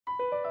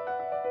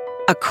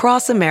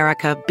Across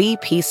America,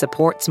 BP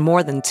supports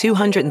more than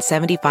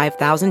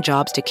 275,000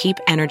 jobs to keep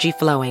energy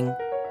flowing.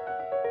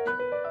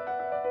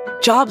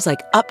 Jobs like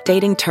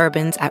updating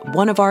turbines at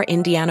one of our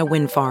Indiana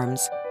wind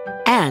farms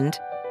and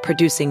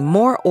producing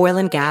more oil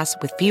and gas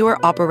with fewer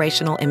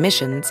operational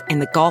emissions in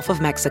the Gulf of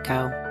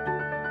Mexico.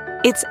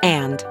 It's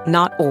and,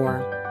 not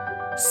or.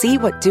 See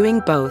what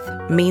doing both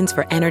means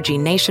for energy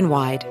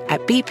nationwide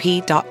at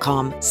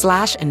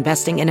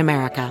bp.com/investing in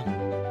America.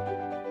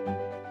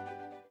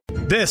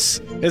 This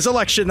is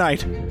Election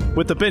Night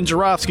with the Ben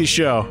Joravsky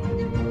Show.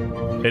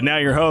 And now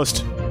your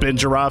host, Ben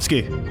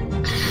Joravsky.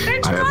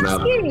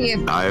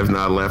 I have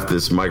not left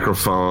this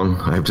microphone.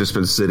 I've just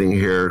been sitting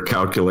here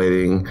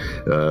calculating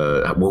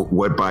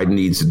what Biden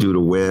needs to do to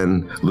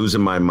win,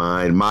 losing my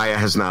mind. Maya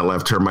has not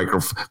left her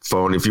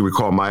microphone. If you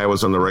recall, Maya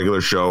was on the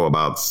regular show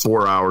about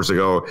 4 hours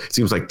ago. It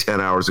seems like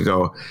 10 hours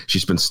ago.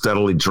 She's been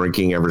steadily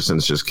drinking ever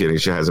since. Just kidding.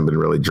 She hasn't been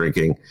really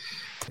drinking.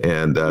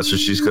 And so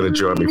she's going to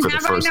join me for the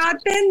first. Have I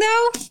not been,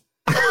 though?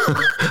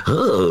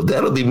 Oh,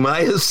 that'll be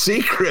Maya's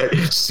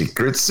secret.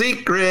 Secret.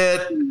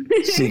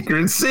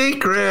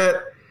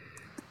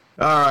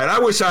 All right. I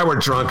wish I were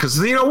drunk because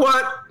you know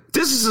what?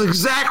 This is an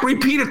exact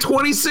repeat of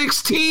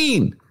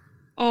 2016.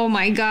 Oh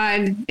my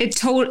God! It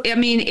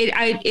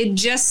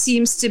just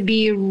seems to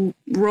be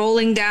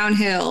rolling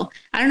downhill.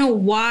 I don't know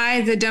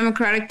why the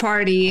Democratic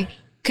Party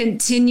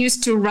continues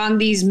to run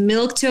these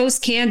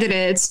milquetoast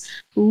candidates,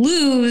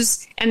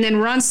 lose, and then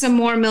run some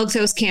more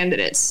milquetoast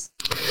candidates.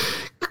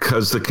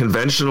 Because the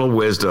conventional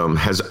wisdom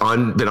has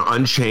been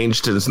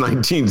unchanged since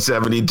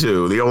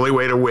 1972. The only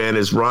way to win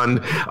is run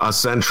a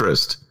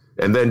centrist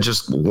and then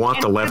just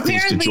want the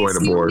lefties to join aboard.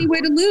 It's the only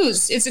way to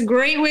lose. It's a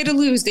great way to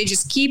lose. They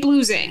just keep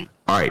losing.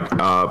 All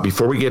right.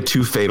 Before we get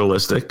too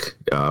fatalistic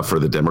for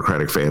the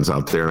Democratic fans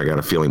out there, and I got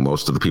a feeling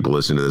most of the people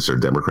listening to this are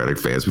Democratic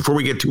fans. Before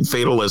we get too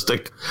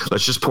fatalistic,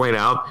 let's just point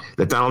out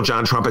that Donald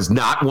John Trump has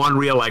not won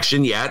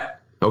re-election yet.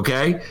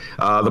 Okay.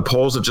 The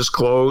polls have just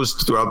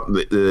closed throughout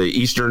the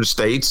eastern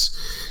states.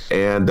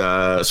 And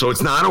so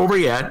it's not over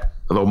yet,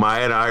 although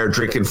Maya and I are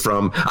drinking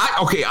from.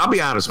 I'll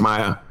be honest,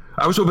 Maya.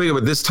 I was hoping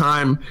at this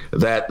time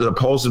that the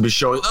polls would be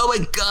showing, oh,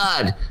 my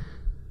God,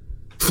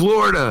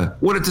 Florida,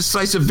 what a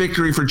decisive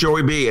victory for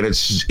Joey B. And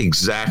it's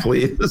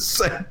exactly the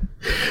same.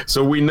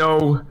 So we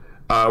know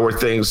where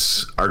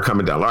things are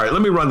coming down. All right,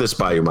 let me run this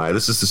by you, Maya.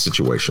 This is the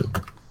situation.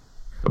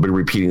 I've been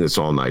repeating this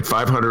all night.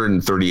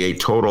 538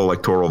 total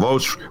electoral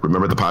votes.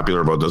 Remember, the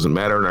popular vote doesn't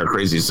matter in our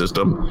crazy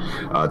system.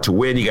 To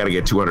win, you got to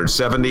get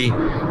 270.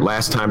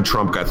 Last time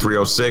Trump got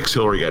 306,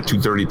 Hillary got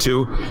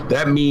 232.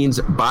 That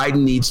means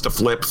Biden needs to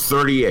flip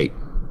 38.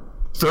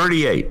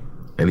 38.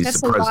 And he's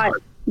That's the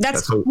president.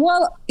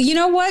 Well, you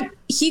know what?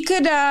 He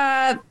could,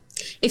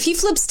 if he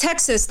flips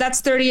Texas, that's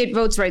 38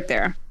 votes right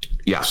there.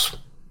 Yes.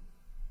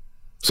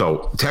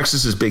 So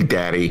Texas is Big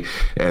Daddy,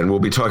 and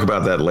we'll be talking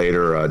about that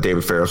later.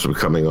 David Ferris will be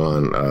coming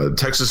on.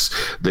 Texas,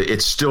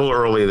 it's still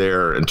early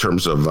there in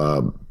terms of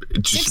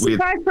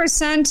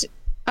 65%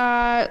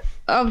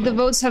 of the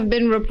votes have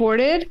been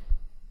reported,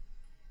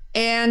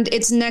 and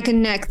it's neck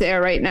and neck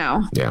there right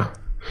now. Yeah,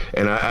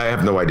 and I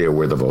have no idea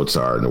where the votes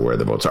are and where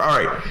the votes are.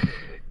 All right,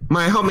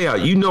 Maya, help me out.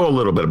 You know a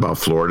little bit about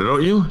Florida,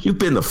 don't you? You've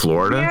been to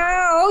Florida.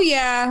 Yeah, oh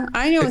yeah,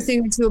 I know a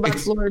thing or two about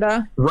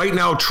Florida. Right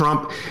now,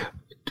 Trump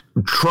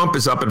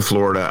is up in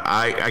Florida.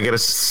 I get a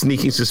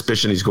sneaking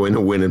suspicion he's going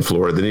to win in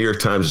Florida. The New York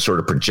Times is sort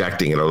of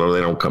projecting it, although they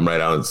don't come right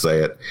out and say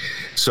it.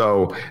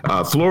 So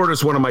Florida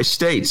is one of my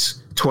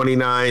states.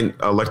 29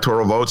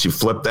 electoral votes. You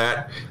flip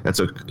that.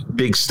 That's a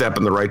big step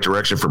in the right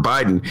direction for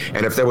Biden.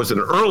 And if there was an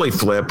early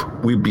flip,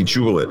 we'd be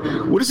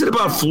jubilant. What is it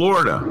about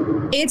Florida?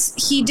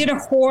 He did a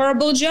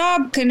horrible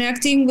job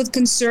connecting with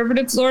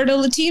conservative Florida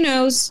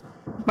Latinos.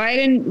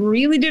 Biden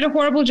really did a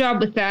horrible job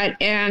with that.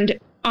 And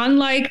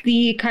unlike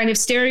the kind of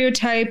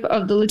stereotype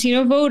of the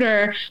Latino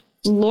voter,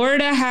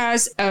 Florida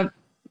has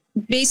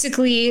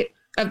basically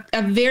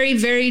a very,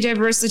 very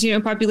diverse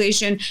Latino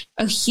population,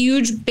 a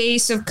huge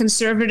base of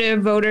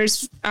conservative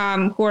voters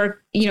who are,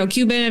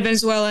 Cuban and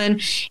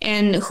Venezuelan,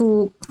 and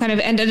who kind of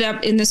ended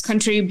up in this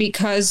country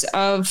because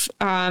of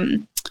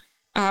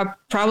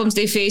problems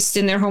they faced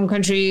in their home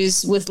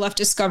countries with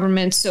leftist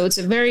governments. So it's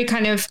a very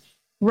kind of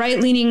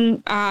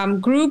right-leaning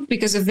group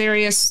because of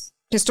various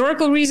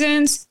historical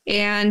reasons.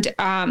 And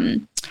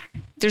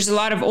there's a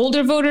lot of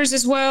older voters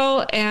as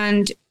well.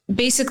 And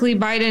basically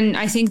Biden,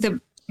 I think the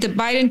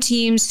Biden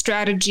team's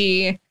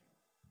strategy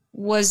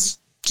was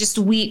just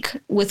weak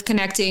with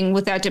connecting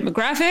with that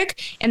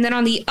demographic. And then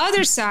on the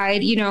other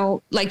side,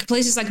 like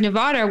places like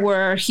Nevada,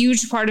 where a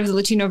huge part of the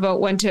Latino vote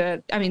went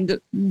to,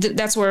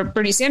 that's where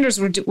Bernie Sanders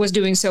was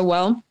doing so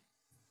well.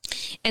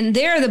 And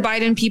there, the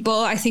Biden people,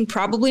 I think,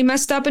 probably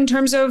messed up in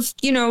terms of,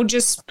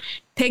 just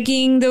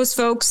pegging those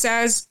folks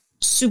as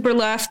super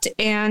left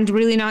and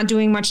really not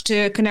doing much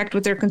to connect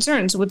with their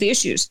concerns, with the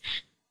issues.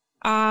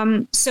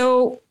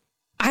 So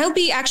I'll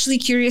be actually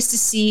curious to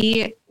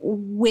see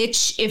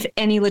which, if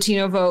any,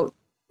 Latino vote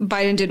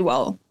Biden did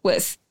well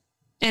with.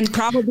 And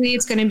probably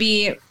it's going to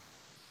be,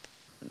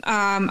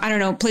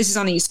 places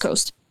on the East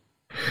Coast.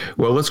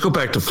 Well, let's go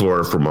back to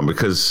Florida for a moment,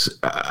 because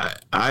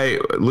I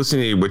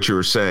listening to what you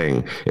were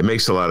saying, it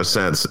makes a lot of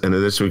sense. And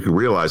in this, we can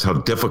realize how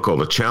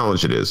difficult a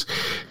challenge it is.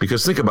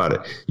 Because think about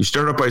it. You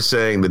start off by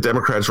saying the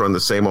Democrats run the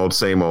same old,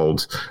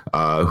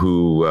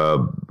 who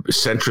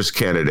centrist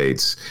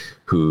candidates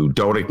who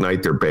don't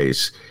ignite their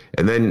base.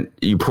 And then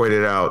you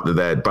pointed out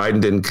that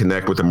Biden didn't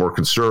connect with a more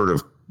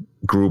conservative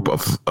group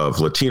of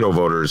Latino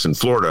voters in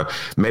Florida,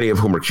 many of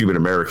whom are Cuban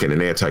American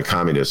and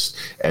anti-communist,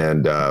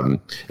 and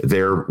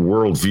their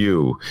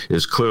worldview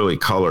is clearly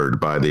colored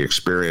by the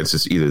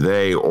experiences either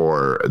they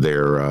or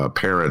their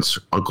parents,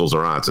 uncles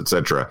or aunts,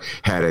 etc.,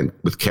 had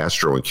with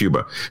Castro in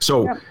Cuba.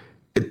 So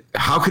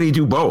how could he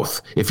do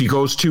both? If he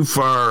goes too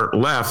far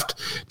left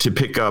to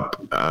pick up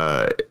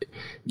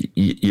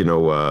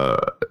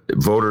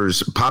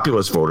voters,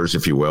 populist voters,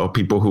 if you will,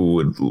 people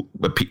who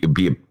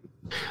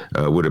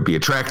would it be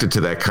attracted to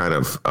that kind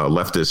of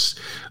leftist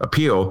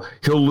appeal,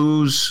 he'll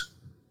lose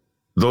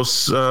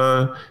those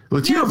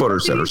Latino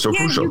voters that are so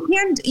crucial.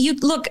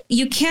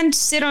 You can't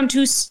sit on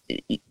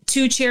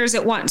two chairs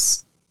at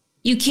once.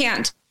 You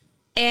can't.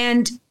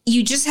 And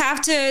you just have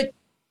to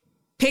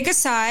pick a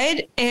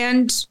side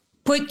and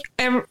put,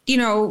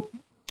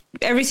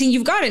 everything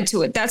you've got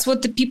into it. That's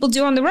what the people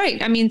do on the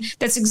right. I mean,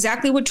 that's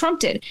exactly what Trump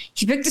did.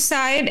 He picked a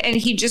side, and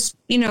he just,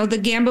 the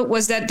gambit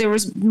was that there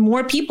was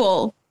more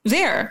people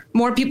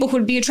who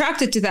would be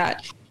attracted to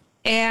that.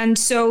 And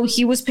so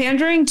he was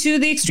pandering to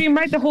the extreme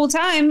right the whole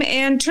time.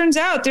 And turns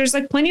out there's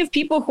like plenty of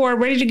people who are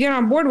ready to get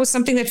on board with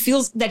something that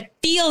feels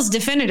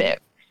definitive,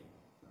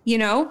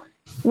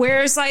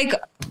 whereas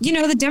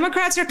the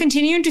Democrats are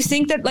continuing to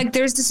think that like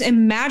there's this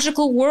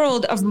magical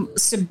world of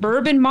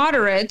suburban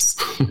moderates,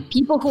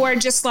 people who are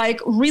just like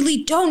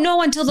really don't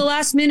know until the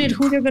last minute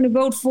who they're going to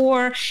vote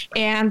for.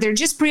 And they're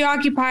just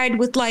preoccupied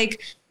with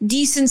like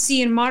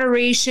decency and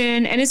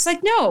moderation. And it's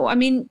like, no, I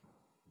mean,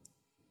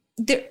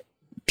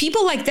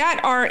 people like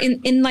that are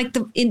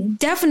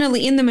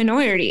definitely in the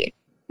minority,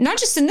 not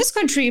just in this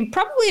country,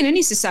 probably in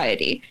any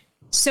society.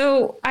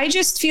 So I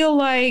just feel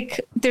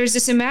like there's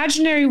this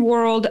imaginary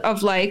world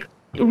of like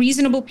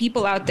reasonable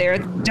people out there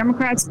that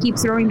Democrats keep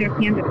throwing their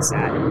candidates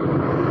at.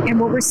 And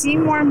what we're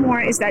seeing more and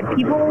more is that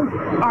people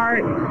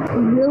are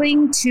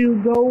willing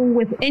to go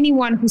with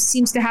anyone who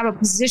seems to have a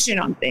position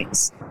on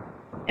things.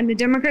 And the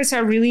Democrats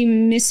are really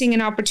missing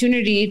an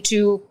opportunity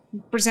to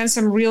present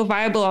some real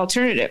viable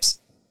alternatives.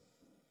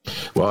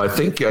 Well, I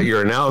think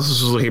your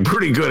analysis is looking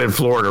pretty good in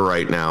Florida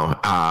right now.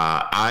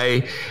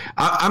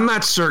 I'm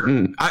not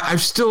certain. I'm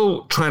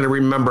still trying to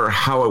remember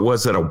how it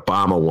was that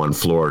Obama won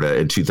Florida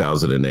in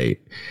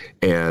 2008.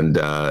 And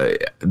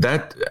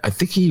that I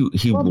think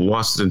he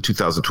lost it in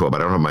 2012. I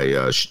don't have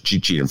my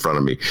cheat sheet in front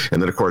of me.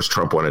 And then, of course,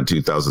 Trump won in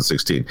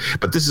 2016.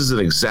 But this is an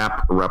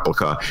exact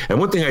replica. And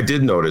one thing I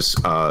did notice,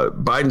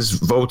 Biden's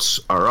votes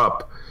are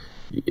up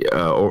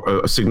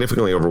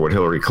significantly over what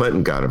Hillary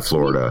Clinton got in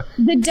Florida.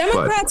 The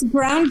Democrats'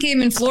 ground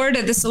game in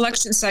Florida this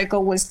election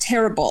cycle was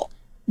terrible.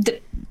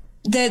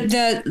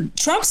 The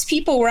Trump's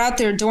people were out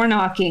there door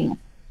knocking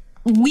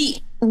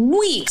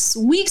weeks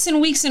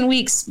and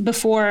weeks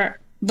before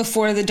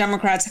the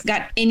Democrats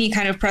got any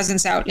kind of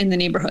presence out in the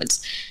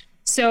neighborhoods.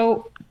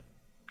 So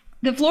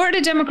the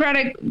Florida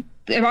Democratic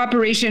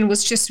operation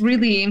was just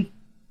really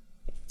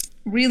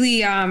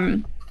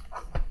kind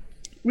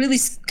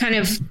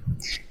of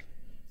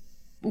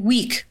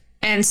weak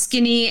and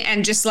skinny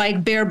and just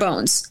like bare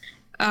bones.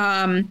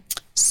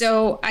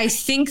 So I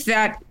think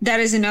that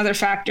is another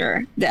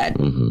factor that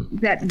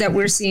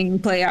we're seeing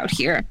play out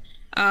here.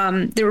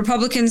 The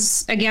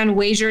Republicans, again,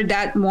 wagered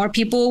that more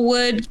people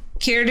would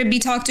care to be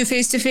talked to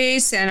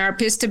face and are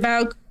pissed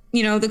about, the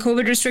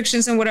COVID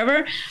restrictions and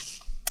whatever.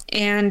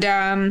 And,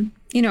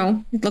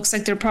 it looks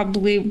like they're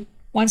probably,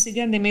 once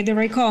again, they made the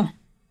right call.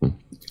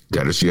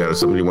 Dennis, you got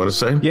something you want to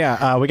say?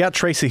 Yeah, we got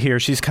Tracy here.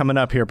 She's coming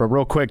up here. But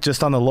real quick,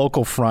 just on the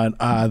local front,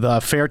 the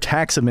fair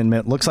tax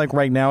amendment looks like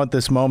right now at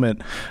this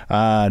moment,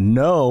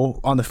 no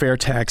on the fair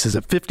tax is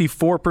at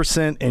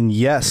 54% and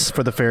yes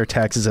for the fair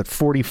tax is at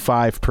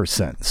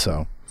 45%.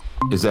 So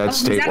is that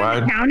statewide? Is that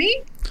in the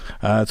county?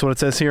 That's what it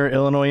says here.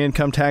 Illinois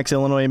income tax,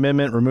 Illinois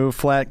amendment, remove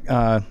flat,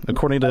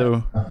 according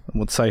to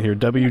what site here,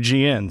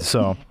 WGN.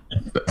 So.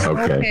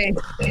 Okay.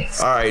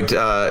 All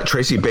right.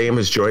 Tracy Boehm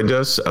has joined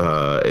us,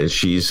 and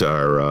she's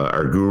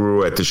our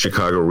guru at the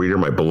Chicago Reader,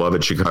 my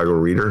beloved Chicago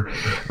Reader,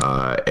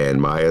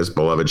 and Maya's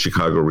beloved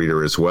Chicago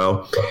Reader as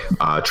well.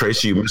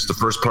 Tracy, you missed the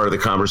first part of the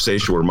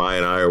conversation where Maya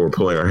and I were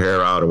pulling our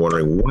hair out and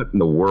wondering what in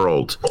the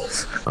world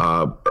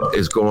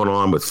is going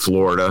on with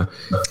Florida.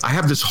 I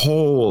have this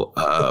whole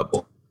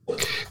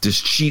this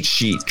cheat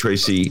sheet,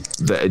 Tracy,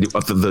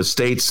 of the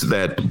states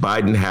that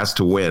Biden has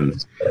to win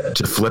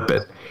to flip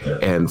it.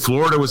 And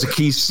Florida was a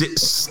key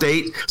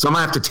state, so I'm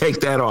going to have to take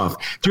that off.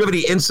 Do you have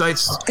any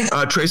insights,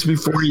 Tracy,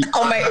 before you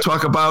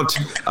talk about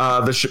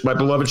my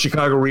beloved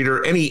Chicago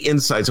Reader? Any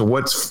insights of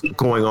what's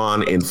going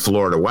on in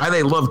Florida? Why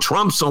they love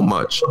Trump so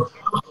much?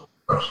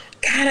 God,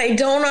 I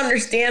don't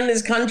understand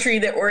this country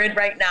that we're in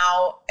right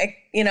now. I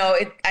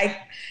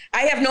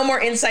have no more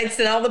insights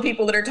than all the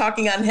people that are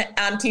talking on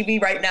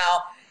TV right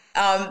now.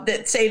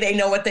 that say they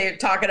know what they're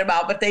talking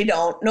about, but they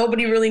don't.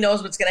 Nobody really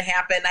knows what's going to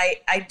happen.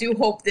 I do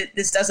hope that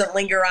this doesn't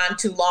linger on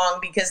too long,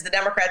 because the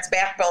Democrats'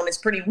 backbone is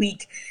pretty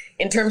weak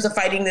in terms of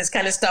fighting this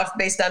kind of stuff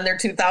based on their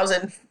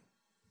 2000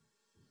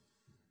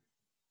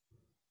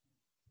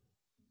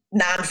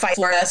 non-fight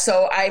Florida.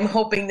 So I'm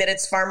hoping that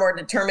it's far more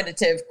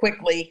determinative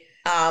quickly.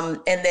 And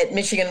that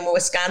Michigan,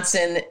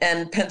 Wisconsin,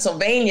 and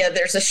Pennsylvania,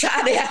 there's a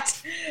shot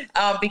at,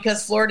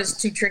 because Florida's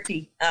too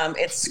tricky.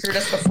 It's screwed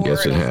us before.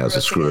 Yes, it has.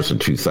 It screwed us in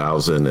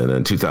 2000, and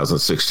in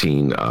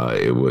 2016,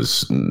 it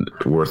was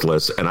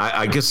worthless. And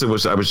I guess I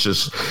was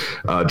just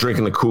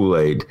drinking the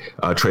Kool-Aid,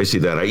 Tracy,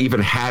 that I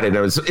even had it.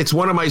 It's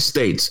one of my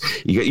states.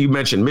 You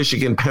mentioned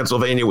Michigan,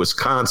 Pennsylvania,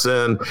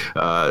 Wisconsin.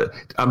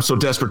 I'm so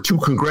desperate. 2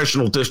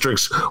 congressional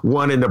districts,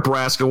 one in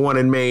Nebraska, one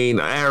in Maine,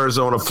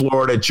 Arizona,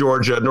 Florida,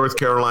 Georgia, North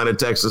Carolina,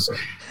 Texas.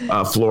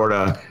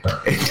 Florida.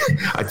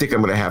 I think I'm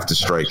going to have to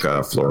strike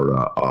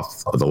Florida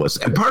off of the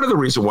list. And part of the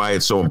reason why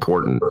it's so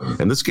important,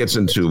 and this gets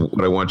into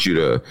what I want you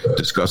to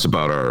discuss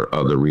about our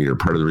other reader,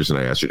 part of the reason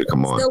I asked you to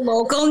come on. The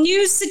local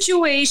news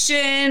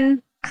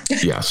situation.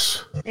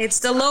 Yes. It's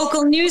the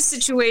local news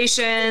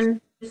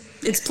situation.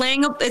 It's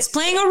playing a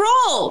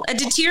role. A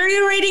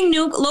deteriorating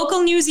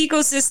local news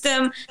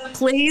ecosystem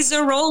plays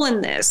a role in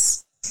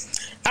this.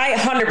 I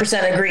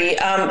 100% agree.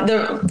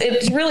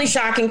 It's really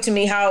shocking to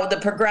me how the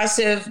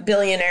progressive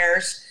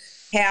billionaires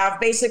have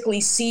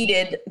basically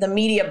ceded the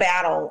media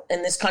battle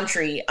in this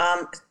country,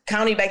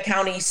 county by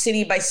county,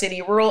 city by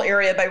city, rural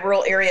area by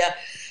rural area.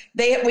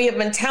 We have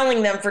been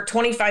telling them for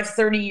 25,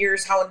 30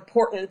 years how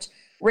important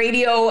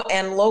radio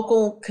and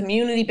local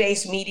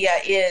community-based media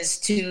is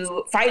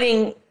to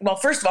fighting. Well,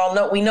 first of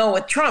all, we know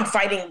with Trump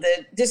fighting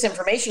the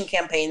disinformation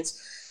campaigns,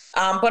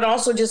 but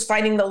also just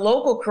fighting the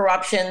local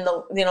corruption,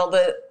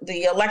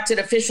 the elected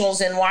officials,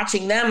 and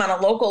watching them on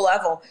a local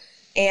level.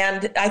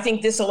 And I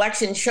think this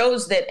election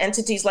shows that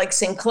entities like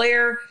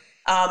Sinclair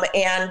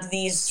and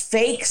these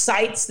fake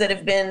sites that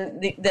have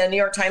been, the New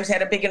York Times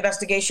had a big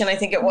investigation, I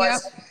think it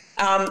was,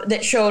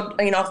 that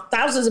showed,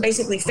 thousands of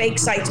basically fake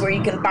sites where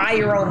you can buy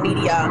your own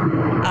media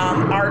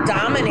are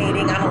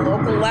dominating on a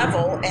local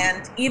level.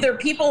 And either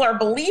people are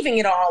believing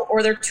it all,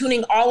 or they're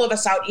tuning all of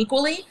us out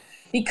equally,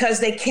 because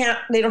they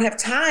don't have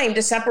time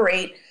to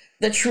separate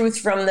the truth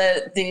from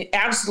the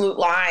absolute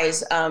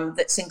lies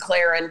that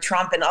Sinclair and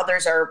Trump and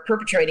others are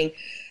perpetrating.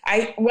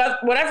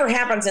 Whatever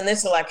happens in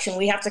this election,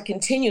 we have to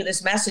continue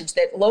this message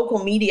that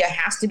local media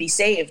has to be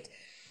saved.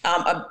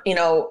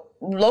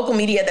 Local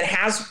media that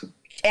has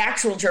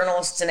actual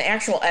journalists and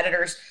actual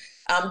editors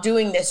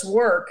doing this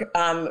work.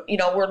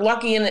 We're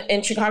lucky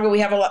in Chicago, we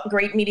have a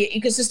great media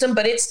ecosystem,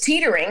 but it's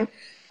teetering.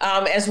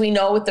 As we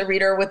know with the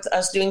reader, with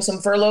us doing some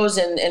furloughs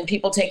and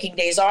people taking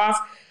days off.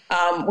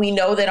 We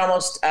know that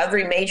almost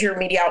every major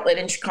media outlet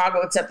in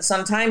Chicago, except the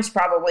Sun-Times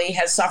probably,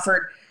 has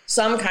suffered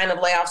some kind of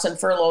layoffs and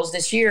furloughs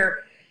this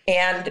year.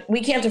 And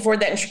we can't afford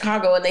that in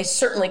Chicago, and they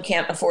certainly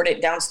can't afford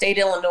it downstate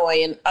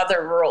Illinois and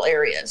other rural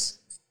areas.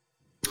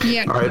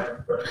 Yeah. All right.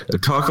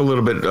 Talk a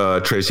little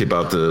bit, Tracy,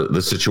 about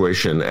the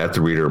situation at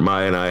the Reader.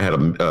 Maya and I had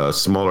a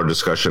smaller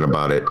discussion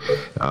about it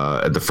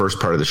at the first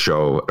part of the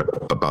show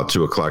about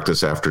 2:00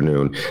 this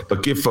afternoon.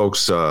 But give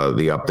folks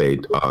the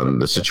update on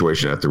the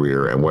situation at the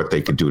Reader and what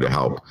they could do to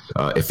help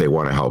if they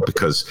want to help,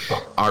 because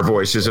our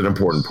voice is an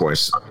important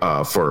voice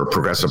for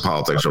progressive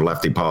politics or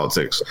lefty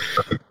politics,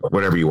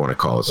 whatever you want to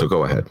call it. So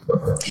go ahead.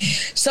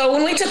 So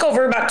when we took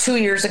over about 2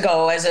 years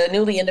ago as a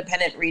newly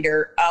independent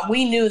reader,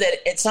 we knew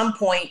that at some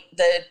point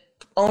the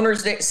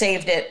owners that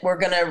saved it were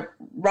going to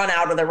run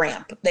out of the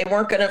ramp. They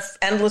weren't going to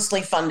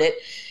endlessly fund it.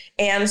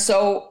 And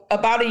so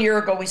about a year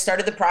ago, we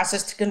started the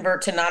process to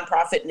convert to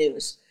nonprofit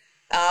news.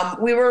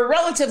 We were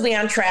relatively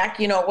on track.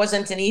 It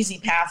wasn't an easy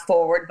path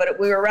forward, but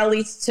we were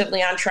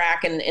relatively on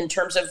track in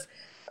terms of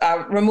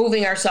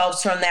removing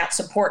ourselves from that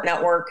support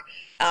network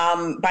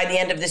by the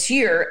end of this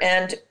year.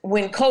 And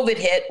when COVID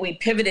hit, we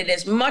pivoted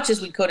as much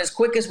as we could, as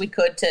quick as we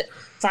could, to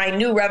find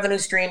new revenue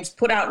streams,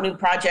 put out new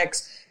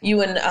projects.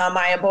 You and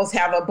Maya both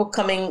have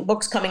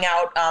books coming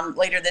out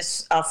later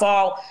this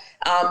fall.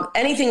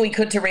 Anything we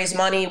could to raise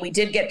money. We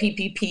did get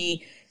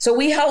PPP. So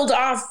we held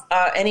off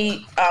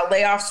any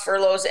layoffs,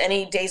 furloughs,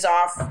 any days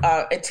off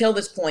until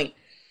this point.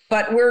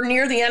 But we're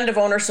near the end of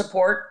owner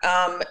support,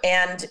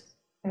 and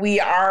we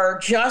are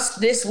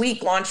just this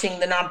week launching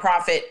the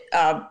nonprofit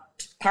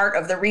part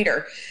of the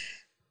Reader.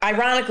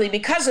 Ironically,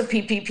 because of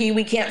PPP,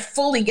 we can't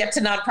fully get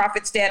to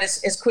nonprofit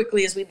status as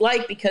quickly as we'd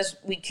like, because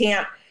we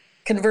can't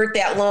convert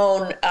that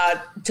loan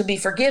to be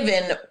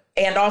forgiven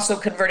and also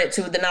convert it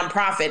to the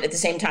nonprofit at the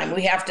same time.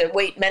 We have to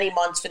wait many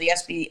months for the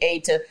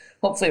SBA to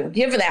hopefully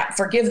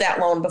forgive that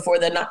loan before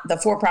the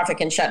for-profit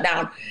can shut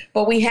down.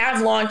 But we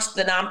have launched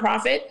the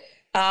nonprofit.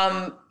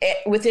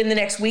 Within the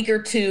next week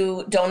or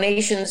two,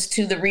 donations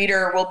to the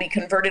Reader will be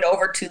converted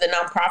over to the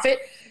nonprofit,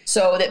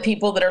 so that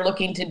people that are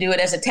looking to do it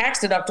as a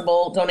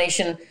tax-deductible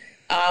donation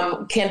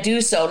can do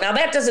so. Now,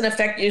 that doesn't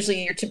affect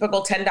usually your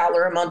typical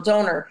 $10 a month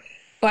donor.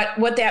 But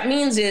what that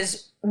means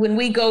is when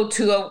we go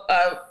to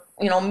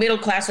a middle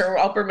class or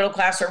upper middle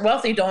class or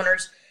wealthy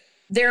donors,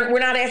 we're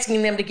not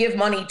asking them to give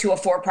money to a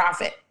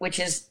for-profit, which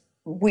is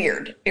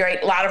weird,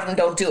 right? A lot of them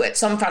don't do it.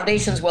 Some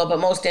foundations will, but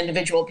most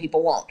individual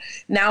people won't.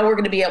 Now we're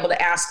going to be able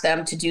to ask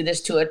them to do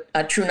this to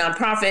a true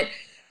nonprofit.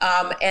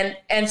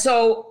 And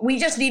so we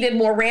just needed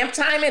more ramp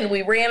time, and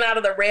we ran out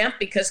of the ramp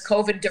because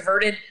COVID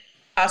diverted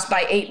us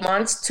by 8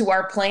 months to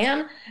our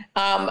plan.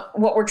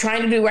 What we're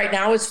trying to do right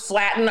now is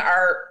flatten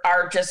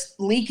our just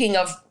leaking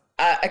of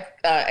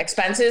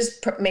expenses,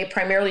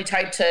 primarily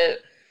tied to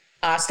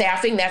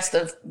staffing. That's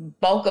the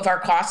bulk of our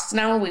costs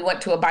now. We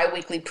went to a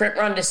biweekly print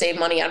run to save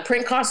money on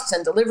print costs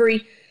and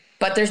delivery,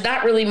 but there's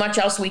not really much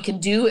else we can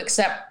do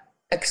except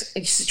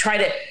try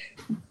to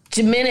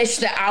diminish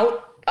the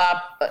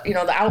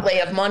outlay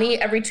of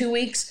money every 2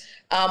 weeks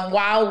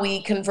while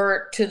we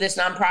convert to this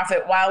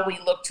nonprofit, while we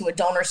look to a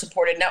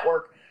donor-supported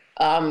network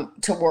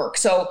to work.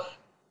 So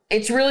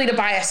it's really to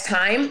buy us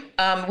time.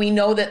 We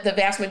know that the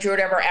vast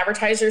majority of our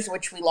advertisers,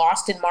 which we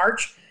lost in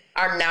March,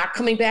 are not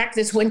coming back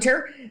this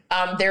winter.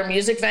 They're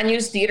music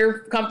venues,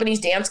 theater companies,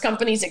 dance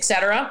companies, et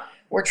cetera.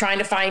 We're trying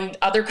to find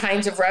other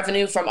kinds of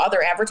revenue from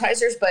other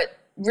advertisers, but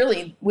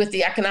really with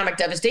the economic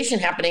devastation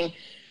happening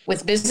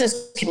with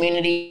business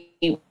community,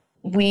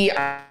 we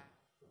are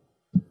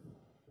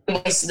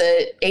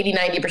the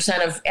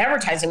 80-90% of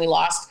advertising we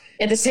lost.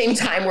 At the same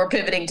time, we're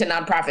pivoting to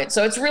nonprofit.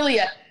 So it's really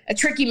a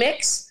tricky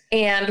mix.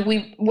 And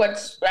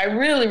what I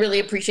really, really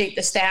appreciate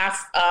the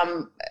staff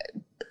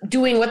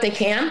doing what they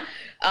can.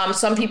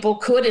 Some people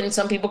could and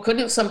some people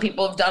couldn't. Some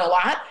people have done a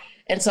lot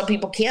and some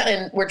people can't.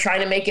 And we're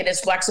trying to make it as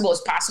flexible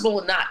as possible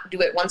and not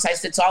do it one size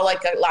fits all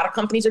like a lot of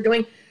companies are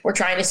doing. We're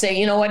trying to say,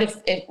 you know what, if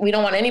we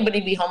don't want anybody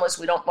to be homeless,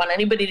 we don't want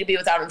anybody to be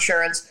without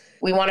insurance.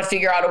 We want to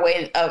figure out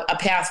a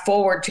path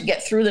forward to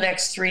get through the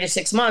next 3 to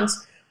 6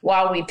 months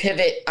while we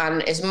pivot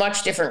on as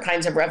much different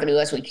kinds of revenue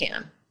as we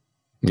can.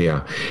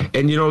 Yeah.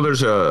 And,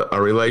 there's a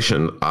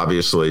relation,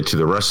 obviously, to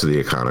the rest of the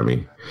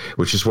economy,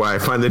 which is why I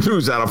find the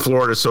news out of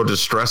Florida so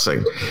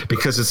distressing,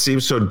 because it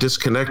seems so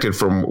disconnected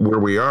from where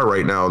we are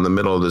right now in the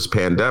middle of this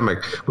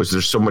pandemic, which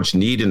there's so much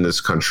need in this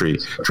country.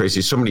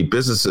 Tracy, so many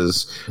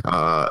businesses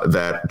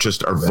that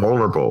just are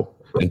vulnerable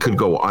and could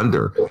go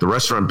under. The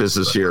restaurant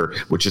business here,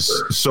 which is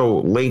so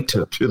linked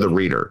to the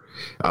reader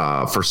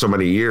for so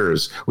many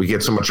years, we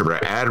get so much of our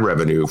ad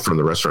revenue from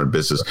the restaurant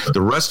business.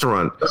 The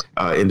restaurant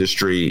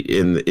industry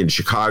in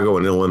Chicago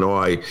and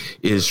Illinois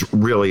is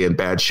really in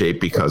bad shape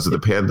because of the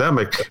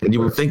pandemic. And you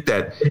would think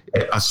that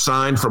a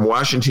sign from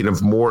Washington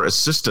of more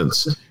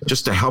assistance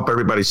just to help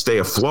everybody stay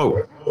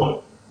afloat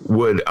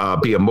would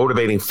be a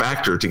motivating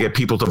factor to get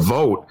people to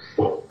vote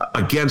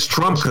against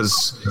Trump,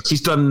 because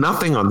he's done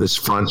nothing on this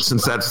front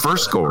since that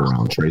first go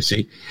around,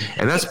 Tracy.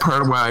 And that's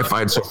part of why I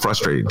find it so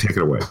frustrating. Take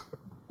it away.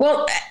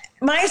 Well,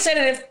 Maya said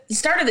it at the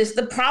start of this.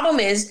 The problem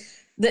is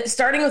that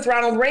starting with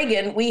Ronald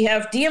Reagan, we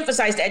have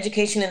de-emphasized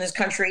education in this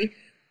country.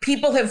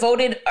 People have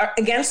voted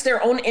against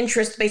their own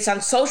interest based on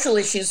social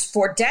issues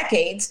for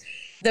decades.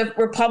 The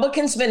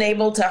Republicans have been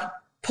able to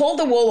pull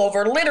the wool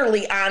over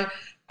literally on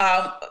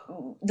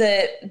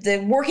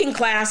the working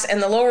class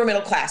and the lower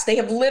middle class. They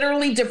have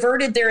literally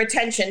diverted their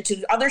attention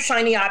to other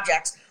shiny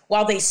objects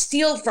while they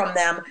steal from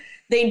them.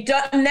 They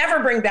never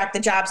bring back the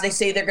jobs they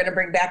say they're going to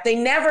bring back. They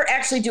never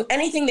actually do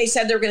anything they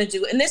said they're going to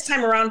do. And this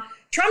time around,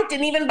 Trump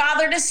didn't even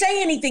bother to say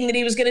anything that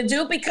he was going to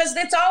do because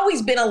it's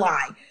always been a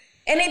lie.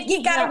 And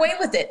he got away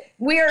with it.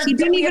 He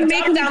didn't even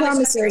make any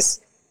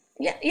promises.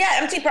 Yeah,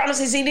 empty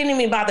promises. He didn't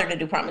even bother to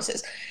do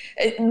promises.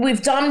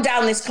 We've dumbed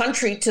down this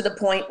country to the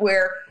point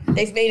where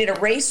they've made it a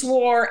race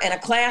war and a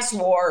class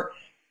war.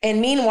 And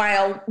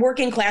meanwhile,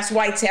 working class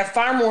whites have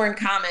far more in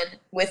common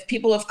with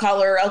people of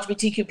color,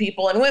 LGBTQ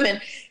people, and women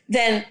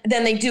than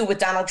they do with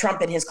Donald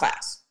Trump and his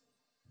class.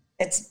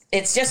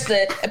 It's just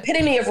the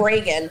epitome of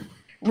Reagan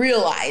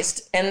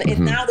realized, and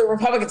now the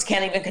Republicans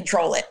can't even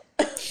control it.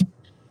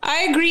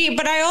 I agree,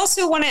 but I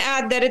also want to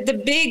add that the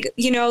big,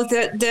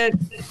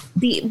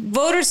 the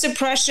voter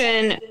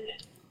suppression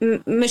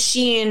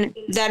machine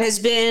that has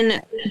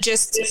been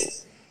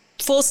just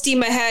full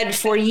steam ahead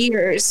for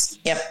years.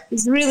 Yep.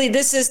 Is really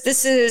this is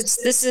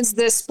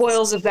the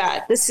spoils of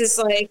that. This is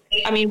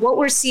what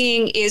we're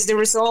seeing is the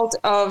result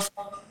of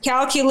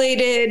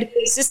calculated,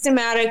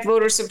 systematic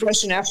voter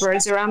suppression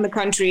efforts around the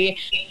country,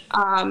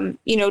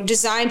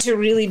 designed to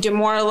really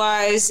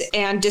demoralize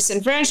and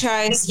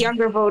disenfranchise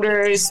younger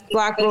voters,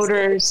 Black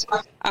voters,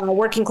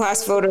 working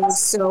class voters.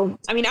 So,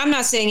 I'm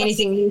not saying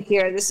anything new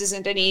here. This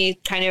isn't any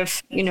kind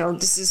of,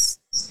 this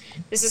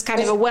is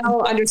kind of a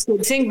well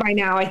understood thing by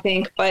now, I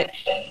think. But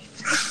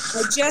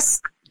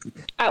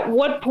at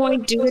what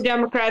point do the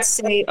Democrats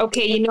say,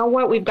 okay, you know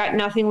what, we've got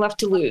nothing left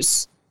to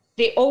lose?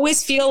 They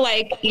always feel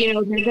like, they're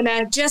going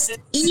to just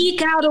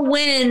eke out a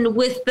win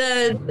with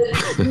the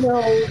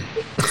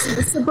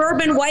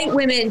suburban white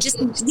women. Just,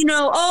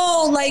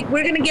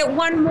 we're going to get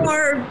one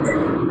more,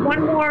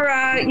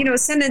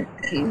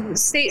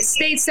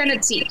 state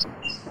Senate seat,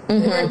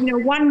 or,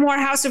 one more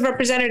House of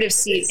Representatives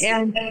seat.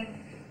 And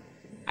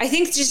I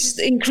think just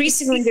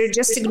increasingly they're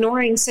just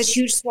ignoring such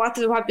huge swath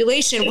of the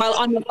population, while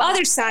on the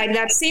other side,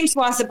 that same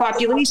swath of the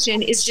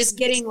population is just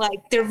getting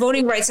like their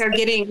voting rights are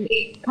getting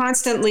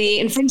constantly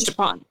infringed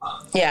upon.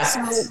 Yeah.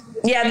 So,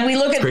 yeah. We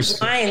look at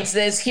these lines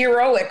as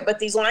heroic, but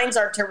these lines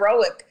aren't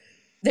heroic.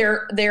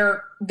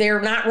 They're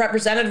not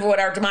representative of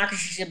what our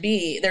democracy should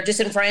be. They're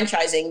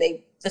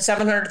disenfranchising. The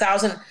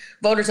 700,000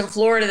 voters in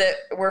Florida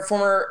that were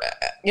former,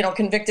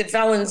 convicted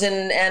felons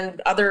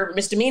and other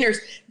misdemeanors,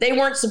 they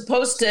weren't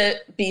supposed to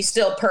be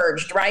still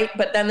purged, right?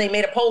 But then they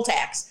made a poll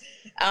tax.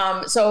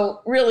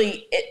 So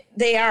really,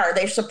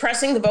 they're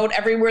suppressing the vote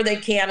everywhere they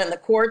can in the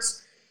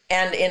courts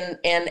and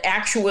in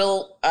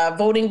actual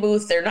voting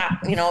booth. They're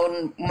not,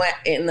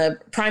 in the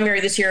primary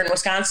this year in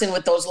Wisconsin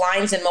with those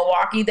lines in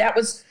Milwaukee, that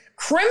was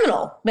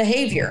criminal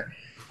behavior.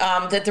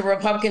 That the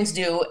Republicans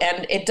do,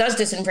 and it does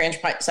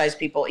disenfranchise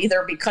people,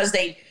 either because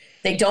they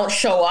don't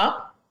show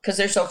up because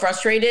they're so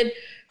frustrated,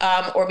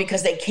 or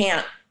because they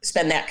can't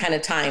spend that kind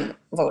of time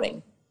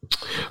voting.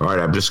 All right,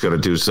 I'm just going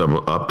to do some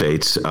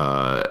updates.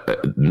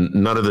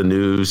 None of the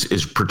news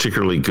is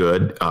particularly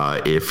good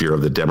if you're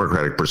of the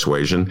Democratic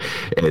persuasion.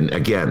 And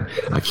again,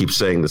 I keep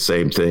saying the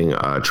same thing,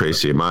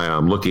 Tracy and Maya.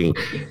 I'm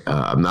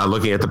not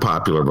looking at the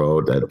popular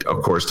vote. That,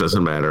 of course,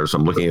 doesn't matter. So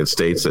I'm looking at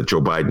states that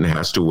Joe Biden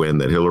has to win,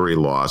 that Hillary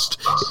lost,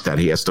 that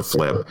he has to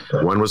flip.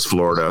 One was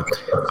Florida.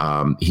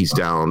 He's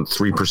down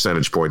 3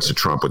 percentage points to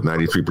Trump with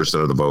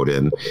 93% of the vote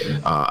in.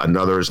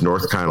 Another is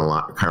North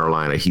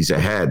Carolina. He's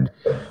ahead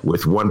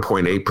with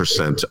 1.8%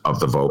 of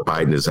the vote.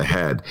 Biden is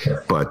ahead,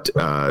 but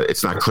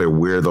it's not clear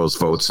where those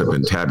votes have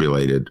been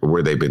tabulated or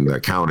where they've been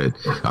counted,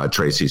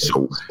 Tracy.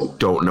 So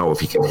don't know if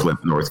he can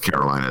flip North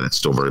Carolina. That's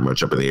still very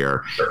much up in the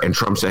air. And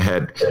Trump's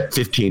ahead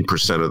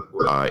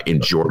 15%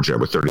 in Georgia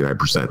with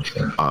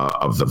 39%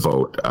 of the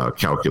vote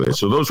calculated.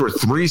 So those were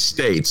 3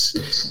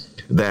 states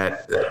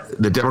that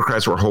the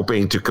Democrats were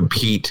hoping to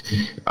compete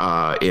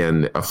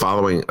in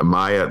following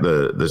Maya,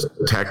 the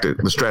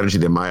strategy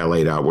that Maya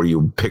laid out, where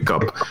you pick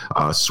up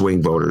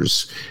swing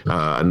voters,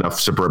 enough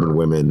suburban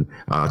women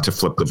to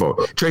flip the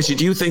vote. Tracy,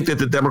 do you think that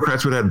the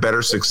Democrats would have had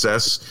better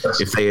success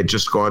if they had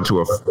just gone to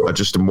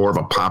a more of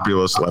a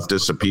populist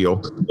leftist appeal?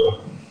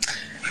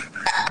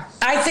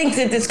 I think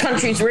that this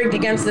country's rigged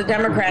against the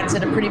Democrats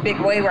in a pretty big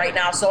way right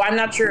now. So I'm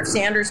not sure if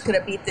Sanders could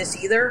have beat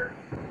this either.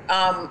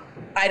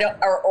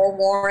 Or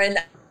Warren.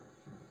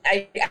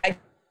 I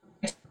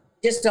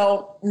just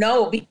don't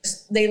know,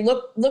 because they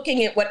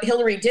looking at what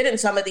Hillary did in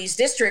some of these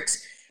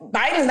districts.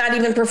 Biden's not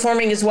even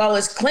performing as well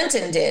as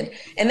Clinton did,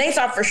 and they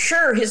thought for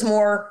sure his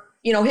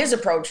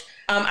approach.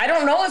 I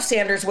don't know if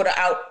Sanders would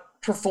have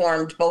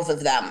outperformed both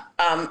of them.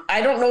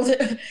 I don't know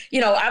that.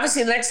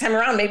 Obviously the next time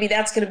around, maybe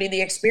that's going to be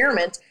the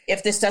experiment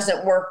if this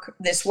doesn't work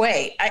this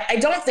way. I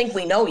don't think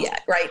we know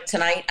yet. Right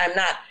tonight,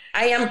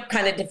 I am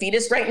kind of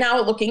defeatist right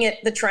now, looking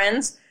at the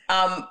trends.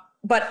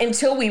 But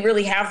until we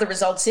really have the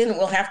results in,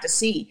 we'll have to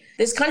see.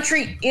 This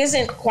country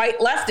isn't quite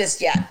leftist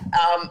yet.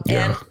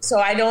 And so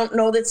I don't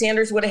know that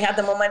Sanders would have had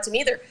the momentum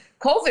either.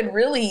 COVID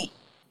really,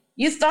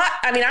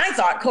 I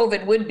thought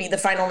COVID would be the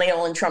final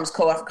nail in Trump's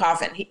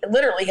coffin. He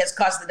literally has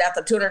caused the death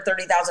of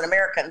 230,000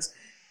 Americans.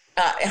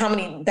 How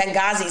many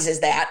Benghazis is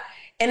that?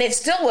 And it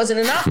still wasn't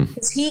enough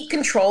because he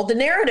controlled the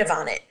narrative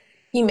on it.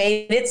 He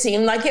made it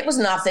seem like it was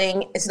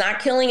nothing. It's not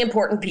killing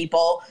important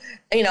people.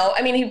 He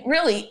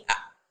really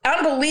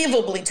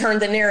unbelievably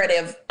turned the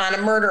narrative on a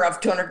murder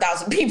of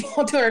 200,000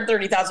 people,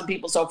 230,000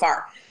 people so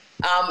far.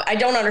 I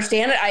don't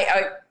understand it.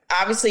 I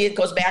obviously it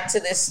goes back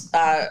to this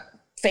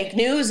fake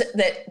news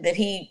that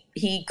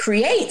he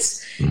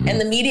creates,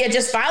 and the media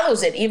just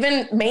follows it.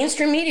 Even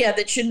mainstream media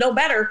that should know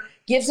better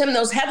gives him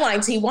those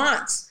headlines he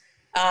wants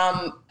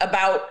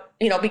about,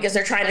 because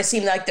they're trying to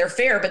seem like they're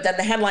fair, but then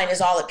the headline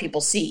is all that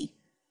people see.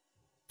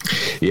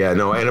 Yeah,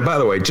 no. And by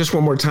the way, just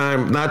one more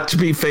time, not to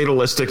be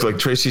fatalistic, like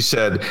Tracy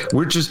said,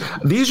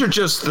 these are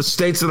just the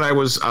states that I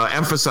was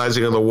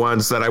emphasizing are the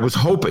ones that I was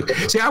hoping.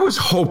 See, I was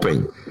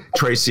hoping,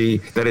 Tracy,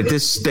 that at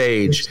this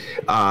stage,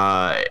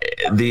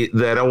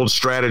 that old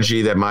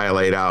strategy that Maya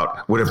laid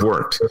out would have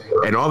worked.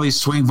 And all these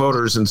swing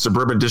voters in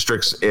suburban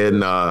districts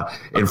in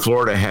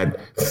Florida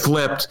had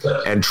flipped,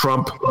 and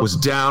Trump was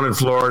down in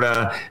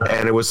Florida.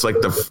 And it was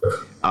like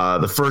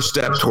the first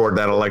step toward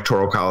that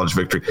electoral college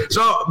victory.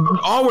 So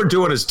all we're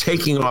doing is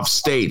taking off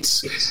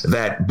states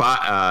that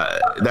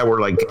were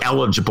like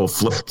eligible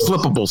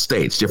flippable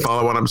states. Do you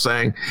follow what I'm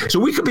saying? So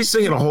we could be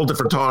singing a whole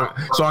different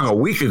song a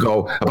week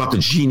ago about the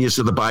genius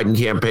of the Biden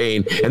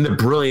campaign and the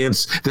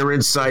brilliance, their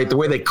insight, the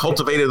way they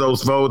cultivated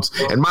those votes.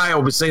 And Maya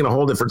will be singing a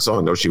whole different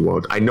song. No, she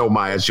won't. I know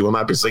Maya. She will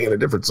not be singing a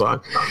different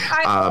song.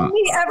 I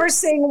only ever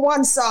sing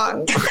one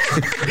song.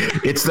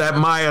 It's that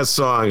Maya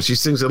song. She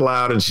sings it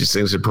loud and she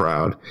sings it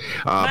proud.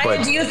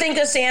 Maya, do you think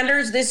a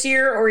Sanders this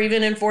year or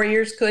even in 4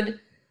 years could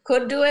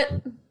do it?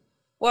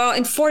 Well,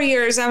 in 4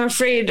 years, I'm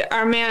afraid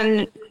our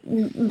man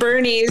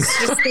Bernie is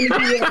just going to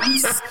be.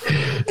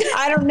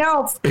 I don't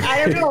know.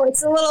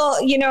 It's a little,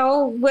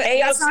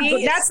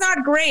 that's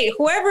not great.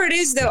 Whoever it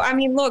is, though. I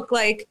mean, look,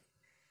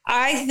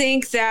 I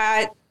think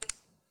that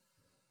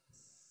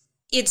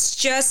it's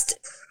just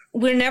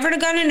we're never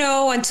going to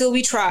know until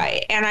we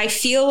try. And I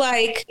feel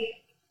like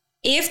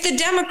if the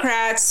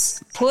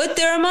Democrats put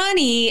their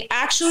money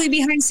actually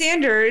behind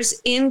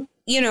Sanders in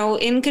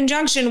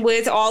conjunction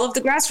with all of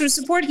the grassroots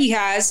support he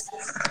has,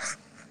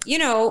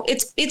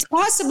 it's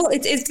possible.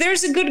 If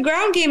there's a good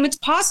ground game, it's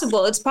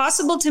possible. It's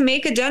possible to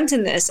make a dent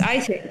in this, I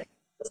think.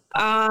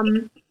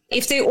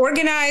 If they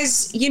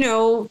organize,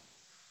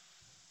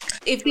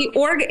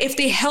 if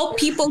they help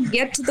people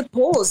get to the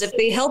polls, if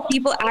they help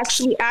people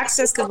actually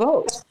access the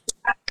vote.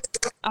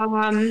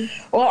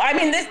 Well, I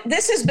mean,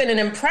 this has been an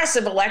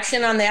impressive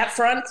election on that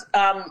front.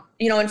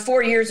 In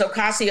 4 years,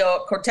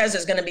 Ocasio-Cortez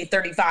is going to be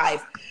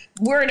 35.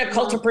 We're in a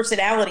cult of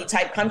personality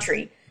type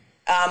country.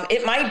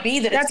 It might be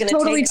that it's going to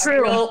totally take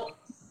a real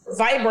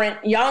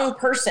vibrant young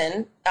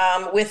person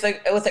with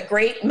a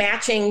great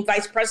matching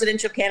vice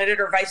presidential candidate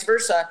or vice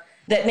versa,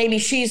 that maybe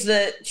she's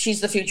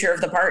the future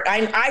of the party.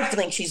 I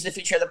think she's the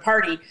future of the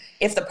party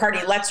if the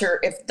party lets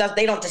her, if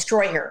they don't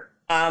destroy her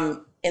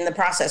in the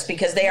process,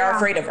 because they are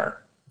afraid of her.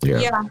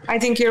 Yeah, I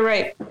think you're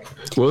right.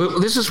 Well,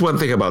 this is one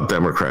thing about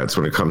Democrats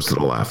when it comes to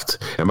the left.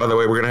 And by the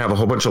way, we're going to have a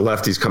whole bunch of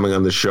lefties coming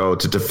on the show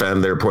to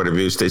defend their point of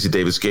view. Stacey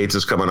Davis Gates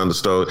is coming on the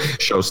show.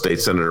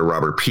 State Senator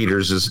Robert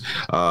Peters is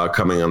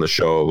coming on the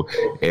show.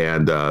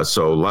 And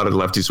so a lot of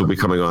lefties will be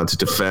coming on to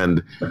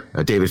defend.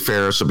 David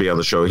Ferris will be on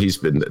the show.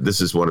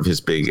 This is one of his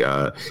big,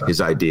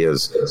 his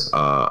ideas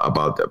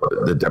about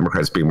the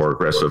Democrats being more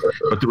aggressive.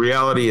 But the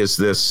reality is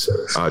this,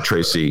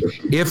 Tracy,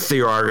 if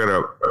they are going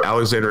to,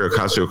 Alexandria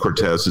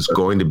Ocasio-Cortez is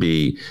going to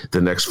be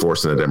the next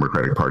force in the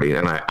Democratic Party.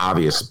 And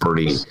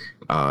Bernie,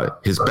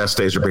 his best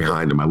days are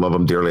behind him. I love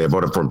him dearly. I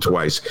voted for him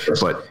twice,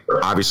 but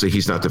obviously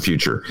he's not the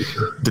future.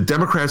 The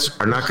Democrats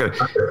are not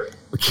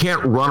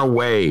can't run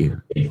away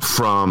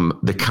from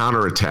the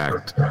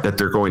counterattack that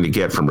they're going to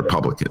get from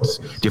Republicans.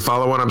 Do you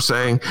follow what I'm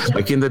saying?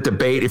 Like in the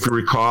debate, if you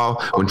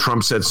recall, when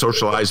Trump said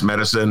socialized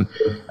medicine,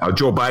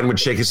 Joe Biden would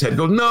shake his head and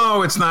go,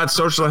 no, it's not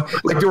socialized.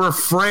 Like they were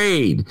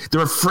afraid. They're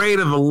afraid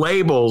of the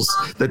labels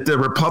that the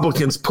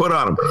Republicans put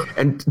on them.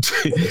 And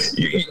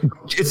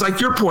it's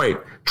like your point.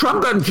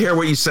 Trump doesn't care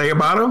what you say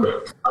about him.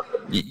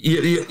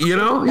 He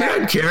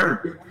doesn't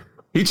care.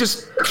 He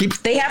just keeps.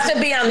 They have to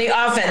be on the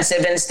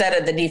offensive instead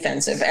of the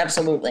defensive.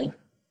 Absolutely.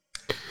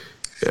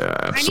 Yeah,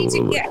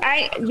 absolutely.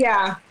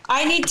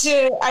 I need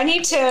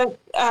to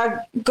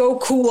go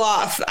cool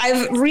off.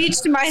 I've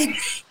reached my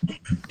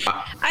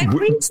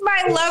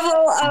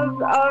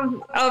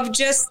level of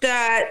just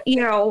that,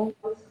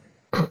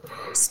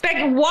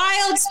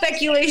 wild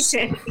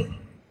speculation.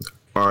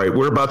 All right,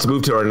 we're about to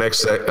move to our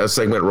next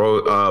segment.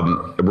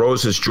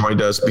 Rose has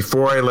joined us.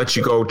 Before I let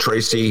you go,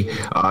 Tracy,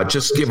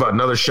 just give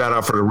another shout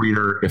out for the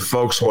reader. If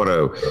folks want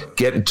to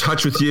get in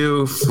touch with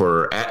you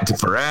for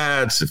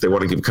ads, if they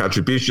want to give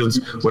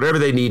contributions, whatever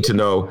they need to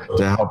know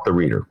to help the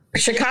reader.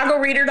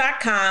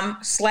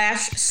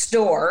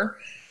 ChicagoReader.com/store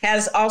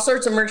has all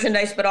sorts of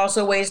merchandise, but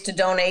also ways to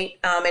donate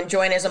and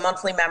join as a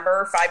monthly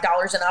member,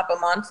 $5 and up a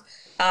month.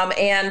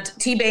 And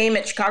tbame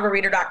at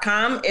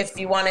chicagoreader.com if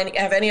you want to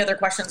have any other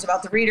questions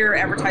about the reader,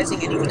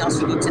 advertising, anything else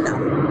you need to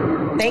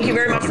know. Thank you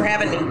very much for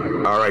having me.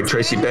 All right,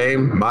 Tracy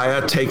Bame,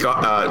 Maya, take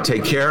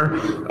care.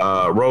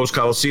 Rose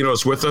Colasino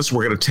is with us.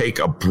 We're going to take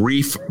a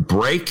brief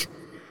break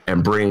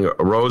and bring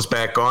Rose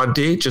back on.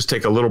 D, just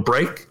take a little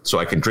break so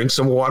I can drink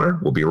some water.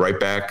 We'll be right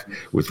back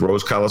with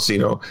Rose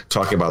Colasino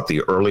talking about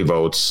the early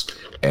votes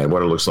and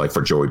what it looks like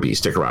for Joey B.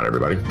 Stick around,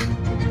 everybody.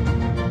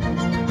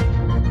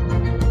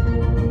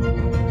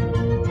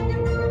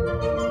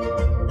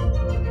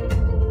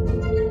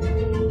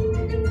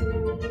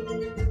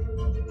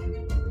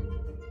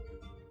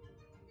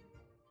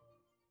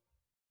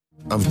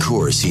 Of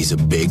course, he's a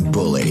big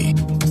bully.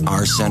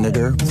 Our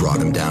senator brought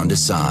him down to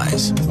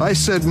size. I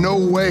said no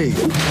way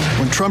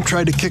when Trump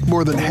tried to kick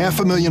more than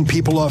 500,000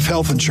 people off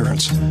health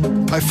insurance.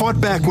 I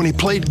fought back when he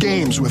played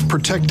games with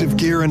protective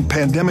gear and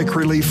pandemic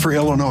relief for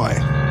Illinois.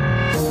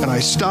 And I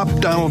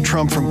stopped Donald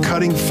Trump from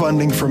cutting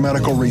funding for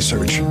medical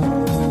research.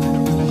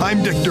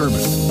 I'm Dick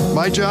Durbin.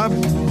 My job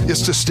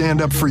is to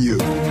stand up for you.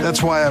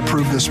 That's why I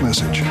approve this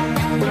message.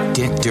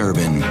 Dick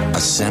Durbin, a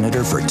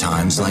senator for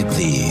times like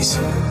these.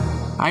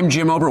 I'm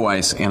Jim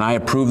Oberweis, and I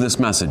approve this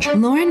message.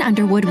 Lauren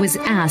Underwood was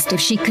asked if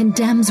she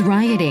condemns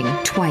rioting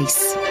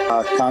twice.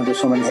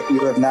 Congresswoman,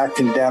 you have not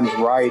condemned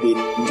rioting.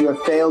 You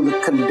have failed to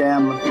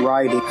condemn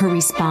rioting. Her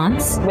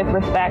response? With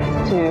respect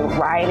to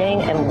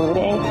rioting and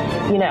looting,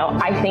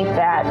 I think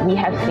that we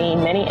have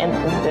seen many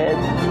instances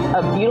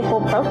of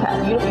beautiful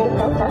protest.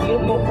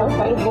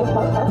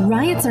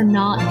 Riots are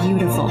not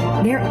beautiful.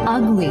 They're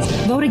ugly.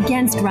 Vote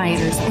against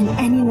rioters and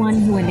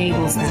anyone who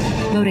enables them.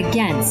 Vote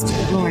against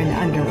Lauren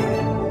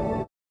Underwood.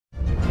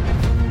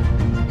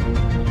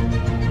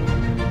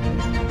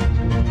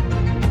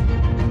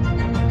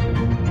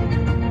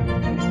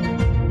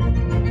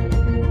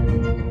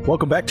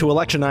 Welcome back to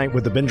Election Night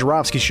with the Ben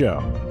Joravsky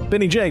Show.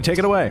 Benny J, take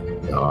it away.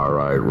 All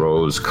right,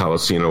 Rose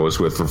Colasino is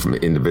with her from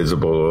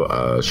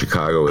Indivisible,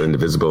 Chicago,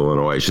 Indivisible,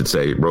 Illinois, I should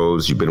say.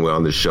 Rose, you've been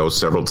on the show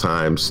several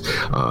times.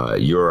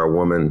 You're a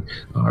woman,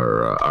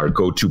 our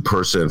go-to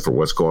person for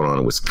what's going on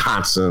in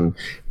Wisconsin,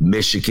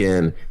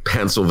 Michigan,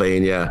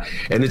 Pennsylvania.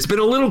 And it's been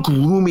a little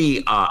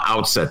gloomy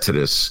outset to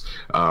this,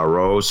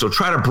 Rose. So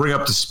try to bring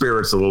up the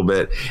spirits a little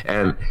bit.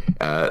 And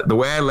the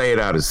way I lay it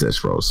out is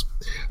this, Rose.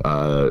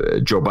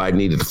 Joe Biden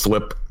needed to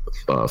flip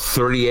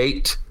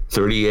 38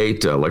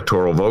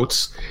 electoral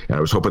votes. And I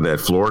was hoping that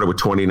Florida with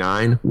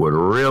 29 would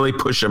really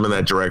push him in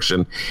that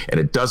direction. And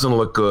it doesn't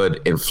look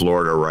good in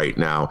Florida right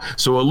now.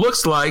 So it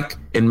looks like,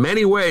 in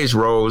many ways,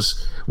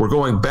 Rose, we're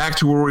going back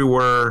to where we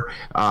were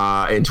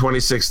in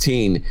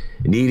 2016,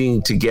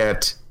 needing to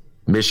get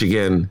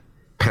Michigan,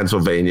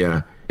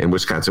 Pennsylvania, and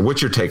Wisconsin.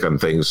 What's your take on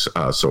things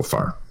so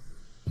far?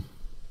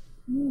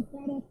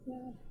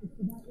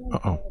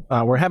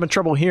 We're having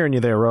trouble hearing you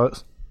there,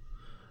 Rose.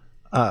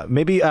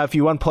 Maybe if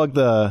you unplug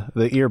the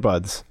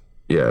earbuds.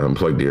 Yeah,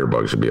 unplug the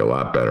earbuds should be a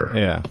lot better.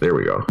 Yeah. There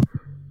we go.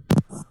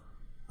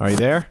 Are you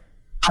there?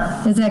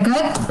 Is that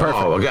good? Perfect.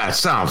 Oh, God,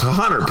 sounds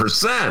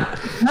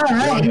 100%. All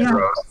right.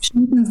 Yeah.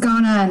 Something's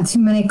going on. Too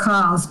many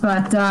calls,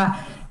 but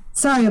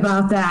sorry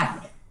about that.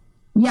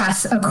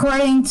 Yes,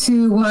 according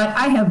to what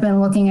I have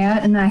been looking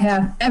at, and I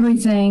have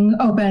everything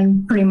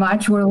open pretty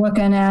much, we're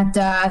looking at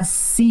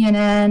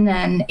CNN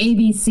and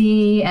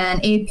ABC and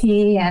AP,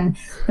 and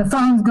the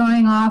phone's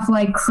going off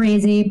like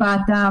crazy.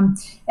 But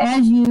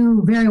as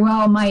you very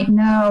well might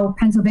know,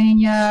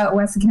 Pennsylvania,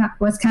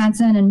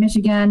 Wisconsin, and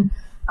Michigan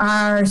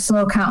are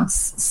slow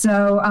counts.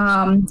 So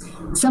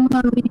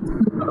similarly to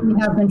what we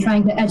have been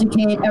trying to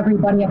educate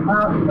everybody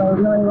about for a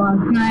really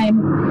long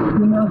time,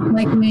 we most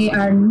likely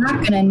are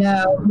not going to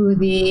know who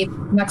the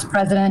next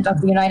president of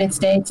the United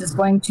States is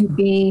going to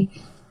be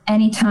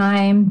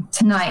anytime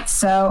tonight.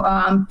 So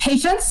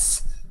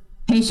patience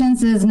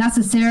is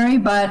necessary,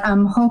 but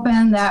I'm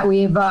hoping that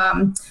we've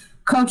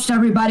coached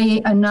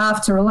everybody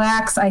enough to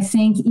relax. I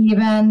think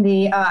even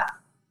the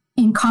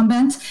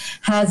incumbent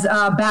has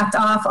backed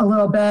off a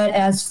little bit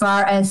as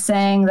far as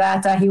saying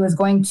that he was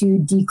going to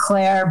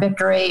declare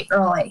victory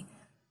early.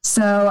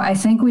 So I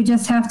think we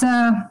just have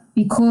to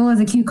be cool as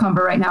a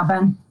cucumber right now,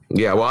 Ben.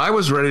 Yeah, well, I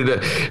was ready to.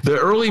 The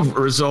early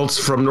results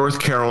from North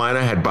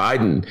Carolina had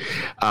Biden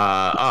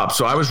up,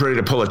 so I was ready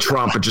to pull a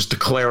Trump and just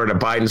declare it a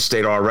Biden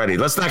state already.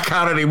 Let's not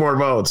count any more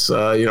votes,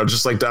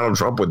 just like Donald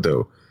Trump would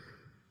do.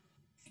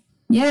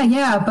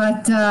 Yeah,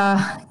 but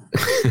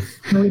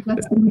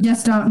we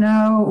just don't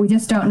know. We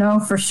just don't know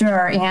for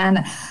sure. And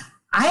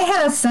I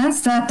had a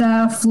sense that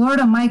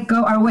Florida might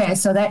go our way.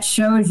 So that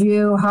shows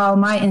you how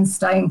my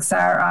instincts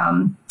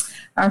are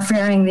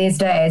faring these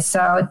days.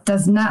 So it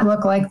does not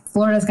look like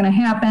Florida is going to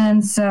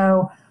happen.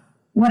 So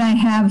what I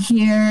have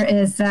here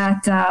is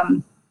that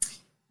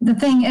the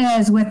thing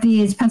is with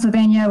these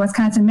Pennsylvania,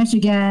 Wisconsin,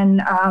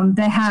 Michigan,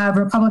 they have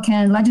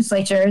Republican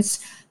legislatures.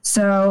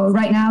 So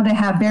right now they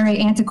have very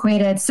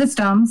antiquated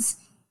systems,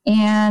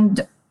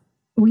 and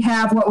we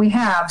have what we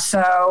have.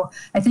 So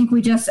I think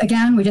we just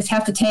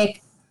have to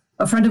take.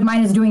 A friend of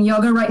mine is doing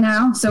yoga right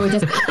now, so we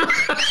just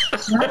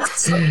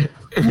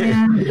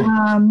and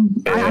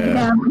I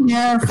have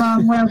here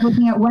from where I was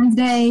looking at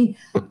Wednesday.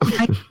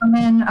 Might come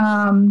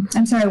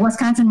in.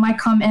 Wisconsin might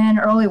come in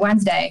early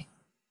Wednesday.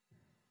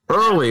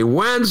 Early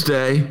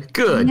Wednesday?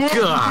 Good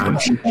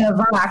God.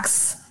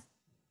 Vox.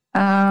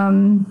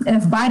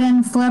 If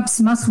Biden flips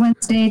must-win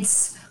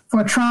states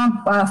for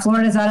Trump,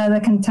 Florida's out of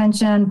the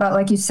contention. But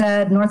like you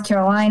said, North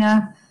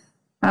Carolina,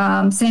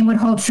 same would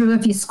hold true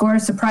if he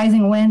scores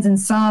surprising wins in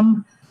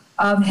some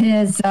of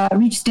his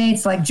reach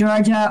states like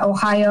Georgia,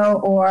 Ohio,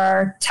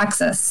 or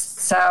Texas.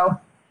 So I've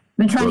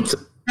been trying to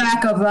keep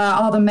track of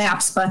all the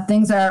maps, but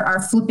things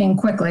are flipping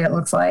quickly, it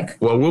looks like.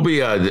 Well, we'll be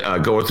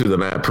going through the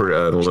map in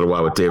a little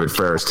while with David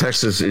Ferris.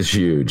 Texas is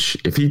huge.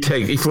 If he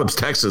flips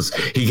Texas,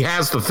 he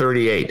has the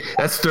 38.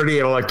 That's 38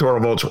 electoral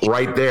votes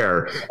right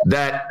there.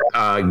 That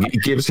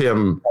gives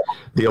him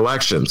the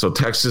election. So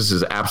Texas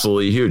is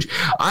absolutely huge.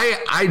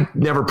 I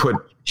never put,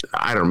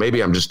 I don't know,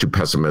 maybe I'm just too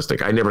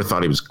pessimistic. I never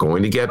thought he was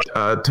going to get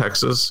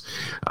Texas.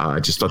 I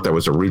just thought that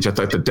was a reach. I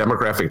thought the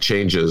demographic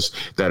changes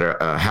that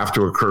have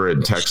to occur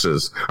in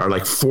Texas are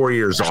like 4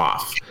 years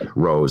off,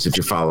 Rose, if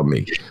you follow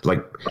me.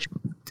 Like,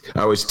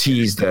 I always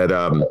tease that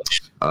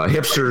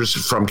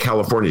hipsters from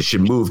California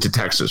should move to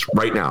Texas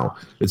right now.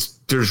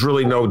 There's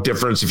really no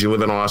difference if you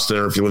live in Austin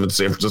or if you live in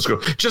San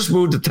Francisco. Just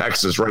move to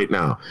Texas right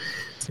now.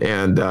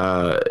 And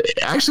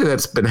actually,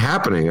 that's been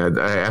happening.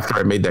 After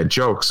I made that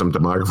joke, some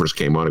demographers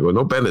came on and go,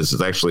 no, Ben, this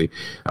is actually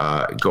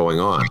going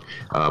on.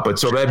 But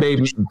so that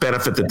may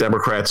benefit the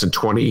Democrats in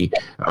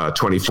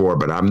 2024.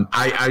 But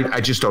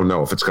I just don't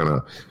know if it's going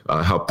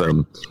to help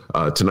them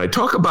tonight.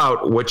 Talk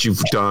about what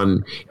you've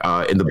done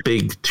in the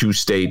big two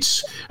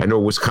states. I know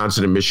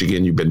Wisconsin and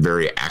Michigan you've been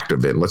very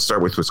active in. Let's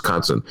start with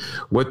Wisconsin.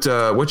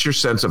 What's your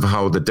sense of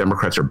how the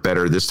Democrats are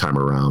better this time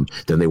around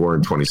than they were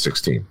in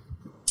 2016?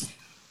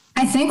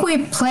 I think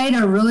we played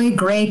a really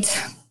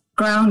great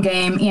ground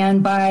game.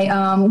 And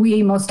by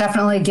we most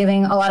definitely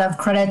giving a lot of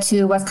credit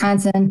to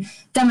Wisconsin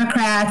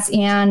Democrats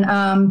and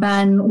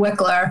Ben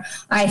Wickler.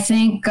 I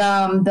think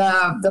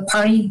the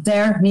party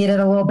there needed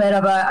a little bit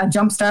of a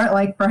jump start,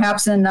 like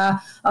perhaps in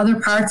other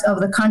parts of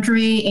the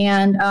country.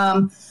 And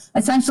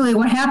essentially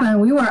what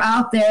happened, we were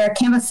out there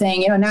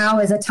canvassing. Now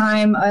is a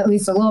time, at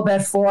least a little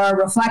bit, for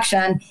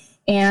reflection.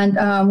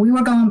 And we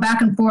were going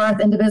back and forth,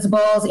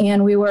 indivisibles,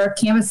 and we were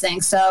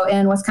canvassing. So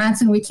in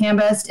Wisconsin, we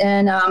canvassed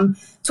in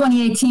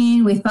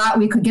 2018. We thought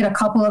we could get a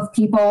couple of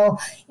people.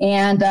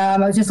 And I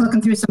was just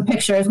looking through some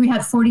pictures. We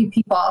had 40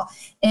 people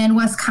in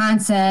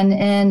Wisconsin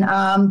in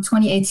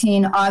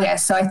 2018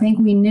 August. So I think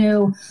we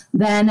knew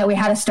then that we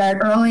had to start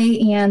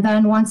early. And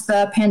then once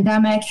the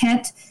pandemic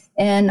hit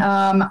in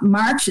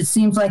March, it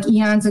seems like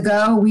eons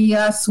ago, we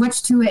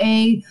switched to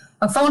a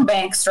phone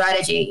bank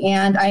strategy.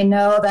 And I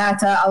know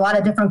that a lot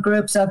of different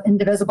groups of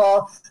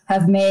Indivisible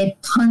have made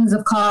tons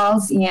of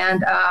calls.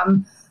 And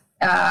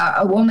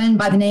a woman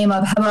by the name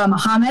of Heba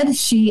Mohammed,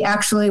 she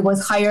actually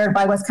was hired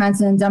by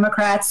Wisconsin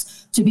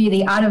Democrats to be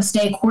the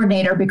out-of-state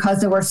coordinator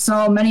because there were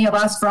so many of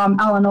us from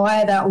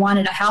Illinois that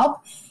wanted to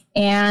help.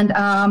 And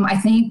I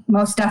think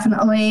most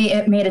definitely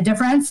it made a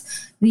difference.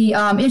 The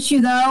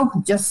issue, though,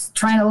 just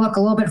trying to look a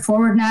little bit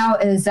forward now,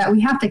 is that we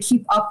have to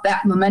keep up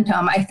that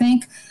momentum. I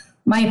think,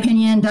 my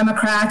opinion,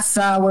 Democrats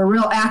were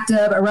real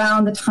active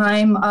around the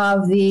time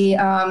of the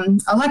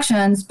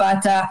elections,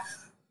 but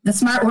the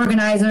smart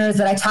organizers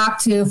that I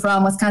talked to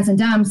from Wisconsin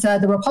Dem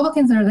said the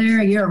Republicans are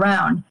there year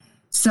round.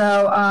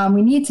 So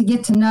we need to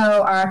get to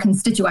know our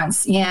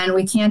constituents, and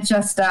we can't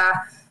just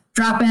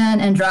drop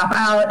in and drop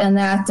out. And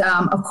that,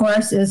 of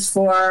course, is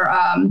for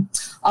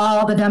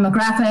all the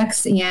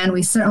demographics, and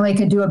we certainly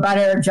could do a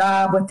better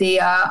job with the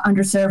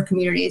underserved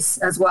communities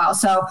as well.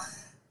 So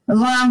a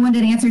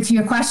long-winded answer to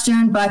your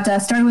question, but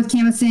started with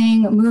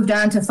canvassing, moved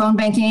on to phone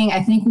banking.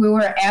 I think we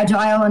were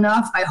agile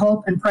enough, I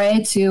hope and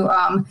pray, to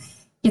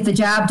get the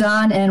job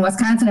done in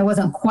Wisconsin. I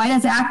wasn't quite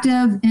as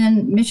active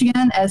in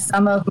Michigan as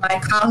some of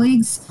my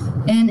colleagues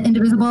in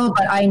Indivisible,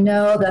 but I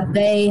know that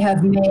they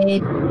have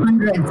made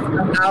hundreds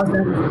of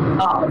thousands of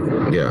calls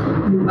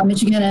in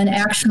Michigan. And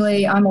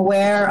actually, I'm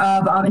aware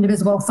of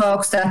Indivisible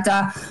folks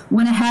that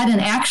went ahead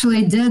and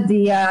actually did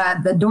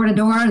the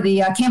door-to-door,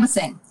 the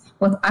canvassing,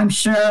 with, I'm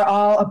sure,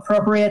 all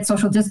appropriate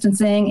social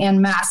distancing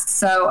and masks.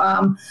 So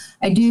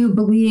I do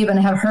believe and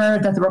have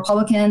heard that the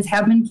Republicans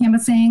have been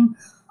canvassing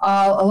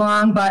all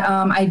along, but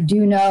I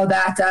do know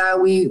that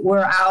we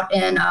were out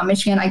in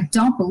Michigan. I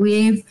don't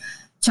believe,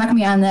 check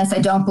me on this, I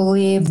don't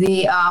believe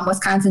the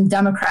Wisconsin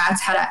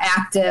Democrats had an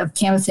active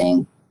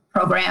canvassing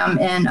program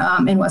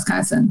in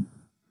Wisconsin.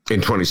 In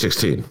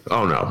 2016.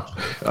 Oh, no.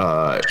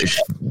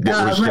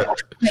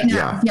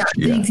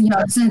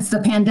 Since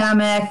the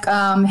pandemic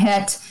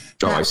hit.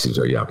 Oh, I see.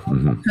 So, yeah.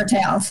 Mm-hmm.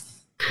 Curtailed.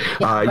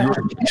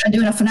 You're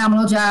doing a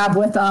phenomenal job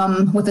with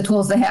the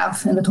tools they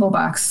have in the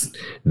toolbox.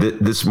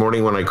 This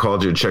morning when I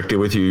called you and checked in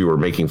with you, you were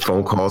making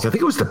phone calls. I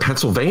think it was to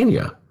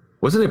Pennsylvania.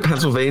 Wasn't it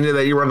Pennsylvania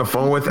that you were on the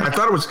phone with? I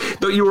thought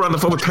you were on the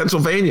phone with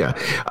Pennsylvania.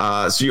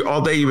 So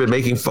all day you've been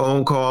making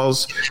phone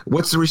calls.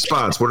 What's the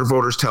response? What are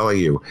voters telling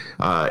you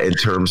in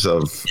terms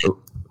of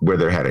where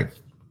they're heading?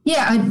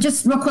 Yeah,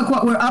 just real quick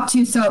what we're up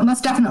to. So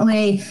most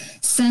definitely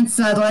since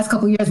the last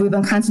couple of years, we've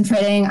been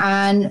concentrating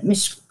on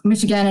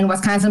Michigan and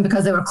Wisconsin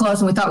because they were close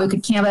and we thought we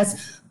could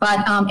canvass.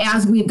 But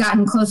as we've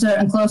gotten closer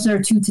and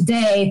closer to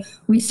today,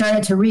 we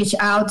started to reach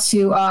out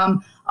to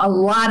a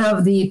lot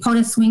of the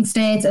POTUS swing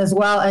states as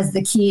well as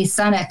the key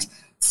Senate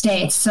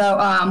states.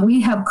 So we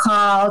have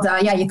called,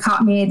 you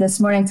caught me this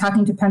morning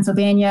talking to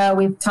Pennsylvania.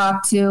 We've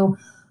talked to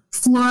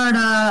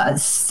Florida,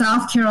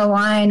 South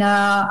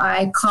Carolina.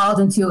 I called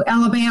into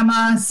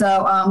Alabama.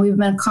 So we've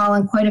been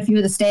calling quite a few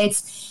of the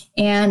states.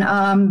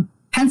 And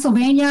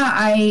Pennsylvania,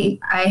 I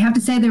have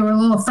to say they were a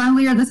little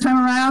friendlier this time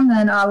around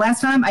than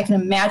last time. I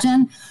can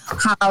imagine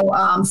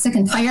how sick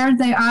and tired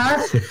they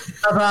are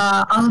of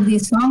all of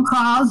these phone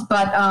calls.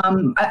 But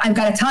I've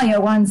got to tell you,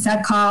 one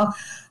sad call,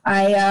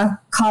 I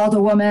called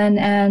a woman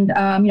and,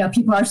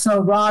 people are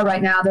so raw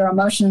right now. Their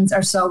emotions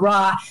are so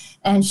raw.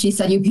 And she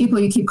said, you people,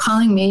 you keep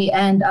calling me.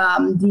 And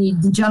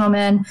the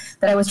gentleman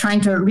that I was trying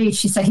to reach,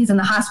 she said, he's in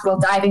the hospital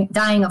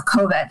dying of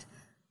COVID.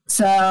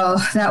 So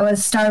that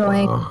was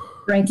startling,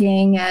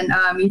 breaking, and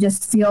you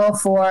just feel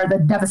for the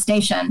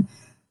devastation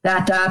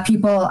that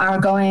people are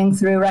going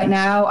through right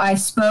now. I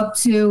spoke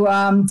to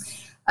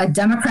a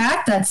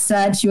Democrat that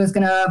said she was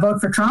going to vote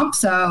for Trump,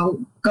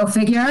 so go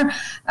figure.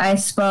 I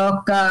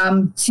spoke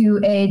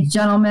to a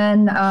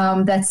gentleman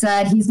that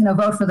said he's going to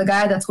vote for the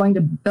guy that's going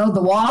to build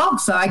the wall,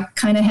 so I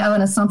kind of have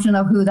an assumption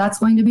of who that's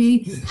going to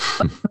be.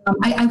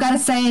 I've got to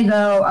say,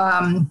 though,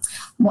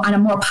 on a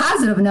more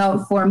positive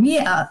note, for me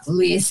at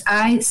least,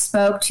 I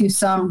spoke to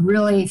some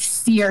really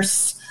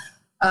fierce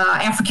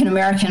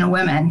African-American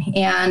women.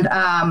 And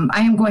I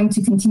am going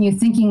to continue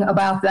thinking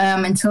about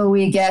them until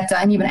we get,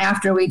 and even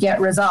after we get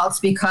results,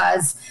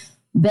 because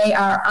they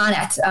are on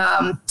it.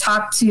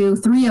 Talked to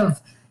 3 of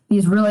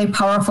these really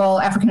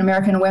powerful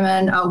African-American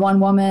women.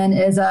 One woman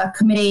is a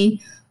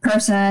committee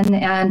person.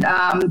 And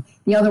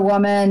the other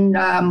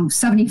woman,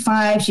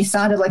 75, she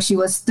sounded like she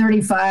was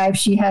 35.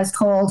 She has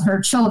told her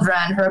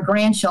children, her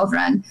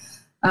grandchildren,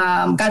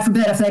 God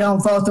forbid if they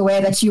don't vote the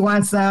way that she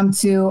wants them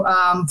to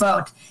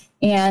vote.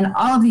 And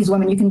all of these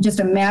women, you can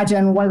just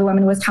imagine. One of the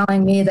women was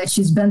telling me that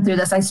she's been through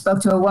this. I spoke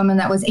to a woman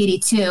that was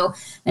 82,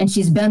 and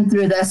she's been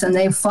through this, and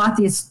they've fought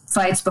these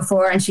fights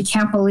before, and she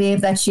can't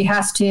believe that she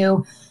has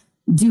to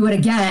do it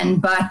again.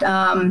 But,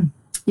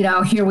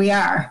 here we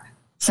are.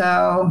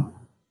 So,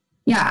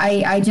 yeah,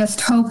 I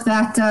just hope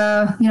that,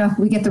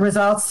 we get the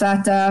results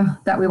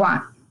that we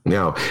want.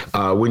 Now,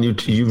 when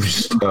you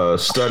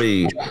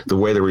study the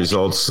way the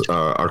results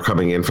are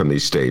coming in from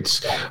these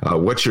states,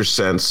 what's your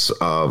sense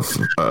of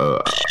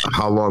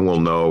how long we'll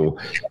know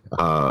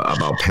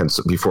about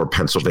before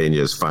Pennsylvania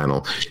is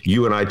final?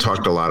 You and I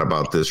talked a lot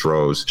about this,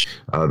 Rose,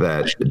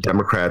 that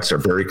Democrats are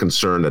very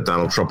concerned that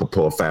Donald Trump will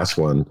pull a fast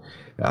one.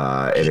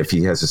 And if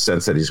he has a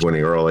sense that he's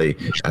winning early,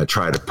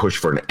 try to push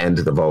for an end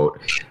to the vote.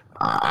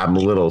 I'm a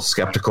little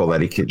skeptical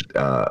that he could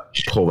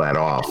pull that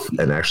off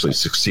and actually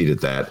succeed at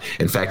that.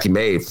 In fact, he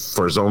may,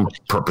 for his own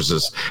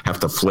purposes,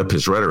 have to flip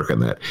his rhetoric on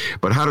that.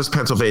 But how does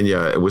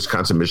Pennsylvania,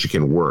 Wisconsin,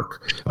 Michigan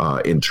work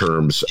in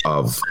terms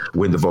of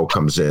when the vote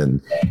comes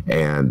in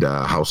and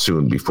how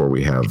soon before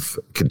we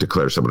can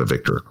declare someone a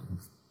victor?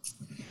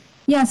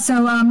 Yeah,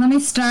 so let me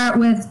start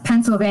with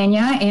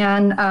Pennsylvania,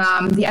 and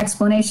the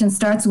explanation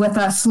starts with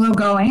slow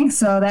going.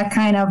 So that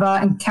kind of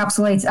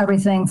encapsulates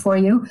everything for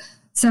you.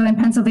 So in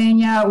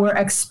Pennsylvania, we're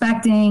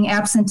expecting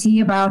absentee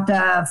about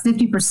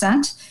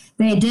 50%.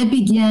 They did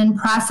begin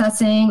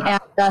processing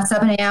at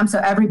 7 a.m. So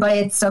everybody,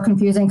 it's so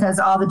confusing because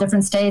all the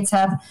different states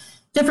have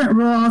different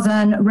rules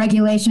and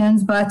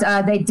regulations, but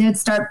they did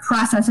start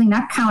processing,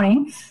 not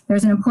counting.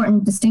 There's an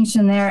important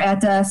distinction there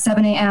at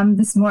 7 a.m.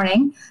 this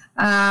morning.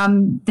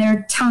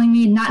 They're telling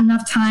me not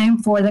enough time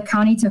for the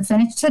county to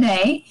finish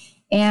today.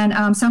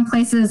 And some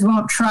places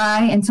won't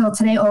try until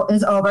today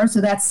is over. So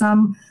that's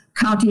some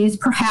counties,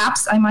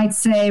 perhaps I might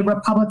say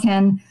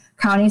Republican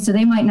counties, so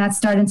they might not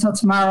start until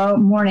tomorrow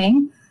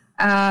morning.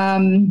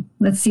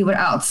 Let's see what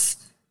else.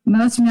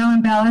 Most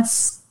mail-in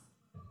ballots,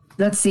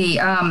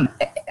 election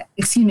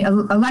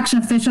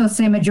officials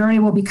say majority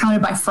will be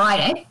counted by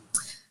Friday.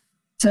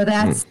 So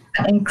that's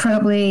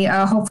incredibly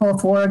hopeful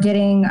for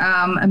getting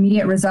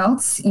immediate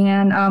results.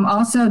 And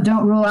also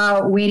don't rule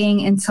out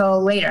waiting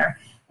until later.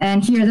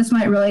 And here, this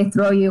might really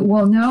throw you.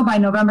 We'll know by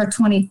November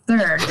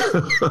 23rd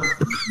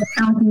the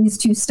counties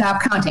to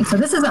stop counting. So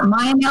this isn't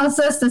my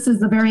analysis. This is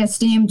the very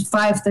esteemed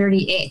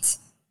 538.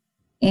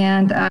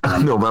 And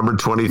November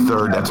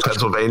 23rd, that's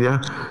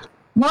Pennsylvania?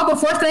 Well,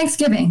 before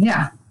Thanksgiving,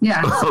 yeah.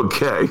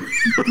 Okay.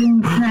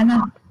 And then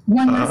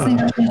one last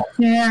thing I want to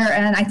share,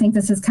 and I think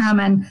this is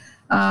common.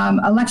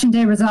 Election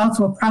day results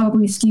will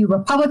probably skew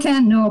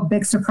Republican. No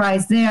big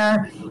surprise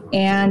there.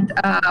 And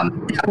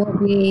that will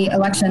be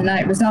election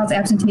night results.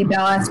 Absentee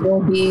ballots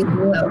will be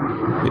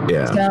blue.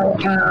 Yeah. So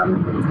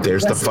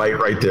there's the fight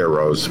right there,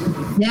 Rose.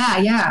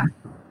 Yeah.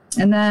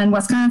 And then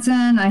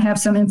Wisconsin, I have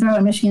some info,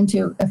 in Michigan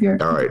too, if you're...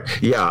 All right.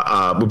 Yeah.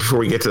 But before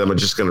we get to them, I'm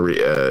just going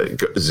to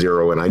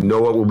zero in. I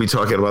know what we'll be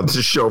talking about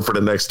this show for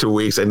the next 2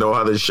 weeks. I know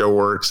how this show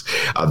works.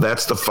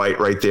 That's the fight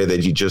right there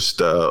that you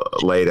just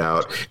laid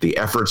out. The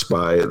efforts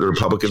by the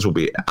Republicans will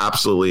be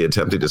absolutely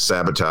attempting to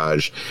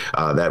sabotage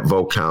that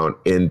vote count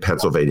in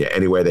Pennsylvania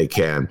any way they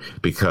can,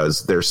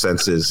 because their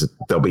sense is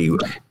they'll be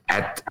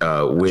at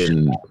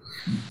when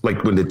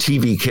the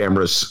TV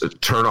cameras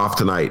turn off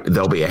tonight,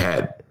 they'll be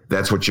ahead.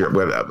 That's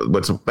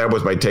that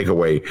was my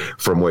takeaway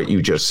from what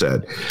you just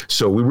said.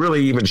 So we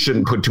really even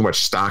shouldn't put too much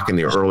stock in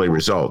the early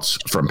results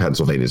from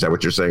Pennsylvania. Is that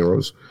what you're saying,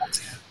 Rose?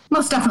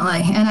 Most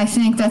definitely. And I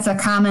think that's a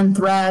common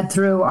thread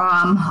through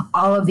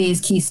all of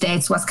these key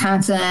states,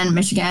 Wisconsin,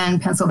 Michigan,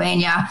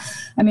 Pennsylvania.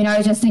 I mean, I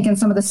was just thinking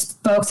some of the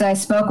folks I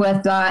spoke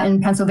with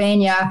in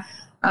Pennsylvania.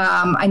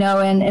 I know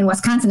in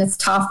Wisconsin it's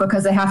tough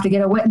because they have to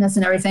get a witness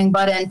and everything,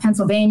 but in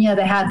Pennsylvania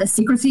they had the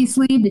secrecy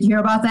sleeve. Did you hear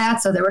about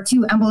that? So there were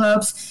 2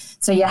 envelopes.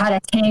 So you had to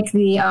take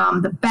the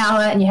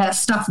ballot and you had to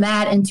stuff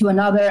that into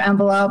another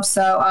envelope.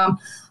 So a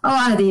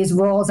lot of these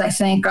rules, I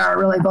think, are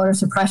really voter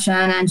suppression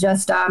and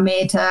just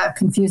made to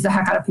confuse the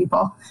heck out of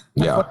people.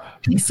 Yeah.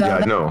 So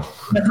I know.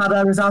 How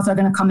the results are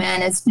going to come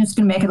in, it's just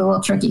going to make it a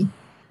little tricky.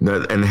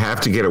 And have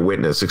to get a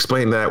witness.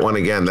 Explain that one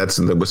again. That's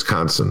in the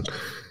Wisconsin.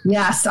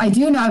 Yes, I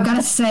do know. I've got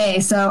to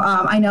say. So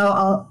I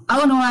know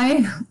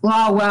Illinois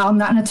law well. I'm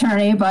not an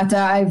attorney, but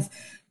I've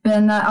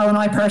been an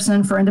Illinois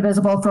person for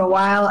Indivisible for a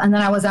while. And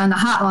then I was on the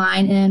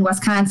hotline in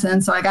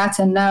Wisconsin. So I got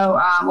to know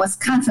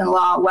Wisconsin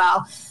law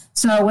well.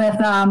 So with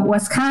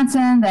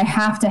Wisconsin, they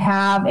have to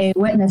have a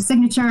witness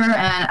signature. And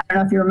I don't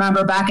know if you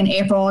remember back in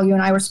April, you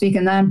and I were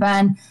speaking then,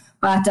 Ben,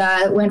 but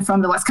it went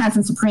from the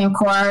Wisconsin Supreme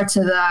Court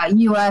to the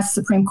U.S.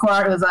 Supreme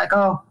Court. It was like,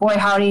 oh, boy,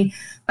 howdy,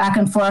 back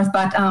and forth.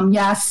 But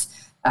yes,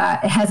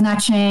 it has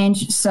not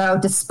changed. So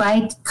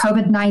despite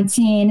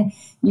COVID-19,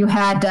 you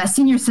had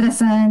senior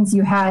citizens,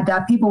 you had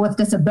people with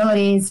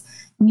disabilities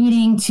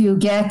needing to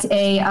get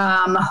a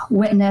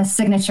witness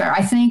signature.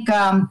 I think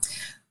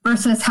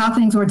versus how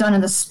things were done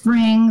in the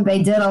spring.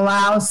 They did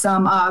allow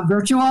some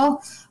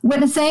virtual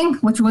witnessing,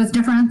 which was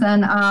different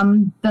than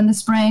the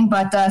spring,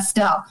 but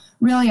still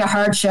really a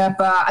hardship.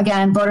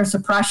 Again, voter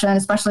suppression,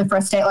 especially for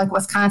a state like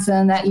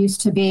Wisconsin that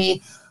used to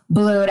be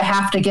blue, to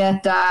have to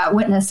get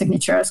witness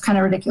signatures, kind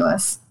of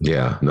ridiculous.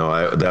 Yeah,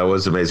 no, that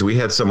was amazing. We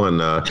had someone,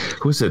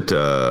 who was it?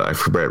 I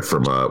forget,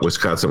 from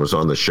Wisconsin was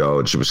on the show,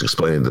 and she was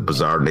explaining the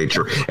bizarre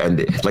nature.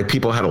 And like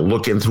people had to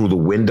look in through the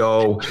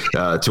window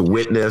to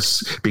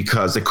witness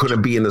because they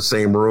couldn't be in the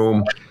same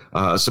room.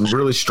 Some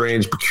really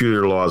strange,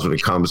 peculiar laws when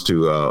it comes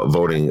to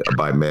voting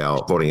by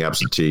mail, voting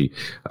absentee.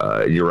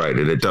 You're right,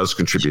 and it does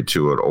contribute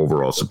to an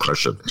overall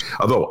suppression.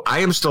 Although I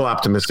am still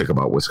optimistic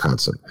about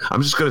Wisconsin.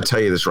 I'm just going to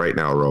tell you this right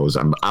now, Rose.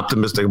 I'm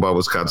optimistic about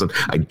Wisconsin.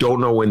 I don't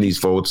know when these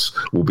votes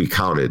will be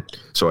counted,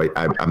 so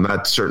I'm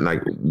not certain I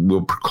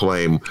will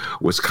proclaim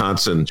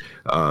Wisconsin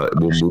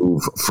will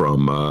move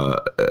from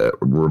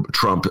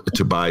Trump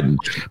to Biden,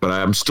 but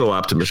I'm still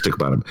optimistic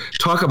about him.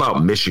 Talk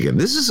about Michigan.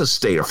 This is a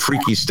state, a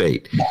freaky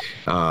state.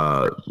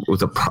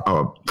 With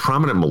a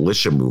prominent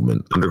militia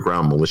movement,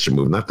 underground militia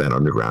movement, not that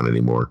underground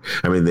anymore.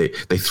 I mean, they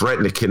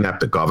threatened to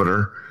kidnap the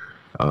governor.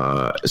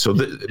 So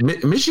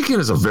Michigan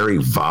is a very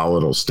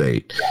volatile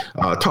state.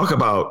 Talk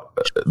about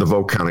the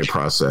vote counting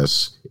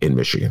process in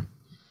Michigan.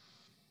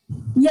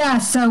 Yeah,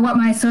 so what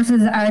my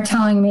sources are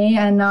telling me,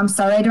 and I'm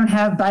sorry I don't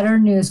have better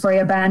news for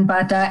you, Ben,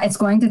 but it's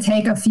going to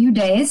take a few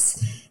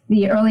days.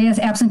 The earliest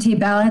absentee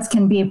ballots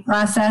can be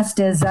processed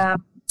is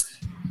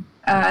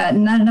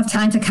not enough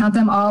time to count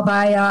them all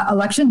by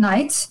election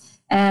night.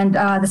 And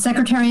the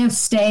Secretary of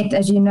State,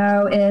 as you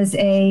know, is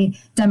a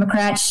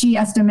Democrat. She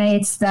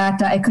estimates that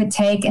it could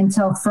take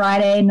until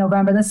Friday,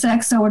 November the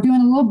 6th. So we're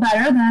doing a little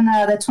better than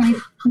the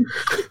 20th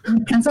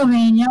in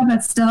Pennsylvania,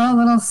 but still a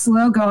little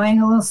slow going,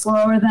 a little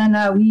slower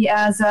than we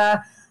as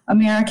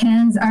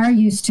Americans are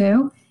used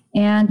to.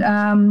 And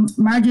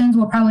margins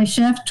will probably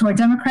shift toward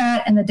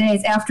Democrat in the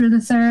days after the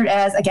 3rd,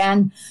 as,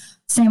 again,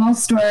 same old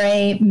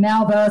story,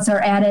 mail votes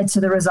are added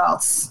to the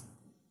results.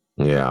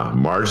 Yeah,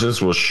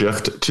 margins will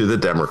shift to the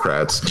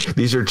Democrats.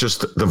 These are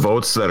just the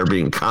votes that are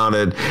being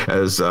counted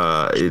as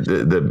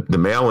the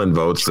mail-in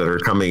votes that are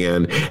coming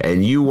in,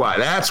 and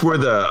that's where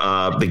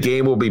the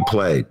game will be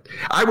played.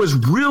 I was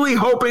really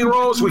hoping,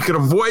 Rose, we could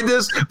avoid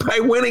this by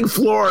winning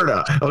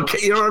Florida. Okay,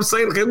 you know what I'm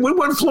saying? Okay, we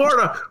win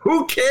Florida.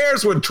 Who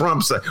cares what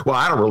Trump says? Well,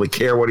 I don't really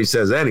care what he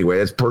says anyway.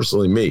 It's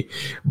personally me,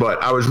 but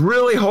I was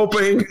really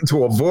hoping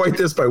to avoid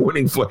this by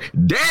winning Florida.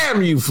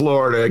 Damn you,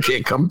 Florida! I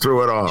can't come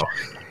through it all.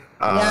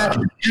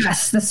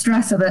 Yes, the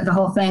stress of it, the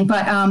whole thing.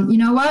 But you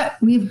know what?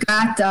 We've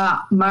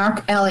got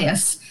Mark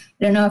Elias.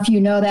 I don't know if you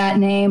know that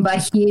name,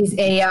 but he's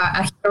a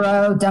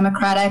hero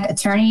Democratic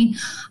attorney.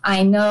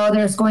 I know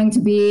there's going to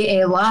be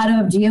a lot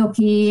of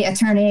GOP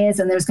attorneys,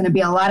 and there's going to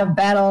be a lot of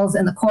battles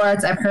in the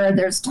courts. I've heard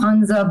there's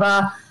tons of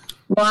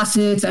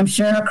lawsuits, I'm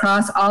sure,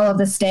 across all of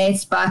the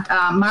states. But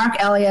Mark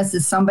Elias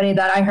is somebody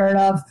that I heard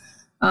of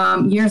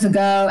years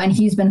ago, and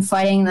he's been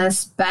fighting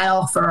this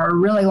battle for a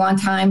really long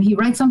time. He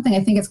writes something, I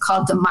think it's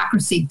called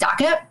Democracy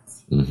Docket.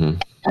 Mm-hmm.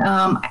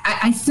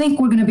 I think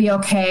we're going to be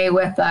okay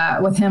with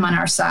him on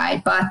our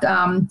side, but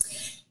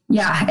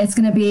yeah, it's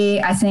going to be,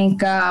 I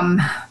think,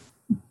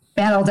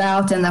 battled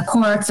out in the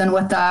courts and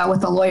with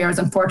the lawyers,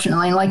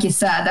 unfortunately. And like you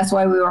said, that's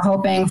why we were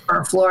hoping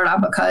for Florida,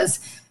 because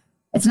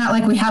it's not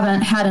like we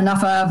haven't had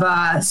enough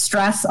of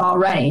stress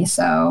already.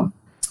 So.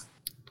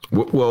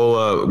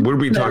 Well, we'll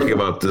be talking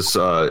about this.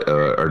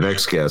 Our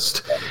next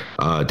guest,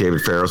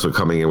 David Ferris, will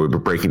coming in. We'll be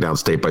breaking down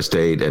state by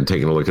state and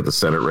taking a look at the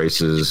Senate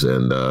races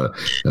and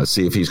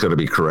see if he's going to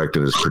be correct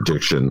in his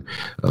prediction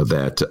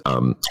that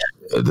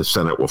the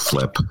Senate will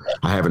flip.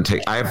 I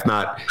have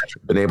not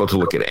been able to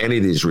look at any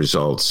of these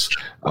results,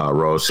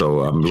 Rose.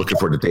 So I'm looking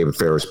forward to David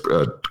Ferris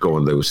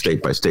going those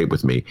state by state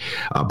with me.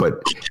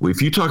 But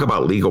if you talk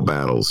about legal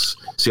battles,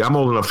 see, I'm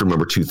old enough to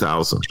remember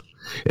 2000.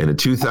 And in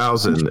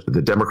 2000,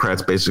 the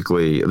Democrats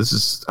basically,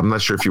 I'm not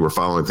sure if you were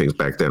following things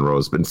back then,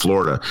 Rose, but in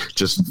Florida,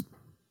 just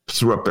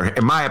threw up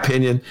in my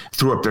opinion,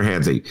 threw up their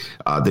hands. They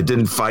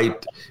didn't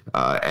fight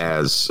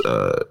as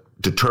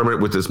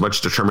determined with as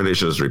much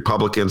determination as the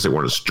Republicans. They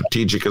weren't as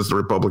strategic as the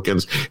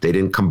Republicans. They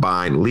didn't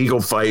combine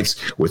legal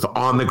fights with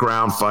on the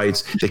ground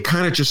fights. They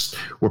kind of just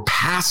were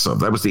passive.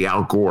 That was the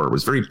Al Gore. It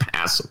was very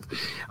passive.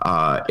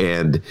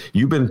 And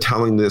you've been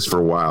telling this for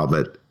a while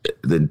that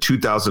in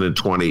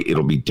 2020,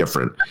 it'll be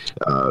different.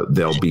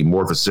 They'll be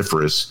more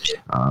vociferous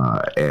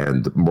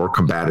and more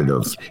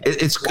combative.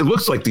 It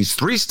looks like these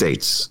three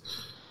states,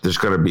 there's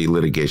going to be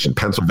litigation: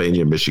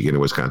 Pennsylvania, Michigan, and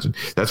Wisconsin.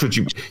 That's what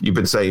you've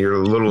been saying. You're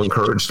a little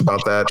encouraged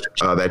about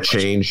that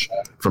change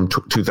from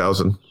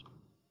 2000.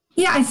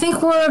 Yeah, I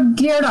think we're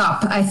geared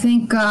up. I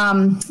think,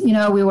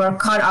 we were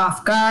caught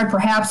off guard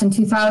perhaps in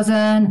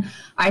 2000.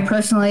 I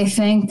personally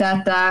think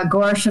that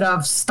Gore should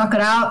have stuck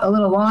it out a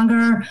little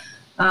longer.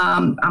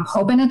 I'm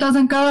hoping it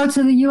doesn't go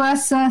to the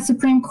U.S.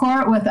 Supreme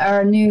Court with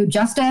our new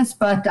justice,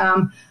 but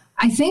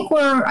I think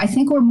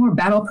we're more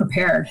battle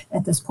prepared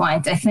at this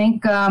point. I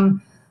think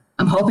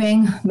I'm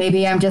hoping,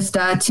 maybe I'm just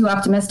too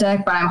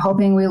optimistic, but I'm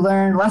hoping we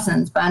learn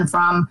lessons, Ben,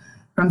 from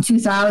from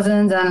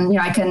 2000s, and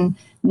I can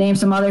name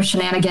some other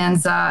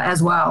shenanigans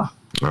as well.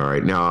 All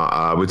right.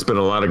 Now, it's been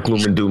a lot of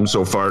gloom and doom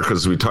so far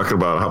because we talked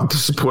about how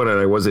disappointed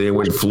I was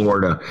anyway in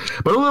Florida.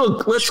 But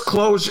let's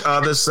close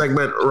this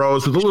segment,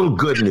 Rose, with a little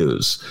good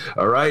news.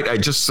 All right. I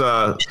just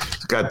saw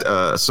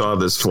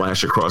this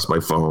flash across my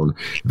phone.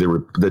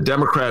 The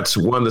Democrats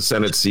won the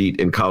Senate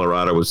seat in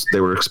Colorado. They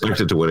were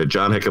expected to win it.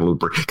 John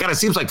Hickenlooper. God, it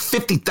seems like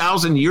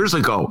 50,000 years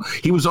ago.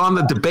 He was on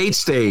the debate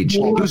stage. He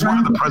was one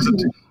of the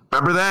presidents.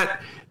 Remember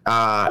that?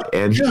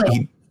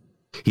 And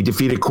he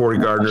defeated Cory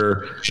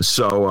Gardner,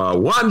 so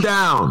one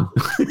down.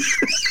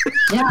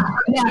 yeah,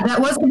 that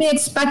was to be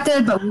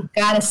expected, but we've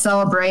got to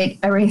celebrate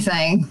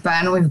everything,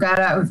 Ben. We've got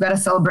to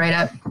celebrate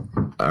it.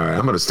 All right,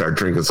 I'm going to start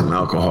drinking some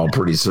alcohol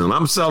pretty soon.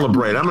 I'm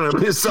celebrating. I'm going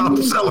to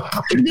celebrate.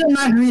 I'm doing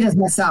margaritas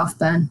myself,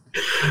 Ben.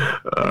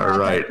 All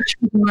right.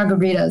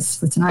 Margaritas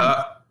for tonight.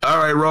 All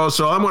right, Rose.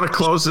 So I'm going to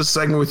close this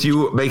segment with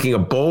you making a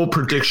bold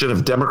prediction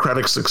of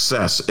Democratic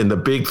success in the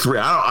big three.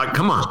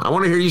 Come on. I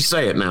want to hear you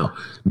say it now.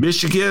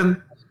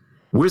 Michigan,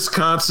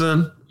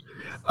 Wisconsin,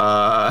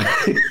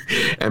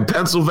 and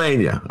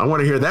Pennsylvania. I want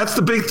to hear that's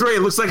the big three.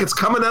 It looks like it's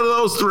coming out of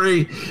those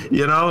three.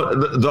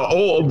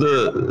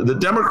 The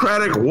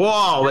Democratic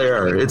wall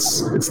there.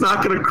 It's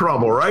not going to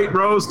crumble, right,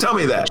 Rose? Tell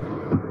me that.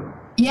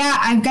 Yeah,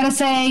 I've got to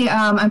say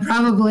I'm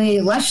probably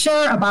less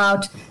sure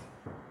about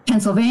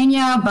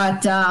Pennsylvania,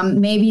 but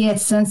maybe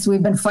it's since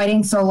we've been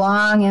fighting so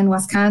long in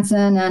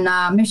Wisconsin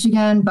and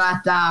Michigan.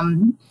 But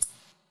I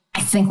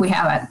think we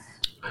have it.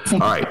 All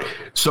right.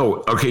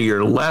 So, okay,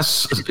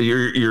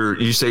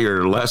 you say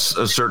you're less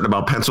certain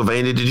about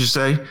Pennsylvania, did you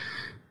say?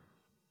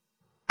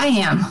 I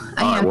am.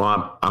 Right,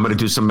 well, I'm going to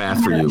do some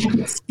math for you.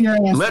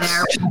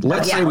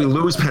 Let's say we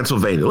lose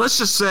Pennsylvania. Let's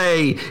just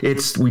say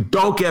we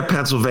don't get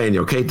Pennsylvania.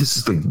 Okay,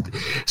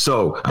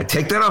 so I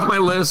take that off my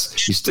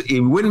list.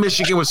 You win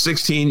Michigan with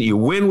 16. You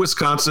win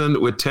Wisconsin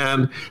with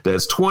 10.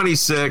 That's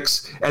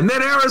 26. And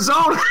then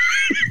Arizona.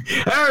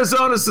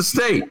 Arizona's the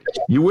state.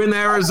 You win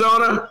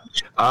Arizona.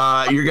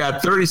 You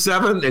got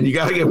 37, and you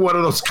got to get one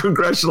of those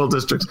congressional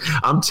districts.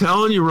 I'm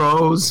telling you,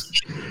 Rose.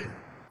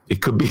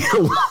 It could be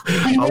North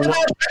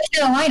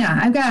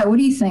Carolina. What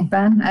do you think,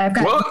 Ben? I've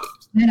got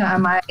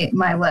on my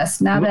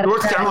list. Now that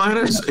North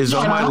Carolina is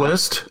on my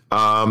list.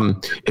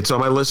 It's on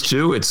my list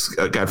too. It's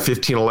got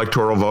 15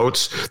 electoral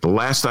votes. The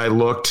last I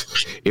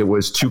looked, it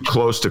was too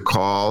close to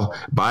call.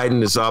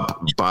 Biden is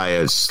up by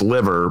a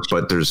sliver,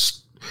 but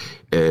there's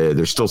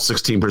still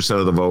 16%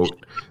 of the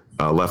vote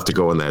left to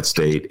go in that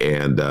state.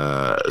 And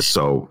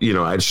so,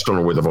 I just don't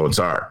know where the votes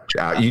are.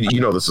 You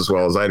know this as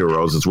well as I do,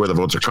 Rose. It's where the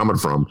votes are coming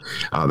from.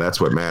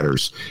 That's what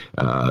matters.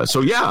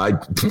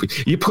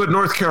 You put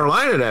North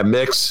Carolina in that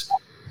mix,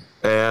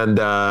 and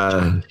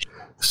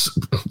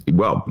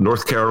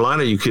North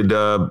Carolina, you could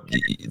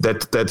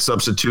that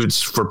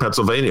substitutes for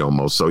Pennsylvania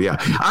almost. So, yeah,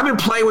 I've been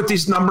playing with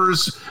these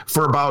numbers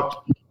for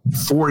about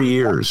 4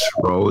 years,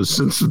 Rose,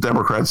 since the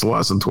Democrats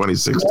lost in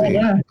 2016.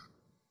 Yeah.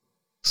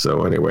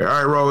 So anyway,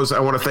 all right, Rose, I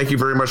want to thank you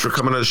very much for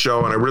coming on the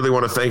show. And I really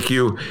want to thank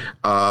you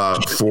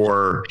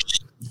for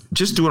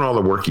just doing all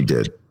the work you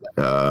did.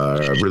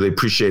 I really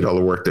appreciate all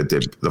the work that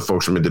the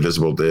folks from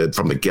Indivisible did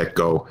from the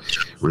get-go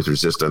with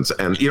Resistance.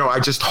 And, I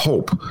just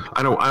hope,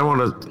 I don't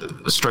want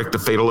to strike the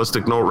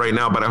fatalistic note right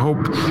now, but I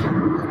hope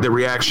the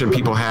reaction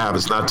people have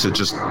is not to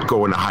just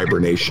go into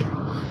hibernation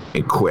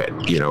and quit,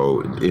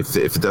 if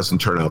it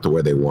doesn't turn out the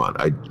way they want.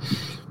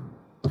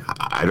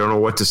 I don't know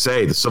what to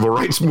say. The civil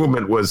rights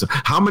movement was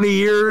how many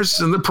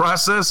years in the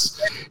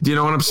process? Do you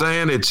know what I'm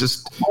saying? It's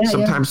just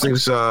sometimes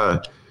things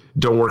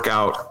don't work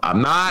out.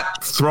 I'm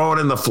not throwing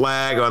in the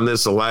flag on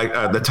this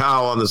the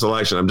towel on this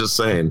election. I'm just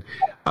saying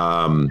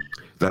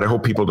that I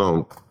hope people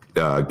don't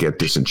get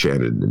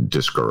disenchanted and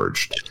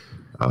discouraged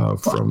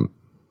from.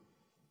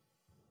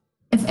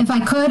 If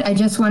I could, I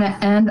just want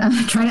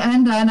to try to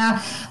end on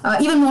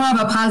even more of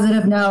a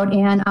positive note.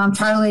 And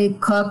Charlie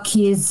Cook,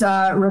 he's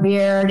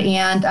revered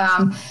and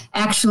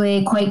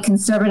actually quite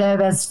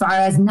conservative as far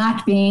as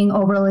not being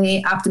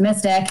overly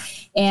optimistic.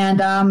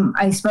 And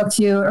I spoke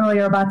to you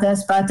earlier about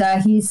this, but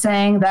he's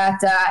saying that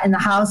in the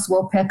House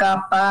we'll pick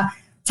up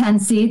 10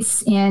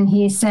 seats, and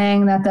he's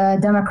saying that the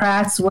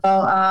Democrats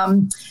will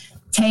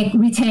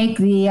retake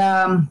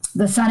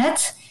the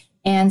Senate.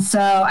 And so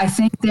I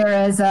think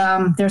there's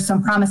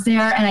some promise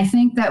there. And I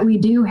think that we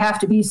do have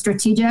to be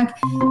strategic.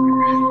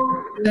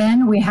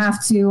 Then we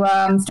have to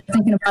start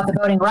thinking about the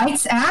Voting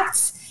Rights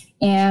Act,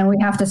 and we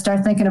have to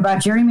start thinking about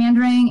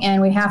gerrymandering, and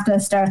we have to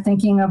start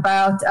thinking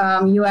about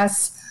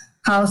U.S.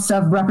 House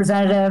of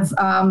Representatives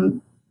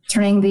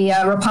turning the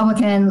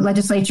Republican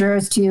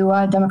legislatures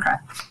to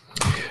Democrat.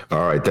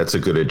 All right, that's a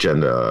good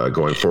agenda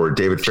going forward.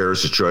 David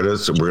Ferris has joined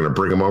us, and we're going to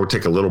bring him on. We'll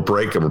take a little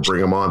break, and we'll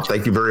bring him on.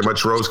 Thank you very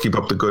much, Rose. Keep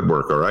up the good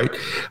work, all right?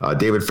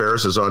 David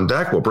Ferris is on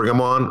deck. We'll bring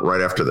him on right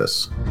after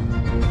this.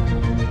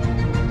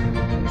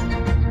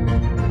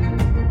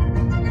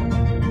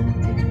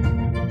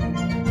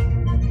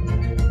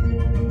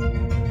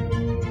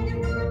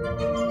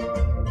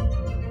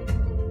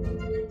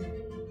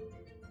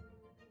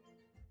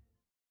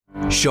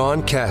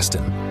 Sean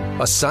Caston,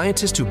 a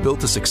scientist who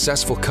built a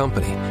successful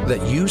company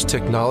that used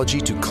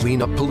technology to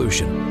clean up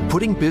pollution,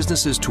 putting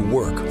businesses to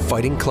work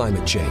fighting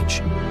climate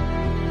change.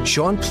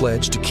 Sean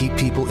pledged to keep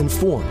people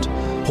informed,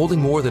 holding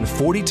more than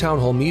 40 town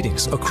hall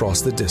meetings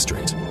across the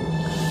district.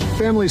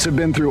 Families have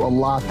been through a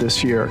lot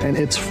this year, and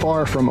it's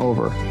far from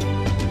over.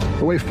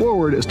 The way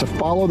forward is to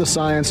follow the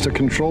science to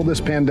control this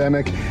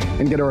pandemic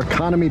and get our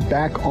economy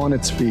back on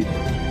its feet.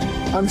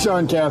 I'm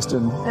Sean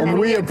Caston, and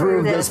we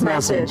approve this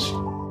message.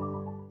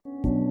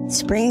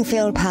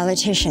 Springfield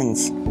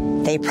politicians,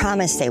 they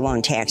promise they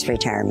won't tax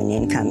retirement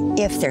income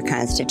if their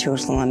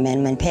constitutional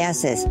amendment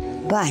passes,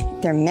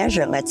 but their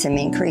measure lets them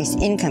increase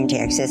income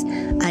taxes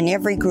on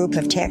every group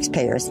of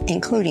taxpayers,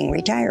 including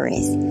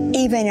retirees.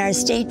 Even our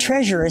state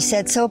treasurer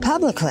said so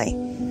publicly.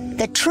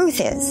 The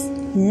truth is,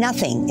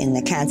 nothing in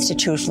the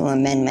constitutional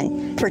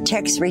amendment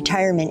protects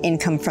retirement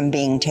income from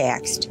being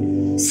taxed.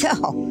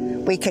 So,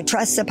 we could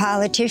trust the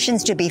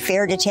politicians to be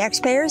fair to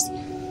taxpayers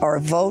or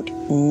vote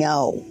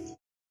no.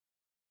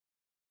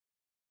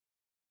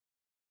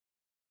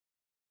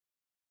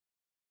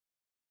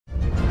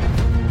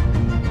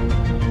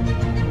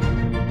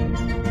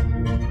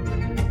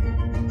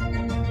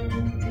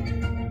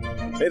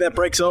 Hey, that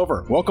break's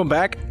over. Welcome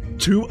back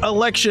to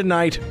Election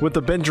Night with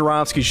the Ben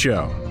Joravsky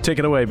Show. Take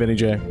it away, Benny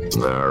J.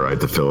 All right,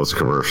 the Phyllis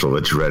commercial, the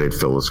dreaded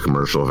Phyllis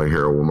commercial. If I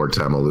hear it one more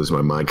time, I'll lose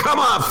my mind. Come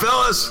on,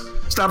 Phyllis!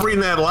 Stop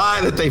reading that lie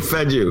that they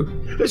fed you.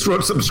 They just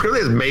wrote some script. They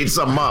just made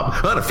something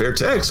up. Not a fair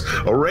tax.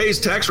 A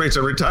raised tax rates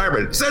on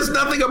retirement. It says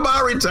nothing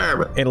about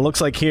retirement. And it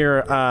looks like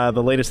here,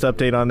 the latest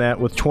update on that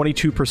with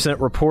 22%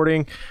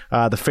 reporting.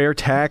 The fair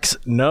tax,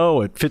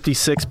 no, at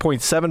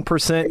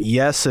 56.7%.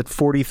 Yes, at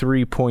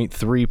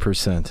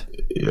 43.3%.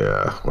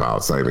 Yeah, wow,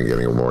 it's not even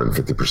getting more than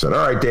 50%.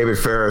 All right, David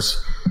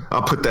Ferris,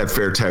 I'll put that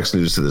fair tax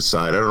news to the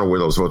side. I don't know where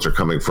those votes are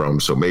coming from,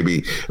 so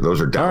maybe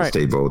those are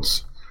downstate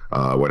votes.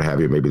 What have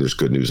you. Maybe there's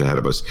good news ahead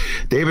of us.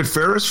 David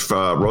Ferris,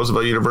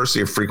 Roosevelt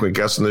University, a frequent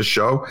guest on this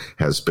show,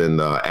 has been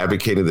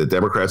advocating the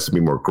Democrats to be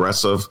more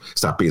aggressive,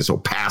 stop being so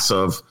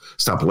passive,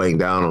 stop laying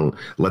down and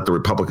let the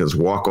Republicans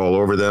walk all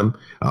over them,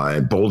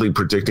 and boldly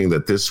predicting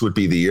that this would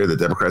be the year the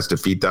Democrats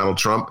defeat Donald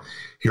Trump.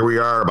 Here we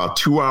are about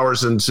 2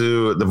 hours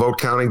into the vote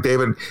counting.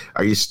 David,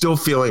 are you still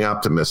feeling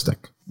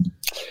optimistic?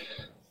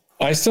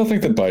 I still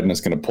think that Biden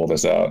is going to pull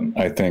this out.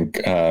 I think,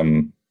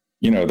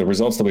 the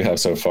results that we have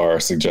so far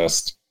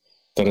suggest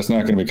that it's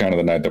not going to be kind of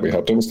the night that we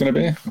hoped it was going to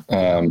be.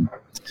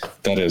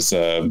 That is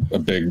a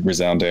big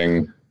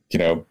resounding,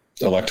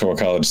 electoral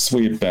college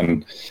sweep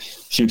and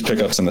huge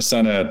pickups in the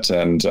Senate.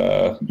 And,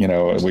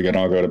 we can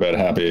all go to bed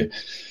happy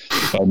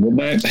by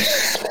midnight.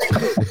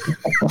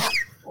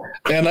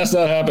 And that's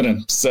not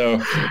happening. So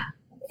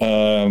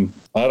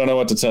I don't know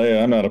what to tell you.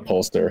 I'm not a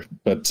pollster,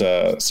 but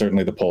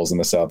certainly the polls in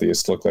the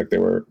Southeast look like they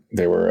were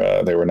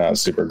not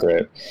super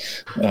great.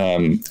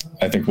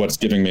 I think what's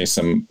giving me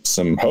some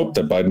hope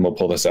that Biden will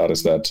pull this out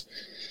is that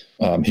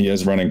he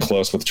is running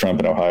close with Trump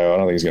in Ohio. I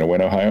don't think he's going to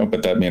win Ohio,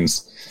 but that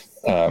means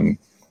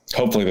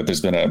hopefully that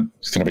there's been a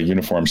kind of a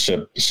uniform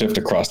shift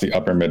across the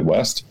upper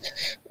Midwest,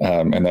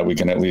 and that we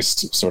can at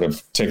least sort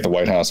of take the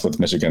White House with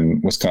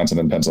Michigan, Wisconsin,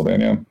 and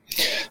Pennsylvania.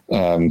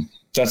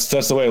 That's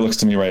the way it looks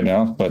to me right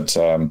now. But,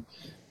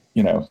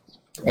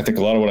 I think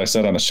a lot of what I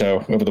said on the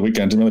show over the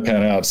weekend didn't really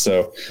pan out.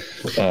 So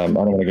I don't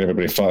want to give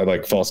everybody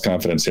false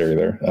confidence here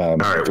either. All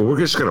right. Well, we're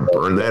just going to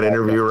burn that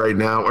interview right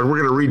now, and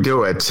we're going to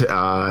redo it.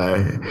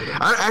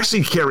 I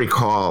actually can't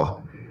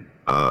recall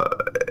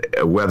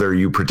whether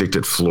you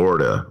predicted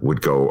Florida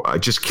would go. I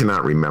just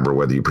cannot remember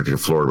whether you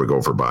predicted Florida would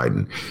go for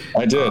Biden.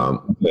 I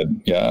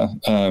did. Yeah.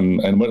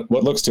 And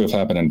what looks to have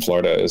happened in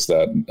Florida is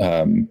that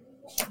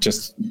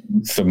just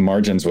the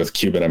margins with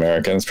Cuban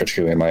Americans,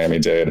 particularly in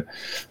Miami-Dade,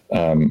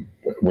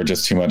 were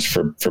just too much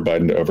for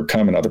Biden to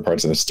overcome in other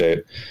parts of the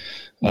state,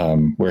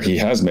 where he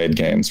has made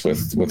gains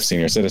with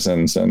senior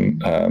citizens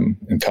and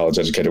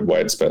college-educated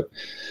whites. But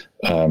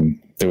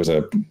there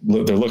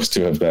looks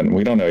to have been,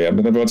 we don't know yet,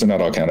 but the votes are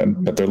not all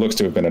counted, but there looks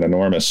to have been an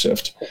enormous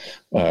shift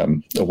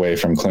away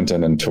from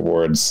Clinton and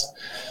towards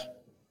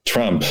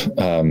Trump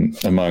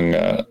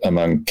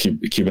among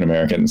Cuban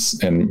Americans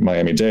in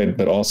Miami-Dade,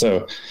 but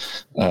also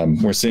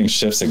we're seeing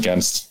shifts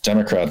against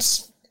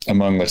Democrats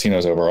among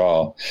Latinos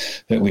overall,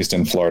 at least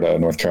in Florida,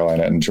 North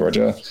Carolina, and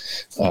Georgia.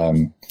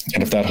 And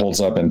if that holds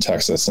up in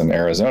Texas and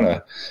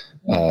Arizona,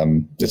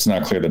 it's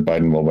not clear that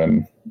Biden will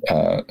win.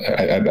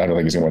 I don't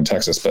think he's going to win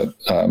Texas, but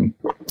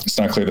it's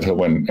not clear that he'll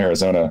win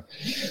Arizona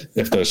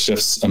if those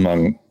shifts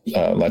among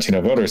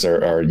Latino voters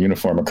are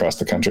uniform across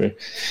the country.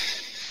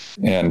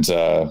 And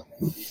that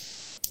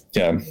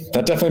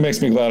definitely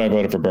makes me glad I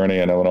voted for Bernie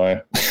in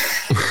Illinois.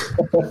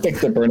 I think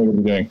that Bernie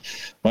would be doing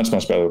much,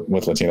 much better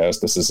with Latinos.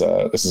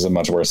 This is a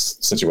much worse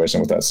situation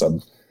with that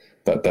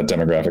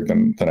demographic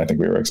than I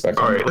think we were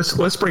expecting. All right,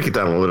 let's break it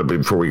down a little bit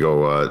before we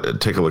go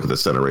take a look at the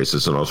Senate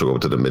races and also go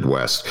to the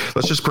Midwest.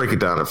 Let's just break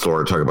it down in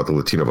Florida, talk about the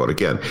Latino vote.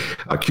 Again,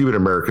 a Cuban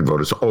American vote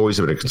has always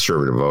been a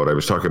conservative vote. I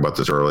was talking about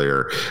this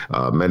earlier.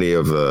 Many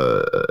of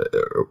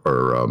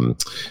the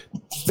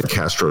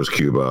Castro's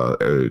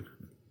Cuba,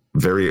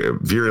 very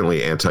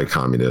virulently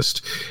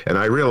anti-communist. And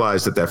I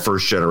realize that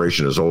first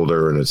generation is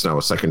older and it's now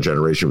a second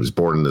generation who was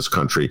born in this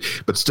country.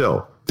 But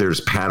still, there's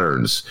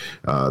patterns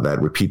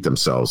that repeat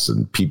themselves,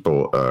 and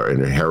people are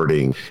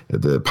inheriting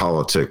the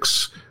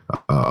politics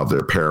of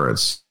their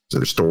parents,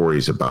 their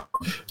stories about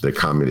the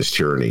communist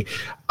tyranny.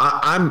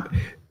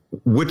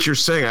 What you're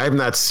saying, I have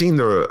not seen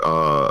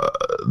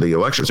the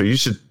elections. Are you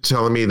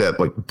telling me that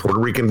like Puerto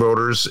Rican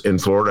voters in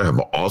Florida have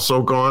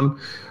also gone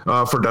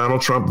for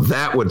Donald Trump?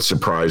 That would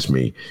surprise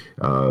me.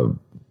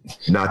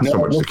 Not so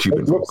much the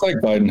Cuban. It looks like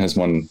Biden has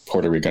won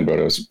Puerto Rican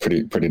voters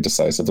pretty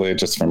decisively,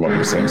 just from what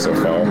we're seeing so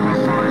far.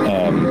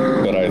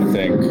 But I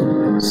think,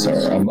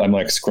 sorry, I'm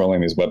like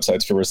scrolling these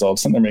websites for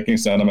results, and they're making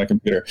sound on my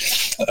computer.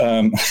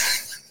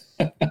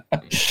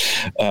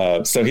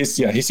 So he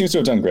seems to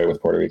have done great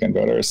with Puerto Rican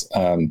voters.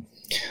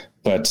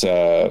 But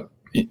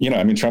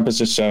Trump is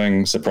just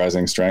showing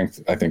surprising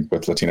strength, I think,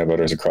 with Latino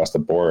voters across the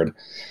board.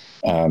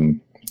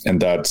 And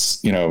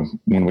that's,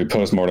 when we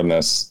postmortem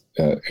this,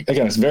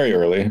 again, it's very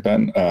early,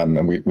 Ben,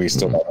 and we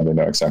still don't really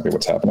know exactly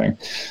what's happening.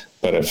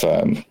 But if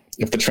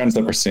the trends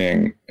that we're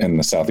seeing in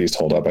the Southeast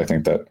hold up, I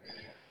think that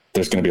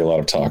there's going to be a lot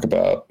of talk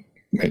about,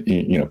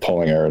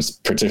 polling errors,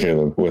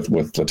 particularly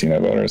with Latino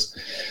voters,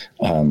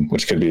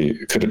 which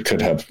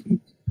could have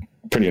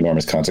pretty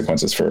enormous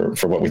consequences for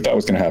what we thought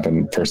was going to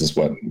happen versus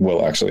what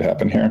will actually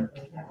happen here.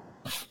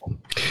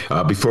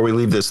 Before we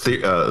leave this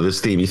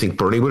theme, you think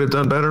Bernie would have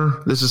done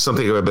better? This is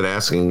something I've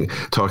been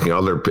talking to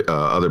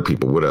other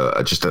people.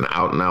 Would just an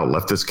out and out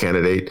leftist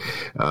candidate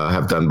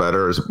have done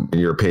better, in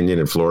your opinion,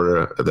 in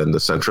Florida than the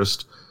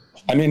centrist?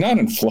 I mean, not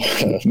in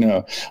Florida,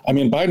 no. I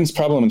mean, Biden's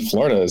problem in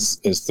Florida is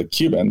the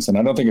Cubans, and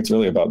I don't think it's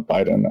really about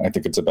Biden. I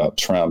think it's about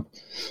Trump,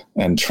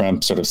 and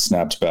Trump sort of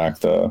snapped back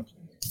the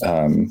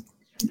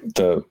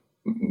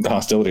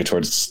hostility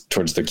towards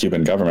the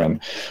Cuban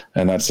government,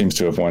 and that seems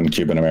to have won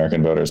Cuban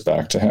American voters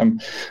back to him.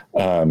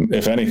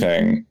 If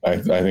anything, I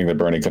think that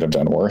Bernie could have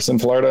done worse in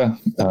Florida,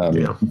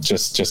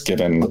 just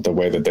given the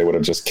way that they would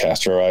have just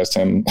Castroized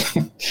him,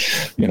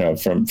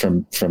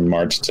 from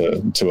March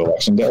to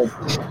election day.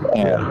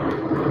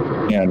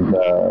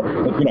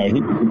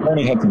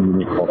 Bernie had some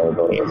unique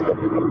vulnerabilities with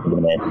Cuban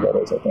American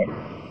voters, I think.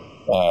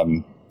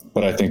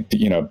 But I think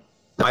people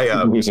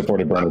who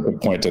supported Bernie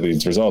could point to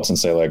these results and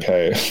say, like,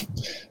 hey,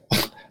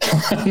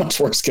 how much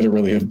worse could it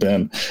really have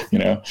been?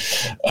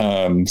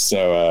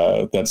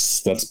 So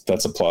that's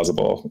a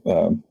plausible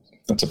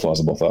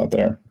thought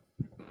there.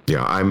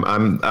 Yeah,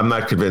 I'm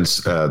not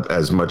convinced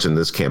as much in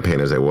this campaign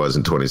as I was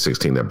in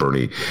 2016 that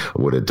Bernie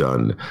would have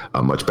done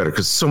much better,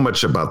 because so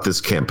much about this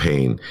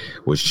campaign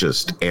was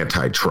just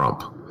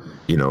anti-Trump.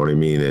 You know what I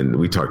mean? And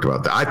we talked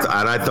about that.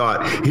 I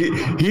thought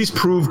he's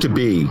proved to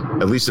be,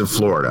 at least in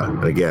Florida,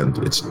 and again,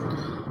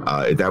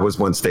 that was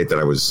one state that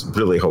I was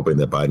really hoping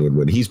that Biden would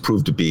win. He's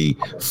proved to be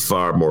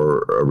far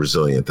more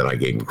resilient than I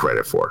gave him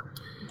credit for.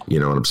 You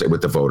know what I'm saying?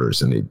 With the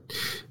voters. And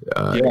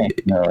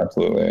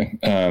absolutely.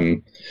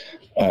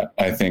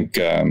 I think,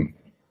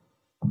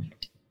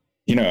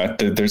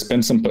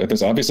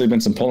 there's obviously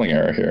been some polling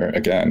error here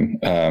again.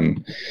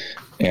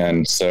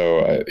 And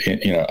so,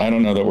 I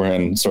don't know that we're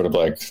in sort of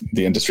like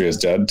the industry is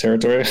dead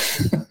territory,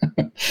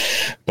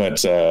 but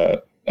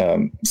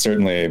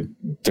certainly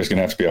there's going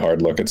to have to be a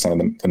hard look at some of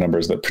the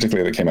numbers that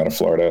particularly came out of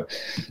Florida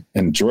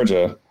and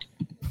Georgia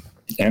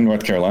and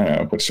North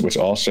Carolina, which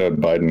all showed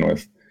Biden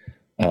with,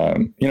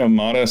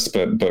 modest,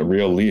 but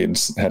real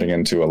leads heading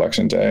into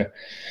election day.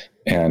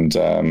 And,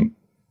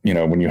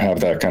 when you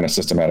have that kind of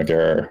systematic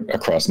error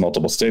across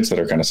multiple states that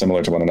are kind of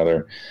similar to one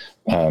another,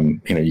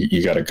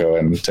 you got to go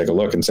and take a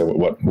look and say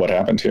what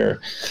happened here.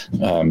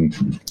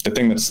 The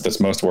thing that's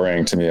most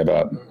worrying to me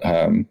about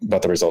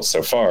the results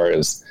so far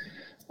is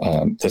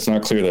it's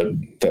not clear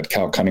that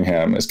Cal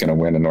Cunningham is going to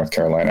win in North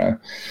Carolina,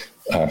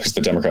 who's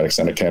the Democratic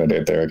Senate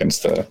candidate there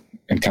against the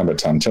incumbent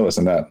Tom Tillis,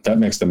 and that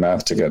makes the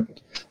math to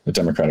get the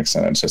Democratic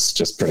Senate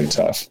just pretty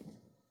tough.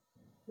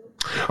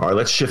 All right,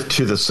 let's shift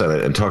to the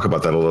Senate and talk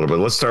about that a little bit.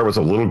 Let's start with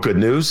a little good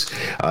news.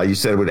 You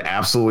said it was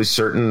absolutely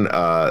certain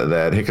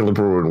that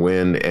Hickenlooper would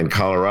win in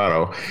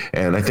Colorado.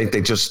 And I think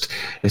they just,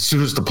 as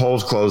soon as the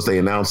polls closed, they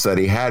announced that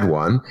he had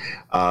won.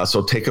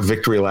 So take a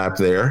victory lap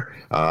there.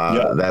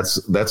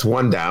 That's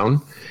one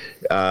down.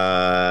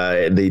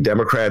 The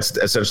Democrats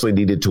essentially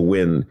needed to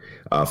win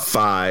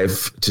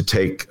 5 to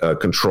take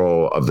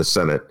control of the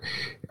Senate.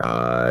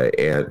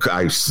 It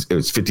was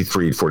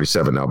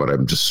 53-47 now, but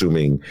I'm just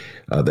assuming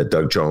that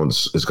Doug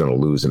Jones is going to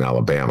lose in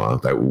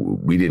Alabama. That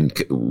we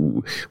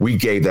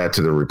gave that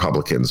to the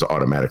Republicans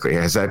automatically.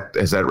 Has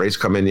that race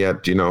come in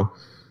yet? Do you know?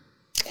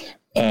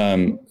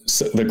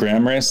 So the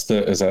Graham race,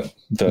 the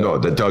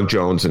Doug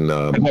Jones and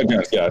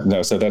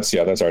so that's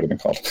already been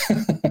called.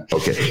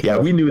 Okay, yeah,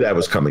 we knew that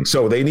was coming.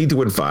 So they need to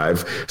win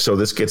 5. So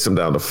this gets them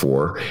down to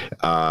 4.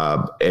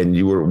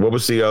 And what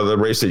was the other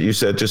race that you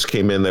said just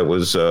came in? That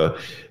was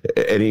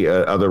any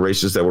other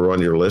races that were on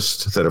your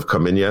list that have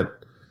come in yet?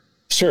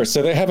 Sure.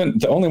 So they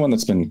haven't. The only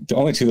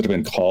two that have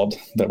been called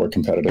that were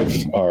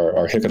competitive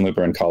are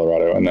Hickenlooper in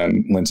Colorado, and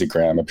then Lindsey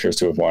Graham appears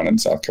to have won in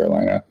South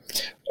Carolina.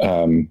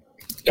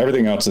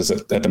 everything else is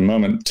at the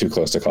moment too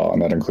close to call,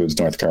 and that includes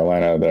North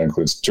Carolina, that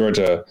includes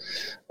Georgia,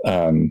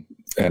 and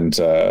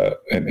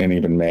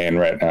even Maine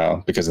right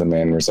now, because the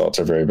Maine results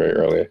are very, very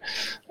early.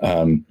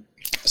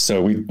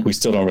 So we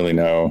still don't really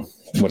know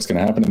what's going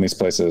to happen in these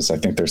places. I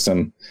think there's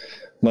some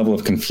level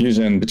of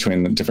confusion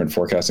between the different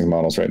forecasting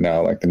models right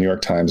now. Like the New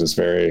York Times is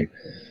very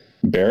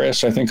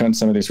bearish, I think, on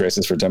some of these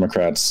races for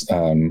Democrats,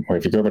 or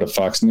if you go over to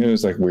Fox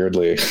News, like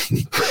weirdly,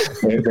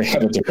 they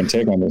have a different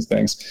take on these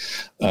things.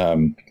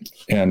 So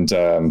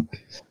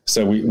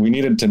we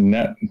needed to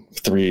net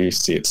 3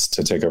 seats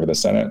to take over the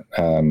Senate.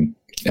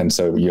 And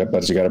so you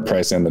got to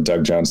price in the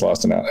Doug Jones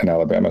lost in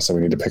Alabama. So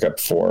we need to pick up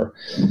 4.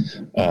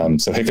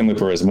 So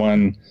Hickenlooper is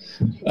 1,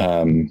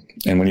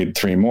 and we need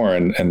 3 more.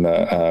 And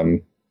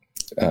the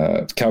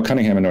Cal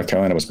Cunningham in North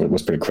Carolina was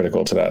pretty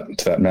critical to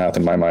that math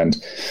in my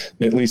mind,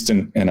 at least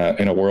in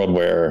a world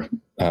where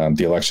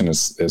the election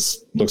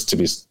looks to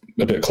be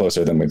a bit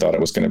closer than we thought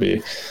it was going to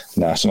be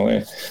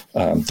nationally.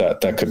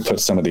 That could put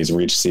some of these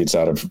reach seats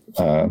out of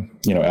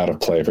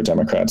play for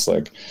Democrats,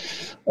 like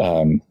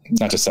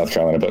not just South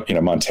Carolina, but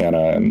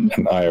Montana and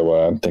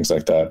Iowa and things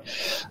like that.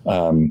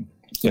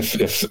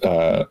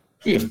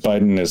 If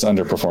Biden is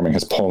underperforming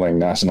his polling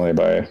nationally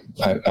by,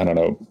 I don't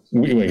know,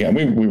 we really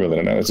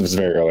don't know. It was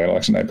very early on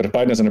election night, but if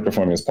Biden is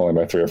underperforming his polling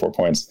by 3 or 4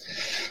 points,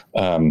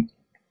 I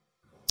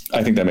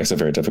think that makes it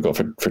very difficult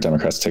for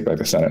Democrats to take back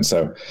the Senate.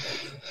 So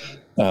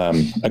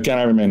again,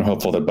 I remain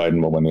hopeful that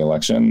Biden will win the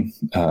election,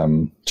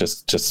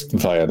 just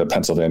via the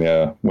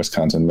Pennsylvania,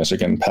 Wisconsin,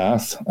 Michigan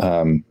path.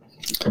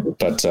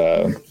 But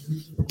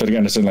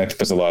again, certainly I think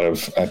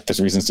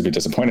there's reasons to be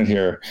disappointed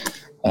here.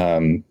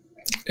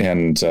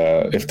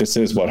 If this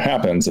is what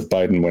happens, if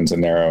Biden wins a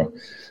narrow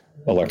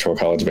electoral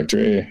college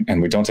victory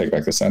and we don't take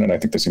back the Senate, I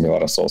think there's gonna be a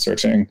lot of soul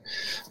searching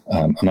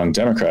among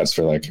Democrats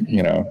for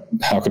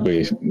how could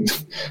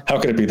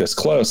it be this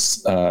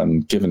close,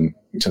 given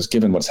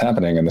what's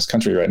happening in this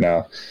country right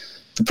now.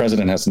 The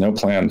president has no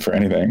plan for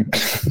anything.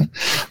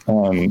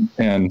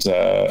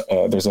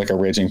 There's like a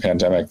raging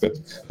pandemic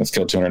that's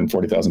killed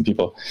 240,000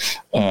 people.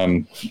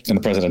 And the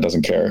president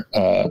doesn't care.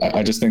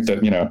 I just think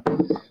that,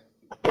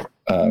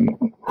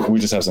 we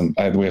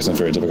have some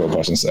very difficult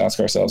questions to ask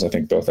ourselves, I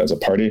think, both as a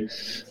party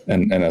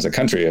and as a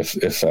country, if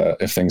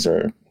things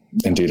are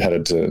indeed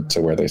headed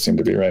to where they seem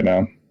to be right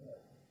now.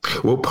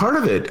 Well, part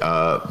of it,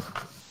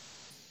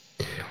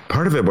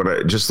 when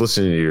I just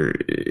listening to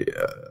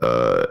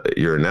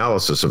your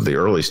analysis of the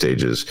early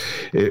stages,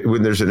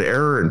 when there's an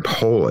error in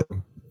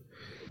polling,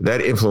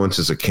 that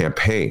influences a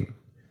campaign.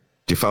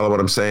 Do you follow what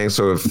I'm saying?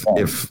 So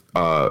if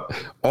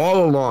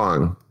all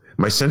along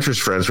my centrist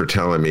friends were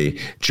telling me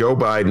Joe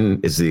Biden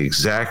is the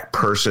exact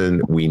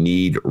person we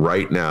need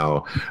right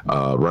now,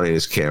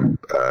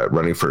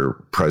 running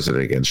for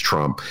president against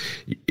Trump.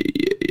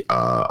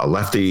 A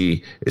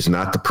lefty is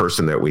not the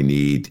person that we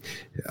need.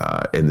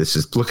 And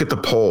look at the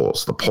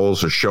polls. The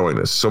polls are showing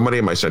this. So many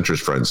of my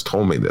centrist friends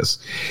told me this.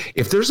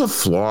 If there's a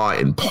flaw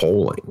in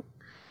polling,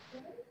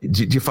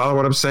 do you follow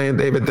what I'm saying,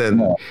 David? Then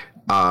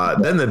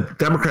the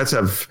Democrats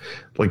have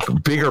like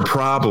bigger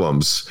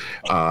problems.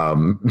 You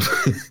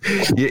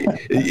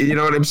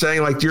know what I'm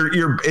saying? Like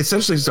you're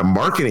essentially it's a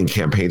marketing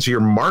campaign. So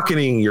you're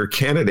marketing your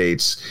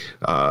candidates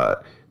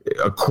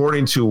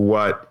according to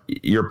what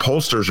your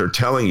pollsters are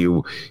telling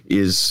you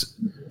is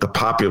the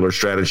popular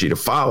strategy to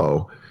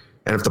follow.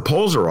 And if the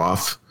polls are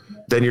off,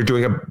 then you're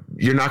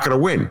not going to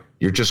win.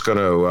 You're just going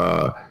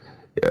to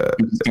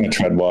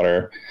tread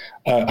water.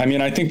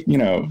 I think,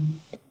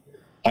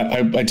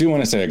 I do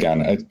want to say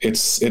again,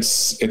 it's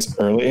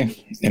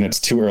early, and it's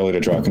too early to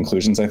draw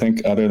conclusions. I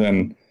think other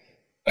than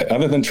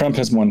Trump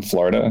has won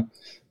Florida,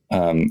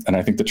 and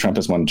I think that Trump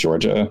has won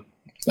Georgia.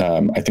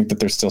 I think that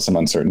there's still some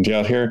uncertainty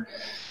out here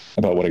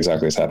about what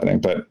exactly is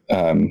happening. But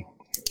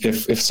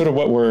if sort of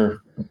what we're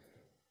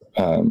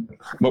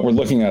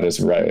looking at is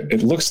right,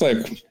 it looks like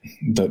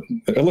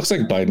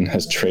Biden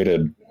has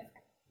traded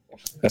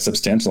a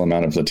substantial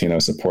amount of Latino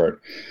support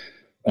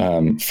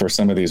for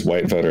some of these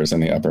white voters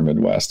in the upper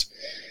Midwest.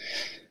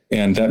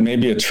 And that may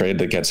be a trade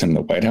that gets him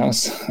the White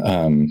House,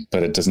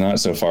 but it does not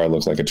so far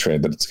look like a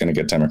trade that it's going to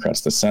get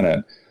Democrats the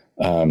Senate.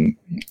 And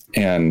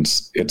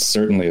it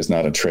certainly is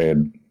not a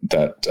trade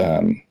that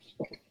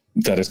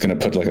is going to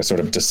put like a sort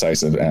of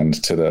decisive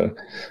end to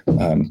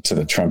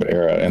the Trump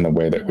era in the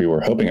way that we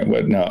were hoping it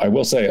would. Now, I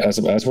will say, as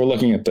we're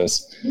looking at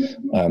this,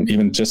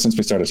 even just since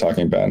we started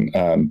talking, Ben,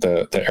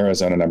 the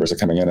Arizona numbers are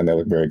coming in and they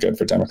look very good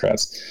for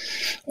Democrats.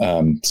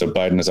 So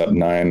Biden is up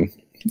 9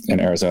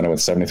 in Arizona with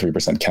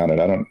 73% counted.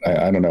 I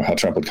don't know how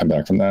Trump would come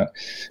back from that.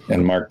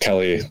 And Mark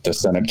Kelly, the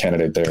Senate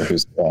candidate there,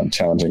 who's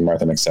challenging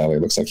Martha McSally,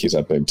 looks like he's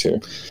up big too.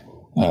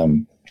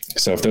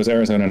 So if those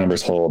Arizona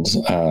numbers hold,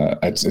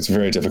 it's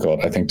very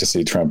difficult, I think, to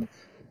see Trump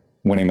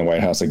winning the White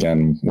House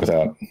again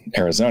without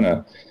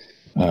Arizona.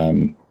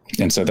 And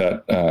so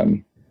that,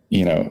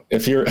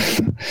 if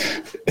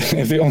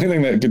the only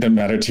thing that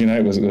mattered to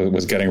unite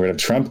was getting rid of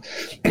Trump,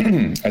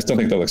 I still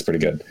think that looks pretty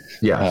good.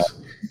 Yeah.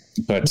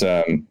 But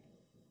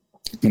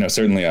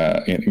certainly,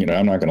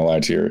 I'm not going to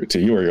lie to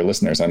you or your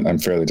listeners. I'm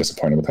fairly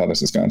disappointed with how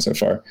this has gone so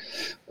far.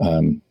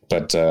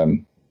 But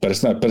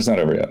it's not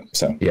over yet.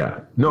 So yeah,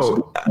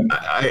 no, and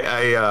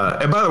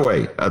by the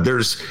way,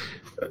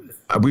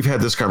 we've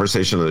had this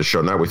conversation on the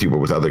show, not with you, but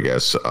with other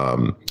guests,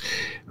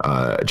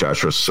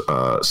 Joshua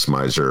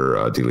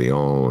Smizer, De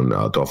Leon,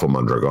 Adolfo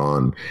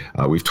Mondragon.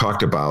 We've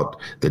talked about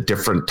the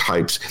different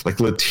types, like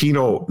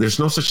Latino. There's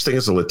no such thing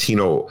as a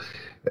Latino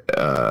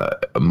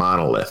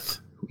monolith.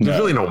 There's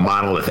really no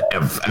monolith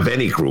of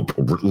any group,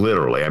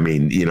 literally. I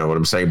mean, you know what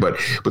I'm saying? But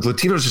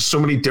Latinos are so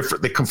many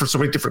different, they come from so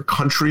many different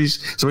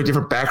countries, so many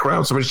different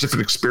backgrounds, so many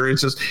different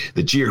experiences.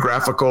 The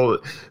geographical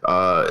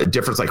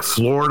difference, like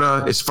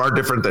Florida is far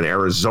different than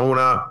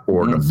Arizona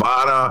or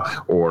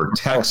Nevada or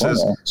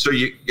Texas.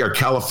 Or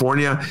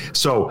California.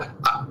 So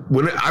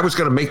when I was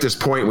going to make this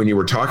point when you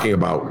were talking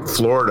about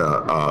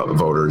Florida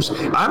voters,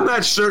 I'm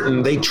not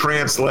certain they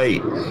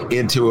translate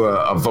into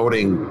a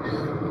voting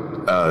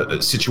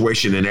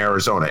situation in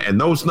Arizona,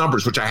 and those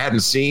numbers, which I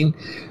hadn't seen,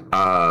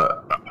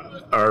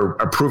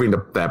 are proving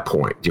that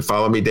point. Do you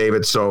follow me,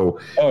 David? So,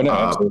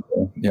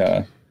 absolutely.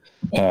 Yeah.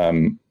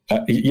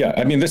 Yeah.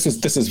 I mean, this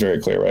is very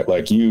clear, right?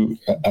 Like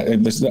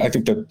I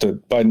think that the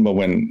Biden will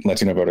win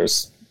Latino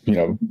voters,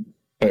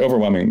 by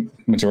overwhelming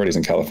majorities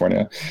in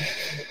California.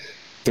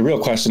 The real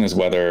question is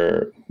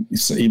whether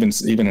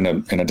even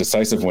in a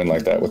decisive win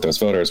like that with those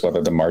voters,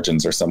 whether the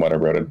margins are somewhat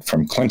eroded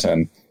from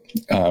Clinton,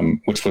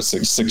 which would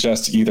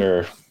suggest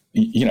either,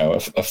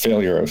 a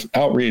failure of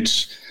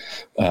outreach,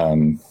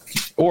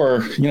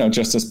 or,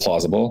 just as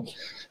plausible.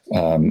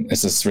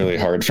 This is really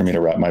hard for me to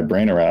wrap my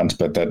brain around,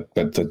 but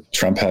that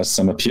Trump has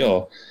some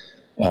appeal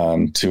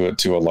to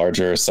a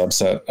larger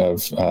subset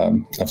of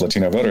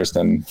Latino voters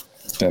than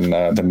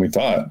we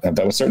thought. And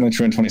that was certainly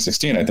true in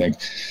 2016, I think,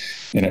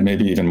 and it may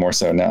be even more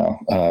so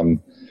now.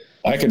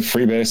 I could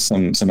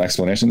freebase some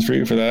explanations for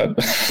you for that.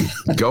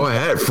 Go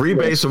ahead,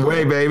 freebase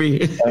away,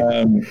 baby.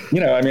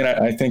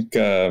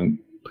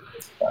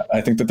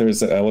 I think that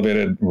there's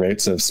elevated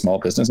rates of small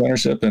business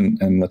ownership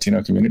in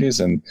Latino communities,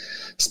 and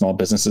small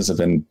businesses have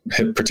been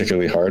hit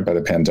particularly hard by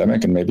the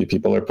pandemic, and maybe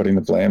people are putting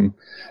the blame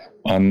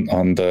on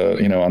the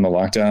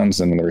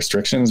lockdowns and the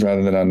restrictions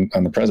rather than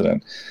on the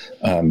president.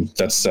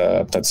 That's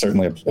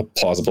certainly a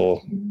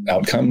plausible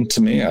outcome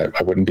to me. I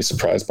wouldn't be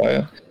surprised by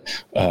it.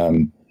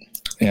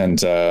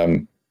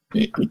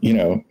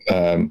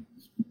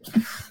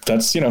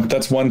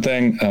 That's one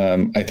thing.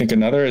 I think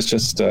another is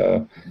just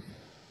the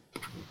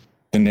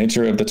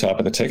nature of the top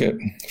of the ticket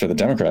for the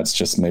Democrats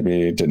just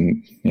maybe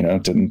didn't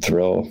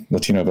thrill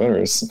Latino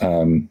voters.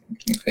 Maybe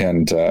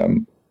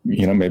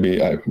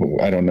I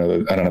don't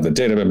know. I don't have the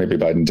data, but maybe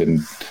Biden didn't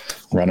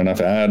run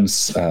enough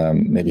ads.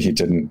 Maybe he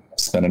didn't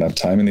spend enough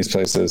time in these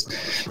places.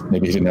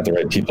 Maybe he didn't have the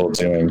right people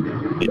doing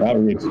the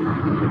outreach.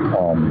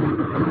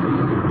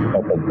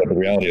 But the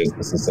reality is,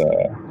 this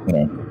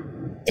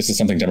is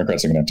something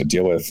Democrats are going to have to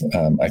deal with.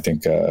 I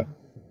think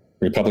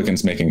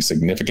Republicans making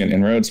significant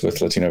inroads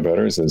with Latino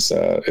voters is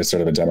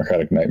sort of a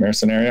Democratic nightmare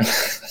scenario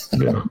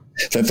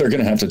that they're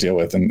going to have to deal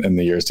with in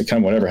the years to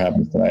come, whatever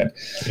happens tonight.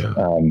 Yeah.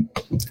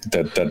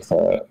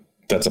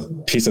 That's a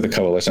piece of the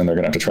coalition they're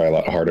going to have to try a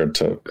lot harder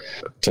to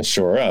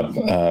shore up.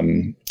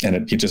 You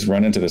just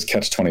run into this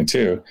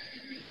catch-22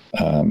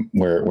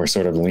 where we're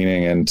sort of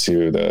leaning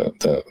into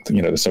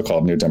the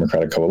so-called new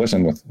Democratic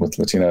coalition with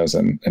Latinos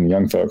and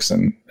young folks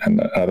and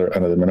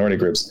other minority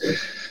groups,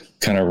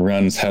 kind of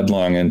runs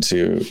headlong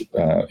into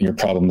your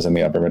problems in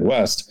the upper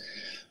Midwest,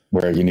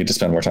 where you need to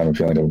spend more time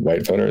appealing to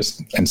white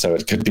voters. And so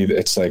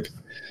it's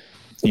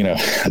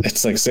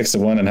like 6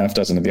 of one and half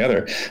dozen of the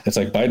other. It's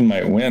like Biden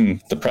might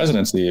win the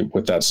presidency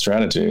with that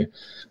strategy,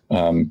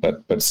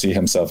 but see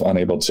himself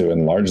unable to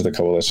enlarge the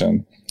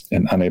coalition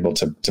and unable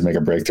to make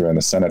a breakthrough in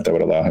the Senate that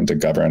would allow him to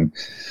govern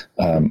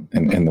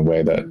in the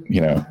way that,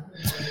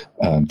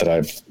 that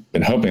I've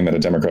been hoping that a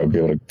Democrat would be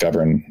able to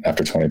govern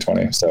after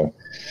 2020. So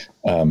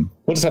we'll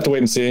just have to wait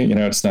and see.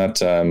 It's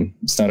not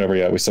over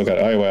yet. We still got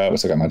Iowa out. We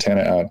still got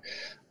Montana out.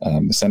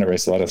 The Senate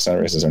race, a lot of the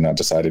Senate races are not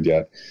decided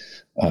yet.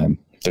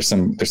 There's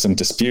some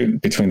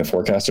dispute between the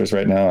forecasters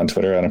right now on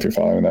Twitter. I don't know if you're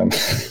following them,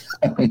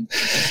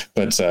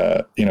 but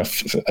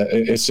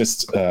it's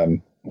just,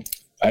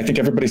 I think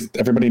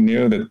everybody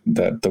knew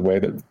that the way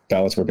that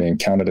ballots were being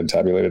counted and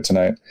tabulated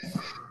tonight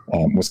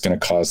was going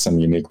to cause some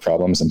unique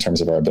problems in terms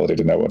of our ability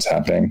to know what's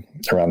happening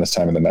around this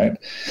time of the night.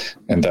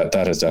 And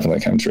that has definitely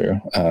come true.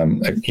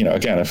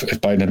 Again, if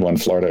Biden had won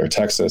Florida or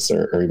Texas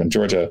or even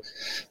Georgia,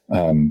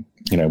 we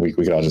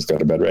could all just go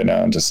to bed right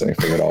now and just say,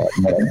 figure it all out.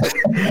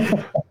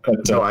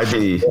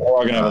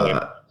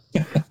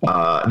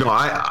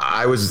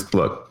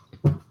 But,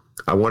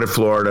 I wanted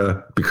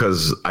Florida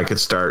because I could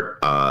start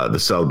the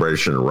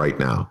celebration right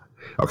now.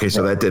 Okay,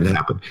 so that didn't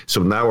happen.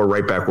 So now we're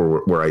right back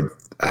where I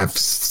have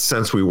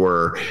since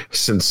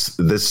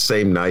this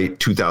same night,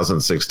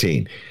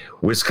 2016,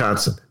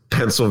 Wisconsin,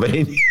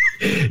 Pennsylvania,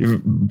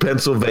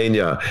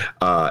 Pennsylvania,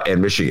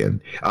 and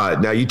Michigan.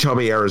 Now you tell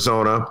me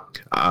Arizona.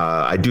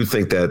 I do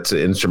think that's an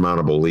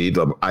insurmountable lead.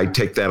 I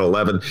take that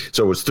 11.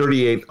 So it was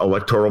 38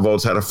 electoral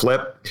votes had a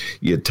flip.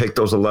 You take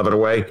those 11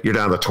 away, you're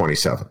down to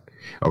 27.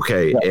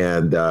 Okay. Yeah.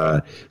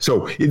 And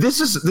so this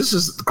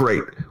is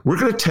great. We're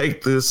going to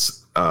take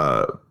this.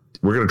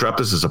 We're going to drop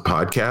this as a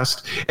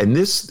podcast. And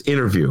this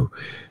interview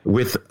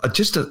with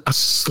just a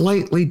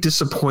slightly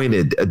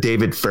disappointed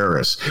David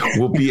Ferris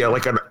will be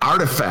like an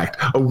artifact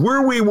of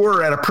where we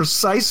were at a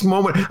precise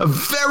moment, a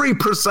very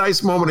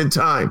precise moment in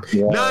time,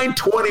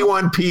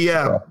 9:21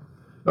 p.m.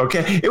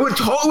 Okay, it would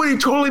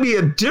totally be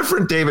a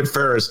different David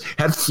Ferris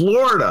had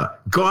Florida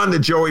gone to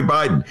Joey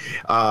Biden.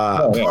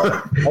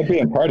 I'd be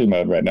in party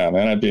mode right now,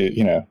 man. I'd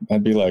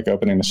be like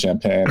opening the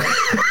champagne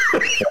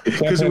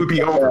because it would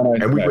be over,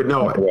 and we would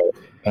know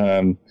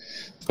it.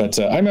 But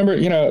I remember,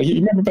 you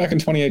remember back in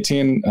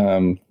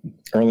 2018,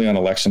 early on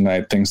election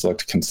night, things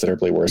looked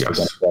considerably worse for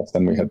Democrats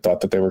than we had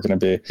thought that they were going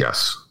to be.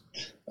 Yes.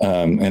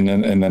 And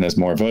then as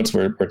more votes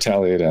were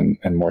tallied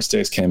and more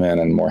states came in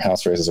and more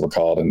House races were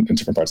called in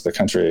different parts of the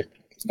country,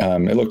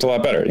 it looked a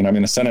lot better.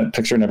 The Senate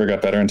picture never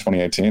got better in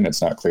 2018.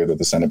 It's not clear that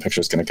the Senate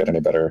picture is going to get any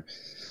better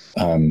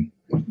in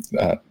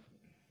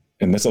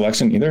this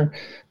election either.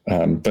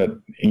 But,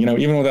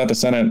 even without the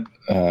Senate,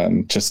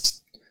 just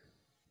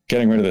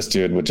getting rid of this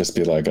dude would just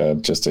be like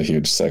just a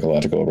huge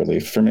psychological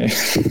relief for me.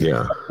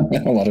 Yeah.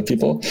 A lot of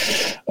people.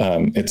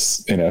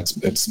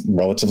 It's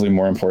relatively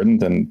more important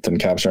than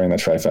capturing the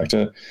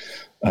trifecta.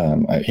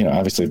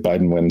 Obviously if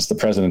Biden wins the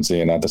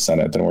presidency and not the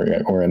Senate, then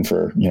we're in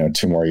for,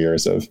 2 more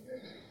years of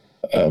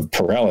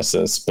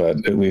paralysis, but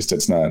at least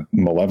it's not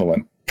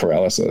malevolent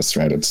paralysis,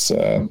 right? It's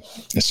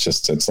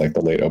like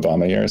the late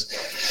Obama years.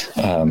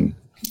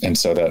 And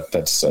so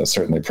that's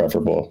certainly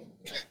preferable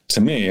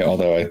to me,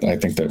 although I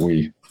think that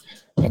we,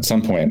 at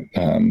some point,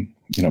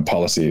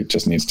 policy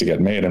just needs to get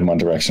made in one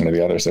direction or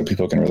the other so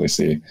people can really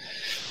see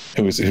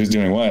who's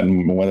doing what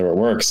and whether it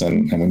works.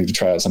 And we need to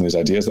try out some of these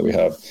ideas that we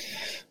have.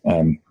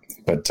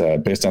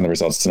 But based on the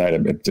results tonight,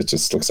 it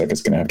just looks like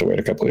it's going to have to wait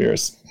a couple of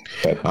years.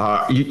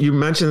 But you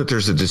mentioned that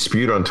there's a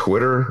dispute on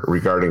Twitter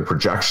regarding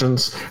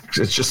projections.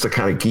 It's just the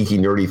kind of geeky,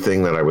 nerdy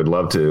thing that I would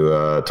love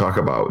to talk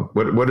about.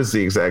 What is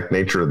the exact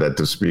nature of that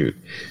dispute?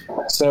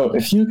 So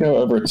if you go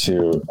over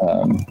to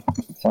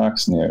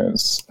Fox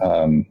News,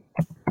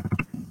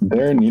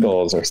 their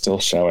needles are still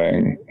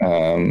showing,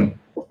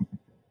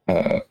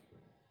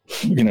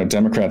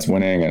 Democrats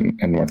winning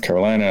in North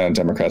Carolina and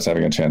Democrats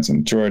having a chance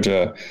in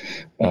Georgia.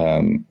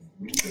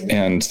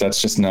 And that's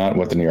just not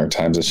what the New York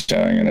Times is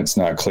showing. And it's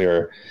not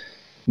clear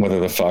whether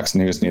the Fox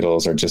News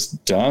needles are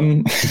just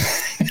dumb.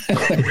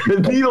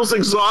 The needle's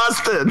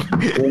exhausted.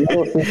 The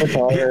needle's super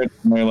tired.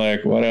 And they're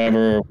like,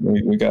 whatever,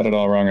 we got it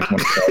all wrong.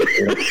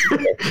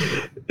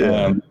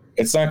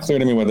 It's not clear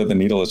to me whether the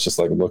needle is just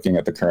like looking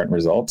at the current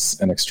results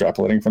and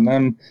extrapolating from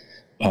them,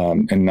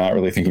 and not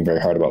really thinking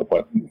very hard about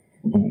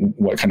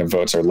what kind of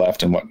votes are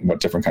left and what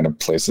different kind of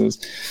places.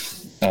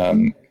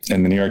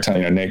 And the New York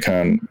Times, Nate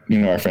Cohn,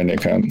 our friend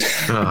Nate Cohn.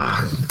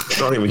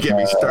 Don't even get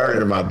me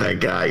started about that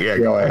guy. Yeah,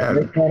 go ahead.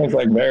 Nate Cohn is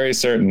like very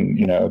certain,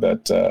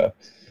 that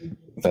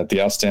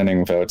the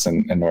outstanding votes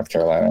in North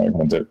Carolina are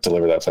going to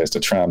deliver that place to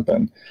Trump,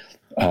 and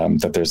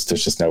that there's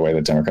just no way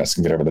that Democrats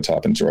can get over the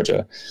top in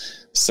Georgia.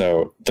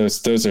 So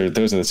those are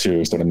the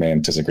two sort of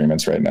main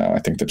disagreements right now. I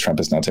think that Trump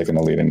has now taken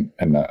the lead in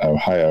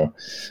Ohio,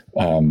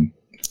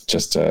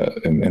 just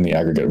in the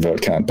aggregate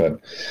vote count,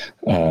 but.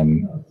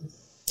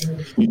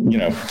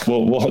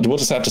 We'll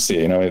just have to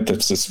see.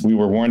 We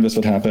were warned this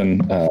would happen.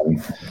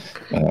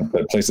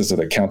 But places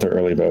that count their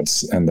early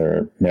votes and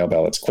their mail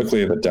ballots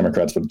quickly, the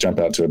Democrats would jump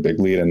out to a big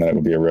lead, and then it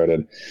would be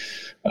eroded.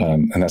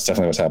 And that's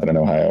definitely what's happened in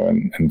Ohio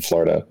and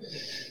Florida.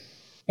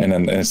 And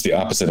then it's the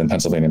opposite in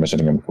Pennsylvania,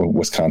 Michigan, and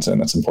Wisconsin.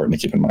 That's important to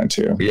keep in mind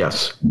too.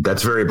 Yes,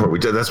 that's very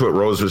important. That's what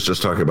Rose was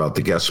just talking about.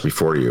 The guest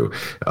before you,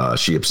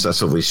 she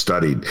obsessively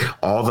studied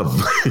all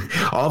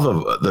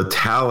the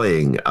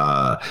tallying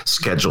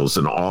schedules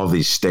in all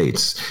these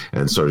states,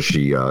 and so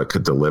she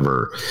could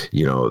deliver,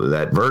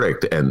 that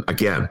verdict. And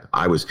again,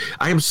 I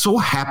am so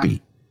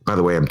happy. By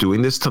the way, I'm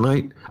doing this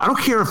tonight. I don't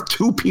care if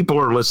 2 people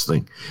are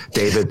listening,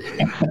 David.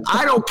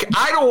 I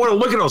don't want to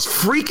look at those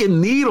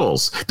freaking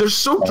needles. They're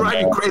so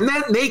driving crazy. And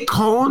that Nate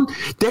Cohn,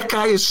 that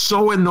guy is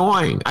so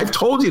annoying. I've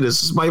told you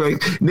this. Is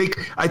Nick.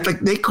 I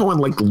think Nate Cohn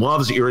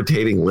loves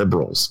irritating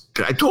liberals.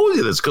 I told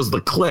you this because of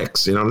the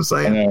clicks. You know what I'm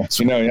saying? I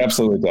know. He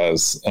absolutely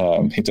does.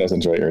 He does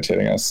enjoy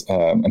irritating us.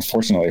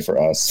 Unfortunately for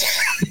us,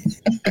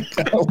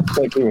 I looks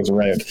like he was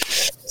right.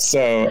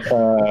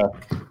 So.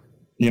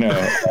 I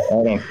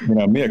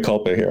don't, mea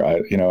culpa here.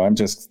 I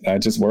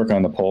just work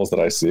on the polls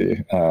that I see.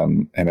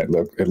 And it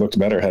looked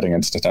better heading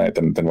into tonight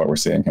than what we're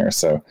seeing here.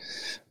 So,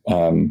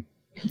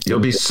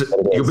 you'll be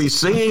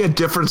singing a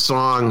different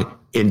song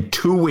in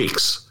 2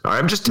 weeks. All right,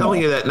 I'm just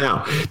telling you that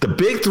now. The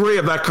big 3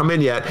 have not come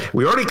in yet.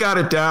 We already got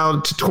it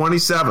down to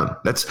 27.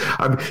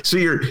 So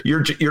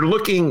you're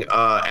looking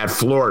at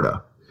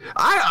Florida.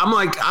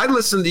 I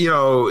listened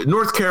to,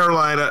 North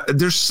Carolina.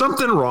 There's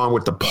something wrong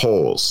with the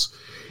polls.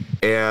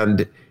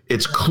 And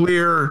it's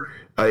clear.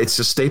 It's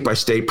a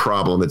state-by-state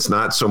problem. It's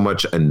not so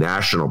much a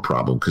national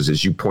problem because,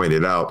 as you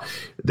pointed out,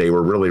 they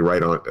were really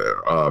right on,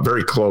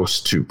 very close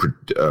to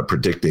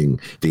predicting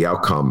the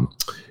outcome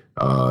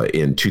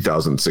in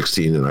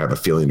 2016, and I have a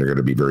feeling they're going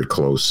to be very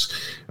close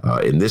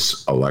in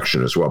this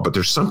election as well. But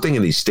there's something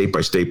in these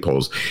state-by-state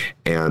polls,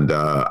 and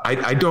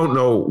I don't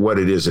know what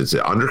it is. It's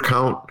an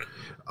undercount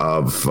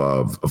of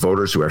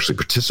voters who actually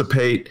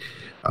participate.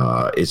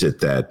 Is it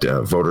that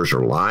voters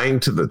are lying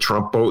to the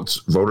Trump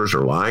votes? Voters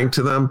are lying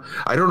to them?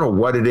 I don't know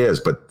what it is,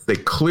 but they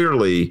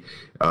clearly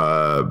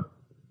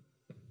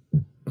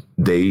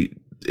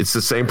it's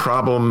the same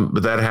problem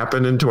that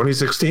happened in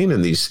 2016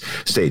 in these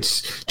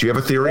states. Do you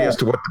have a theory as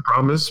to what the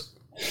problem is?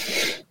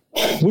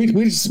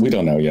 We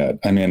don't know yet.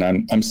 I mean,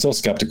 I'm still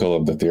skeptical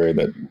of the theory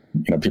that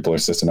people are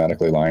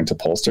systematically lying to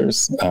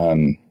pollsters.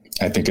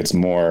 I think it's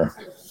more.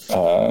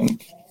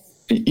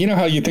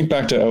 How you think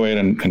back to 2008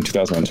 and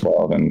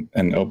 2012, and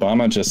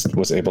Obama just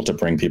was able to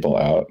bring people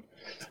out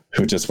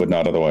who just would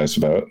not otherwise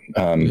vote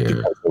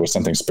because there was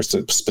something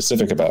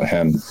specific about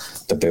him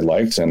that they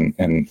liked and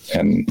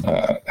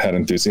had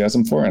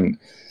enthusiasm for. And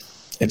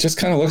it just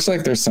kind of looks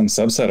like there's some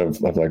subset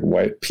of like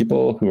white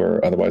people who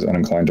are otherwise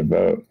uninclined to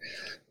vote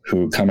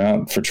who come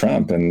out for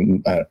Trump.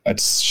 And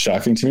it's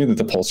shocking to me that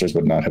the pollsters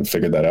would not have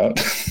figured that out,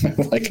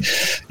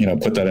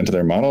 put that into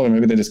their model, or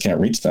maybe they just can't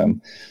reach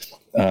them.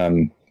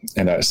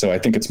 So I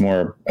think it's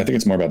more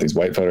about these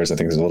white voters. I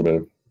think there's a little bit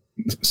of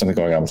something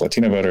going on with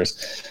Latino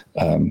voters.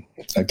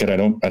 Again, I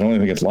don't really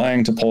think it's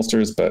lying to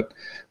pollsters, but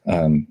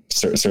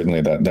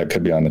certainly that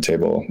could be on the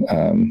table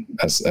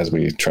as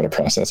we try to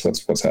process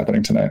what's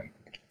happening tonight.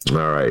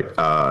 All right.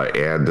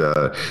 And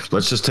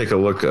let's just take a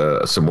look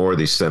some more of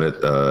these Senate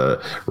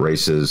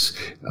races.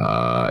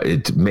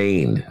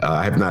 Maine,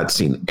 I have not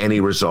seen any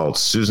results.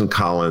 Susan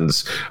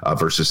Collins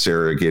versus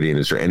Sarah Gideon.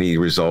 Is there any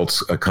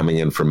results coming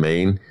in from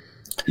Maine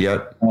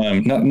yet?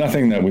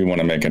 Nothing that we want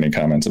to make any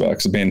comments about,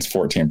 because Maine's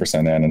 14%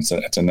 in, and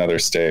it's another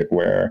state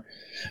where,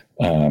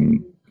 I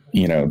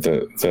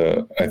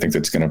think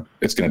it's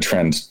gonna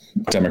trend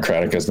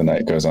Democratic as the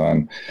night goes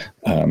on.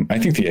 I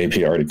think the AP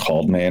already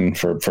called Maine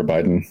for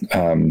Biden,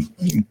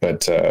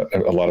 but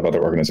a lot of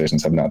other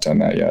organizations have not done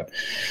that yet.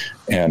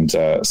 And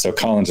so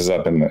Collins is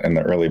up in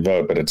the early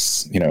vote, but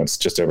it's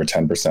just over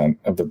 10%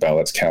 of the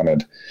ballots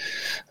counted.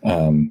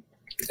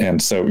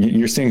 And so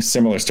you're seeing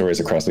similar stories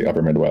across the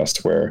upper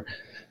Midwest where,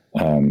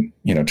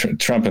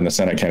 Trump and the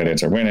Senate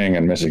candidates are winning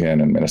in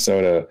Michigan and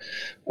Minnesota.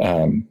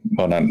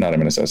 Well, not in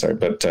Minnesota, sorry,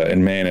 but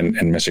in Maine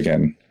and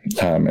Michigan.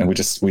 And we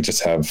just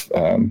don't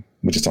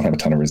have a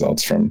ton of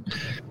results from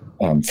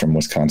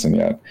Wisconsin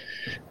yet.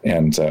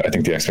 And I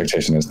think the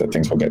expectation is that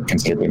things will get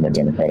considerably more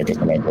Democratic as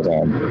the night goes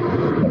on.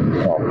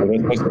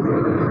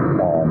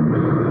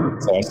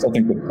 So I still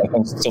think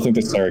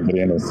that Sarah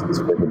Gideon is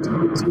favored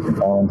to Susan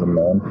Collins in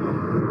Maine.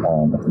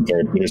 I think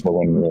Jared Peters will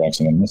win the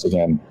election in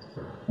Michigan.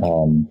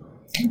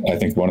 I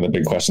think one of the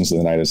big questions of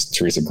the night is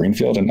Teresa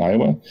Greenfield in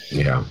Iowa.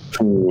 Yeah.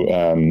 Who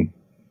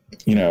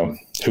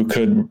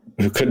could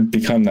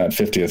become that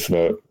 50th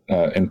vote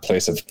in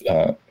place of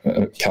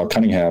Cal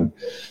Cunningham.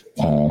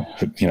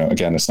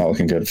 Again, it's not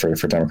looking good for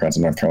Democrats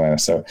in North Carolina.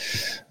 So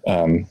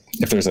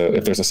if there's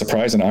a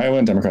surprise in Iowa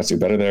and Democrats do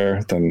better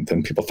there than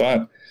people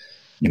thought,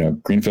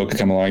 Greenfield could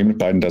come along. Even if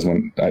Biden does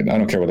win, I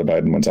don't care whether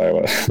Biden wins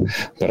Iowa,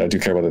 but I do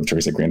care whether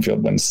Teresa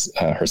Greenfield wins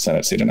her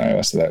Senate seat in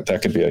Iowa. So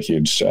that could be a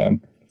huge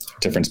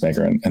difference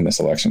maker in this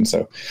election.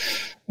 So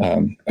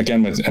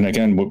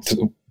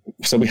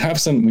so we have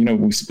some,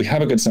 we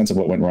have a good sense of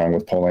what went wrong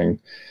with polling.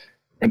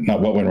 Not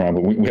what went wrong,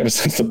 but we have a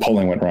sense that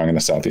polling went wrong in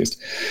the Southeast.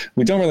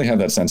 We don't really have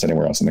that sense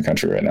anywhere else in the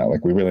country right now.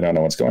 Like, we really don't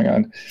know what's going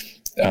on.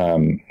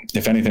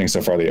 If anything,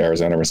 so far the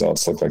Arizona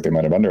results look like they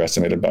might have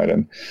underestimated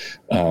Biden.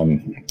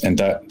 And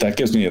that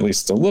gives me at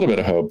least a little bit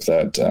of hope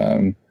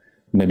that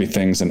maybe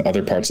things in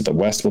other parts of the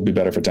West will be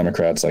better for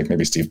Democrats, like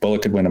maybe Steve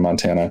Bullock could win in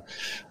Montana.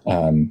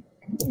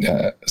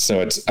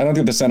 So I don't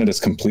think the Senate is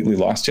completely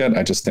lost yet.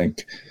 I just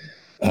think,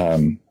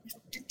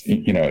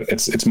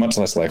 it's much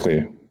less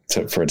likely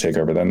for a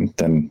takeover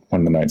than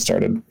when the night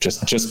started,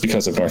 just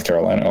because of North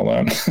Carolina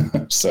alone.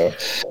 So,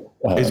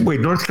 wait,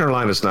 North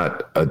Carolina is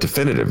not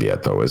definitive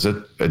yet, though, is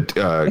it?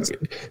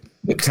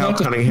 Cal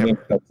Cunningham.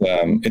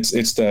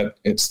 It's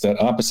that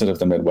opposite of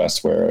the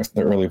Midwest, where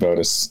the early vote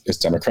is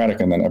Democratic,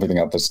 and then everything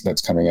else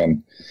that's coming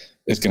in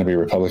is going to be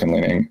Republican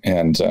leaning.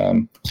 And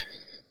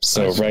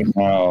so right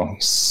now,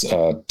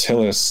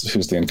 Tillis,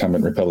 who's the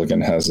incumbent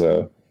Republican, has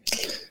a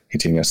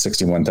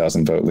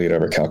 61,000 vote lead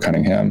over Cal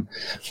Cunningham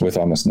with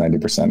almost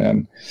 90%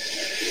 in.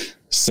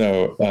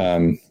 So,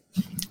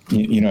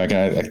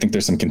 again, I think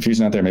there's some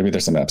confusion out there. Maybe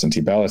there's some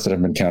absentee ballots that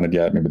haven't been counted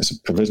yet. Maybe there's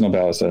some provisional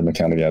ballots that haven't been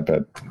counted yet,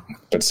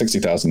 but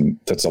 60,000,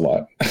 that's a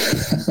lot.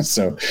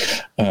 So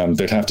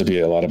there'd have to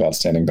be a lot of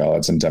outstanding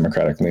ballots in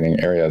Democratic leaning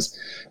areas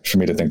for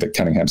me to think that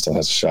Cunningham still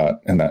has a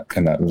shot in that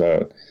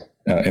vote,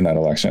 in that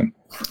election.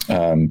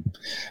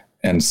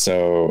 And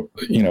so,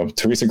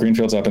 Teresa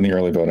Greenfield's up in the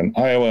early vote in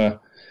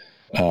Iowa.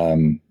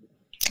 Again,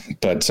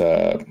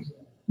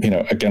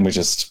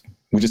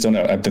 we just don't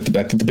know. I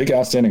think the big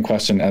outstanding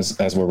question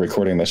as we're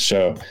recording this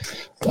show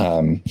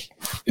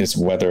is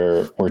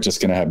whether we're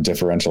just going to have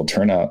differential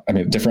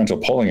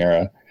polling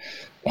error.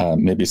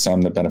 Maybe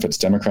some that benefits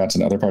Democrats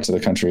in other parts of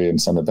the country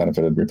and some that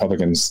benefited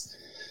Republicans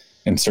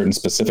in certain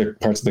specific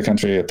parts of the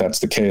country. If that's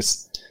the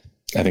case,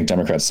 I think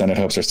Democrats' Senate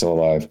hopes are still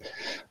alive.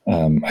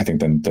 I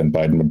think then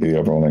Biden would be the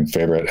overwhelming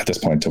favorite at this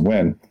point to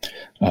win.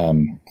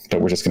 But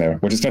we're just gonna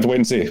have to wait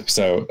and see.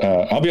 So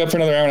I'll be up for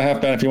another hour and a half,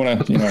 Ben, if you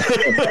want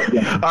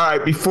to. All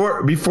right,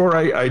 before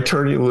I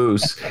turn you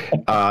loose.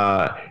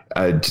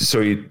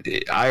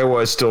 Iowa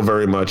is still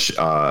very much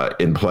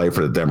in play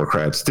for the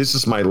Democrats. This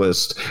is my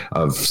list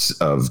of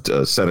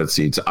Senate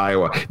seats.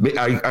 Iowa,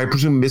 I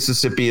presume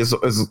Mississippi is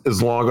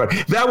long gone.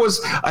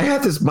 I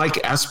had this Mike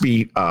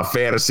Espy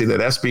fantasy that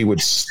Espy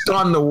would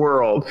stun the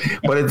world,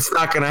 but it's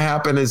not going to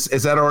happen.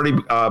 Is that already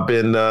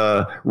been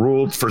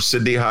ruled for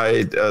Sidney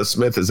Hyde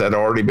Smith? Has that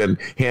already been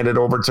handed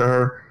over to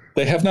her?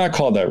 They have not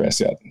called that race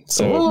yet.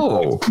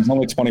 So she's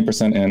only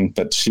 20% in,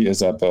 but she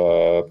is up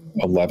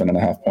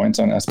 11.5 points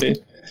on Espy.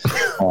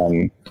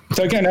 So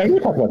again, we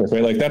talked about this,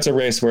 right? Like that's a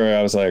race where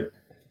I was like,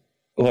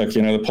 look,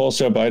 the polls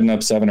show Biden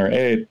up 7 or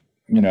 8.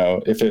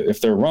 If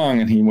they're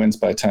wrong and he wins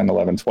by 10,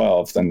 11,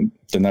 12, then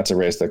that's a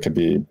race that could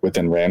be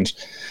within range.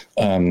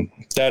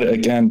 That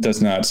again does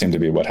not seem to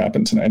be what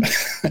happened tonight.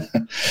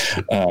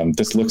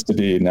 This looks to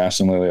be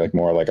nationally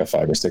more like a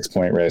 5 or 6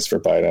 point race for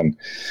Biden,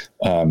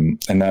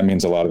 and that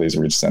means a lot of these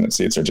rich Senate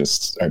seats are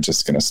just going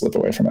to slip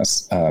away from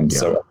us.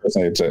 So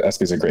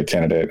Espy's a great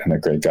candidate and a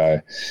great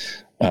guy.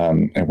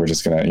 And we're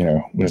just gonna,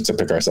 we have to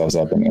pick ourselves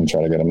up and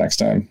try to get him next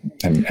time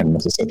in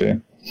Mississippi.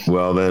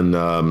 Well, then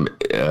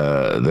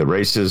the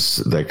races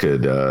that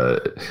could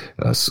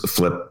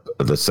flip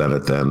the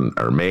Senate then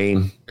are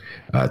Maine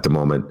at the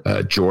moment.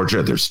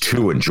 Georgia, there's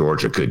 2 in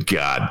Georgia. Good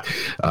God,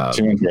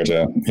 2 in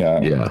Georgia.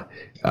 Yeah.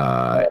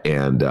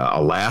 And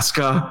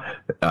Alaska.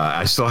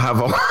 I still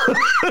have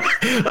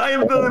I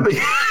am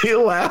the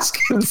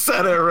Alaskan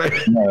Senate, right?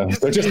 No,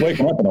 they're just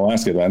waking up in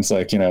Alaska. Then it's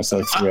like it's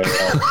like 3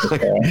 a.m.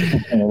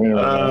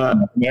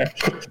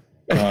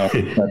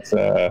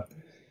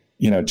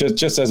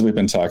 Just as we've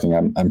been talking,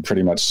 I'm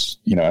pretty much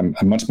I'm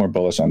much more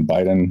bullish on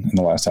Biden in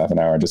the last half an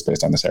hour just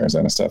based on this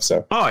Arizona stuff.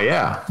 So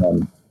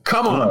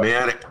come on,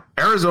 man,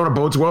 Arizona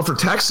bodes well for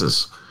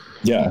Texas.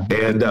 Yeah,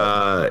 and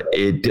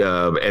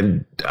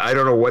and I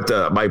don't know what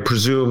I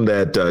presume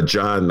that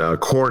John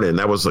Cornyn,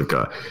 that was like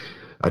a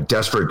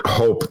desperate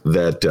hope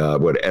that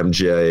what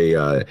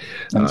MJ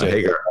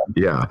Hager,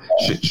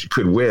 she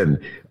could win.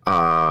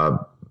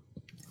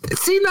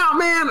 See now,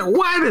 man,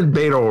 why did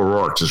Beto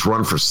O'Rourke just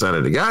run for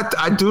Senate?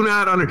 I do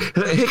not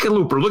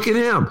Hickenlooper. Look at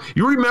him.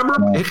 You remember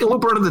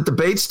Hickenlooper on the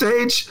debate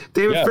stage,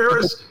 David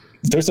Ferris?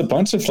 There's a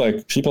bunch of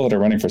people that are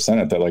running for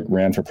Senate that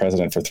ran for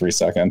president for 3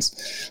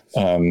 seconds.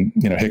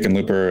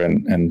 Hickenlooper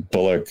and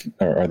Bullock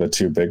are the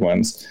 2 big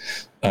ones.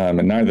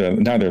 And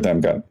neither of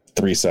them got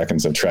 3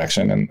 seconds of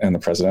traction in the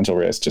presidential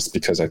race, just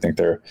because I think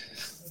they're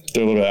a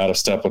little bit out of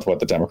step with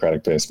what the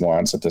Democratic base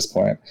wants at this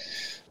point.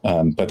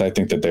 But I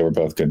think that they were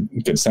both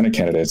good Senate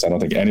candidates. I don't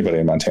think anybody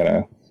in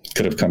Montana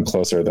could have come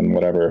closer than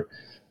whatever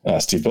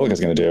Steve Bullock is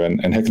going to do. And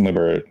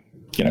Hickenlooper,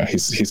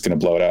 he's going to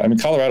blow it out. I mean,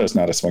 Colorado's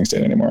not a swing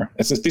state anymore.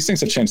 It's just, these things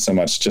have changed so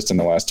much just in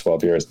the last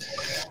 12 years.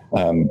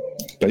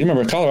 But you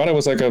remember Colorado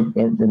was like a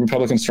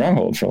Republican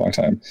stronghold for a long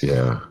time.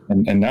 Yeah.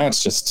 And now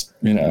it's just,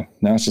 now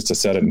it's just a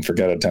set it and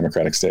forget it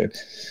Democratic state.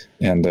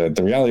 And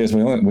the reality is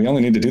we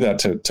only need to do that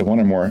to one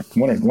or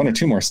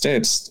two more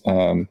states.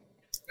 And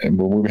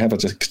we have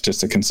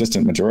just a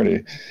consistent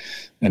majority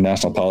in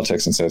national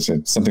politics. And so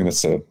it's something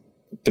that's a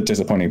bit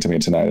disappointing to me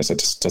tonight is it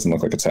just doesn't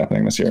look like it's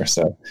happening this year.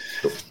 So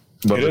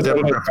but as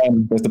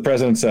the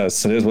president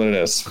says, it is what it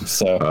is.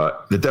 So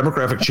the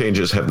demographic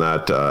changes have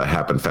not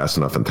happened fast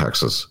enough in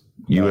Texas.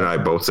 You and I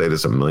both say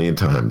this a million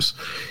times.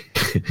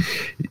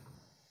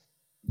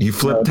 You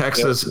flip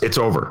Texas, it's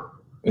over.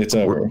 It's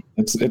over.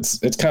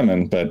 It's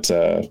coming, but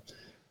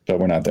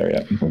we're not there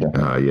yet.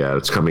 Yeah,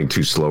 it's coming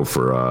too slow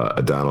for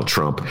Donald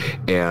Trump.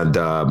 And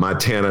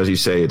Montana, as you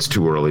say, it's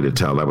too early to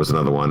tell. That was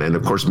another one. And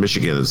of course,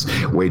 Michigan is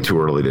way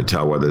too early to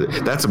tell whether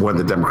that's the one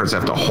the Democrats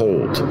have to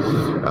hold.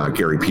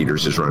 Gary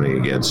Peters is running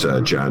against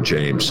John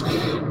James.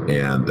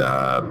 And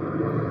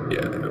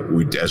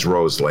as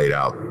Rose laid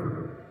out,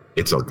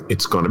 it's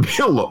going to be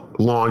a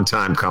long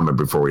time coming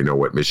before we know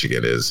what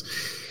Michigan is.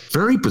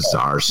 Very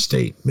bizarre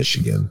state,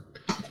 Michigan.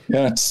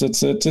 Yeah,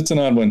 it's an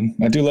odd one.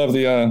 I do love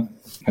the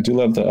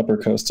upper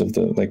coast of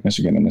the Lake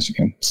Michigan in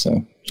Michigan.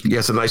 So yeah,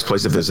 it's a nice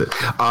place to visit.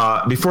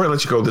 Before I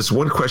let you go, there's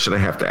one question I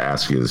have to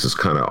ask you. This is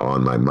kind of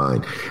on my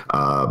mind.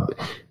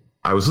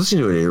 I was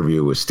listening to an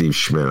interview with Steve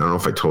Schmidt. I don't know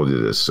if I told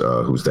you this,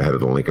 who's the head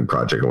of the Lincoln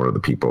Project and one of the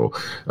people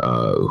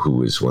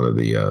who is one of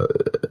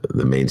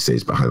the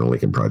mainstays behind the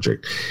Lincoln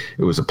Project.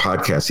 It was a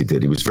podcast he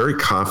did. He was very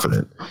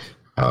confident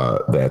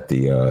that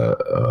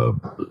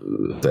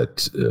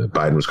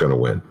Biden was going to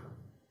win.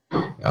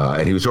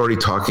 And he was already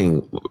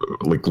talking,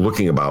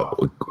 looking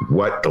about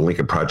what the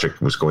Lincoln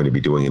Project was going to be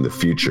doing in the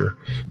future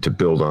to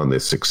build on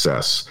this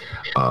success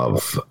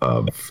of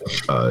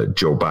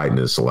Joe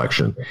Biden's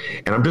election.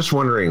 And I'm just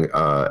wondering,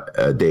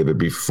 David,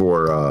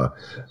 before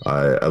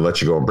I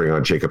let you go and bring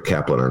on Jacob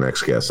Kaplan, our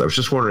next guest, I was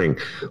just wondering,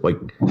 like,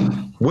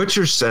 what's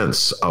your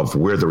sense of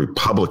where the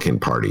Republican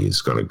Party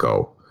is going to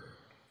go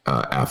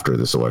after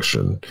this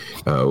election?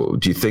 Do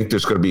you think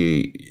there's going to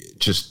be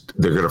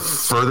they're going to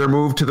further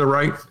move to the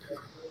right?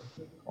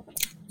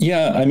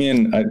 Yeah, I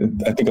mean,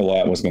 I think a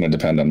lot was going to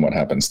depend on what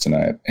happens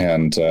tonight.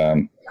 And,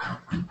 I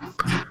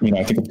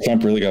think if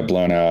Trump really got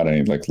blown out and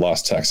he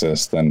lost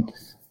Texas, then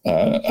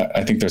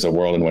I think there's a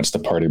world in which the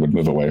party would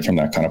move away from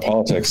that kind of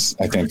politics.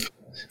 I think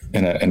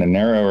in a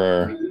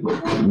narrower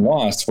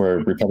loss where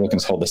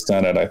Republicans hold the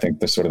Senate, I think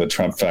the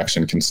Trump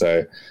faction can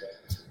say,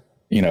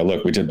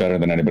 look, we did better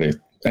than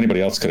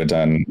anybody else could have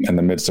done in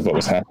the midst of what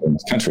was happening in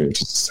this country,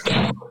 which is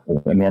an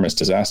enormous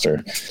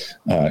disaster.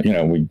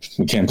 We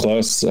came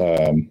close.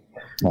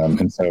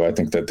 And so I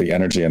think that the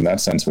energy in that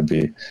sense would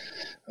be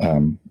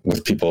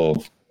with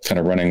people kind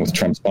of running with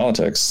Trump's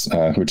politics,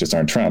 who just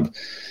aren't Trump.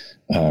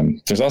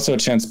 There's also a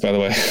chance, by the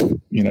way,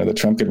 that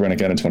Trump could run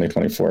again in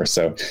 2024.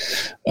 So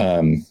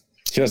he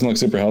doesn't look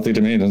super healthy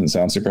to me. He doesn't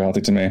sound super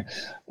healthy to me.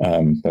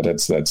 But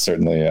that's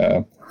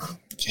certainly,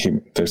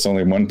 there's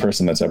only one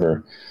person that's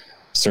ever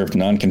served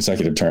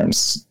non-consecutive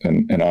terms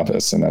in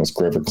office, and that was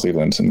Grover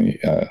Cleveland in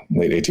the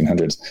late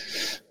 1800s.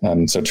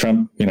 So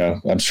Trump,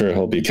 I'm sure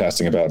he'll be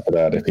casting about for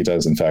that if he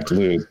does in fact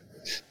lose.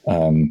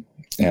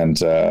 And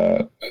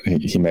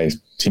he may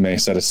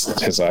set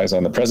his eyes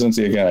on the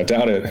presidency again. I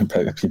doubt it.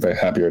 He'd be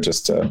happier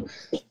just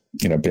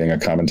being a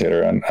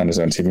commentator on his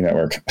own TV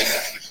network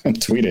and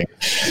tweeting.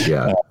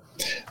 Yeah.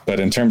 But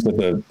in terms of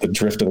the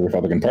drift of the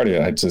Republican Party,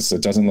 it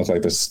doesn't look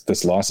like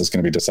this loss is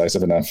going to be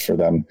decisive enough for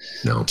them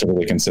to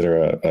really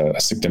consider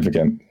a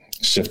significant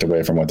shift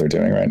away from what they're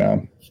doing right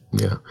now.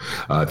 Yeah,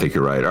 I think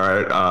you're right.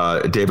 All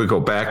right, David, go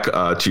back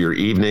to your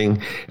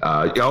evening.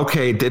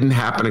 Okay, it didn't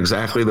happen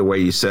exactly the way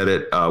you said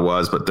it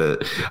was, but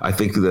I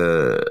think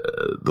the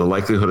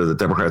likelihood of the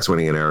Democrats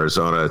winning in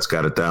Arizona, it's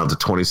got it down to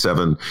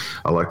 27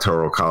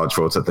 electoral college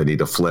votes that they need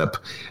to flip.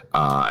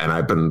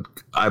 And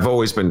I've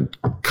always been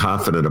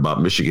confident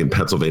about Michigan,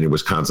 Pennsylvania,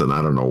 Wisconsin.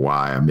 I don't know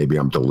why. Maybe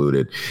I'm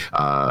deluded.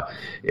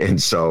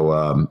 And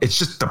so it's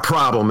just the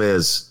problem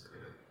is,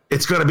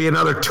 it's going to be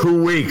another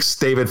 2 weeks,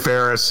 David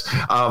Ferris,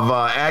 of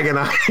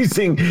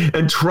agonizing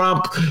and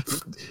Trump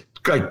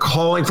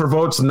calling for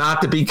votes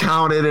not to be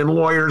counted and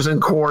lawyers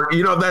in court.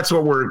 That's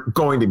what we're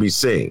going to be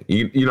seeing.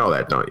 You know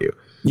that, don't you?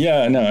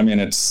 Yeah, no, I mean,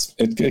 it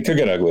could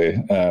get ugly.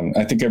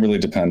 I think it really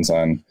depends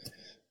on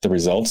the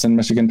results in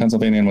Michigan,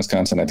 Pennsylvania, and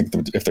Wisconsin. I think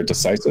if they're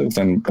decisive,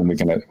 then we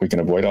can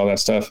avoid all that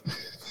stuff.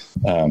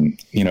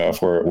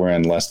 If we're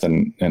in less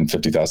than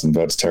 50,000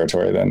 votes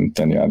territory,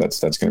 then yeah, that's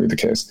going to be the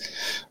case.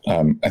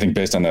 I think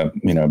based on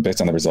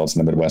the results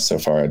in the Midwest so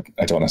far,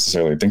 I don't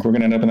necessarily think we're going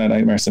to end up in that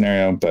nightmare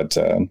scenario, but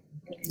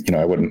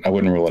I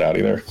wouldn't rule it out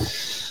either.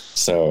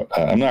 So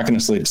I'm not going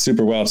to sleep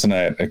super well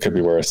tonight. It could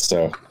be worse.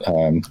 So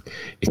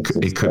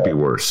it could be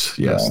worse.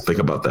 Yes. Yeah. Think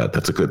about that.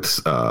 That's a good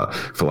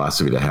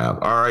philosophy to have.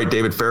 All right,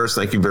 David Ferris,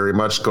 thank you very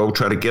much. Go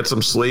try to get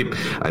some sleep.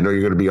 I know you're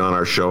going to be on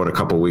our show in a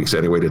couple of weeks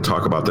anyway to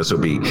talk about this.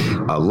 It'll be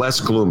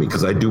less gloomy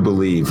because I do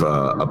believe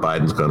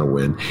Biden's going to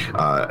win.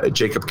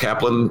 Jacob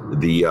Kaplan,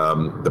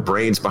 the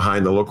brains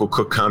behind the local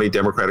Cook County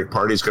Democratic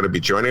Party, is going to be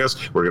joining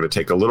us. We're going to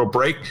take a little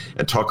break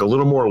and talk a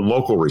little more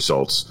local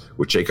results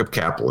with Jacob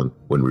Kaplan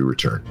when we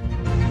return.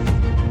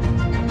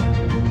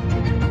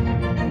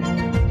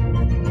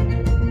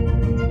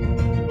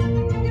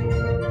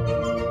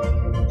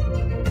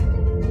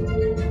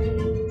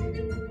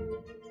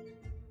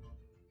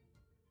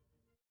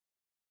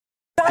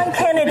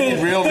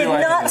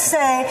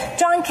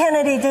 John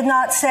Kennedy did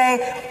not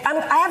say,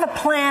 I have a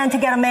plan to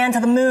get a man to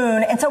the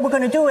moon, and so we're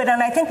going to do it,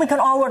 and I think we can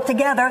all work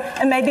together,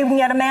 and maybe we can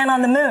get a man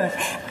on the moon.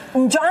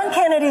 And John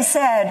Kennedy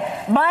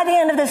said, by the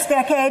end of this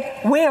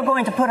decade, we are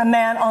going to put a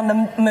man on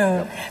the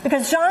moon.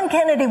 Because John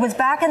Kennedy was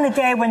back in the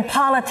day when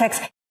politics...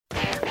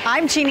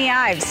 I'm Jeannie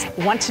Ives.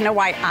 Want to know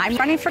why I'm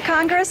running for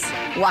Congress?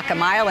 Walk a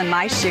mile in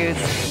my shoes.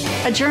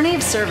 A journey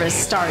of service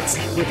starts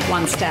with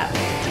one step.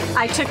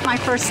 I took my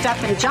first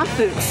step in jump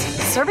boots,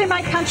 serving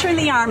my country in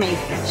the Army,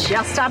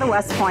 just out of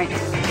West Point.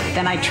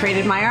 Then I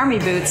traded my Army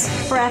boots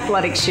for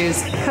athletic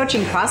shoes,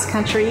 coaching cross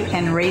country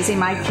and raising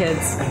my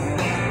kids.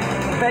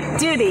 But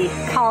duty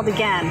called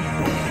again.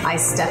 I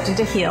stepped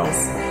into heels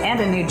and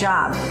a new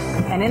job.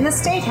 And in the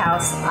State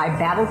House, I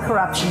battled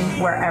corruption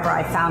wherever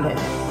I found it,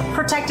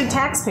 protected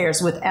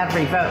taxpayers with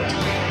every vote,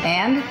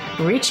 and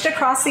reached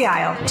across the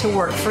aisle to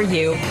work for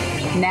you.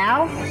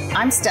 Now,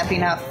 I'm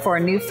stepping up for a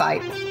new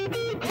fight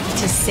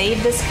to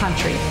save this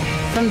country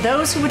from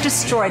those who would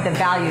destroy the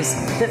values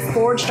that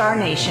forged our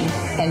nation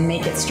and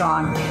make it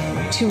strong,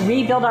 to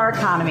rebuild our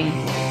economy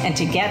and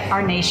to get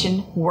our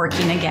nation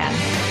working again,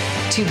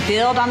 to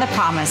build on the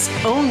promise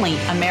only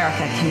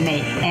America can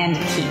make and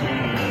keep.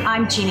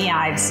 I'm Jeannie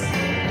Ives.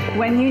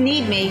 When you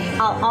need me,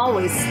 I'll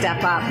always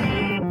step up.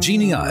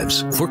 Jeannie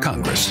Ives for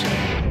Congress.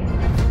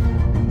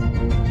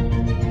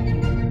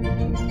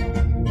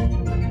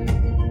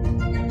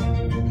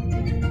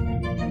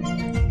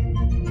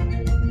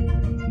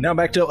 Now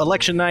back to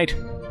election night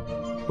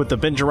with the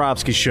Ben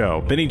Joravsky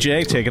Show. Benny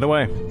J, take it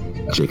away.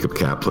 Jacob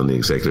Kaplan, the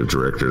executive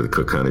director of the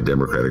Cook County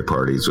Democratic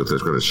Party, is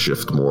going to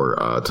shift more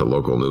to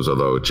local news,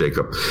 although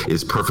Jacob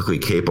is perfectly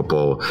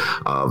capable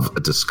of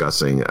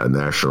discussing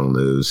national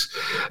news.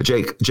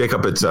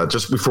 Jacob, it's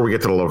just before we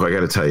get to the local, I got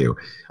to tell you,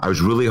 I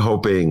was really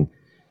hoping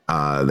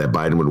that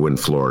Biden would win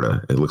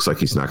Florida. It looks like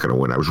he's not going to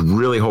win. I was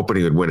really hoping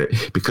he would win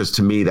it because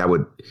to me,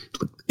 the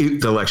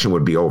election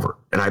would be over.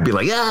 And I'd be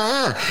like,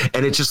 yeah.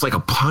 And it's just like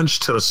a punch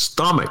to the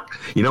stomach.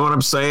 You know what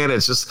I'm saying?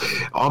 It's just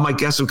all my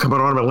guests would come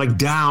on and like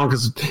down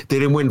because they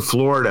didn't win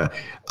Florida.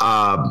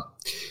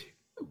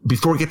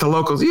 Before we get to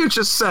locals, you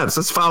just sense,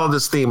 let's follow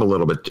this theme a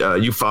little bit.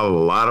 You follow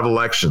a lot of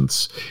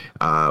elections.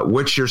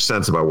 What's your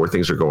sense about where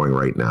things are going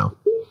right now?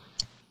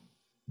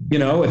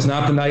 It's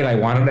not the night I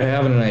wanted to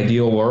have in an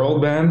ideal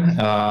world, Ben.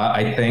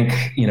 I think,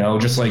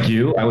 just like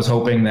you, I was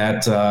hoping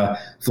that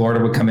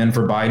Florida would come in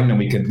for Biden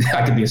and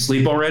I could be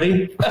asleep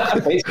already,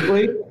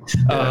 basically.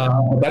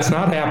 That's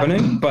not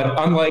happening. But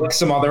unlike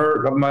some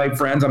other of my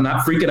friends, I'm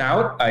not freaking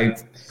out.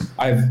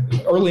 I've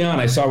early on,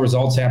 I saw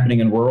results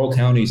happening in rural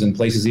counties and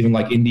places even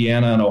like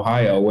Indiana and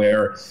Ohio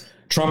where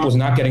Trump was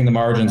not getting the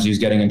margins he was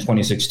getting in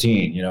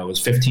 2016. It was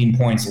 15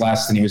 points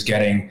less than he was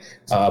getting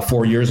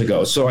 4 years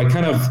ago. So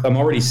I'm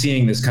already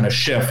seeing this kind of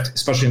shift,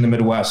 especially in the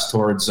Midwest,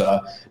 towards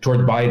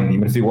Biden.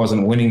 Even if he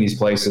wasn't winning these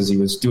places, he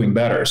was doing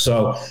better.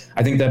 So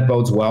I think that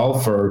bodes well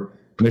for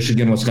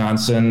Michigan,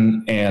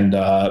 Wisconsin, and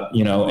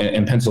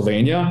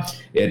Pennsylvania.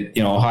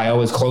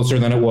 Ohio is closer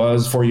than it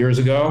was 4 years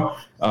ago.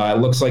 It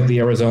looks like the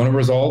Arizona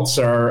results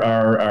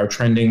are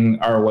trending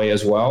our way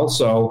as well.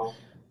 So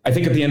I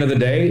think at the end of the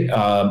day,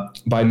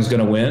 Biden's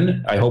going to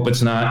win. I hope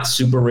it's not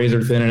super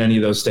razor thin in any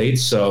of those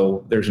states,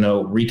 so there's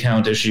no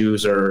recount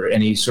issues or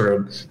any sort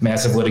of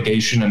massive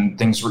litigation and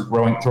things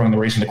throwing the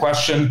race into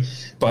question.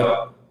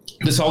 But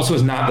this also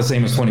is not the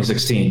same as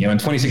 2016. In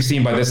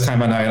 2016, by this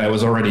time of night, I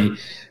was already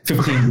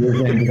 15 years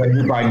in because I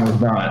knew Biden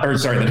was done,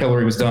 that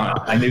Hillary was done.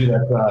 I knew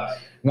that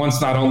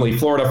once not only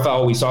Florida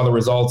fell, we saw the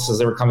results as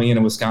they were coming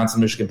in Wisconsin,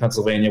 Michigan,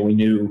 Pennsylvania. We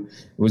knew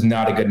it was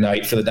not a good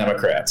night for the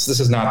Democrats. This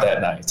is not that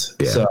night.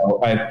 Yeah.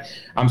 So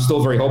I'm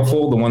still very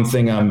hopeful. The one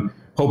thing I'm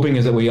hoping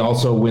is that we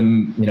also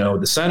win,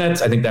 the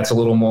Senate. I think that's a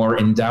little more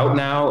in doubt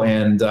now.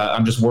 And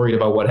I'm just worried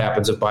about what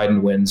happens if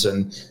Biden wins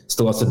and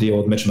still has to deal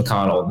with Mitch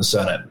McConnell in the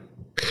Senate.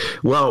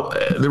 Well,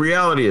 the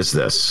reality is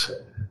this.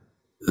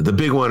 The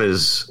big one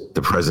is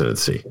the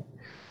presidency.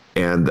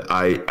 And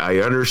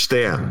I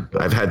understand.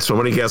 I've had so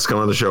many guests come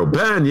on the show.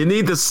 Ben, you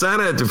need the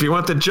Senate if you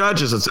want the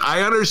judges.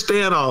 I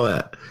understand all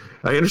that.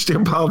 I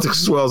understand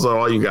politics as well as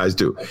all you guys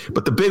do.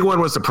 But the big one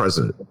was the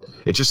president.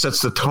 It just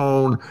sets the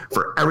tone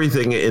for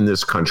everything in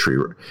this country,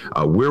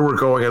 where we're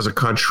going as a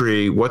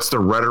country. What's the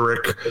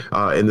rhetoric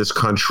in this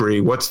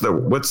country? What's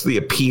the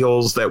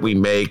appeals that we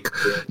make?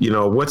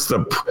 What's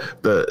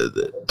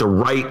the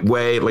right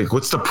way? Like,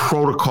 what's the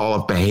protocol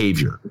of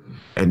behavior?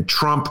 And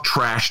Trump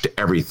trashed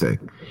everything.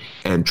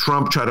 And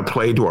Trump tried to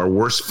play to our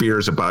worst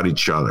fears about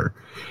each other.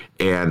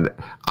 And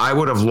I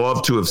would have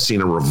loved to have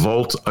seen a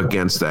revolt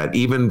against that,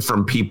 even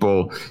from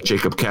people,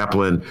 Jacob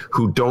Kaplan,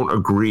 who don't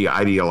agree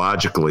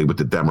ideologically with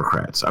the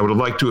Democrats. I would have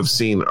liked to have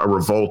seen a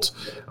revolt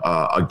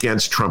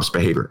against Trump's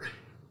behavior.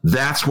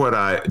 That's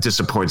what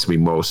disappoints me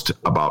most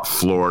about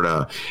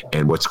Florida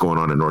and what's going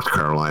on in North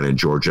Carolina and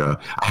Georgia.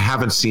 I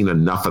haven't seen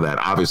enough of that,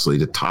 obviously,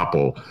 to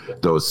topple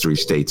those three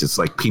states. It's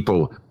like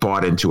people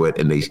bought into it,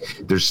 and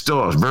there's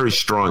still a very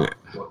strong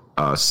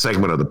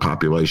segment of the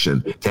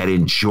population that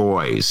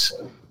enjoys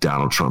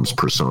Donald Trump's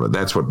persona.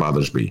 That's what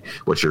bothers me.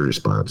 What's your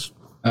response?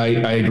 I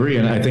agree.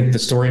 And I think the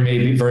story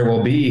may very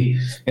well be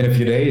in a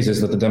few days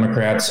is that the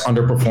Democrats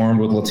underperformed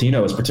with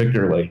Latinos,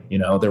 particularly.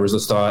 There was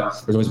this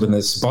thought, there's always been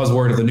this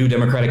buzzword of the new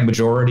Democratic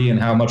majority and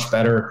how much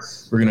better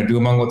we're going to do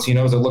among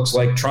Latinos. It looks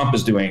like Trump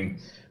is doing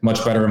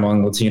much better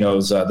among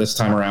Latinos this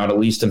time around, at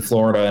least in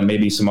Florida and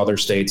maybe some other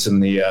states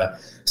in the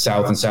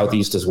South and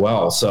Southeast as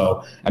well.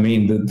 So,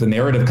 the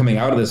narrative coming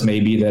out of this may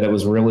be that it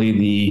was really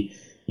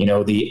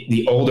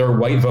the older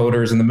white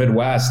voters in the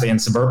Midwest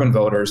and suburban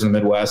voters in the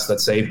Midwest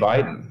that saved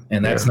Biden.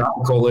 And that's not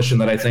the coalition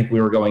that I think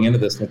we were going into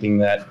this thinking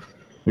that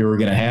we were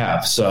going to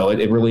have. So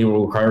it really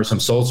will require some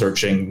soul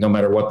searching, no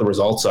matter what the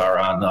results are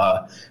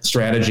on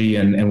strategy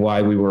and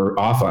why we were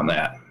off on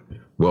that.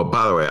 Well,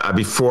 by the way,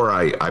 before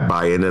I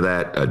buy into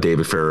that,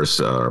 David Ferris,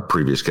 our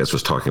previous guest,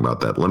 was talking about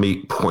that. Let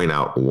me point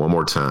out one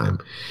more time.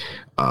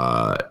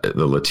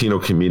 The Latino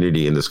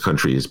community in this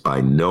country is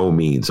by no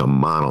means a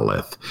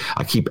monolith.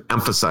 I keep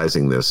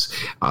emphasizing this.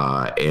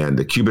 And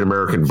the Cuban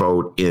American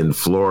vote in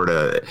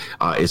Florida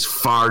is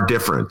far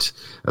different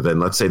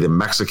than, let's say, the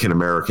Mexican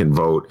American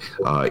vote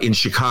in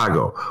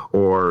Chicago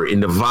or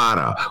in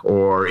Nevada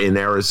or in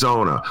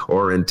Arizona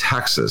or in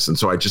Texas. And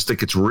so I just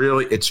think it's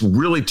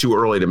really too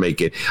early to make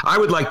it. I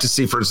would like to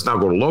see, for instance, now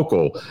go to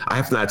local. I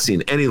have not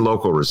seen any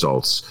local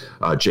results,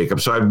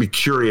 Jacob. So I'd be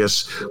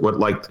curious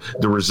what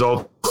the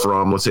result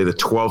from, let's say, the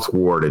 12th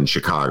ward in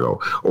Chicago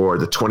or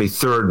the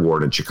 23rd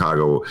ward in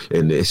Chicago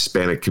in the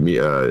Hispanic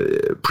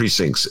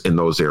precincts in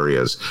those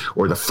areas,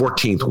 or the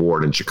 14th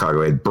ward in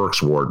Chicago, Ed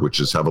Burke's ward, which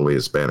is heavily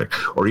Hispanic,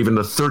 or even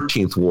the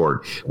 13th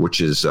ward,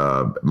 which is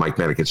Mike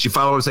Madigan's. You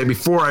follow what I'm saying?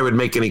 Before I would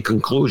make any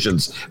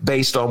conclusions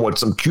based on what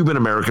some Cuban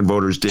American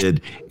voters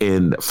did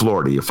in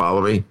Florida. You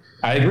follow me?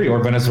 I agree.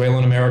 Or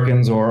Venezuelan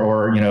Americans,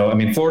 or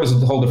Florida's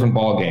a whole different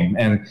ballgame.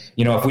 And,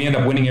 if we end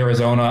up winning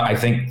Arizona, I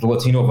think the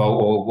Latino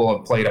vote will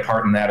have played a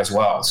part in that as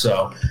well.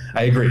 So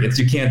I agree.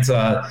 You can't,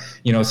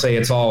 say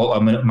it's all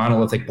a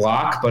monolithic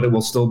block, but it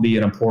will still be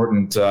an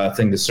important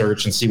thing to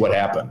search and see what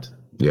happened.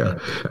 Yeah.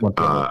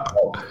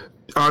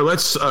 All right,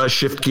 let's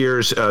shift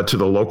gears to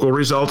the local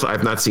results.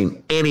 I've not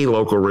seen any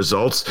local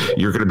results.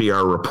 You're going to be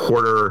our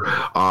reporter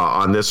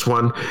on this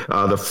one.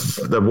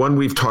 The one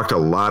we've talked a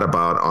lot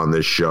about on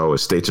this show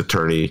is State's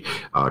Attorney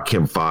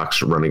Kim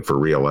Foxx running for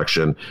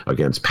re-election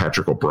against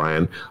Patrick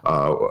O'Brien.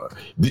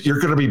 You're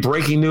going to be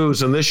breaking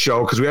news in this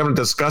show because we haven't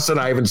discussed it.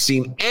 I haven't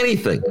seen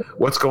anything.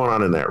 What's going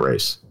on in that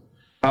race?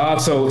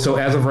 So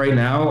as of right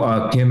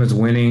now, Kim is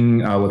winning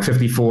with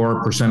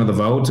 54% of the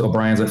vote.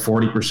 O'Brien's at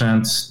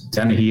 40%.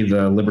 Dennehy,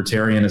 the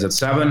Libertarian, is at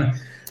 7%.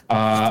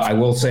 I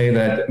will say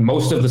that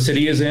most of the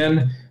city is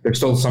in. There's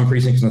still some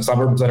precincts in the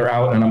suburbs that are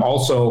out. And I'm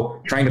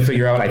also trying to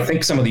figure out, I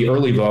think some of the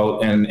early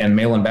vote and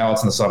mail-in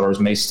ballots in the suburbs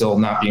may still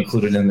not be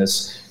included in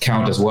this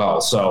count as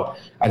well. So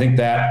I think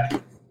that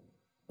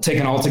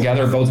taken all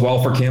together bodes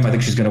well for Kim. I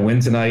think she's going to win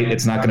tonight.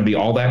 It's not going to be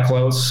all that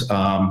close,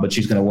 but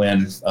she's going to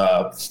win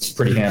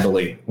pretty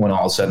handily when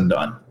all is said and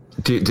done.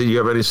 Do you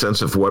have any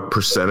sense of what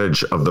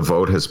percentage of the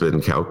vote has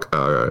been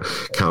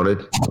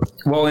counted?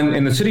 Well,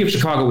 in the city of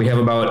Chicago, we have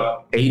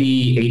about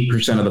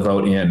 88% of the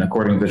vote in,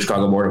 according to the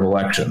Chicago Board of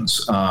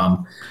Elections.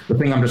 The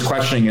thing I'm just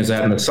questioning is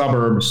that in the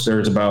suburbs,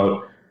 there's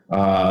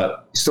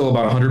still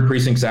about 100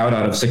 precincts out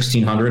of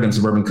 1,600 in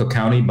suburban Cook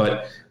County,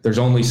 but there's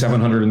only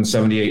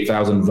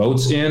 778,000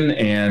 votes in,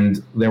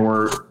 and there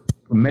were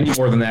many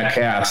more than that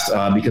cast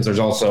because there's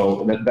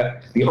also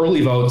the early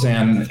votes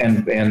and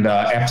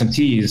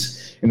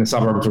absentees in the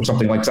suburbs were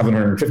something like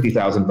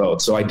 750,000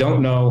 votes. So I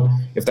don't know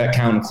if that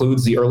count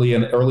includes the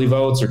early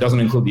votes or doesn't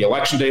include the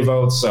election day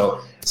votes. So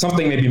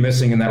something may be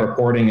missing in that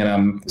reporting.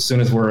 And as soon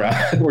as we're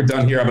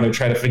done here, I'm going to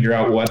try to figure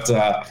out what's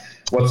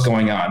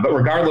going on. But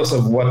regardless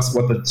of what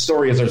the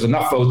story is, there's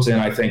enough votes in,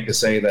 I think, to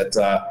say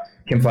that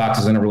Kim Foxx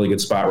is in a really good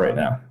spot right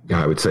now.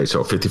 Yeah, I would say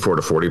so. 54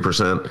 to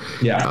 40%.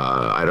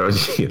 Yeah.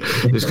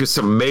 There's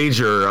some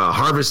major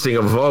harvesting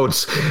of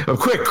votes.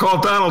 Quick,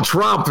 call Donald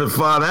Trump if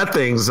that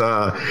thing's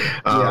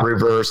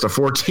reversed. A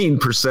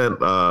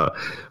 14%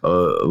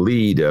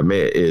 lead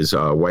is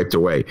wiped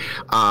away.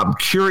 I'm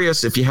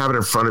curious if you have it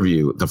in front of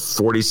you, the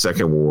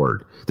 42nd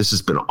ward. This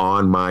has been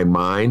on my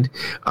mind.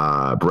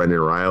 Brendan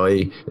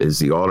Riley is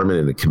the alderman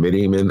and the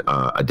committeeman,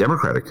 a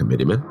Democratic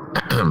committeeman,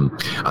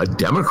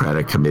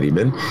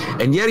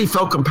 and yet he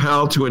felt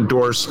compelled to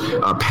endorse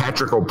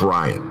Patrick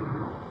O'Brien.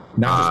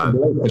 Not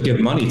just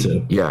give money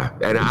to. Yeah,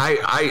 and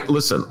I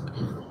listen.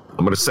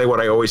 I'm going to say what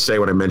I always say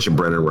when I mention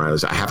Brendan Riley.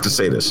 I have to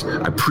say this.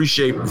 I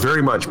appreciate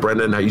very much,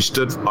 Brendan, how you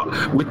stood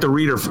with the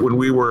reader when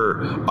we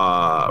were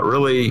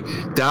really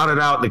down and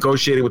out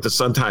negotiating with the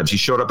Sun-Times. He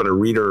showed up at a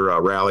reader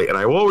rally, and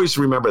I will always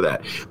remember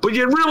that. But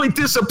you really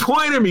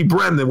disappointed me,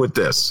 Brendan, with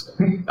this.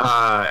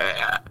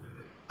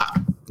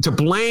 To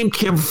blame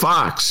Kim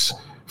Foxx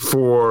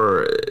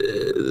for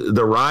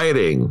the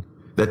rioting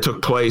that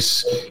took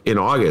place in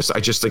August, I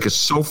just think is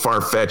so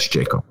far-fetched,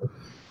 Jacob.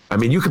 I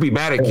mean, you could be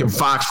mad at Kim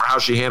Foxx for how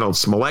she handled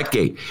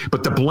Smollettgate,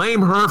 but to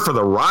blame her for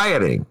the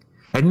rioting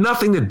had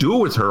nothing to do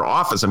with her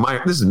office.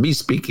 This is me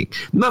speaking.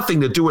 Nothing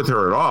to do with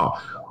her at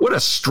all. What a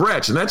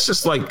stretch. And that's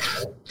just like,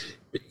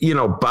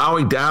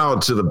 bowing down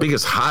to the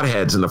biggest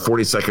hotheads in the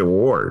 42nd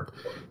ward.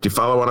 Do you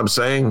follow what I'm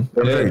saying?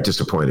 I'm very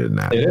disappointed in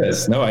that. It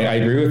is. No, I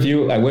agree with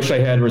you. I wish I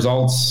had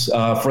results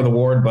for the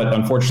ward, but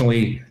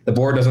unfortunately, the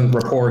board doesn't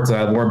report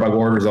ward by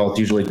ward results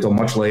usually until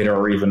much later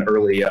or even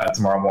early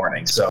tomorrow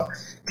morning. So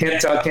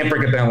can't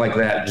break it down like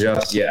that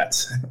just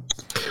yet.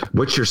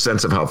 What's your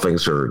sense of how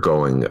things are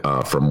going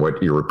from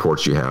what your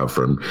reports you have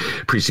from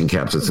precinct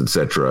captains, et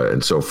cetera,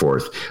 and so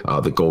forth,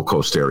 the Gold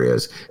Coast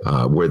areas,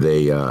 where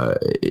they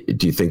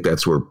do you think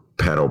that's where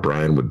Pat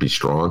O'Brien would be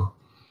strong?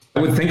 I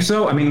would think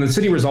so. I mean, the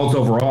city results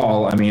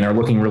overall, are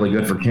looking really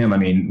good for Kim.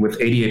 With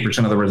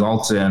 88% of the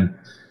results in,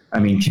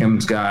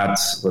 Kim's got,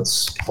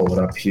 let's pull it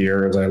up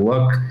here as I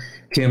look.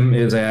 Kim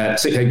is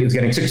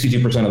getting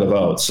 62% of the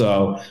vote.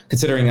 So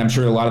considering I'm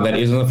sure a lot of that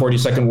is in the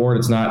 42nd ward,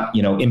 it's not,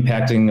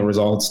 impacting the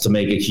results to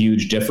make a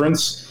huge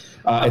difference.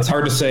 It's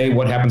hard to say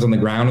what happens on the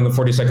ground in the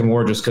 42nd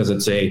ward just because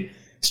it's a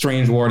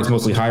strange ward. It's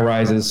mostly high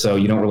rises. So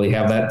you don't really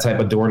have that type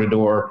of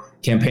door-to-door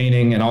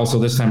campaigning. And also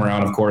this time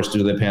around, of course, due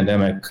to the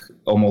pandemic,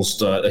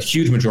 almost a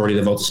huge majority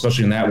of the votes,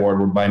 especially in that ward,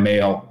 were by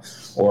mail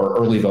or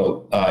early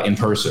vote in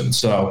person.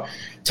 So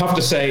tough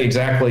to say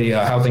exactly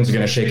how things are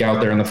going to shake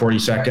out there in the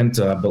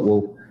 42nd, but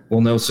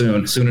we'll know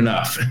soon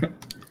enough.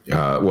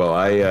 Well,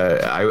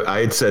 I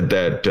had said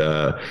that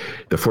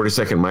the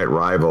 42nd might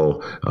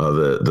rival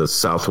the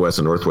Southwest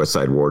and Northwest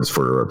side wards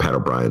for Pat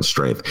O'Brien's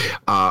strength.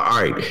 All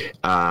right.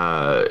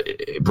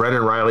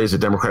 Brennan Riley is a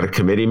Democratic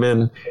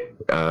committeeman.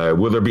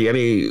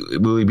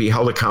 Will he be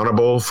held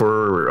accountable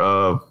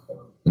for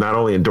not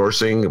only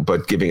endorsing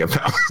but giving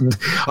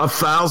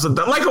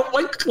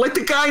 $1,000? Like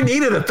the guy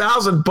needed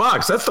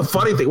 $1,000. That's the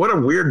funny thing. What a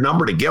weird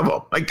number to give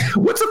him. Like,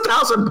 what's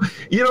 $1,000?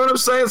 You know what I'm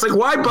saying? It's like,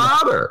 why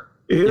bother?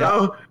 You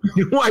know,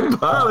 why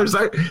bother? It's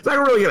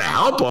not really going to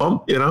help him.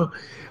 You know,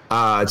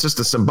 it's just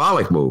a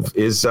symbolic move.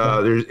 Is there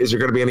going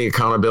to be any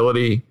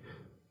accountability?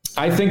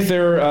 I think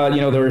there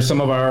are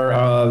some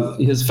of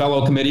his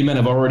fellow committeemen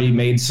have already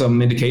made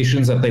some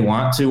indications that they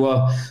want to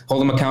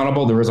hold him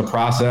accountable. There is a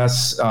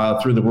process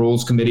through the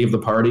Rules Committee of the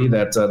party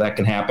that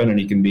can happen, and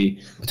he can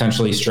be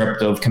potentially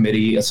stripped of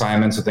committee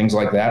assignments and things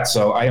like that.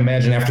 So I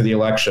imagine after the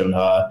election,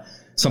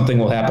 something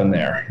will happen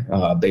there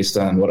based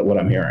on what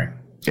I'm hearing.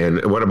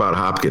 And what about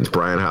Hopkins,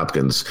 Brian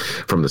Hopkins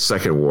from the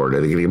second ward? Are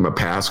they going to give him a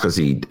pass because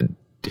he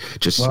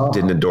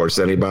didn't endorse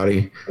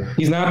anybody?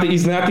 He's not the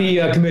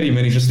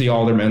committeeman. He's just the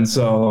alderman.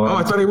 So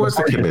I thought he was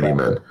the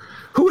committeeman.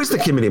 Who is the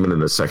committeeman in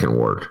the second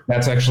ward?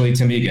 That's actually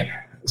Tim Egan.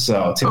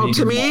 So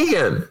Tim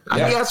Egan.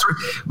 Yeah. That's right.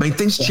 I mean,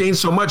 things changed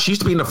so much. He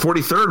used to be in the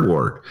 43rd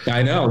ward.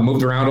 I know,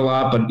 moved around a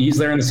lot, but he's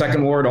there in the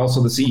second ward.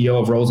 Also, the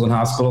CEO of Roseland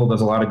Hospital does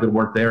a lot of good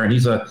work there, and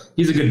he's a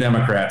good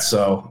Democrat.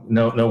 So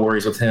no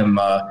worries with him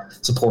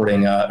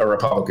supporting a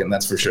Republican.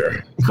 That's for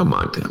sure. Come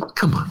on, Tim.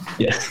 Come on.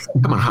 Yeah.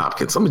 Come on,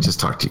 Hopkins. Let me just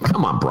talk to you.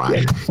 Come on,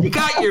 Brian.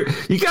 Yeah.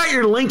 You got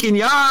your Lincoln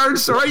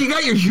Yards, all right? You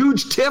got your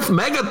huge TIF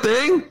mega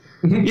thing.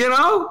 You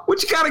know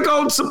what? You got to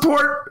go and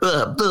support.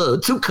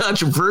 Too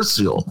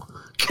controversial.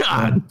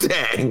 God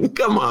dang.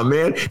 Come on,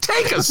 man.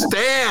 Take a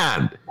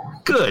stand.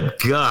 Good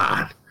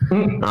God. All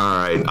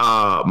right.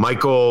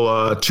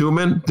 Michael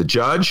Tuman, the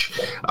judge.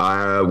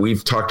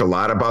 We've talked a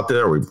lot about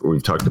this.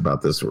 We've talked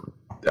about this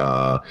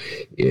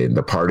in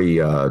the party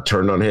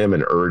turned on him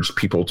and urged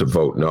people to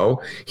vote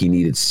no. He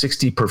needed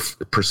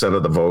 60%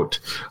 of the vote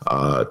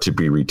to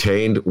be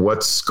retained.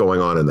 What's going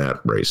on in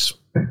that race?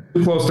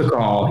 Too close to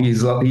call.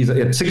 He's at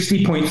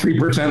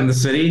 60.3% in the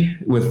city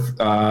with,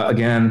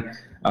 again,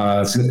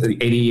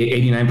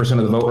 89%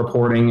 of the vote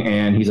reporting,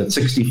 and he's at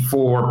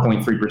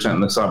 64.3%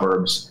 in the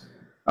suburbs.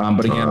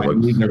 But again, I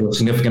believe there's a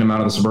significant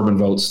amount of the suburban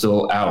votes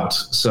still out.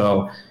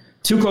 So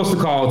too close to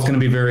call. It's going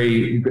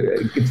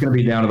to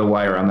be down to the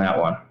wire on that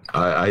one.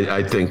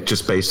 I think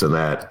just based on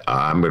that,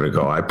 I'm going to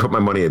go. I put my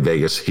money in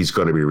Vegas. He's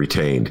going to be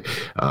retained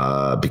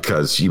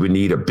because you would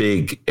need a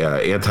big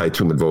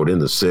anti-Tuman vote in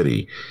the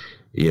city,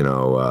 you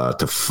know,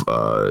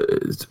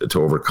 to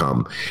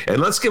overcome. And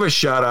let's give a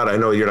shout out. I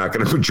know you're not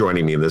going to be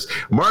joining me in this.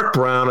 Mark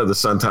Brown of the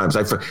Sun-Times.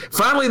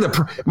 Finally,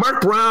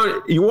 Mark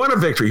Brown, you won a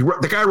victory.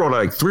 The guy wrote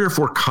like 3 or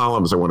 4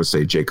 columns, I want to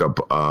say, Jacob,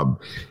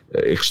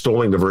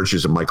 extolling the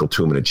virtues of Michael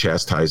Tuman and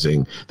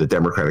chastising the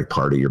Democratic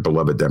Party, your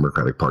beloved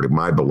Democratic Party,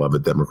 my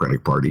beloved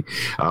Democratic Party,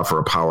 for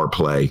a power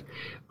play.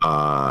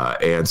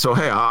 And so,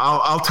 hey,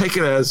 I'll take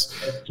it as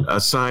a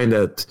sign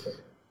that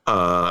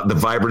the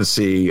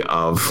vibrancy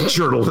of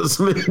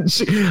journalism.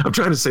 I'm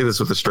trying to say this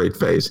with a straight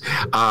face.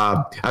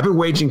 I've been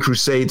waging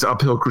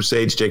uphill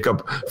crusades,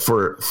 Jacob,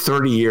 for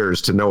 30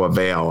 years to no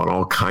avail on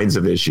all kinds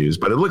of issues.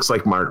 But it looks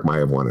like Mark might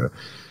have won it.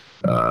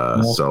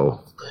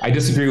 So I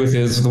disagree with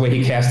the way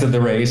he casted the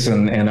race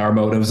and our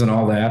motives and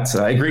all that.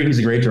 I agree he's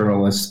a great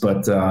journalist,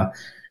 but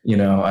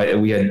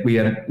we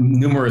had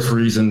numerous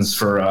reasons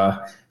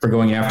for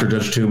going after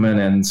Judge Tuman,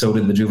 and so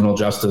did the juvenile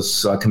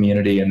justice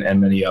community and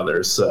many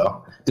others.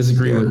 So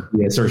disagree with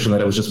the assertion that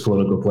it was just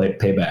political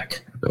payback.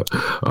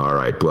 All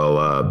right.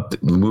 Well,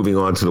 moving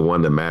on to the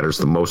one that matters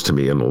the most to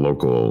me in the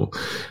local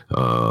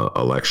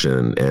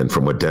election. And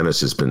from what Dennis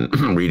has been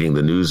reading,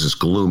 the news is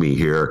gloomy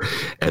here.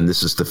 And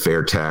this is the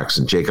fair tax.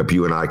 And Jacob,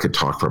 you and I could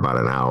talk for about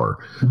an hour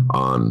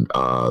on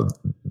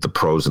the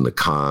pros and the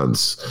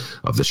cons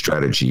of the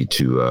strategy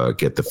to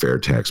get the fair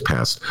tax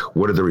passed.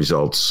 What are the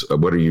results?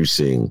 What are you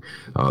seeing,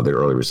 the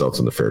early results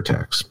on the fair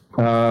tax?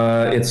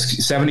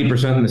 It's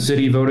 70% in the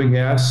city voting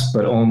yes,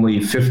 but only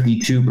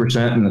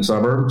 52% in the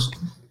suburbs.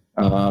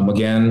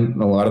 Again,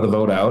 a lot of the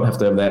vote out, have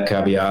to have that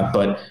caveat,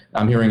 but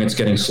I'm hearing it's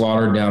getting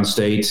slaughtered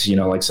downstate,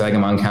 like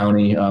Sangamon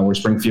County, where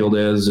Springfield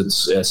is,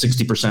 it's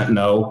 60%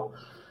 no.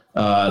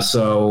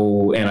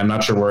 And I'm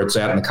not sure where it's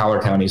at in the collar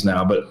counties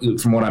now, but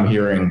from what I'm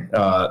hearing,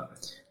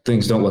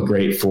 things don't look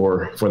great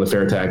for the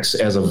fair tax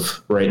as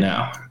of right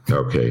now.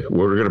 Okay,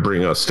 we're going to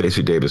bring us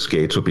Stacey Davis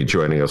Gates will be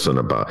joining us in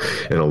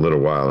a little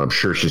while. I'm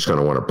sure she's going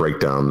to want to break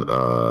down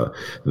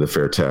the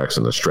fair tax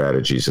and the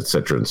strategies, et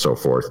cetera, and so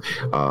forth.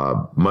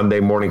 Monday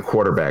morning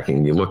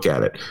quarterbacking, you look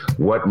at it.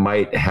 What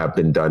might have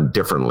been done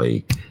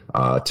differently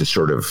to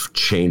sort of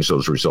change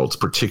those results,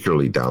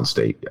 particularly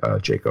downstate,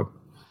 Jacob?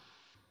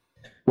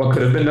 What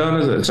could have been done?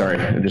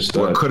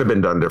 What could have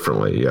been done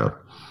differently? Yeah.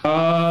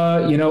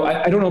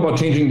 I don't know about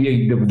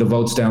changing the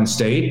votes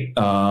downstate.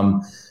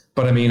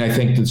 But I mean, I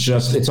think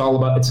it's all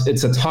about,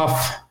 it's a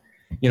tough,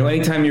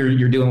 anytime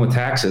you're dealing with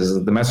taxes,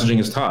 the messaging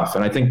is tough.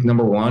 And I think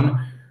number one,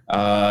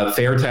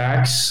 Fair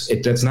tax,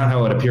 that's not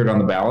how it appeared on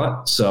the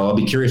ballot. So I'll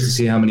be curious to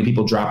see how many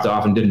people dropped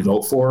off and didn't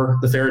vote for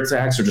the fair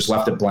tax or just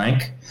left it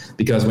blank.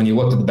 Because when you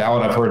looked at the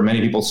ballot, I've heard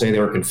many people say they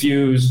were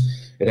confused.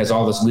 It has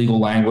all this legal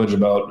language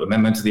about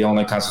amendment to the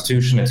Illinois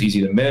Constitution. It's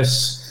easy to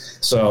miss.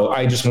 So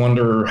I just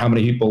wonder how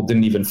many people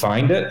didn't even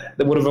find it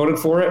that would have voted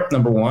for it,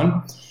 number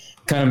one.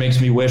 Kind of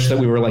makes me wish that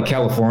we were like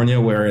California,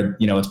 where,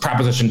 it's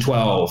Proposition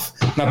 12.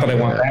 Not that I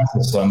want that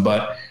system,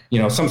 but,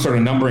 some sort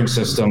of numbering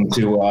system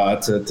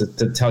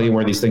to tell you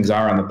where these things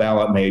are on the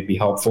ballot may be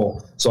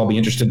helpful. So I'll be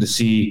interested to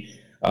see,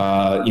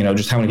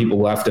 just how many people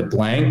left it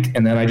blank.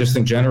 And then I just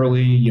think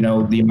generally,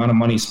 the amount of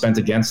money spent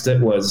against it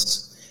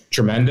was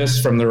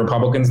tremendous from the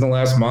Republicans in the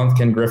last month,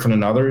 Ken Griffin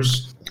and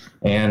others.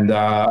 And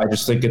I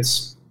just think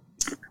it's,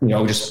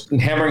 just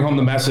hammering home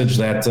the message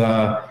that,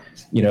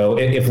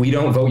 if we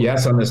don't vote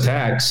yes on this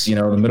tax,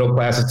 the middle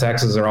class of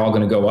taxes are all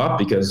going to go up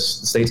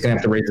because the state's going to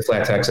have to raise the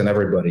flat tax on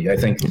everybody. I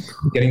think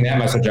getting that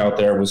message out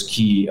there was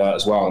key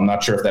as well. I'm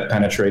not sure if that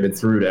penetrated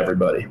through to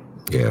everybody.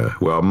 Yeah.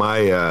 Well,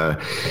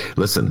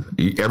 listen,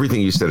 everything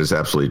you said is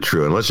absolutely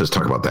true. And let's just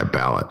talk about that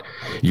ballot.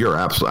 You're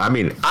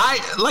absolutely,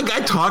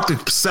 I talked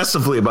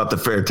obsessively about the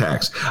fair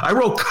tax. I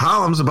wrote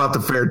columns about the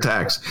fair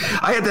tax.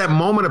 I had that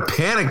moment of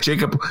panic,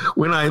 Jacob,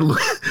 when I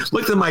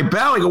looked at my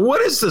ballot. I go,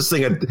 what is this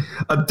thing?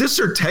 A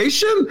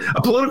dissertation?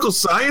 A political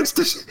science?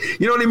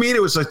 You know what I mean?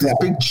 It was like this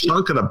big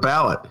chunk of the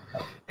ballot.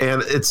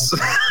 And it's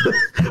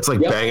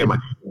like banging my.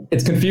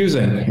 It's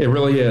confusing. It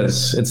really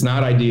is. It's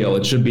not ideal.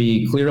 It should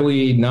be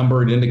clearly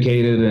numbered,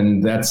 indicated,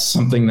 and that's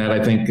something that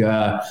I think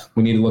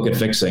we need to look at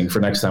fixing for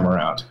next time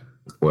around.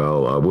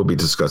 Well, we'll be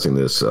discussing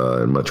this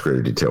in much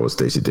greater detail with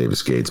Stacey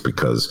Davis Gates,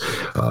 because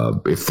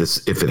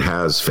if it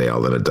has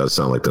failed, and it does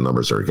sound like the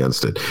numbers are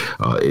against it,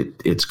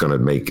 it's going to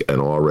make an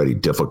already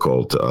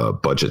difficult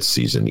budget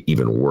season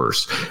even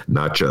worse.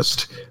 Not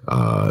just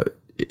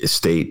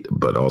state,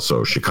 but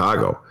also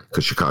Chicago,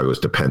 because Chicago is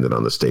dependent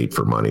on the state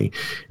for money.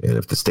 And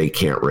if the state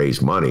can't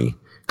raise money,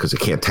 because it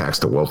can't tax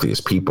the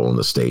wealthiest people in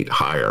the state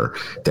higher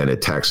than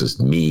it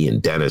taxes me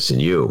and Dennis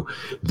and you,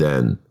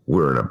 then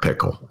we're in a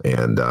pickle.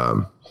 And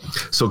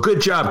so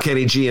good job,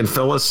 Kenny G and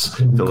Phyllis.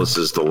 Phyllis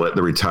is the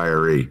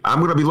retiree. I'm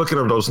going to be looking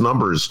at those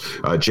numbers,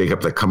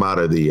 Jacob, that come out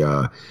of the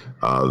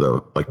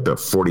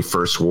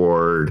 41st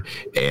Ward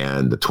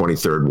and the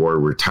 23rd Ward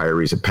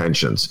retirees and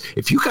pensions.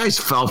 If you guys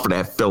fell for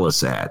that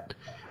Phyllis ad,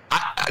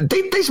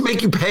 they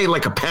make you pay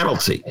like a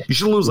penalty. You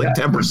should lose like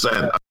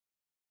 10%.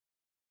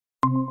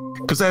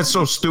 Because that's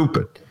so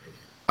stupid.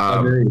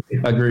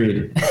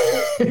 Agreed.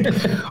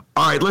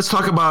 All right, let's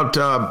talk about,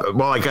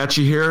 while I got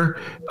you here,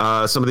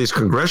 some of these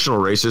congressional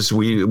races.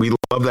 We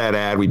love that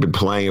ad. We've been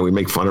playing it. We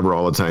make fun of her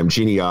all the time.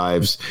 Jeannie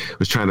Ives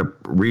was trying to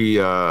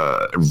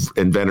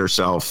reinvent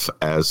herself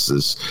as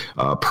this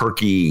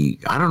perky,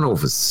 I don't know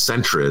if it's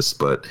centrist,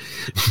 but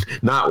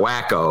not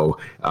wacko,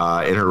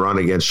 in her run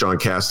against Sean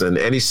Casten.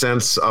 Any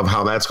sense of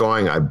how that's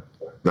going? I've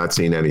not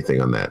seen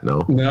anything on that.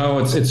 No,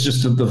 it's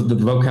just the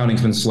vote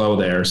counting's been slow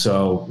there.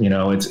 So,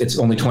 it's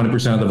only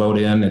 20% of the vote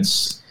in.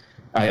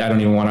 I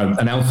don't even want to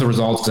announce the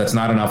results. That's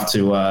not enough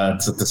to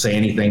say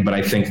anything, but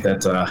I think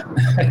that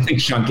I think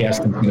Sean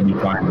Casten's going to be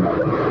fine about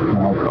it.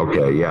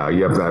 Okay, yeah,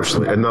 you have to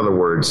actually. In other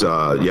words,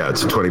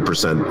 it's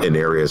 20% in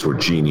areas where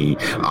Jeannie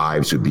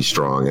Ives would be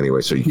strong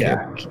anyway, so you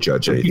can't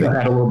judge anything. You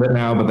had a little bit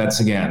now, but that's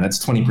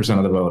 20%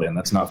 of the vote in.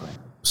 That's nothing.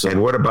 So,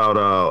 and what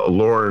about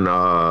Lauren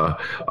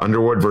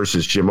Underwood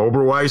versus Jim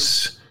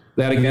Oberweis?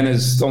 That again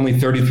is only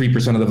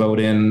 33% of the vote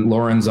in.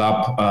 Lauren's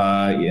up,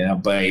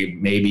 by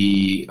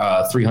maybe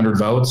 300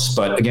 votes,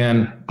 but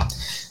again,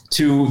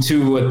 too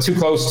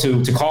close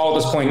to call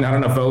at this point. Not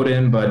enough vote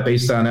in, but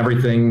based on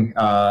everything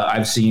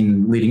I've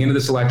seen leading into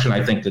this election,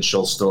 I think that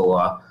she'll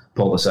still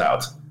pull this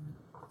out.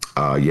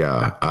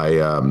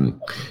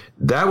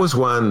 That was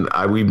one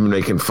we've been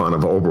making fun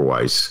of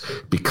Oberweis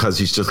because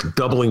he's just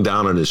doubling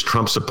down on his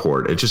Trump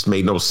support. It just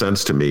made no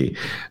sense to me.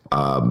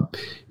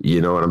 You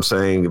know what I'm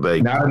saying?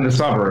 Like, not in the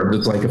suburbs.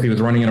 It's like if he was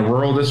running in a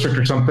rural district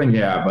or something.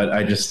 Yeah, but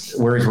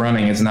where he's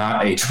running is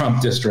not a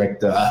Trump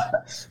district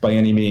by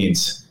any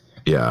means.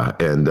 Yeah,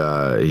 and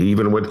he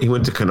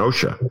went to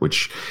Kenosha,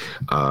 which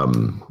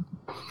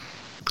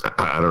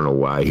I don't know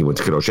why he went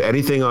to Kenosha.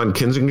 Anything on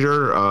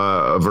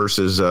Kinzinger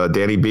versus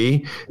Danny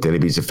B? Danny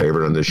B's a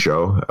favorite on this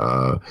show.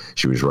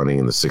 She was running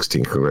in the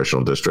 16th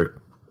congressional district.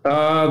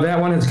 That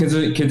one is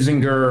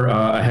Kinzinger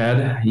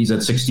ahead. He's at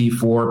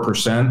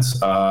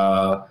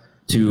 64%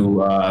 to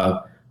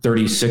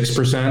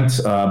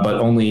 36%, but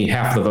only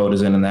half the vote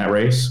is in that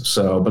race.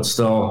 So, but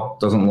still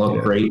doesn't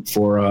look great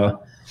for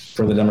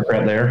the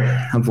Democrat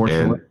there,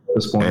 unfortunately, at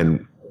this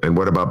point. And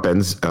what about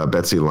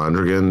Betsy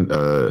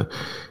Londrigan?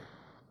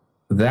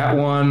 That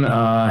one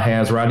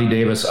has Rodney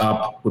Davis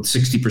up with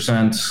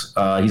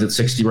 60%. He's at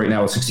 60 right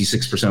now with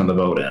 66% of the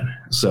vote in.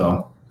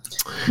 So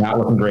not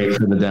looking great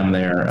for the Dem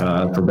there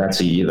for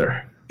Betsy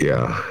either.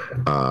 Yeah.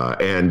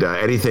 And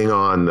anything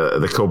on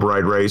the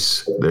Kilbride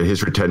race,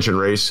 his retention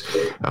race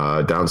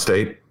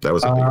downstate? That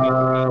was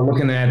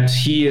looking at,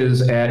 he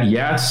is at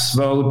yes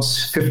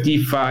votes,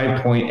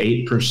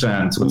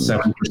 55.8% with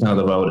 70% of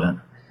the vote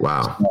in.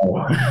 Wow.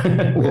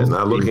 It's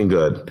not looking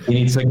good. He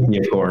needs sympathy,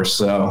 of course.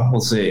 So we'll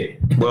see.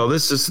 Well,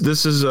 this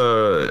is I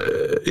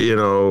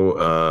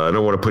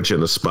don't want to put you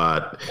in the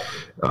spot,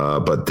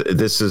 but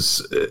this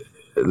is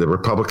the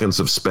Republicans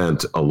have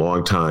spent a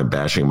long time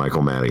bashing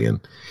Michael Madigan,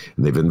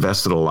 and they've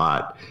invested a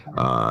lot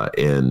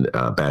in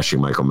bashing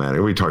Michael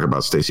Madigan. We talked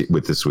about Stacey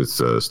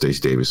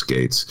Davis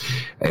Gates,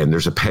 and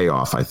there's a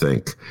payoff, I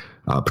think,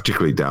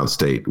 particularly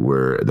downstate,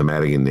 where the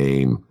Madigan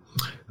name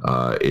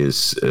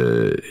is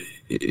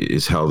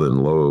held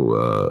in low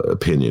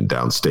opinion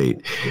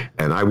downstate.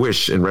 And I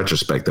wish, in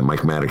retrospect, that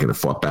Mike Madigan had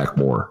fought back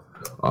more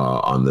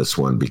on this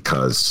one,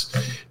 because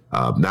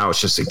now it's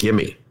just a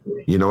gimme.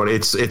 You know,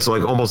 it's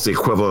like almost the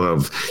equivalent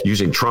of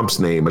using Trump's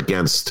name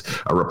against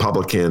a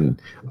Republican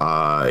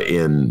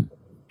in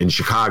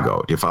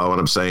Chicago. Do you follow what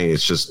I'm saying?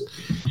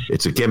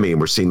 It's a gimme, and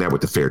we're seeing that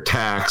with the fair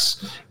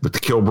tax, with the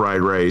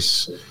Kilbride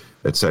race,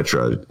 et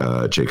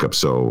cetera, Jacob.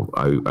 So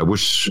I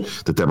wish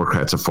the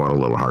Democrats had fought a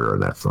little harder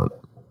on that front.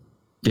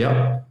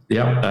 Yep.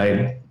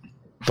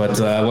 But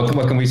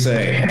what can we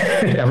say?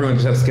 Everyone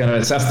just kind of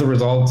assess the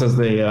results as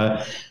they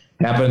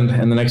happen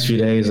in the next few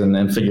days, and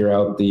then figure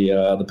out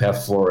the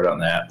path forward on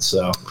that.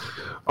 So,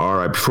 all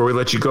right, before we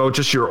let you go,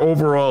 just your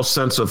overall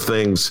sense of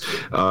things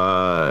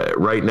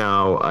right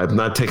now. I've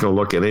not taken a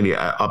look at any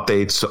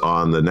updates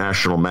on the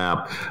national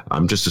map.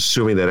 I'm just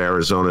assuming that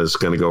Arizona is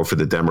going to go for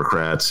the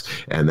Democrats,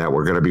 and that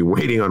we're going to be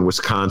waiting on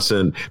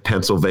Wisconsin,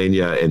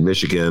 Pennsylvania, and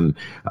Michigan,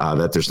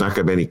 that there's not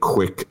going to be any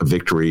quick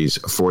victories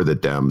for the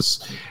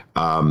Dems.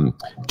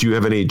 Do you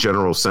have any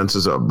general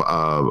senses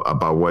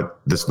about what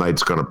this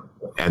night's going to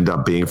end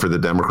up being for the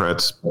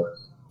Democrats?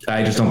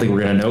 I just don't think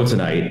we're going to know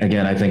tonight.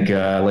 Again, I think,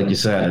 like you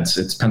said,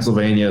 it's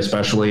Pennsylvania,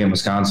 especially, and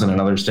Wisconsin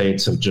and other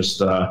states have just,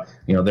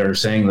 they're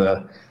saying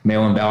the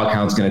mail-in ballot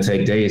count's going to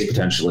take days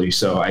potentially.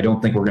 So I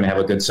don't think we're going to have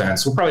a good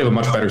sense. We'll probably have a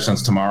much better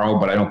sense tomorrow,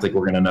 but I don't think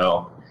we're going to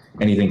know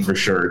anything for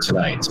sure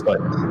tonight. But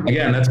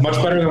again, that's much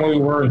better than what we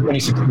were in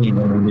 2016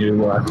 when we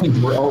knew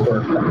things were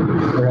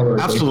over.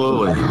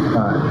 Absolutely.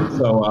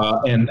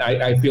 And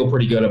I feel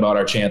pretty good about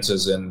our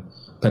chances in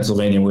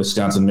Pennsylvania,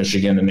 Wisconsin,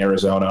 Michigan, and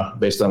Arizona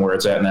based on where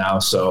it's at now.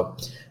 So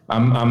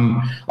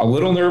I'm a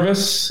little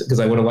nervous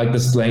because I would have liked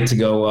this night to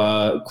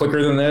go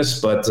quicker than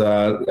this, but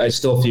I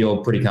still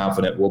feel pretty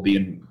confident we'll be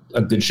in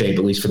a good shape,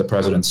 at least for the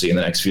presidency, in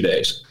the next few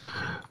days.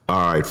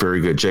 All right, very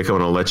good, Jacob.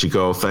 And I'll let you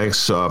go.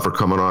 Thanks for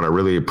coming on. I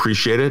really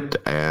appreciate it.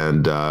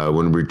 And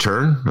when we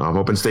return, I'm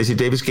hoping Stacey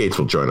Davis Gates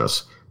will join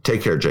us.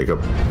 Take care,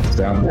 Jacob.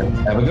 Sounds good.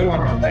 Have a good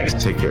one.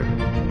 Thanks. Take care.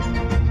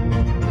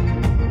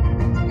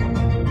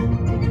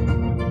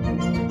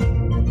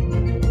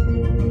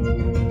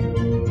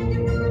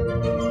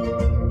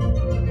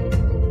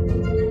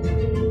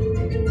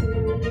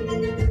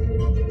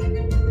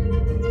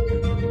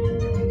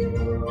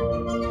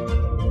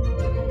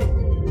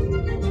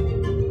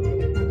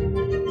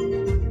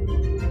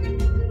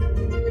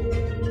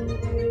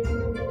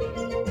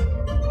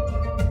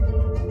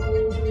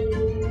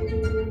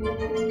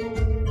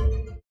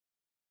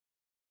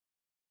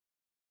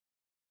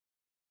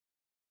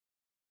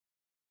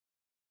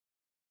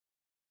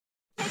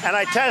 And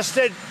I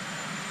tested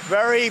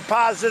very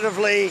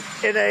positively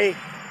in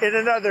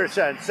another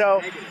sense.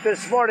 So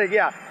this morning,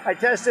 I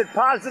tested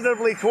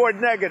positively toward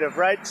negative,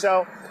 right?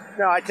 So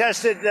no, I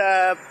tested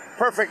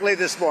perfectly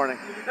this morning.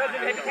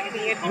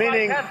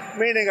 Meaning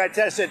I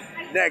tested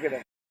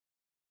negative.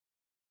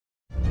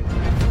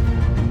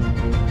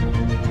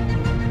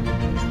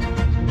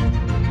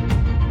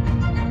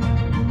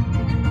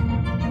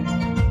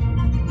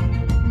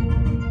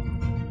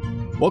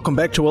 Welcome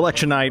back to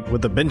Election Night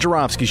with the Ben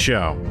Joravsky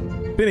Show.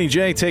 Benny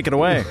J, take it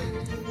away.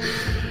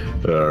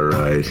 All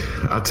right.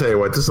 I'll tell you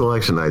what, this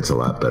election night's a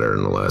lot better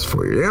than the last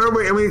 4 years.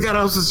 You got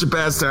all such a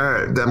bad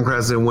start.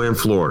 Democrats didn't win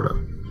Florida.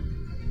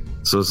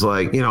 So it's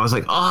like, I was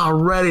like,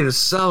 ready to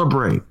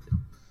celebrate.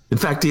 In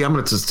fact, I'm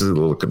going to just do a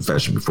little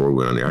confession before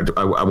we went on there.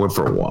 I went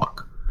for a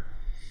walk.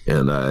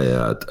 And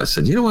I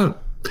said, you know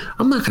what?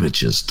 I'm not going to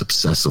just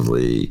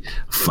obsessively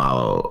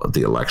follow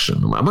the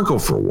election. I'm going to go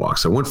for a walk.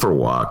 So I went for a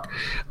walk.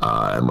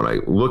 And when I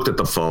looked at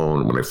the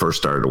phone, when I first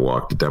started to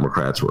walk, the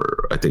Democrats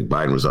were, I think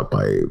Biden was up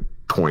by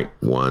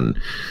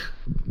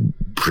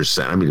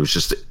 0.1%. I mean, it was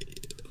just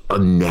a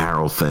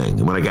narrow thing.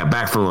 And when I got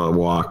back from the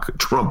walk,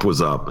 Trump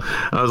was up.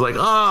 I was like,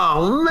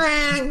 oh,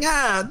 man,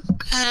 God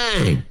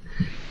dang.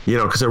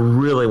 Because I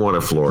really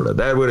wanted Florida.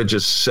 That would have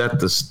just set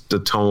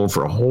the tone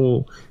for a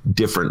whole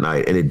different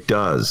night. And it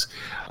does.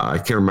 I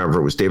can't remember if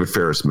it was David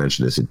Ferris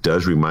mentioned this. It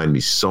does remind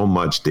me so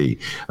much of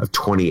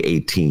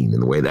 2018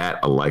 and the way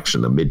that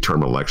election, the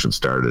midterm election,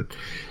 started.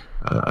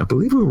 I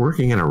believe we were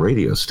working in a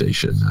radio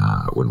station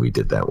when we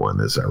did that one,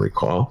 as I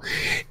recall.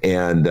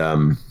 And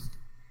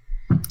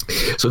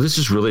so this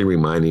is really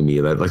reminding me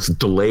of that, like,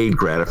 delayed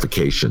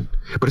gratification.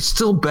 But it's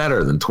still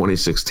better than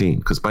 2016,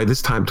 because by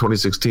this time,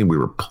 2016, we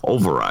were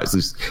pulverized, at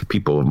least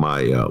people of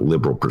my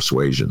liberal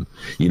persuasion.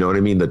 You know what I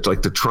mean? That,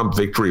 like, the Trump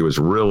victory was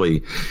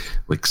really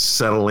like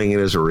settling in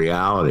as a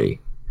reality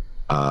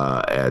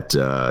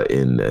in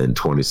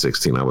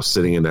 2016. I was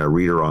sitting in our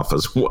Reader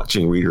office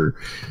watching Reader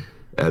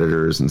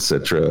editors,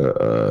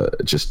 etc.,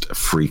 just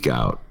freak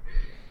out.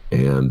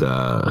 And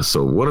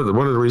so one of the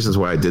reasons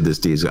why I did this,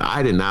 D, is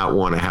I did not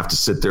want to have to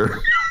sit there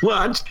and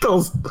watch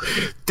those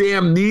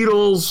damn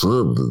needles.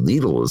 Oh, the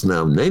needle is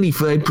now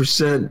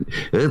 95%.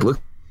 And look,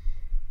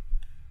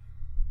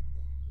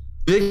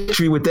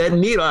 victory with that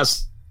needle. I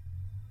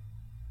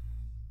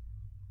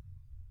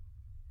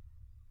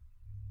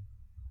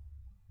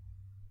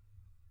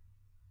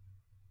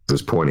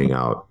was pointing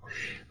out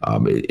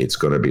it's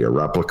going to be a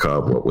replica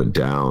of what went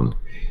down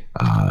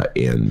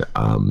in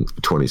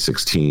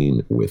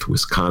 2016 with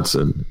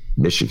Wisconsin,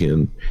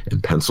 Michigan,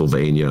 and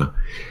Pennsylvania.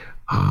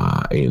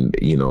 And,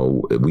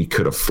 we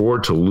could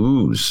afford to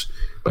lose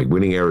by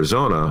winning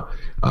Arizona.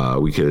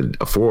 We could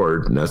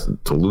afford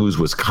to lose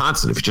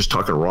Wisconsin. If you're just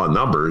talking raw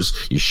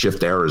numbers, you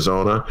shift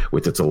Arizona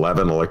with its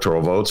 11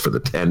 electoral votes for the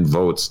 10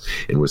 votes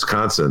in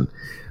Wisconsin.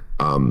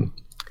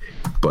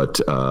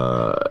 But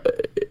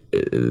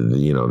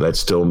that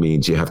still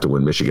means you have to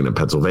win Michigan and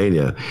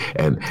Pennsylvania.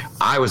 And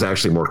I was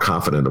actually more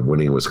confident of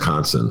winning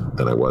Wisconsin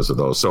than I was of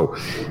those. So,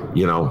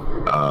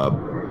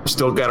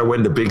 still got to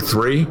win the big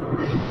three.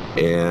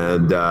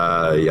 And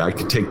I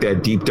could take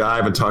that deep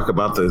dive and talk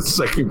about the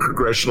second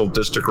congressional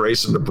district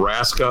race in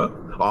Nebraska.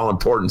 All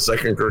important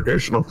second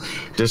congressional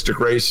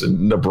district race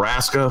in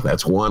Nebraska.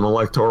 That's one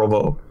electoral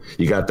vote.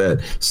 You got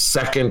that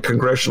second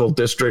congressional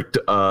district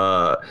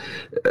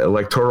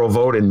electoral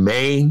vote in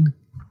Maine.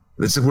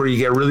 This is where you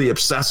get really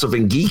obsessive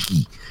and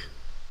geeky.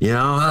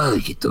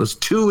 You get those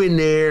two in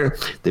there.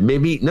 Then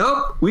maybe,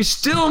 nope, we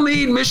still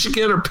need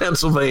Michigan or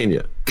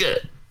Pennsylvania.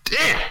 Good.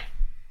 Damn.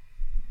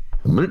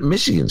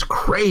 Michigan's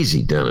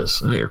crazy, Dennis.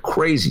 They're a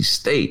crazy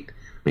state.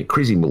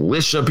 Crazy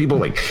militia,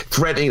 people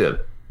threatening to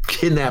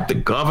kidnap the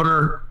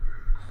governor.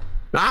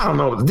 I don't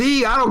know.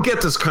 I don't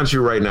get this country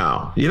right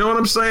now. You know what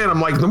I'm saying? I'm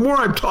like, the more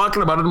I'm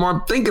talking about it, the more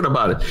I'm thinking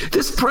about it.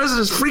 This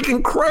president's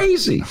freaking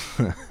crazy.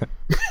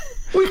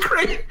 We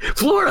crazy.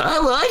 Florida, I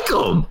like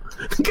him.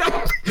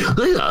 I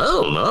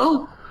don't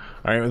know.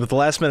 All right, with the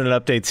last minute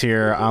updates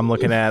here, I'm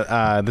looking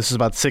at, this is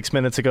about 6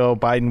 minutes ago,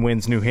 Biden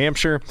wins New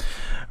Hampshire,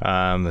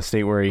 the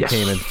state where he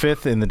came in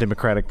fifth in the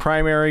Democratic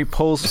primary.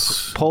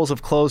 Polls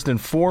have closed in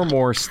 4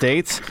 more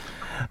states.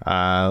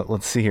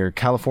 Let's see here.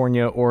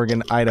 California,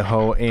 Oregon,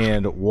 Idaho,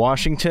 and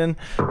Washington.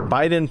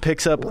 Biden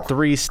picks up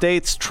 3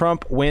 states.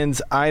 Trump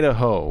wins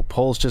Idaho.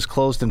 Polls just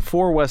closed in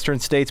 4 western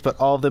states, but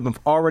all of them have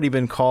already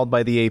been called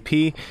by the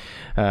AP.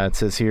 It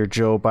says here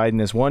Joe Biden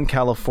has won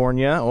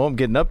California. Oh, I'm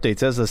getting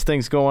updates as this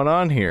thing's going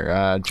on here.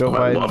 Biden,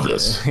 I love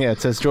this. Yeah,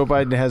 it says Joe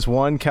Biden has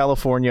won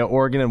California,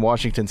 Oregon, and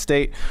Washington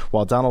state,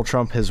 while Donald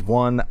Trump has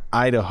won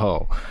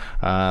Idaho.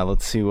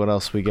 Let's see what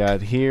else we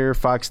got here.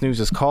 Fox News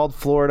has called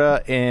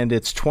Florida, and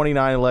it's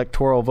 29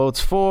 electoral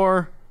votes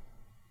for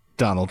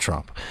Donald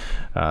Trump.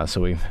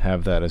 So we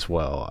have that as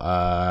well.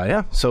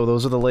 So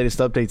those are the latest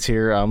updates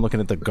here. I'm looking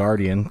at The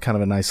Guardian, kind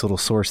of a nice little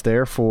source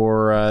there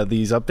for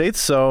these updates.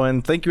 So,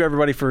 and thank you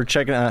everybody for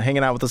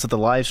hanging out with us at the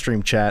live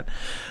stream chat.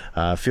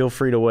 Feel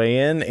free to weigh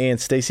in, and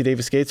Stacey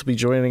Davis Gates will be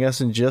joining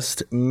us in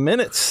just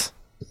minutes.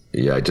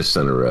 Yeah, I just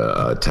sent her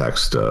a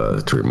text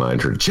to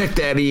remind her to check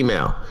that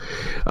email.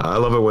 I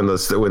love it when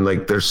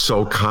they're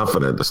so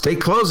confident. The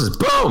state closes,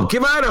 boom,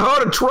 give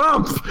Idaho to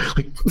Trump.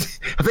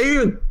 Have they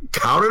even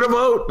counted a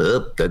vote?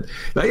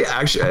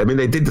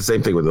 They did the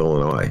same thing with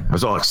Illinois. I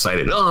was all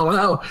excited. Oh,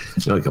 wow.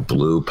 A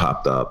blue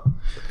popped up.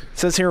 It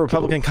says here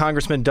Republican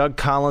Congressman Doug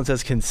Collins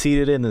has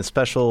conceded in the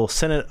special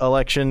Senate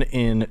election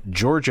in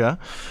Georgia.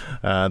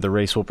 The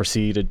race will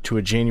proceed to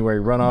a January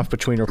runoff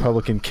between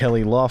Republican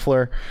Kelly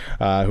Loeffler,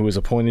 who was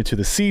appointed to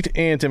the seat,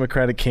 and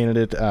Democratic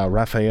candidate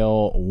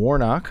Raphael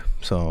Warnock.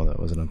 So that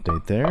was an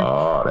update there.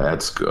 Oh,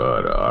 that's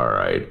good. All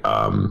right.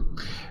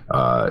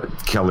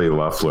 Kelly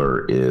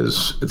Loeffler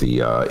is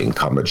the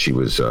incumbent. She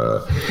was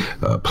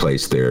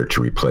placed there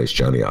to replace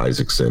Johnny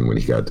Isakson when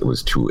he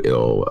was too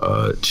ill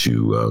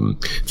to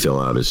fill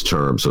out his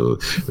term. So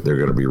they're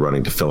going to be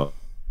running to fill out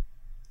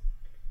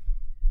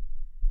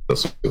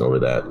over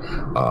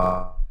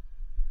that.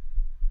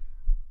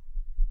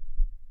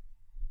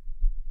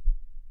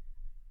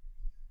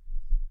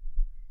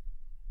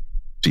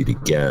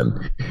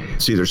 Again.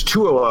 See, there's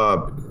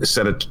 2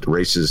 Senate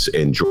races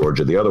in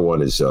Georgia. The other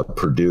one is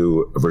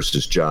Perdue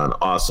versus John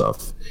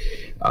Ossoff.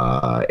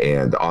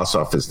 And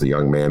Ossoff is the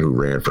young man who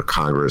ran for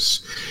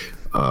Congress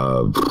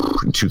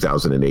in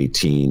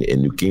 2018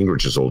 in Newt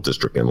Gingrich's old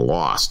district and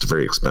lost. A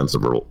very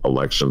expensive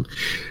election.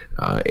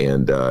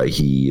 And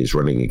he is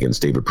running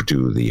against David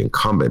Perdue, the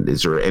incumbent. Do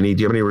you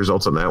have any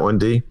results on that one,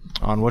 D?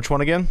 On which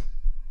one again?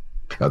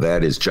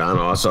 That is John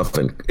Ossoff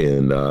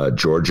in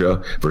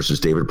Georgia versus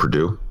David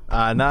Perdue.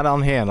 Not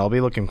on hand. I'll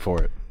be looking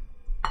for it.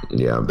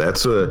 Yeah,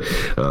 that's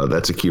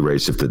a key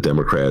race if the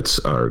Democrats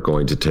are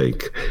going to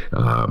take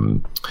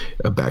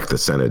back the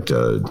Senate.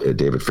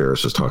 David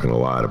Ferris was talking a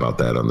lot about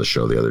that on the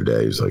show the other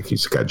day.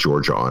 He's got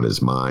Georgia on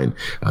his mind.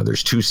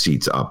 There's 2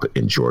 seats up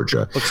in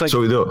Georgia. Looks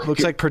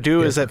like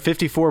Perdue is at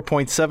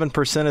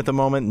 54.7% at the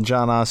moment, and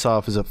John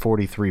Ossoff is at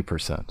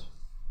 43%.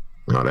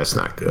 No, that's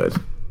not good.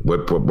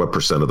 What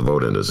percent of the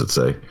vote in does it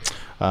say?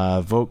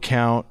 Vote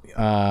count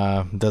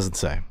doesn't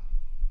say.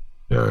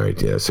 All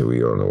right, yeah, so we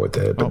don't know what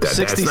that, but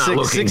that's not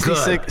looking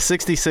good.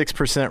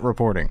 66%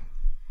 reporting.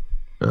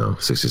 Oh,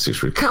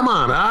 66%. Come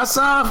on,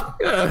 Asaf.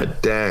 God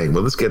dang.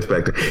 Well, this gets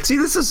back to... See,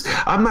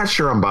 I'm not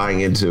sure I'm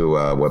buying into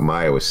what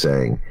Maya was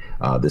saying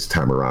this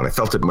time around. I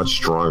felt it much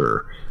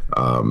stronger.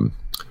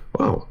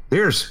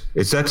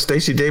 Is that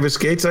Stacey Davis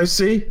Gates I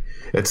see?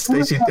 It's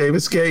Stacey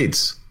Davis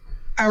Gates.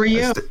 How are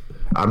you?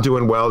 I'm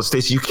doing well.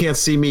 Stacey, you can't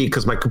see me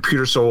because my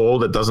computer's so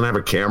old it doesn't have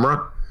a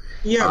camera.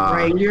 Yeah,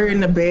 right. You're in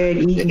the bed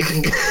eating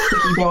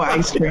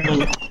ice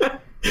cream.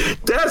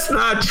 That's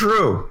not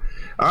true.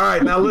 All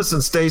right, now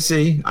listen,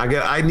 Stacey.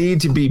 I need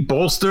to be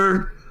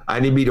bolstered. I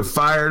need to be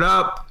fired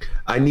up.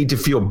 I need to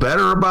feel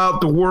better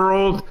about the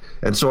world,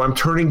 and so I'm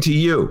turning to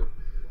you.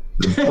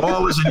 The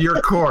ball is in your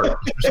court.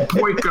 There's a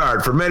point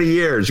guard for many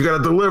years. You got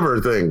to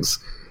deliver things.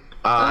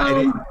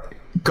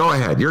 Go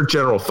ahead. Your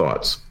general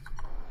thoughts.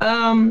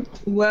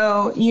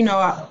 Well,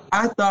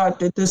 I thought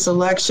that this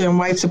election,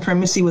 white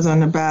supremacy was on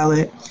the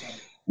ballot.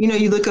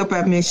 You look up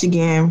at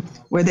Michigan,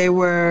 where they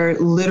were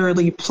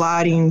literally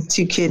plotting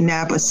to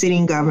kidnap a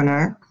sitting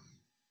governor.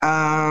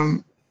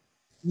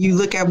 You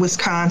look at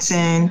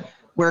Wisconsin,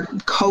 where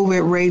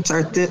COVID rates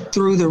are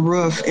through the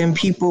roof and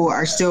people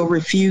are still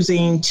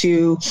refusing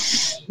to,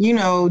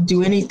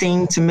 do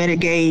anything to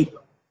mitigate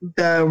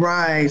the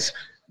rise.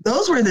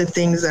 Those were the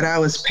things that I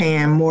was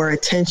paying more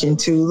attention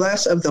to,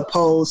 less of the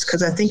polls,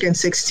 because I think in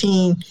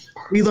 2016,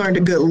 we learned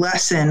a good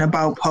lesson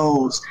about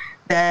polls,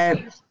 that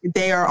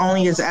they are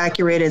only as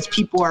accurate as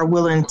people are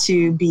willing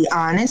to be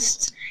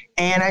honest.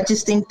 And I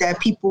just think that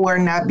people are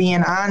not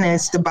being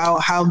honest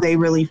about how they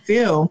really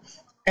feel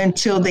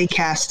until they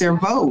cast their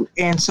vote.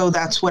 And so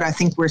that's what I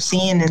think we're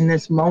seeing in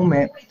this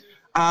moment.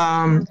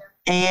 All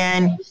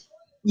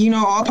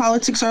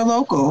politics are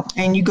local.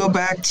 And you go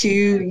back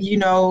to,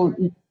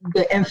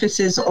 the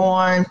emphasis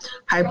on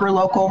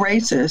hyper-local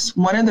races.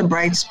 One of the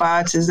bright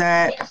spots is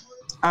that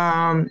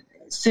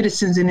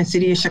citizens in the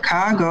city of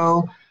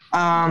Chicago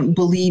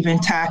believe in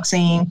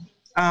taxing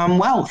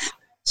wealth.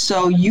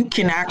 So you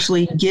can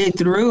actually get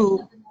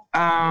through,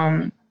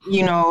 a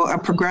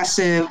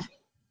progressive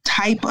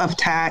type of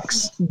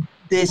tax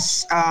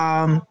this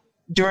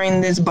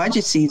during this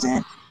budget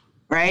season,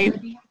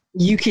 right?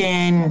 You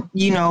can,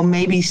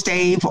 maybe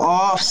stave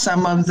off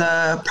some of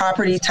the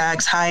property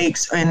tax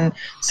hikes and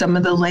some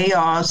of the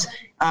layoffs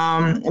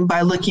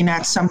by looking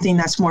at something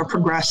that's more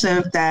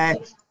progressive,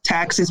 that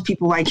taxes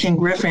people like Ken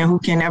Griffin, who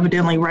can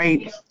evidently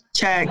write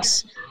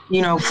checks,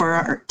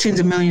 for tens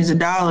of millions of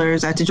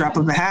dollars at the drop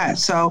of a hat.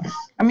 So,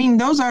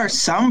 those are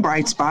some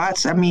bright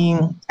spots. I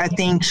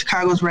think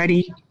Chicago's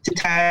ready to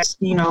tax,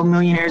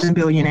 millionaires and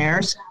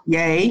billionaires.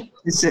 Yay.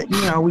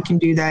 We can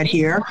do that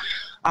here.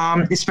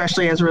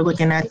 Especially as we're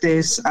looking at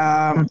this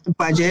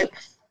budget.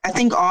 I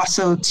think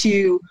also,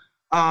 too,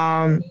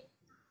 the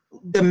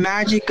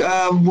magic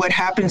of what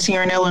happens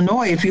here in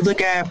Illinois, if you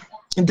look at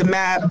the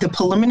map, the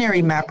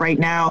preliminary map right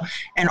now,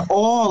 and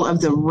all of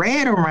the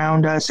red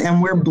around us,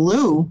 and we're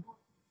blue,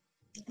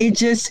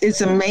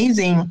 it's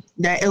amazing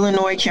that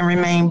Illinois can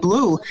remain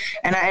blue.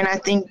 And I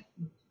think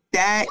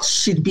that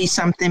should be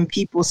something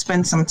people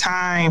spend some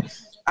time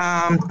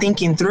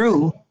thinking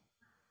through.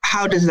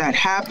 How does that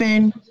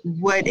happen?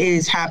 What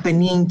is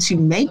happening to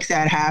make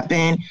that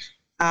happen?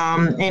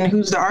 And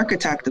who's the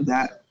architect of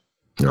that?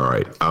 All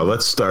right.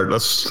 Let's start.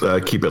 Let's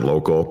keep it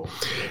local.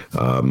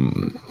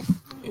 And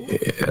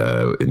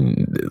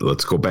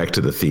let's go back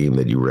to the theme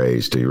that you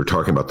raised. You were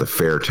talking about the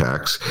fair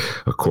tax,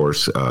 of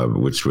course,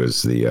 which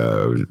was the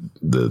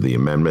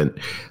amendment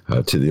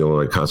to the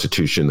Illinois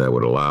Constitution that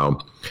would allow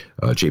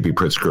J.B.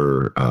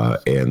 Pritzker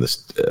and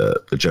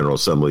the General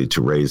Assembly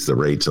to raise the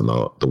rates on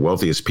the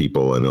wealthiest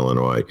people in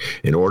Illinois.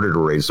 In order to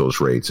raise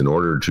those rates, in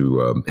order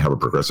to have a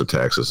progressive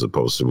tax as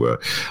opposed to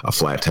a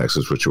flat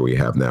taxes, which we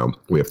have now,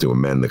 we have to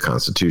amend the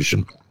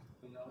Constitution.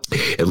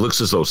 It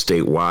looks as though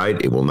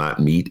statewide it will not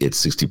meet its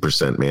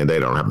 60% mandate.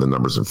 I don't have the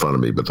numbers in front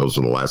of me, but those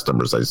are the last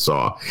numbers I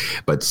saw.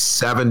 But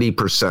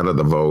 70% of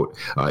the vote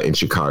in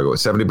Chicago,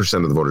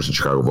 70% of the voters in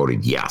Chicago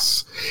voted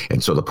yes.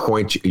 And so the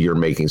point you're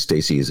making,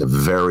 Stacey, is a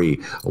very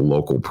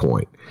local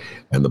point.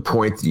 And the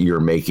point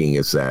you're making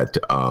is that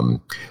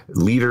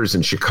leaders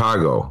in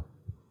Chicago,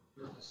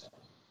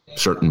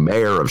 certain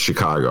mayor of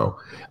Chicago,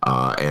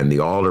 and the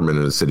alderman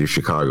in the city of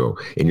Chicago,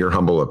 in your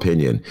humble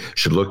opinion,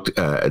 should look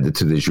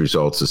to these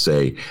results to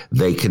say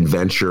they can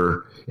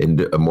venture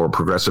into more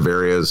progressive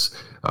areas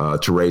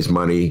to raise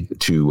money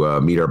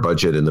to meet our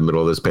budget in the middle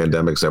of this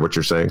pandemic? Is that what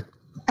you're saying?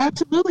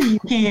 Absolutely, you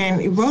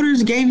can.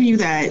 Voters gave you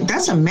that.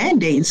 That's a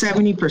mandate,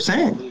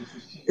 70%.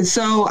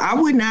 So I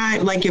would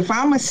not, if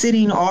I'm a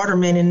sitting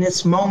alderman in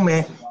this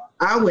moment,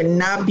 I would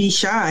not be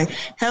shy.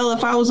 Hell,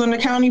 if I was on the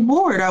county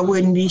board, I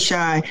wouldn't be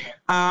shy.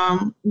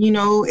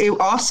 It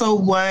also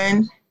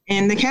won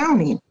in the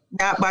county,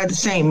 not by the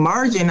same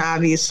margin,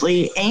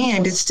 obviously,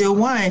 and it still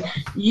won.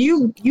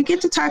 You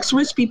get to tax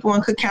rich people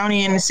in Cook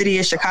County and the city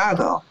of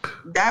Chicago.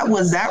 That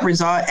was that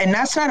result, and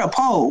that's not a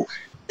poll.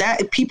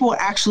 That people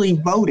actually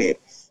voted.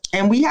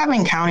 And we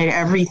haven't counted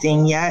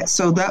everything yet.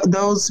 So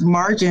those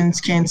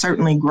margins can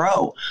certainly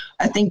grow.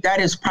 I think that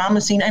is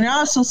promising. And it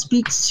also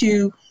speaks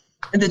to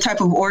the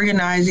type of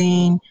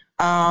organizing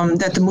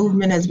that the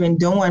movement has been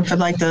doing for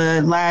like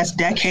the last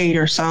decade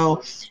or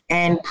so,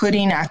 and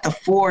putting at the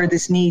fore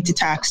this need to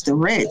tax the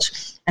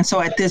rich. And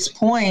so at this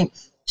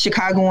point,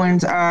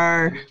 Chicagoans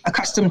are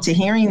accustomed to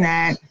hearing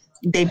that.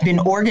 They've been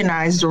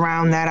organized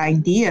around that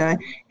idea,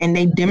 and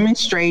they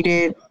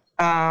demonstrated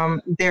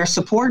their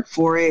support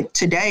for it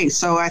today.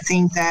 So I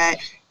think that,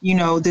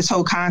 this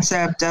whole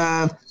concept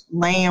of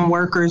laying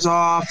workers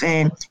off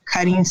and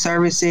cutting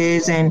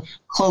services and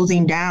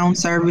closing down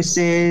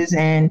services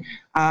and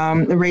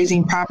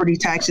raising property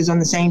taxes on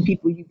the same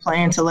people you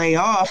plan to lay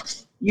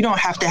off, you don't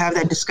have to have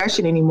that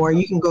discussion anymore.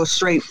 You can go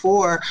straight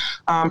for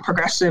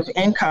progressive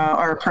income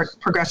or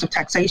progressive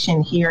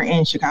taxation here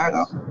in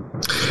Chicago.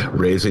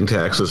 Raising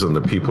taxes on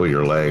the people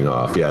you're laying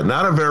off. Yeah,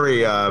 not a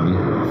very,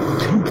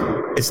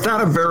 it's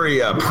not a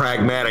very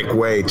pragmatic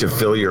way to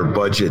fill your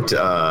budget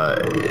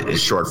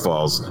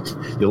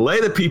shortfalls. You lay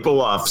the people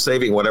off,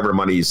 saving whatever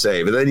money you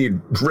save, and then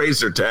you raise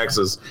their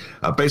taxes,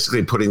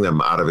 basically putting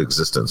them out of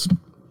existence.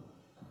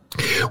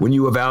 When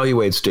you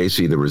evaluate,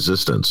 Stacey, the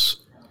resistance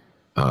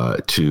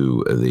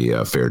to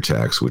the fair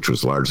tax, which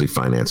was largely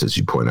financed, as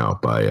you point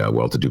out, by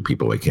well-to-do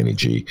people like Kenny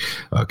G,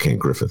 Ken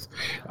Griffith,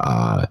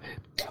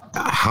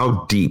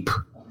 how deep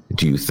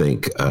do you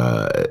think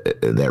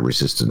that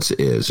resistance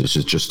is? Is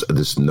it just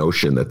this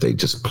notion that they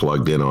just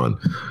plugged in on?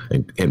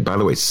 And by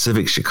the way,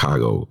 Civic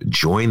Chicago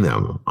joined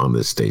them on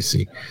this,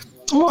 Stacey.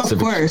 Well, of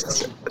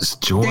course.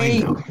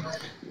 Join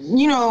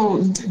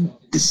them.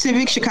 The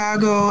Civic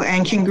Chicago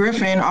and Ken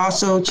Griffin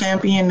also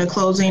championed the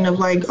closing of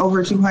like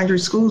over 200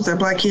 schools that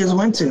Black kids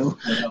went to.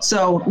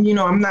 So,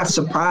 I'm not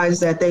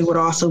surprised that they would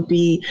also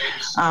be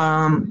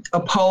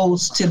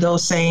opposed to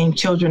those same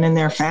children and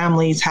their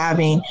families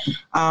having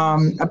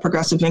a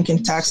progressive income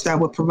tax that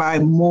would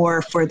provide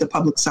more for the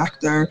public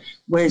sector,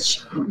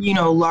 which,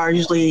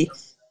 largely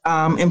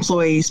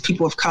employs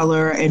people of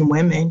color and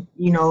women.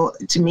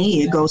 To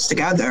me, it goes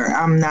together.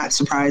 I'm not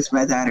surprised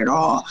by that at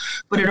all.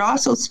 But it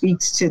also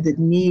speaks to the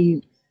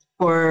need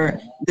for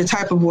the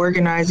type of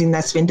organizing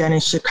that's been done in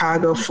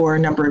Chicago for a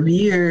number of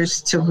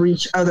years to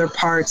reach other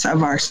parts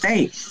of our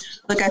state.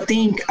 Look, I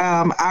think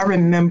I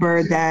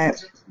remember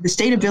that the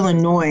state of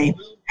Illinois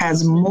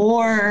has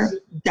more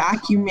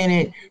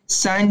documented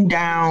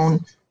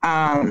sundown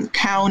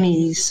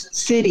counties,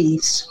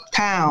 cities,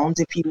 towns,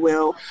 if you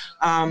will,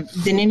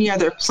 than any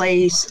other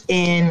place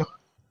in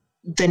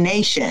the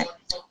nation.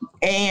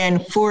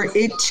 And for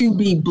it to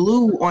be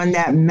blue on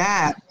that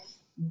map,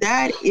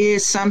 that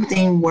is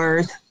something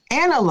worth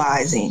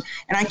analyzing.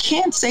 And I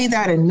can't say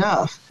that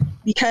enough,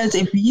 because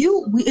if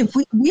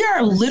we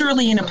are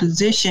literally in a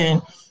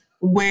position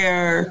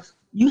where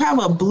you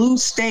have a blue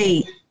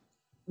state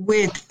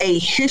with a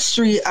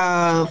history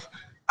of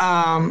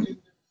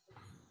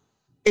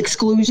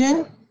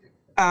exclusion,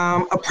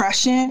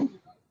 oppression,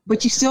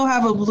 but you still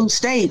have a blue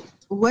state.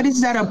 What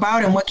is that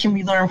about, and what can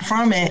we learn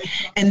from it?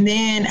 And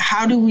then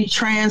how do we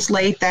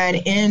translate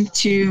that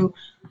into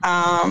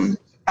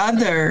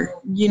other,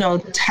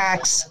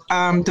 tax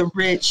the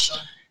rich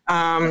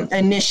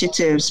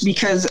initiatives?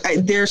 Because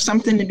there's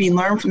something to be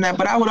learned from that.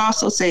 But I would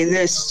also say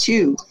this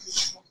too,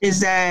 is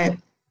that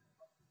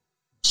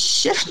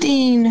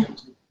shifting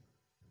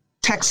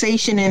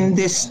taxation in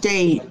this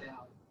state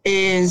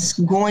is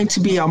going to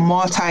be a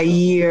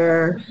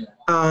multi-year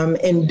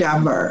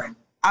endeavor.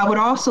 I would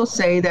also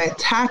say that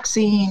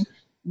taxing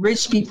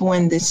rich people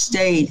in this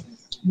state,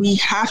 we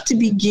have to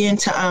begin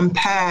to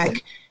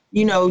unpack,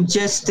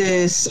 just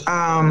this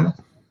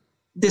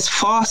this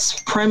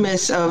false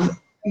premise of,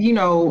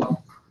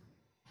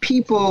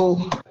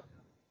 people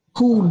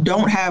who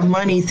don't have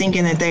money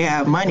thinking that they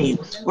have money,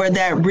 or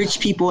that rich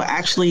people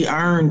actually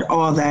earned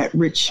all that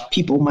rich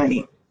people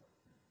money.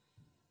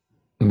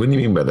 What do you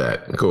mean by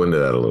that? Go into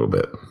that a little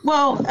bit.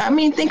 Well, I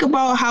mean, think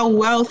about how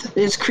wealth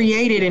is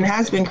created and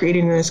has been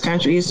created in this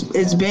country.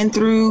 It's been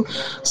through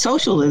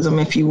socialism,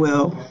 if you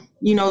will.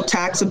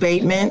 Tax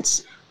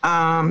abatements,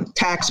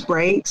 tax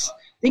breaks.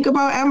 Think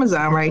about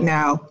Amazon right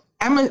now.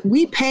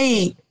 We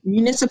pay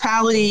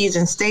municipalities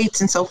and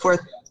states and so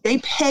forth. They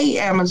pay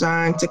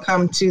Amazon to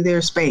come to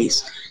their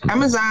space.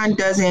 Amazon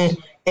doesn't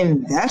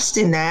invest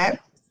in that.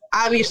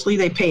 Obviously,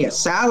 they pay a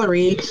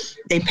salary,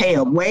 they pay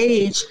a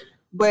wage.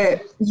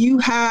 But you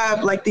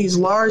have like these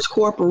large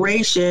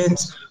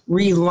corporations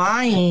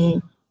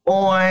relying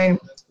on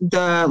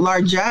the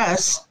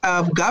largesse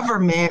of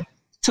government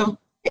to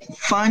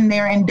fund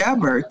their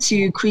endeavor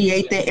to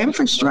create the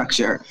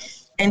infrastructure.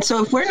 And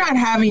so if we're not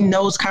having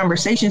those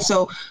conversations,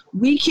 so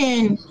we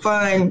can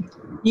fund,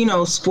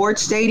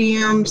 sports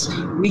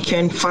stadiums, we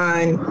can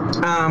fund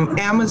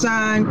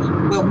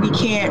Amazon, but we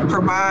can't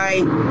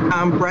provide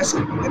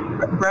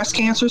breast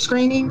cancer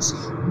screenings.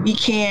 We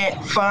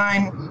can't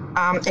fund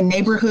in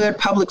neighborhood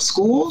public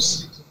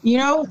schools.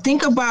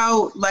 Think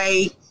about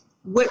like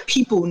what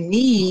people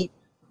need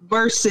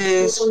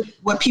versus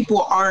what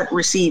people aren't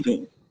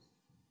receiving.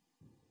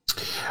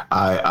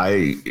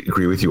 I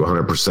agree with you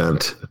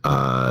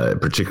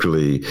 100%.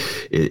 Particularly,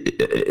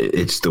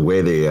 it's the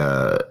way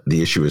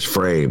the issue is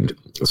framed.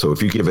 So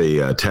if you give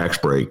a tax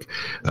break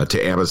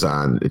to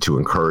Amazon to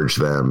encourage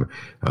them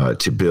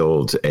to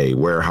build a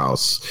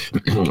warehouse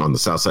on the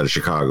south side of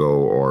Chicago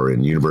or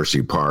in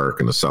University Park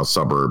in the south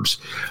suburbs,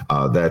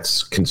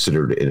 that's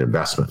considered an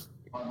investment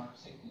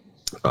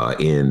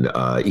in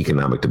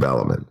economic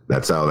development.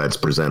 That's how that's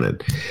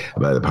presented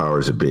by the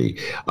powers that be.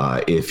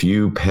 If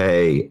you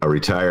pay a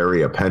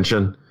retiree a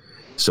pension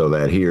so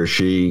that he or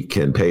she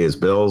can pay his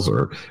bills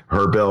or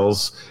her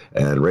bills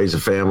and raise a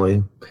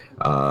family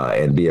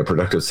and be a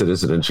productive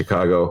citizen in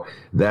Chicago,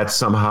 that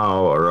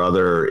somehow or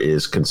other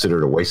is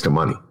considered a waste of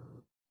money.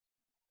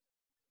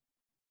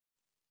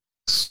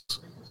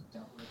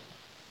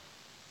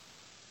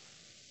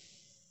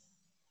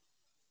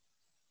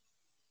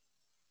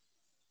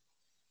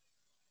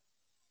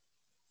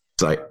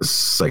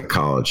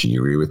 Psychology.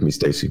 You agree with me,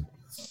 Stacey?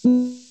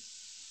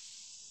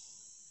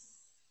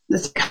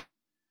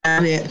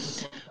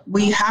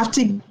 We have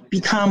to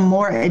become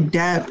more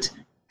adept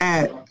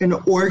at an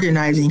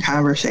organizing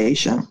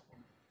conversation,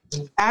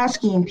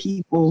 asking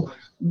people,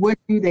 what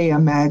do they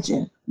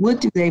imagine? What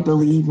do they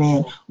believe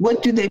in?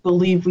 What do they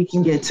believe we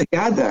can get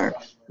together?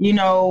 You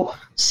know,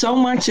 so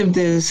much of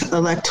this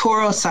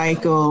electoral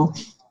cycle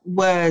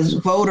was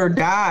vote or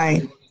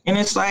die. And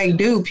it's like,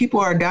 dude, people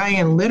are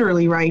dying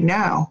literally right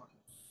now.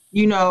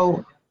 You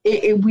know,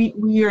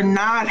 we are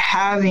not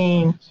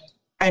having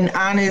an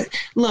honest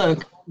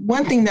look.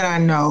 One thing that I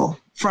know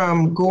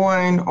from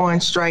going on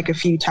strike a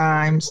few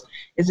times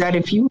is that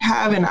if you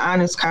have an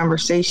honest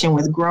conversation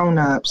with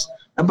grown-ups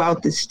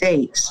about the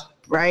stakes,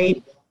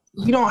 right,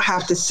 you don't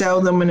have to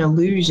sell them an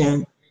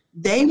illusion.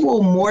 They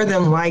will more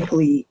than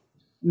likely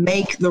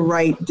make the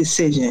right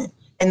decision.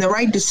 And the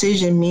right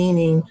decision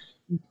meaning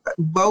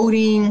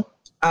voting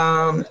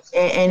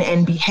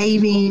and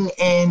behaving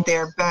in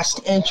their best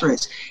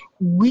interest.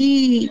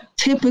 We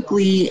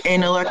typically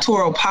in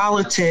electoral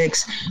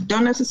politics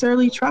don't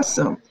necessarily trust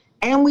them.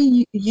 And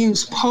we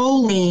use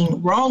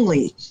polling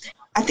wrongly.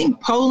 I think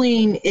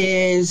polling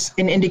is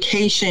an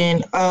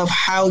indication of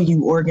how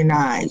you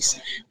organize.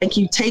 Like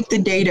you take the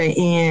data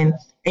in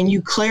and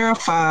you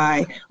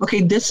clarify,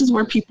 okay, this is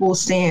where people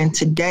stand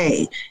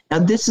today. Now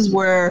this is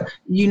where,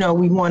 you know,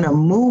 we want to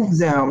move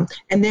them.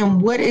 And then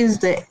what are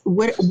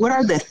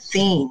the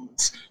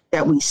things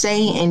that we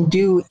say and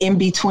do in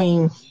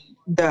between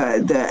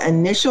the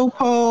initial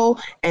poll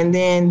and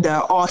then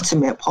the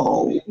ultimate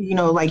poll, you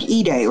know, like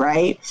E-Day,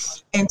 right?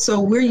 And so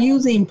we're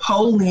using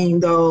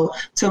polling, though,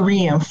 to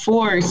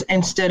reinforce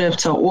instead of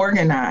to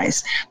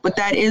organize. But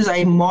that is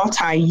a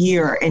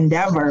multi-year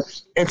endeavor.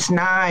 It's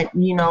not,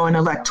 you know, an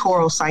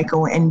electoral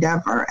cycle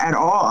endeavor at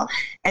all.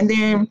 And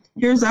then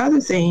here's the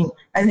other thing.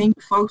 I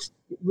think folks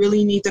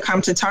really need to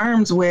come to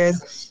terms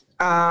with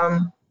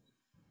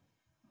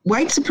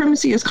white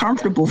supremacy is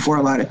comfortable for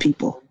a lot of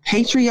people.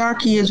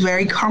 Patriarchy is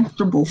very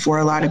comfortable for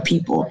a lot of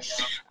people.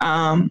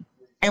 And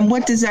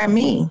what does that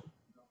mean?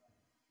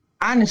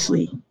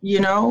 Honestly, you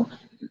know,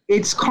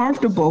 it's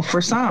comfortable for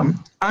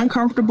some,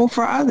 uncomfortable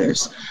for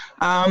others.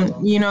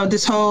 You know,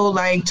 this whole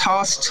like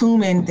toss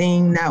Tumen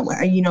thing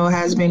that, you know,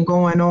 has been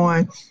going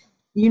on,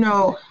 you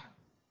know,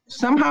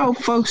 somehow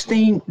folks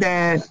think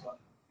that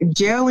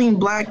jailing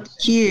Black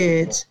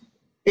kids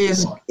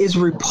is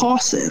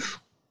repulsive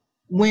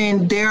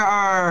when there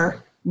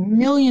are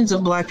millions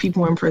of Black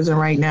people in prison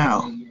right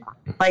now.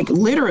 Like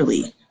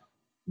literally,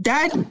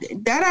 that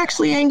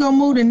actually ain't gonna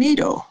move the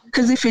needle.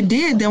 Because if it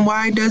did, then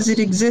why does it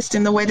exist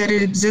in the way that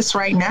it exists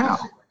right now?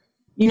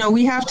 You know,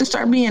 we have to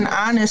start being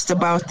honest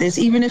about this,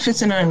 even if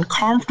it's an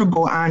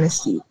uncomfortable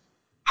honesty.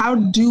 How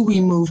do we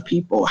move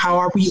people? How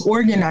are we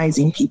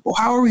organizing people?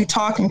 How are we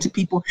talking to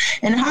people?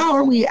 And how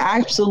are we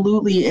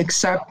absolutely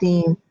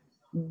accepting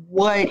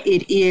what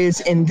it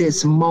is in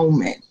this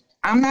moment?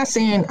 I'm not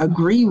saying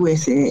agree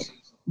with it,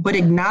 but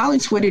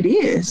acknowledge what it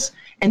is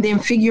and then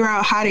figure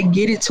out how to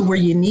get it to where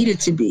you need it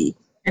to be.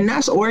 And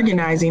that's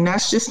organizing.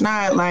 That's just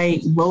not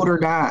like vote or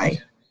die.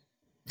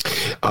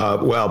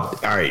 Well,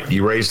 all right.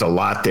 You raised a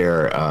lot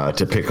there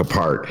to pick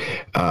apart.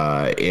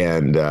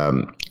 And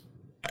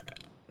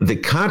the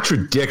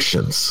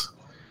contradictions,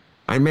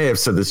 I may have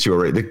said this to you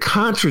already, the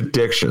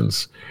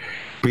contradictions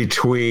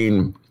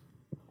between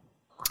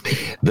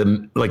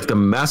the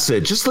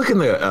message, just look in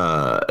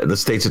the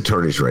state's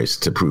attorney's race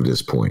to prove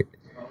this point.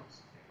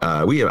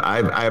 I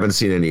haven't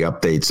seen any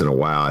updates in a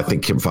while. I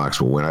think Kim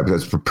Foxx will win. I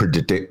was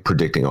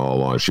predicting all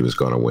along she was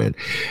going to win.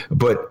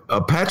 But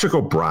Patrick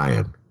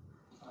O'Brien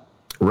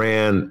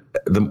ran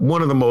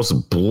one of the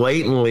most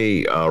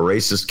blatantly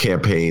racist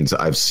campaigns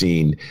I've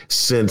seen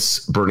since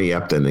Bernie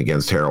Epton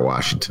against Harold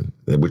Washington,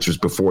 which was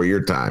before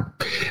your time.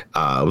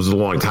 It was a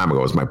long time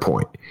ago, is my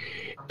point.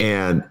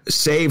 And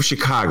save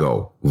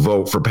Chicago,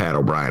 vote for Pat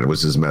O'Brien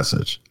was his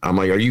message. I'm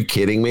like, are you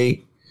kidding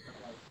me?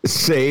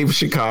 Save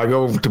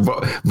Chicago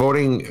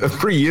voting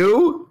for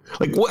you?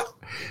 Like what?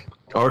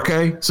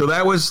 Okay, so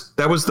that was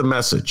the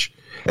message.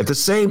 At the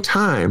same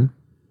time,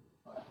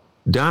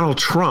 Donald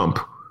Trump,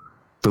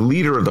 the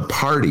leader of the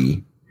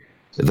party,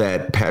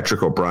 that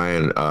Patrick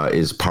O'Brien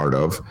is part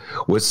of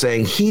was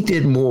saying he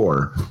did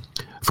more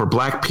for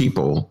Black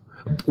people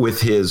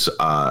with his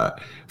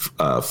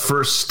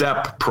First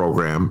Step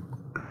program,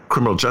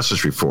 criminal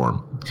justice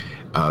reform,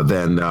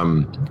 than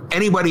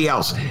anybody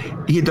else.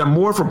 He had done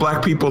more for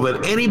Black people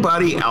than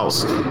anybody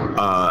else,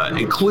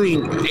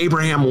 including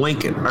Abraham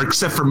Lincoln, or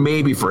except for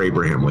maybe for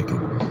Abraham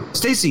Lincoln.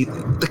 Stacey,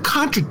 the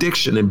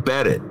contradiction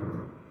embedded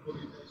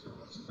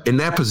in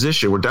that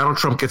position where Donald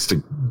Trump gets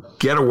to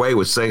get away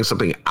with saying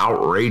something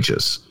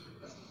outrageous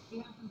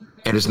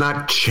and is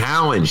not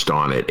challenged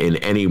on it in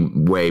any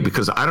way,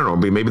 because I don't know,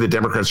 maybe the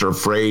Democrats are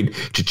afraid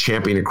to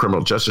champion a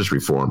criminal justice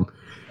reform,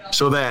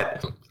 so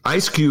that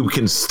Ice Cube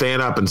can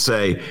stand up and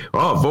say,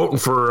 "Oh, voting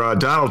for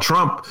Donald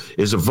Trump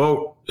is a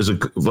vote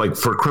like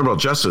for criminal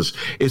justice,"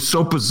 is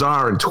so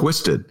bizarre and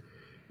twisted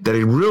that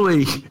it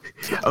really,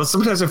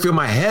 sometimes I feel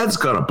my head's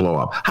gonna blow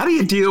up. How do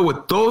you deal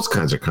with those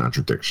kinds of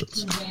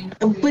contradictions?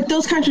 But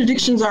those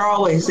contradictions are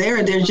always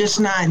there. They're just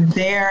not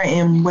there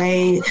in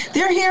way.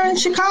 They're here in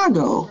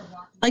Chicago.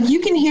 Like,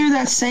 you can hear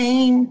that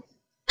same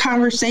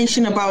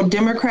conversation about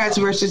Democrats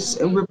versus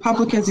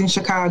Republicans in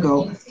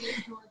Chicago.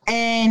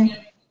 And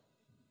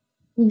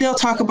they'll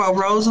talk about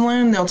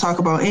Roseland, they'll talk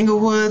about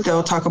Inglewood,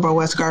 they'll talk about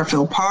West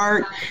Garfield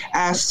Park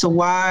as to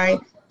why,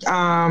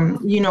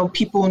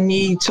 people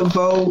need to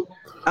vote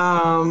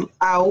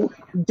out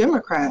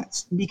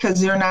Democrats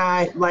because they're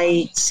not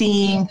like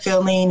seeing,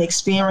 feeling,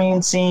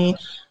 experiencing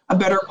a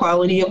better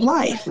quality of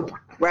life,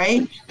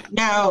 right?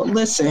 Now,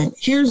 listen,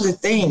 here's the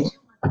thing.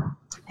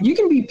 You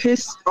can be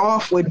pissed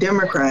off with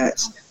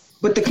Democrats,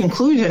 but the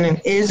conclusion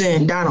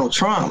isn't Donald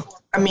Trump.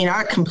 I mean,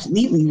 I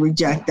completely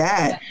reject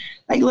that.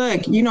 Like,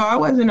 look, I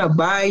wasn't a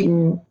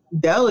Biden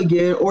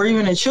delegate or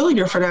even a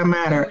cheerleader for that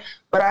matter,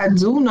 but I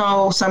do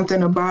know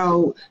something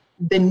about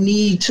the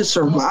need to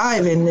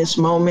survive in this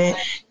moment.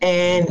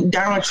 And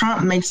Donald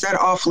Trump makes that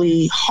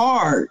awfully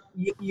hard.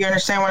 You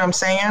understand what I'm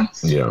saying?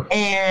 Yeah.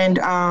 And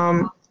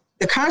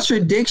the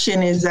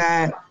contradiction is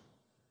that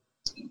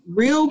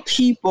real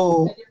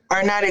people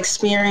are not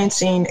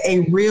experiencing a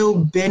real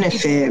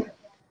benefit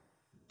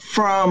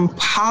from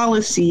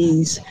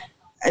policies,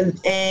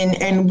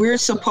 and we're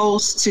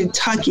supposed to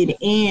tuck it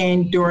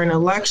in during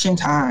election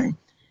time.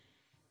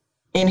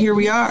 And here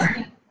we are.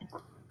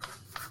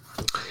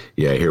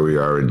 Yeah, here we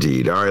are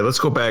indeed. All right, let's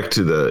go back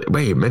to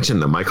you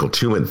mentioned the Michael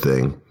Tuman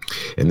thing.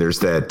 And there's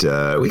that,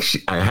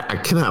 I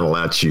cannot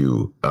let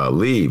you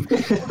leave.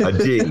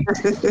 D,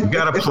 you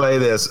got to play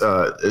this.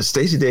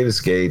 Stacey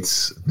Davis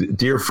Gates,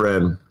 dear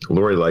friend,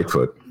 Lori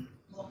Lightfoot,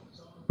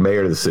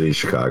 mayor of the city of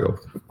Chicago,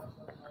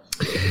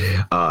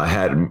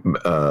 had,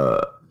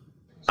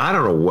 I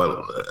don't know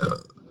what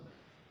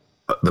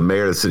the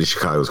mayor of the city of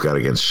Chicago's got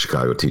against the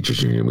Chicago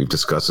Teachers Union. We've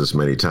discussed this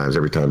many times.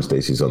 Every time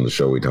Stacey's on the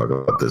show, we talk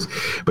about this.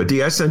 But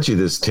D, I sent you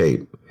this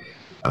tape,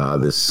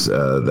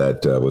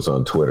 that was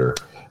on Twitter.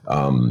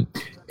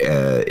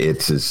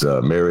 It's his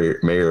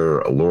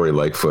Mayor Lori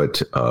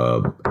Lightfoot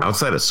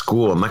outside of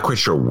school. I'm not quite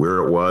sure where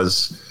it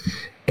was.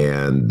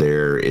 And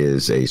there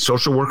is a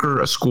social worker,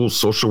 a school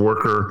social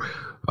worker,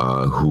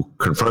 who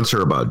confronts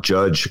her about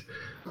Judge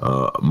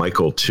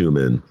Michael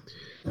Tuman.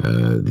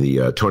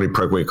 The Tony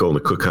Preckwinkle and the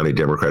Cook County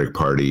Democratic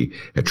Party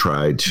had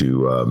tried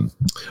to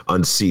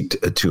unseat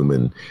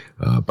Tuman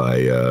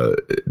by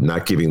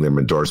not giving them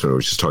endorsement. I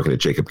was just talking to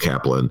Jacob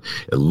Kaplan.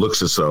 It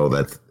looks as though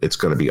that it's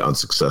going to be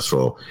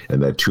unsuccessful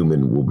and that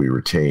Tuman will be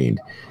retained.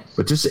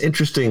 But just an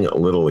interesting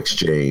little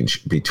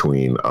exchange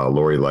between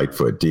Lori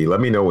Lightfoot. D, let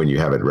me know when you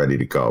have it ready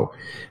to go.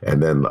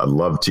 And then I'd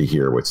love to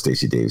hear what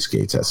Stacey Davis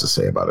Gates has to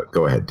say about it.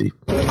 Go ahead, D.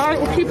 All right,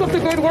 well, keep up the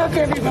good work,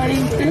 everybody.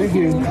 Thank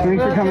you.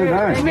 Thanks for coming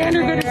back.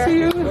 Commander, good to see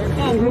you.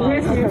 Good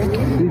with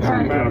you. All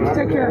right,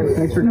 take care.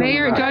 Thanks for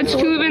Mayor, Judge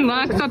Tuman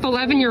locks up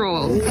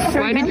 11-year-olds.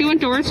 Why did you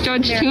endorse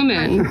Judge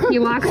Tuman? He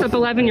locks up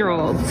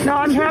 11-year-olds. No,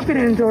 I'm happy to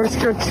endorse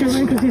Judge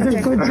Tuman because he's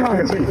a good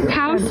judge.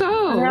 How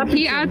so?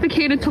 He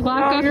advocated to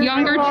lock up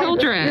younger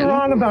children. You're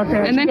wrong about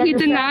that. And then he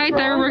denied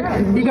their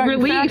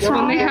release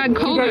when they had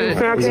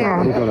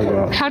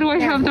COVID. How do I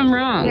have them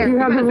wrong? You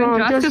have them wrong.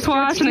 Justice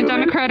Watch and the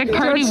Democratic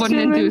Party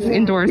wouldn't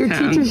endorse him. Your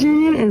teachers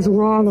union is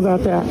wrong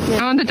about that.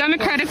 And the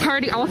Democratic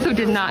Party also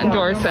did not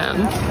endorse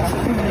him.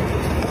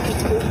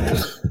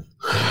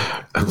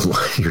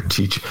 Your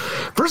teacher.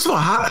 First of all,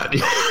 all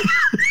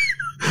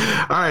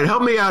right,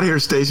 help me out here,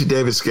 Stacey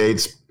Davis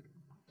Gates.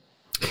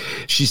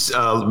 She's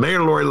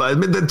Mayor Lori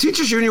Lightfoot. The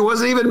teachers union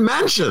wasn't even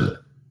mentioned.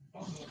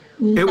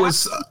 It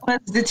was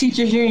the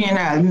teachers union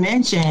I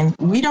mentioned.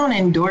 We don't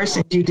endorse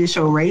in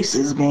judicial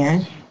races,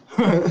 man.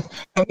 I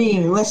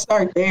mean, let's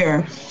start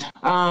there.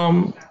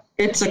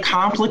 It's a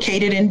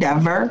complicated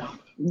endeavor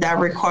that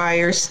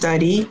requires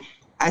study.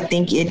 I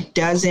think it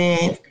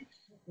doesn't.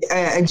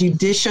 A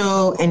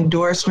judicial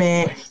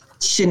endorsement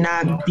should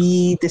not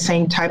be the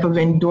same type of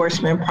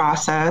endorsement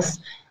process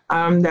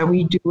that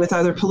we do with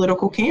other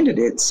political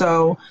candidates.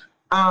 So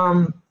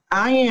I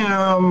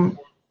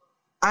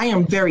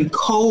am very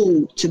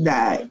cold to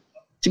that,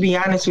 to be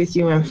honest with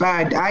you. In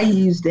fact, I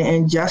use the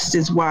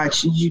Injustice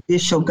Watch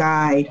Judicial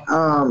Guide,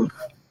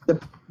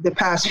 the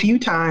past few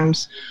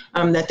times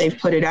that they've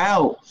put it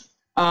out,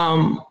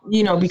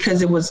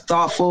 because it was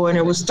thoughtful and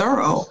it was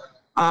thorough.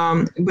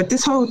 But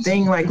this whole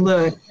thing,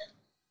 look,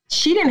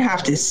 she didn't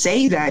have to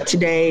say that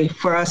today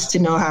for us to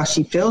know how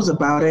she feels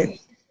about it.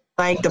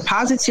 The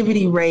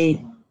positivity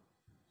rate,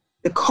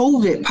 the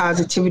COVID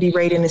positivity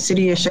rate in the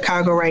city of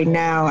Chicago right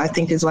now, I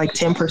think is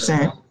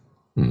 10%.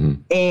 Mm-hmm.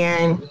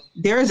 And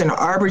there is an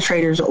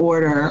arbitrator's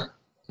order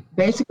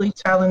basically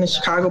telling the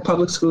Chicago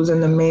Public Schools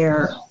and the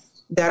mayor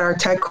that our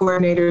tech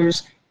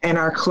coordinators and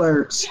our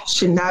clerks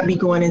should not be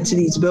going into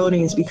these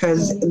buildings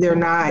because they're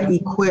not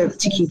equipped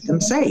to keep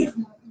them safe.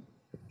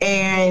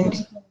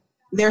 And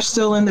they're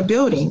still in the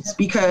buildings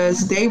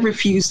because they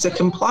refuse to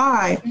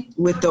comply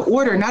with the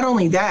order. Not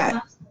only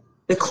that,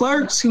 the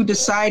clerks who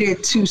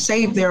decided to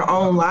save their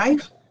own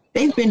life,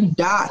 they've been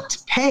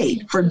docked pay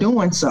for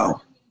doing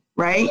so,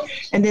 right?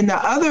 And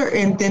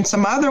then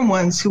some other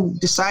ones who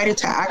decided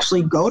to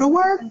actually go to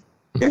work,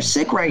 they're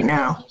sick right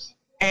now,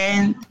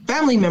 and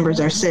family members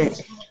are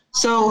sick.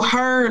 So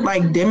her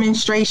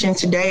demonstration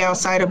today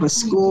outside of a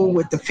school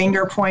with the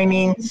finger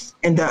pointing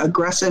and the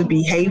aggressive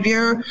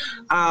behavior,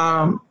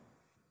 that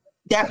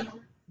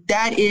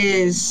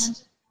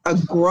is a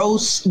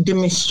gross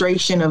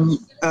demonstration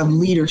of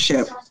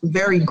leadership,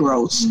 very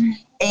gross.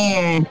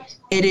 And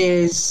it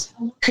is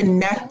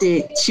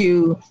connected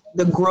to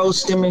the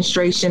gross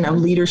demonstration of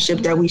leadership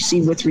that we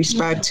see with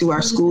respect to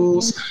our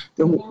schools,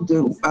 the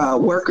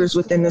workers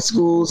within the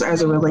schools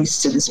as it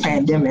relates to this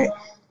pandemic.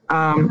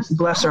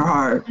 Bless her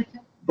heart.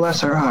 Bless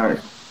her heart.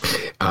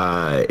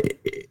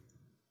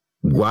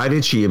 Why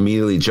did she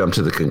immediately jump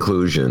to the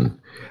conclusion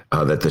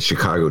that the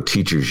Chicago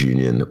Teachers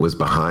Union was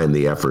behind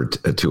the effort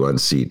to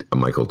unseat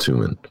Michael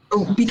Tuman?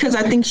 Because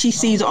I think she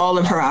sees all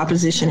of her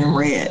opposition in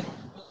red,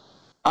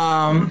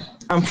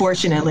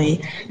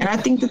 unfortunately. And I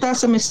think that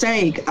that's a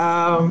mistake.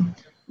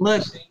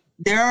 Look,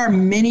 there are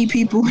many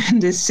people in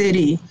this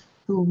city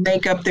who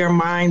make up their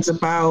minds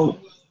about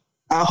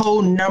a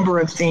whole number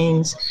of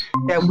things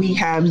that we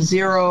have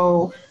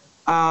zero,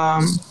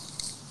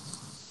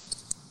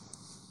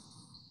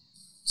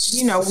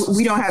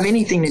 we don't have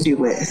anything to do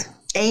with.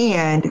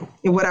 And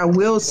what I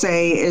will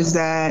say is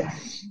that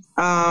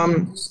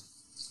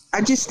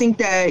I just think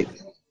that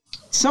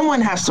someone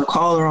has to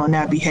call her on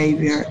that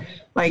behavior.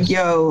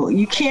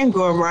 You can't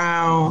go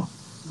around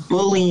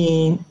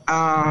bullying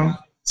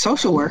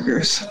social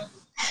workers,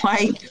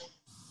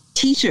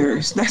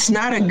 teachers. That's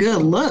not a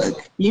good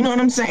look. You know what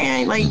I'm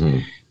saying?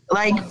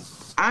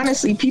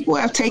 Honestly, people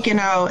have taken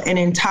out an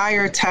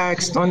entire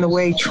text on the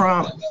way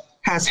Trump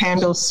has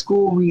handled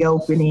school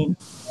reopening,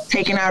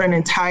 taken out an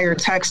entire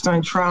text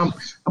on Trump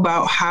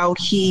about how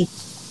he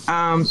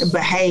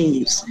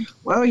behaves.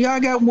 Well, y'all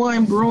got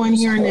one brewing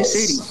here in this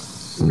city.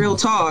 Real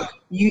talk.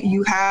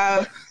 You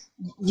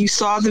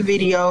saw the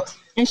video,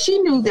 and she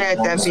knew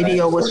that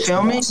video was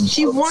filming.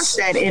 She wants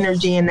that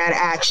energy and that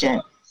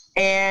action.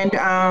 And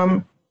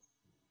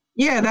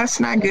that's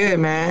not good,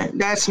 man.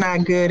 That's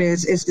not good.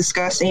 It's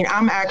disgusting.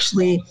 I'm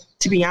actually,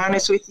 to be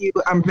honest with you,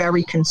 I'm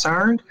very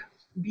concerned,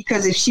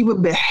 because if she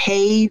would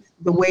behave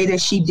the way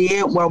that she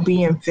did while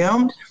being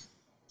filmed,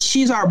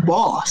 she's our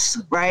boss,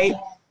 right?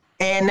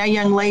 And that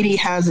young lady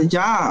has a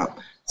job.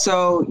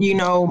 So,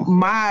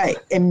 my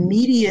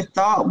immediate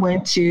thought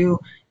went to,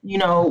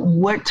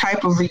 what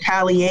type of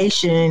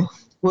retaliation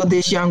will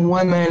this young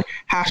woman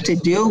have to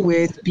deal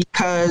with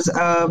because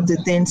of the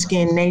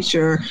thin-skinned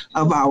nature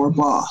of our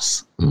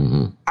boss?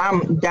 Mm-hmm.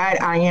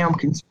 I am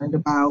concerned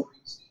about.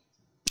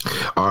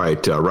 All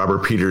right,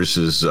 Robert Peters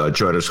is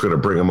joining us. We're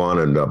going to bring him on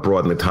and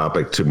broaden the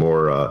topic to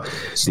more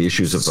the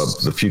issues of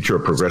the future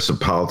of progressive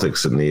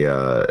politics in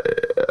the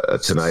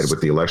tonight with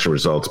the election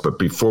results. But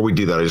before we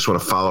do that, I just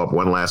want to follow up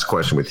one last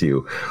question with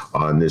you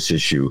on this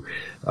issue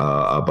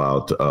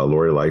about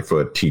Lori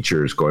Lightfoot,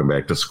 teachers going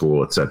back to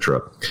school, et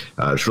cetera.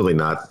 It's really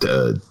not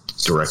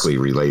directly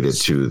related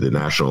to the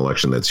national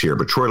election that's here.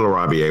 But Troy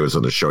LaRaviere was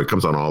on the show. He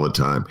comes on all the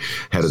time,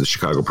 head of the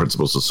Chicago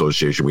Principals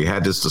Association. We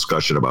had this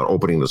discussion about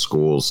opening the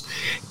schools,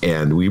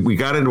 and we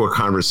got into a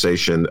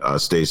conversation,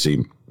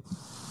 Stacey,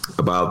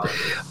 about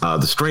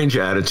the strange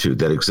attitude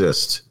that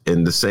exists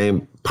in the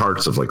same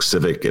parts of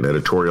civic and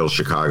editorial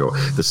Chicago,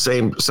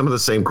 some of the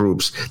same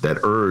groups that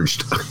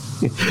urged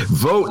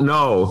vote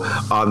no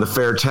on the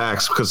fair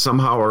tax because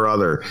somehow or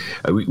other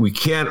we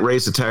can't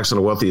raise the tax on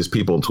the wealthiest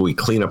people until we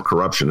clean up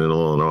corruption in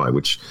Illinois,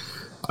 which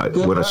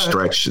what a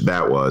stretch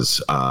that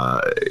was.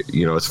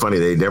 It's funny,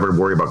 they never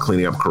worry about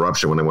cleaning up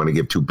corruption when they want to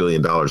give $2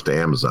 billion to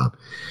Amazon.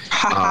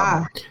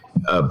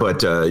 But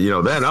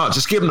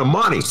just give them the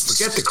money.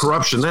 Forget the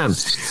corruption then.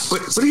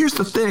 But here's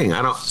the thing.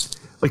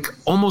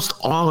 Almost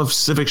all of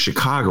civic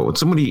Chicago, and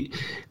somebody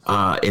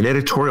in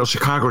editorial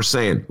Chicago are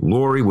saying,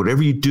 Lori,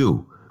 whatever you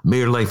do,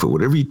 Mayor Lightfoot,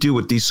 whatever you do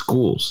with these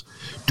schools,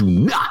 do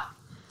not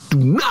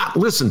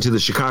listen to the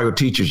Chicago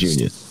Teachers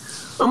Union.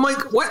 I'm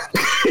like, what?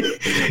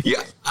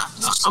 Yeah.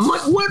 I'm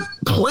like, what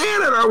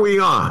planet are we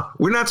on?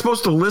 We're not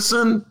supposed to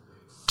listen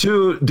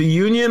to the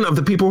union of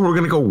the people who are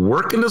going to go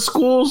work in the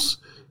schools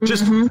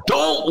Just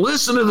don't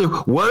listen to them.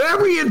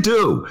 Whatever you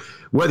do,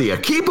 whether you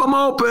keep them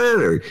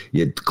open or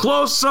you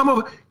close some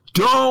of them,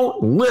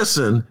 don't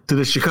listen to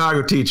the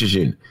Chicago Teachers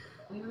Union.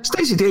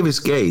 Stacey Davis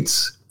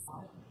Gates,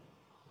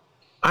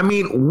 I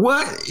mean,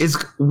 why is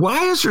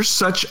there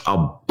such a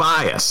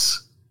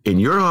bias, in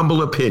your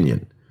humble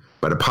opinion,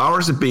 by the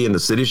powers that be in the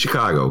city of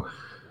Chicago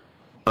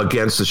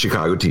against the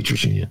Chicago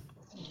Teachers Union?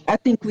 I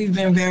think we've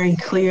been very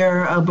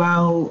clear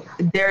about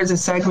there's a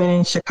segment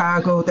in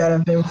Chicago that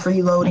have been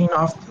freeloading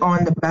off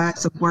on the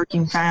backs of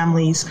working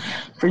families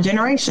for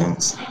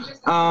generations.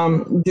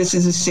 This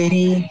is a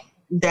city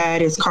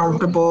that is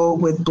comfortable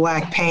with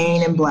Black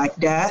pain and Black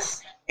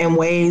death in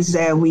ways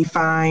that we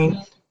find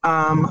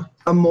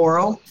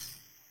immoral.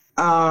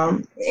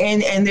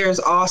 And there's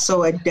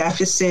also a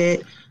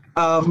deficit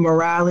of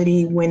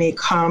morality when it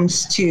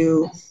comes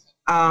to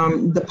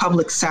the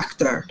public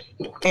sector,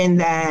 and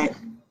that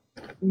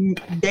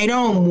they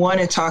don't want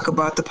to talk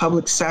about the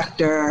public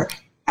sector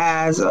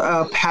as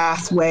a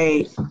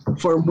pathway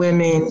for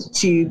women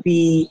to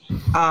be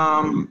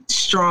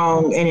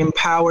strong and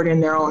empowered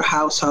in their own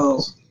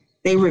household.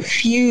 They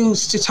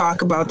refuse to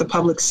talk about the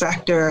public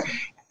sector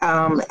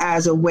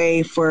as a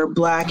way for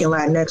Black and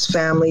Latinx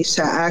families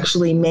to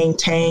actually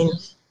maintain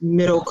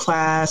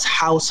middle-class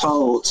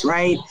households,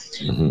 right?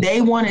 Mm-hmm. They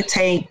want to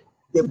take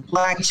the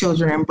Black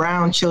children and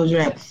brown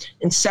children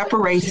and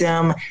separate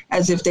them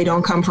as if they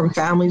don't come from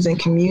families and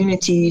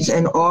communities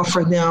and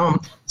offer them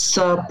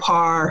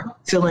subpar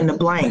fill in the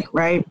blank,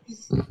 right?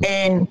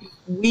 And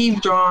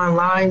we've drawn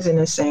lines in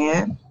the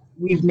sand,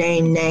 we've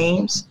named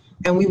names,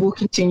 and we will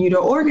continue to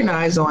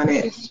organize on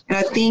it. And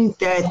I think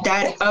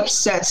that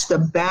upsets the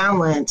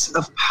balance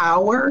of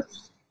power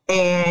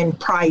and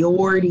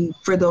priority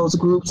for those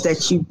groups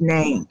that you've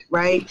named,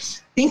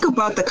 right? Think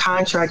about the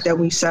contract that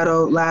we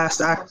settled last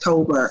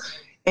October,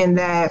 and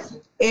that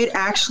it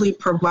actually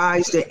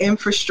provides the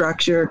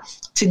infrastructure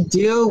to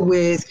deal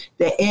with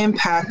the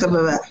impact of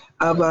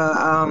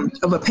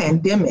a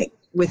pandemic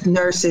with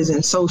nurses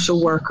and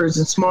social workers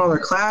and smaller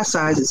class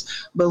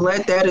sizes. But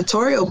let the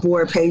editorial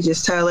board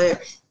pages tell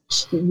it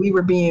we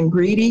were being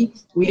greedy,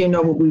 we didn't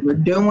know what we were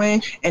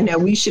doing, and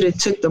that we should have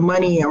took the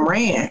money and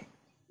ran.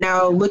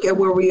 Now look at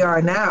where we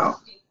are now.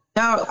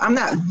 Now, I'm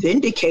not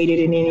vindicated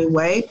in any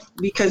way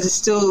because it's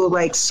still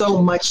like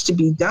so much to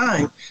be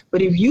done.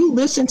 But if you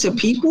listen to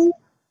people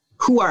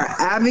who are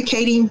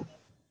advocating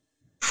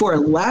for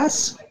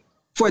less,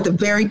 for the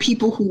very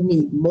people who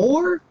need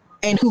more,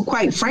 and who,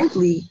 quite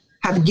frankly,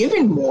 have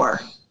given more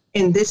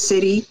in this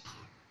city,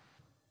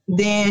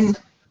 then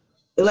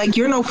like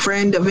you're no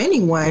friend of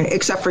anyone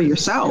except for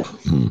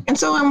yourself. And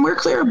so we're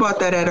clear about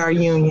that at our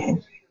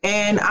union.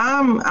 And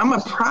I'm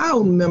a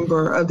proud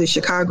member of the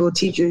Chicago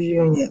Teachers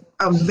Union.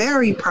 I'm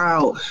very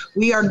proud.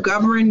 We are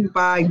governed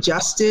by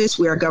justice.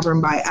 We are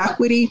governed by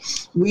equity.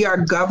 We are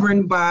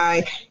governed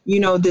by,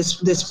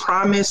 this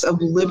promise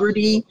of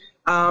liberty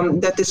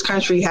that this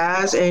country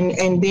has.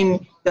 And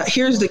then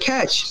here's the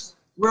catch.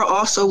 We're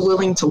also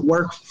willing to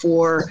work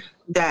for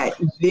that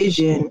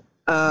vision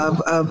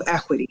of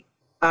equity.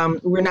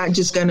 We're not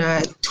just going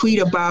to tweet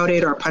about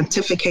it or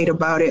pontificate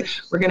about it.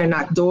 We're going to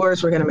knock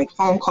doors. We're going to make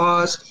phone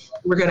calls.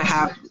 We're going to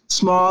have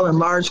small and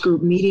large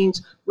group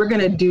meetings. We're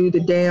going to do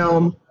the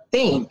damn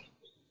thing,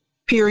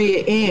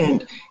 period,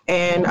 end.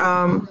 And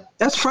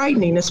that's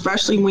frightening,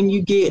 especially when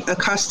you get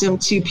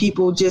accustomed to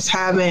people just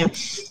having,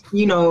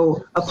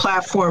 a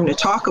platform to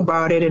talk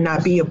about it and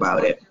not be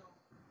about it.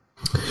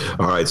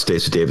 All right,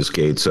 Stacey Davis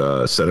Gates,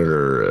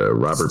 Senator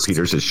Robert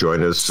Peters has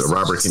joined us.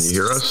 Robert, can you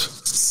hear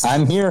us?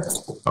 I'm here.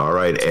 All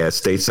right, as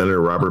State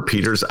Senator Robert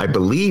Peters, I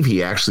believe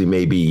he actually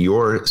may be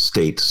your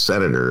state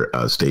senator,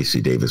 Stacey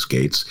Davis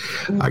Gates.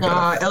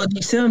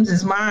 LG Sims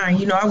is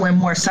mine. I went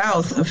more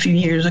south a few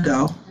years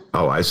ago.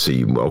 Oh, I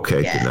see.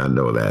 Okay, yeah. Did not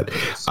know that.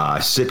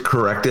 Sit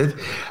corrected.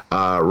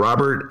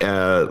 Robert,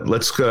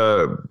 let's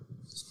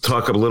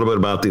talk a little bit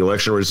about the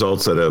election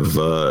results that have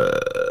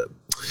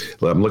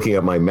I'm looking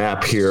at my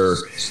map here.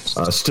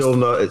 They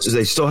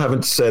still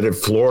haven't said if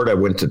Florida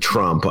went to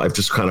Trump. I've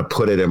just kind of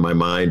put it in my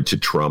mind to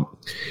Trump.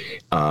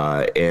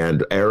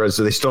 And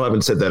Arizona, they still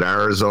haven't said that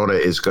Arizona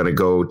is going to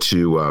go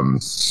to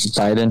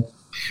Biden.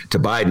 To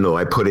Biden, though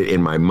I put it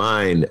in my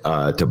mind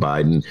to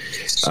Biden,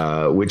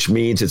 which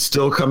means it's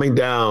still coming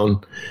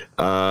down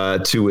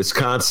to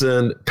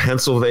Wisconsin,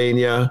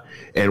 Pennsylvania,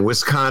 and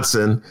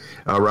Wisconsin.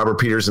 Robert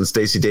Peters and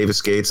Stacey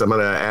Davis Gates. I'm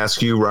going to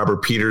ask you,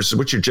 Robert Peters,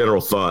 what's your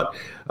general thought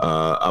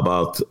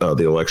about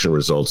the election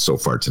results so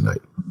far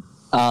tonight?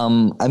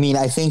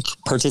 I think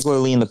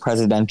particularly in the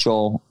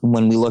presidential,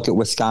 when we look at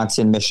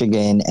Wisconsin,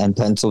 Michigan, and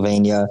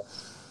Pennsylvania,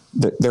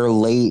 they're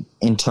late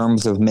in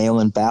terms of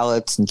mail-in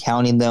ballots and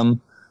counting them.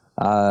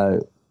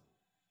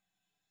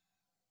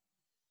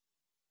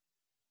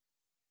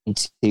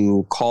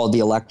 To call the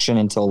election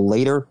until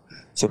later,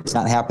 so it's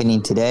not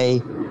happening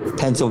today.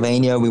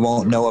 Pennsylvania, we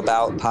won't know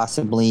about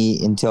possibly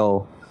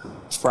until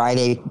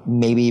Friday,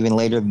 maybe even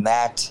later than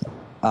that.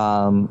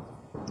 I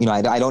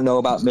don't know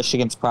about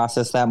Michigan's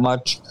process that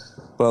much,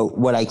 but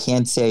what I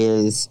can say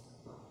is,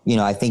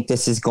 I think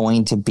this is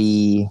going to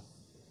be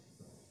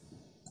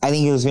I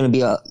think there's going to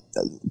be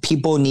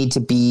people need to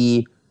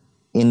be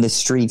in the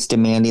streets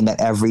demanding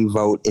that every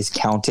vote is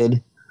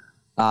counted.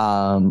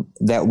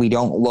 That we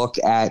don't look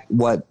at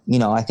what,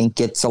 I think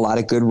gets a lot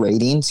of good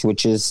ratings,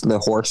 which is the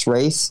horse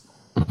race.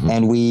 Mm-hmm.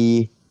 And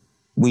we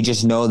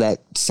just know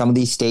that some of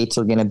these states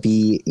are going to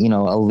be,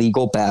 a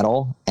legal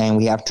battle, and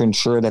we have to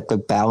ensure that the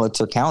ballots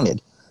are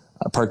counted,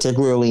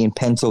 particularly in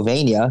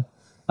Pennsylvania.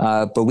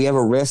 But we have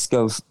a risk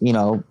of,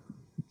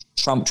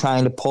 Trump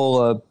trying to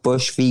pull a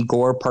Bush v.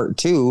 Gore Part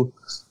 2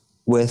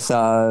 with,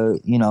 either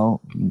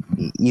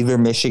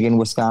Michigan,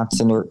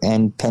 Wisconsin,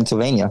 and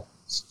Pennsylvania.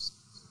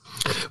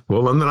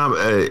 Well, and then I'm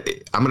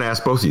going to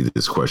ask both of you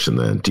this question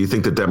then. Do you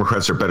think the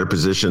Democrats are better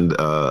positioned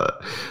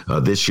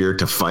this year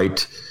to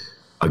fight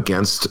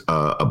against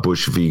a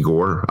Bush v.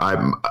 Gore?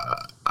 My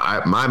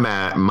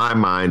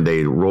mind,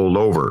 they rolled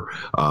over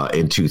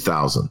in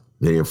 2000.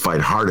 They didn't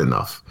fight hard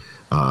enough.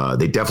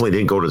 They definitely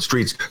didn't go to the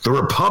streets. The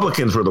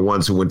Republicans were the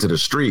ones who went to the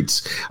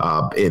streets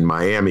in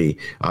Miami,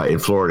 in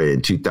Florida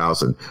in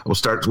 2000. We'll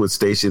start with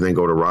Stacey, then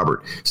go to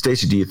Robert.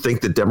 Stacey, do you think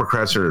the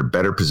Democrats are in a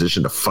better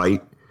position to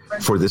fight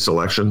for this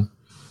election?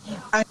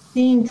 I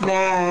think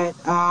that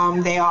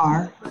they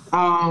are,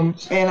 and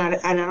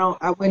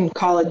I wouldn't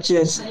call it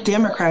just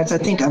Democrats. I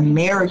think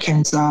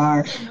Americans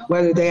are,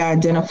 whether they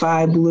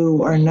identify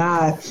blue or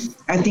not.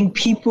 I think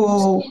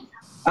people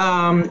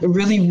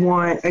really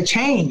want a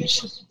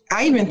change.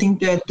 I even think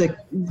that the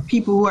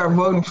people who are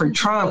voting for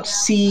Trump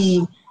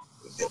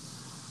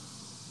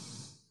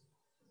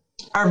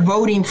are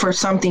voting for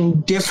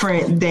something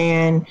different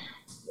than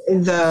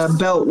the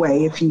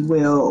Beltway, if you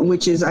will,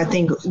 which is, I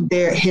think,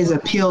 his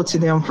appeal to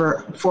them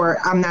for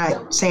I'm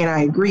not saying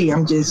I agree,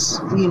 I'm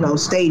just,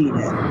 stating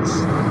it.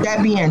 That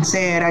being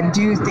said, I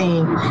do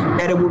think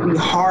that it will be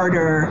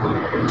harder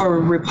for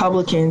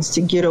Republicans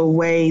to get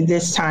away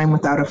this time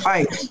without a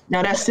fight.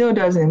 Now, that still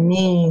doesn't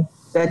mean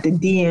that the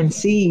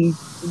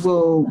DNC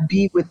will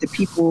be with the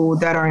people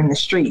that are in the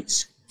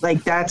streets.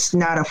 Like, that's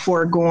not a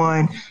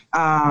foregone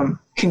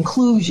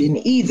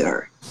conclusion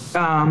either,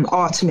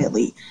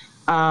 ultimately.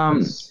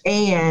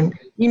 And,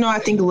 I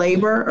think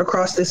labor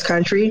across this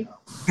country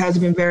has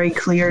been very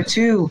clear,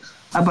 too,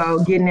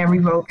 about getting every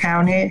vote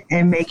counted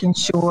and making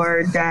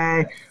sure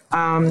that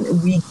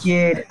we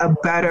get a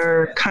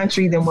better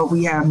country than what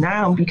we have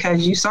now,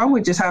 because you saw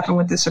what just happened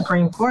with the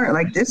Supreme Court.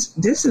 Like, this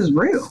is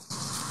real.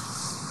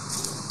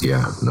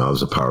 Yeah, no, it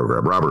was a power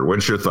grab. Robert,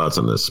 what's your thoughts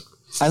on this?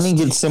 I think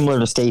it's similar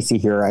to Stacey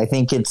here. I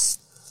think it's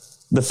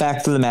the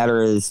fact of the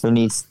matter is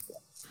there's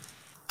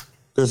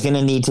going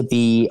to need to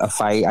be a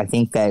fight. I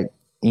think that,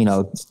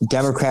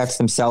 Democrats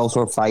themselves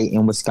will fight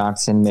in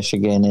Wisconsin,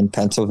 Michigan, and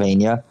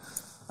Pennsylvania.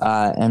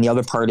 And the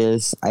other part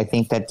is I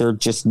think that there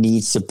just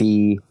needs to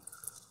be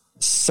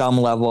some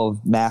level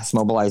of mass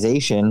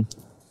mobilization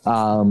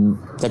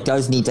that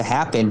does need to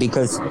happen,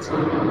 because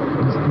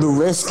the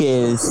risk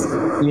is,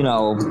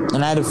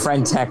 and I had a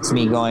friend text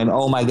me going,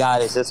 oh my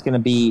God, is this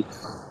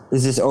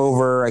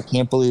over? I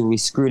can't believe we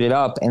screwed it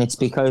up. And it's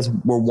because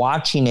we're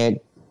watching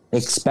it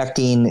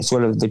expecting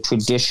sort of the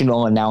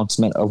traditional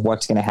announcement of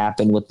what's going to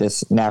happen with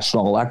this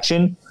national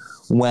election,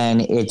 when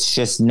it's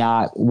just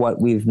not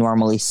what we've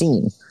normally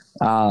seen.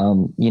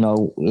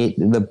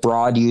 The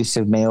broad use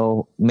of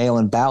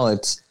mail-in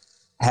ballots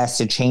has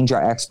to change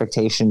our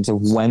expectations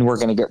of when we're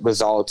going to get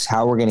results,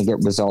 how we're going to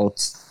get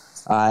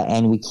results.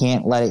 And we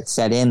can't let it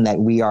set in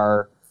that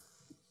we're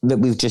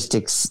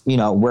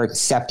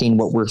accepting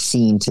what we're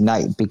seeing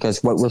tonight,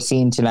 because what we're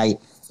seeing tonight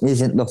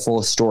isn't the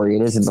full story.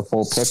 It isn't the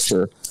full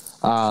picture.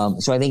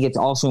 So I think it's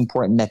also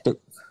important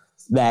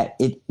that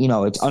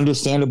it's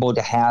understandable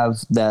to have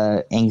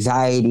the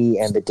anxiety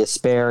and the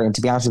despair. And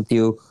to be honest with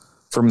you,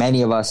 for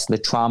many of us, the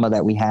trauma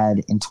that we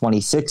had in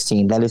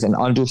 2016, that is an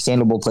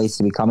understandable place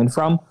to be coming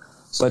from.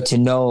 But to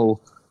know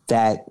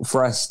that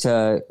for us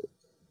to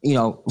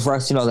know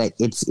that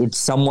it's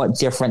somewhat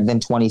different than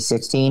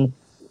 2016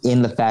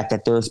 in the fact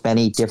that there's been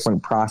a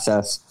different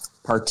process,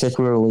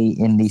 particularly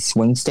in these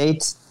swing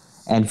states.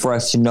 And for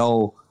us to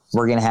know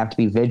we're going to have to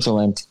be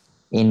vigilant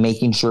in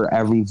making sure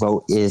every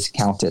vote is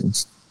counted.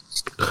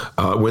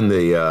 When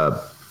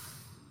the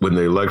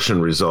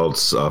election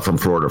results from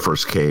Florida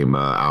first came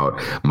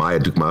out, Maya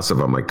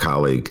Dukmasova, my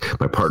colleague,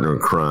 my partner in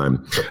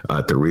crime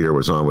at the Reader,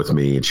 was on with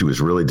me, and she was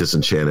really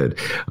disenchanted.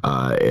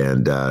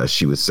 And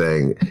she was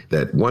saying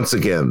that once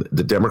again,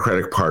 the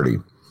Democratic Party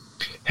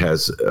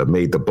has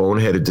made the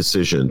boneheaded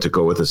decision to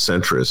go with a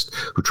centrist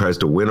who tries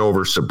to win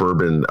over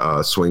suburban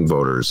swing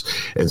voters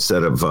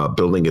instead of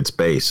building its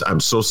base. I'm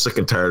so sick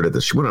and tired of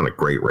this. She went on a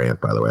great rant,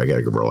 by the way. I got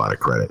to give her a lot of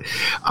credit.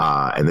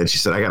 And then she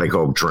said, I got to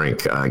go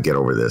drink and get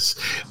over this.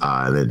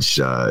 And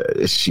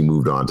then she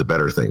moved on to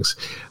better things.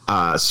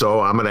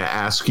 So I'm going to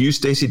ask you,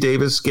 Stacey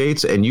Davis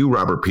Gates, and you,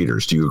 Robert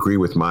Peters. Do you agree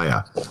with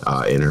Maya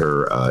in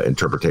her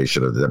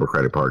interpretation of the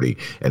Democratic Party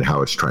and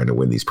how it's trying to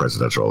win these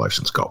presidential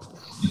elections? Go.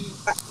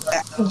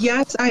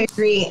 Yes, I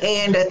agree.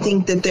 And I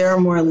think that there are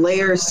more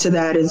layers to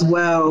that as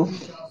well.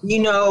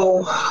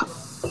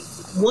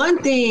 One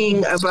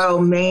thing about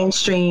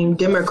mainstream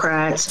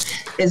Democrats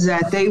is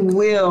that they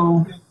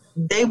will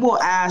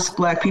ask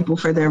Black people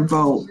for their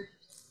vote.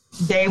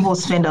 they will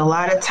spend a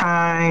lot of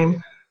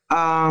time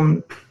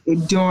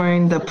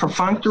during the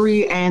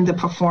perfunctory and the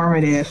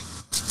performative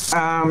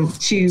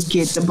to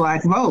get the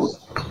Black vote.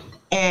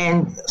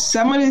 And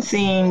some of the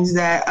things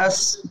that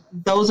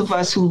those of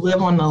us who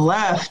live on the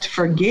left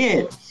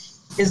forget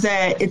is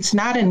that it's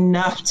not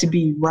enough to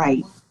be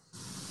right.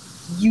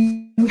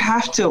 You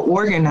have to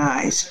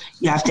organize,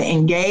 you have to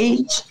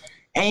engage,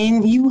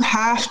 and you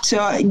have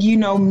to,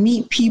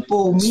 meet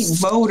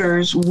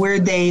voters where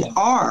they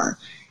are.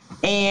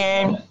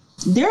 And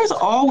there's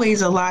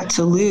always a lot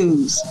to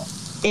lose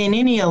in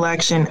any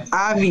election,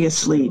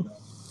 obviously.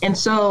 And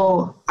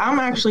so I'm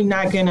actually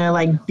not going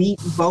to beat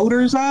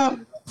voters up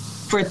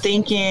for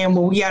thinking,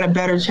 well, we got a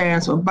better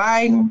chance with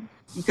Biden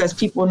because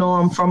people know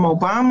him from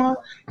Obama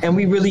and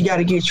we really got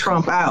to get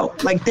Trump out.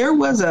 There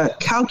was a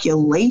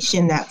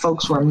calculation that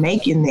folks were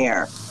making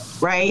there,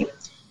 right?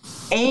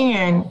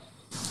 And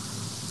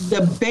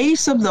the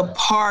base of the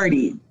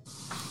party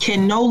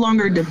can no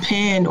longer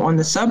depend on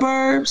the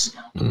suburbs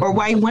or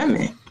white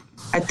women.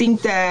 I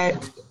think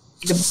that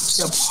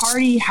the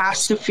party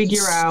has to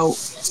figure out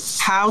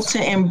how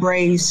to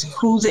embrace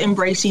who's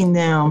embracing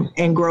them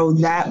and grow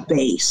that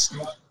base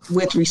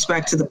with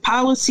respect to the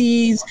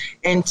policies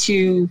and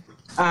to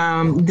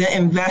the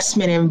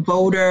investment in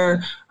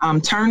voter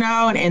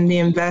turnout and the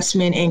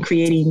investment in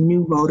creating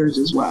new voters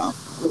as well.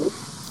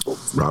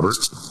 Robert?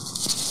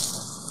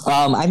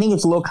 I think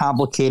it's a little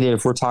complicated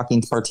if we're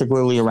talking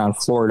particularly around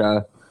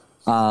Florida,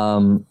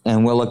 and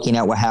we're looking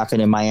at what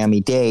happened in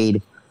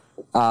Miami-Dade.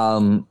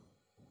 I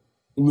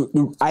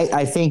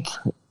think,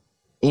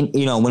 when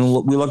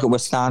we look at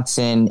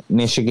Wisconsin,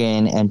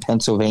 Michigan, and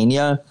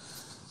Pennsylvania,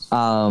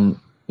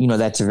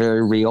 that's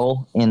very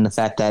real in the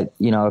fact that,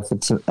 if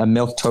it's a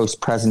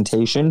milquetoast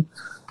presentation,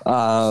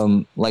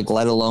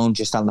 let alone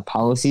just on the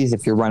policies,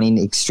 if you're running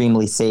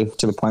extremely safe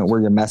to the point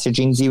where your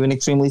messaging is even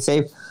extremely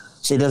safe,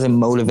 it doesn't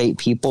motivate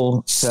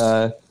people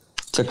to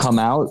come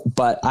out.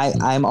 But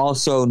I'm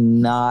also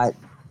not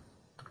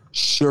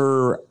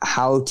sure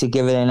how to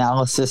give an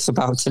analysis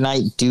about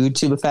tonight due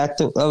to the fact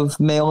of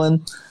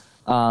mail-in.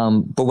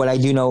 But what I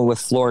do know with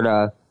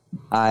Florida,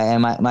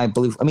 and my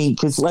belief,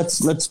 because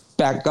let's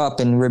back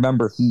up and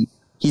remember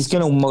he's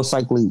going to most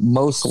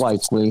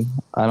likely,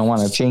 I don't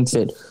want to jinx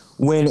it,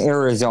 win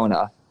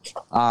Arizona.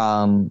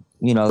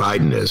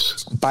 Biden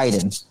is.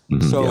 Biden.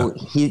 Mm-hmm, so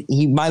yeah.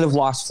 He might have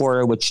lost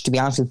Florida, which, to be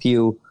honest with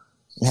you,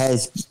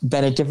 has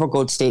been a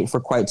difficult state for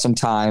quite some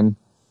time.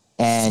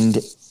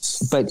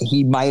 But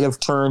he might have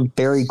turned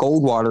Barry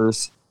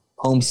Goldwater's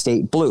home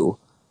state blue.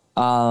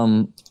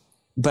 But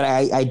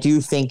I do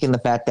think in the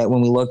fact that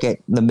when we look at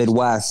the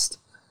Midwest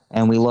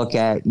and we look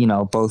at,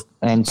 both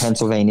and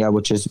Pennsylvania,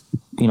 which is,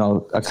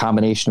 a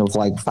combination of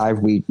 5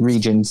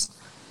 regions,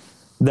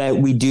 that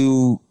we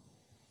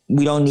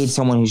don't need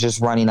someone who's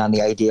just running on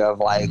the idea of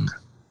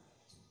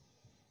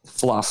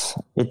fluff.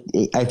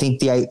 I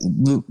think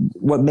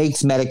what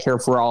makes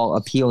Medicare for all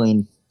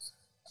appealing,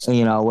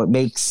 what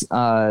makes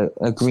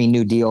a Green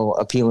New Deal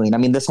appealing.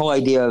 This whole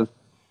idea of,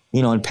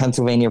 in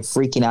Pennsylvania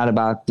freaking out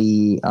about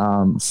the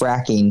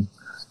fracking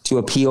to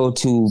appeal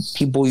to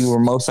people you were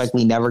most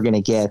likely never going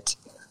to get,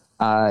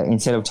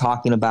 instead of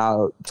talking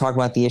about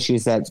the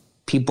issues that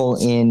people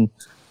in,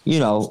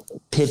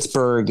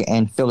 Pittsburgh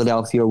and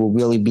Philadelphia will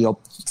really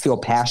feel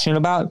passionate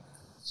about.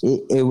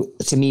 It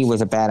to me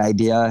was a bad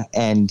idea,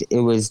 and it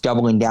was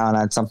doubling down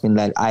on something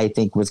that I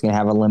think was going to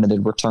have a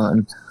limited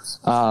return.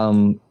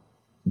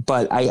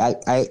 But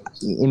I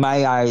in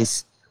my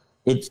eyes,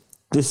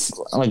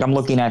 I'm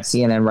looking at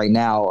CNN right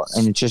now,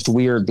 and it's just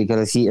weird because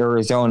I see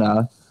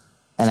Arizona,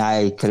 and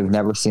I could have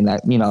never seen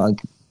that,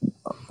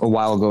 a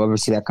while ago, ever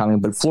see that coming.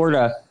 But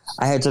Florida,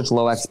 I had such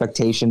low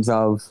expectations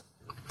of.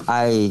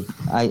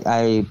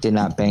 I did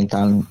not bank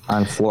on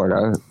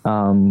Florida.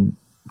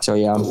 So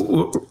yeah.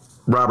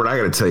 Robert, I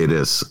got to tell you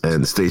this,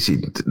 and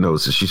Stacey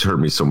knows this. She's heard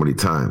me so many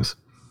times.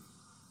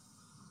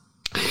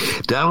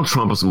 Donald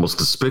Trump is the most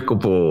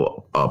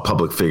despicable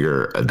public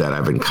figure that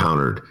I've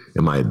encountered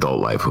in my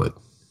adult lifehood.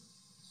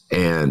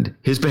 And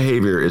his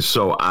behavior is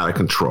so out of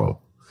control.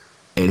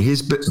 And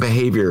his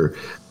behavior,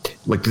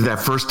 that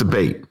first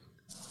debate,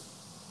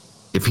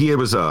 if he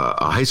was a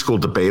high school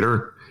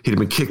debater, he'd have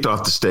been kicked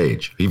off the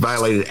stage. He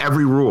violated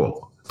every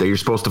rule that you're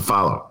supposed to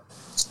follow.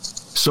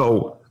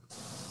 So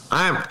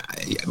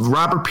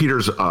Robert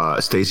Peters,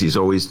 Stacey's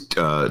always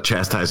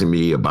chastising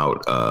me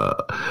about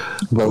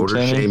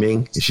voter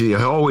shaming. She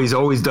always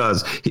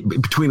does.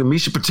 Between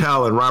Amisha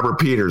Patel and Robert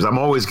Peters, I'm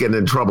always getting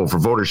in trouble for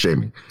voter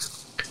shaming.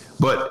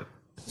 But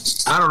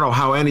I don't know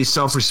how any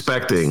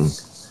self-respecting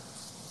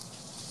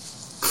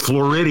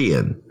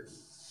Floridian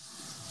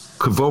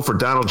could vote for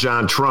Donald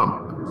John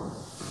Trump.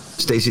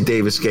 Stacey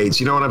Davis Gates,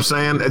 you know what I'm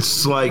saying?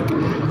 It's like...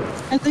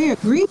 And they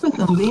agree with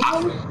them,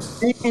 man.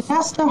 And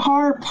that's the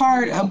hard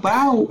part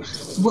about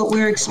what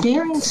we're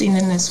experiencing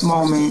in this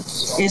moment,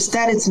 is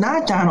that it's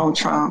not Donald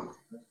Trump.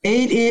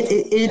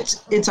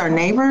 It's our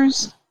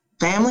neighbors,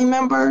 family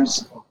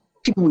members,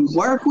 people we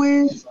work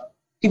with,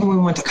 people we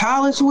went to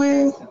college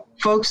with,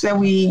 folks that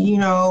we,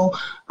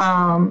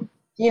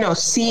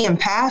 see in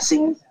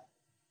passing.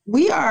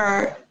 we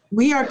are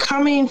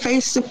coming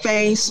face to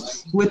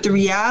face with the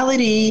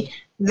reality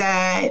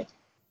that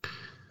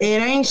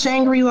it ain't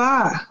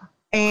Shangri-La.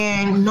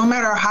 And no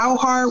matter how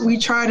hard we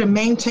try to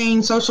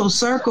maintain social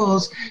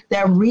circles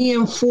that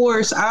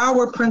reinforce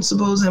our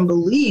principles and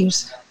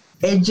beliefs,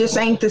 it just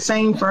ain't the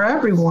same for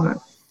everyone.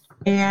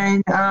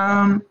 And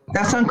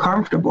that's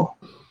uncomfortable.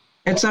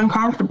 It's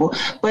uncomfortable.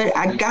 But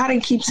I gotta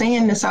keep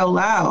saying this out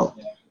loud.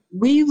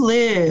 We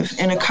live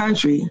in a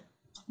country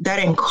that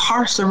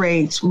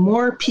incarcerates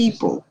more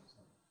people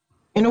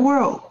in the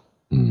world.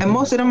 And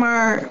most of them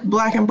are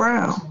Black and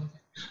brown.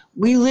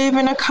 We live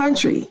in a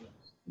country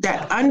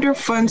that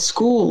underfunds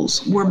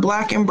schools where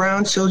Black and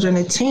brown children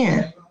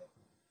attend.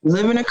 We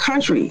live in a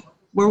country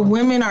where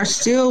women are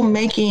still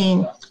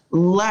making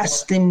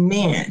less than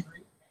men.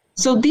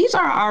 So these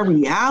are our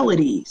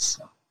realities.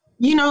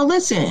 You know,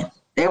 listen,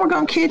 they were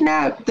going to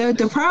kidnap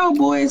the Proud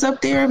Boys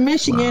up there in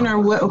Michigan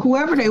or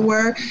whoever they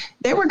were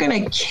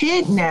going to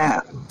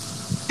kidnap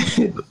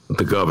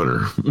the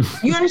governor.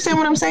 You understand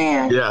what I'm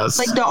saying? Yes.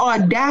 Like the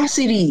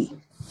audacity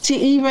to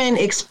even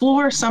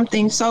explore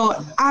something so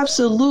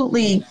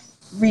absolutely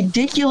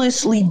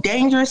ridiculously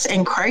dangerous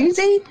and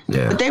crazy.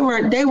 Yeah. But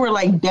they were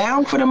like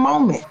down for the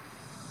moment.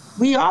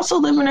 We also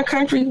live in a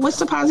country. What's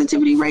the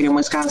positivity rate in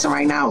Wisconsin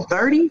right now?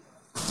 30?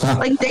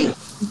 Like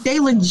they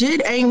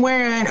legit ain't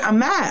wearing a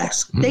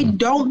mask. They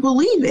don't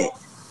believe it.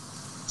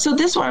 So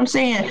this is what I'm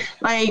saying.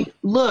 Like,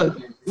 look,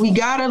 we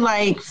gotta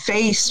like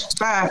face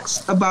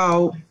facts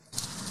about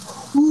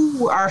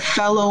who our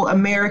fellow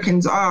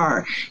Americans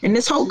are. And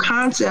this whole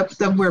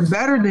concept of we're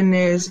better than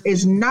this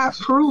is not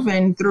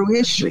proven through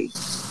history.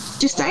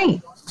 Just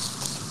ain't.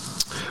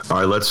 All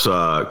right, let's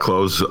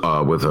close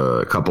with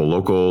a couple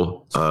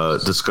local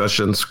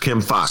discussions.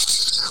 Kim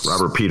Foxx,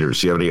 Robert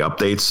Peters. Do you have any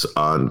updates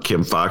on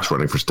Kim Foxx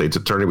running for state's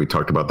attorney? We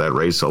talked about that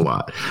race a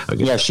lot.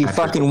 Yeah, she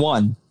fucking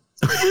won.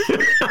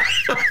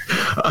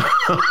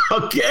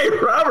 Okay,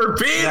 Robert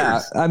Peters.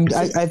 Yeah,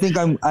 I think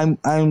I'm.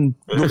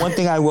 The one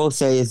thing I will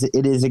say is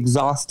it is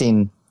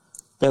exhausting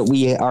that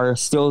we are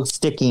still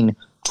sticking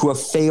to a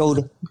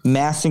failed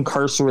mass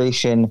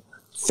incarceration,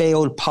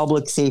 failed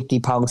public safety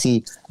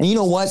policy. And you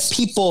know what?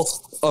 People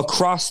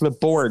across the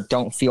board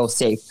don't feel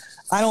safe.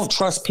 I don't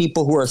trust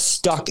people who are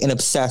stuck and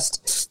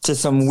obsessed to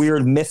some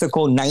weird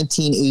mythical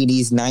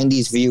 1980s,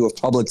 90s view of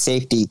public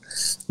safety.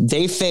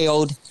 They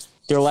failed.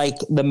 They're like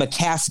the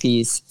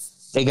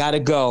McCaskies. They got to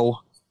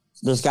go.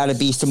 There's got to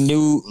be some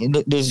new.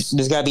 There's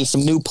got to be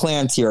some new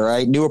plans here,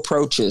 right? New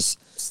approaches.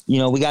 You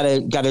know, we got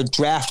to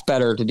draft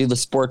better, to do the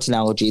sports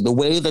analogy. The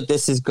way that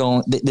this is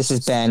going,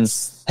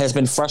 has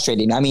been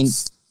frustrating. I mean,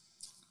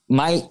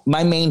 my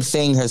main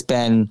thing has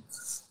been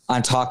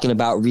on talking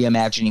about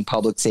reimagining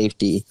public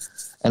safety.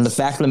 And the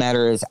fact of the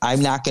matter is,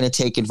 I'm not going to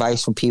take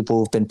advice from people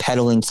who've been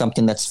peddling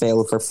something that's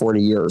failed for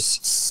 40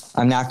 years.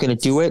 I'm not going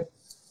to do it.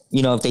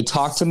 You know, if they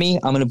talk to me,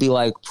 I'm going to be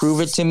like, prove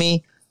it to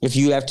me. If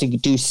you have to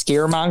do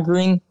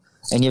scaremongering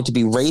and you have to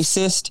be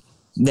racist,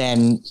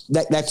 then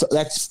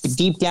that's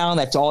deep down,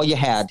 that's all you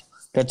had.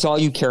 That's all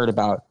you cared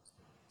about.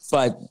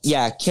 But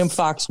yeah, Kim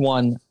Foxx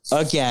won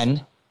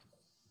again.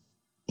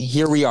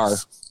 Here we are.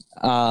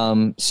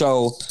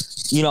 So,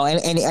 you know,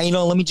 and you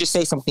know, let me just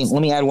say something.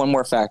 Let me add one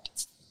more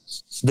fact.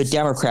 The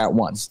Democrat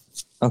won.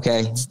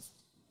 Okay.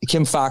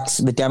 Kim Foxx,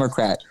 the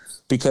Democrat,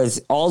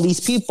 because all these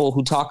people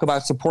who talk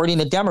about supporting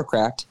a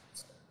Democrat,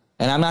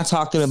 and I'm not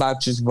talking about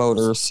just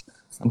voters,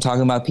 I'm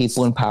talking about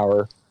people in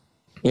power.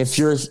 If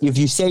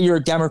you say you're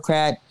a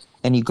Democrat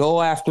and you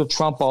go after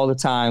Trump all the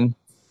time,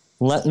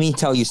 let me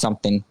tell you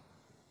something.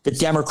 The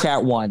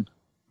Democrat won.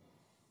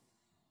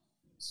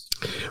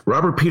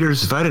 Robert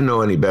Peters, if I didn't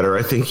know any better,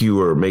 I think you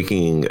were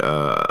making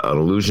an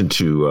allusion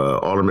to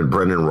Alderman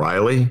Brendan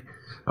Riley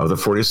of the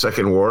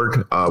 42nd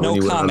Ward. No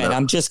comment.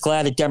 I'm just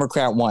glad a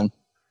Democrat won.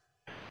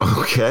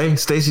 Okay.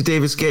 Stacey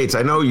Davis Gates,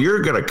 I know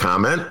you're going to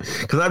comment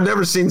because I've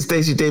never seen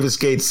Stacey Davis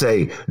Gates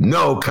say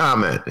no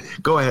comment.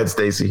 Go ahead,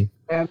 Stacey.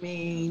 I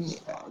mean,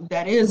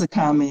 that is a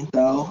comment,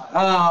 though.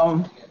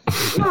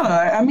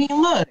 I mean,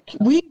 look,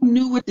 we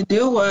knew what the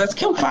deal was.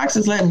 Kim Foxx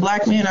is letting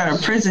Black men out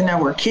of prison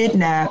that were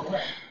kidnapped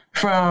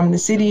from the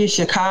city of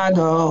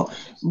Chicago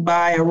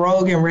by a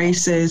rogue and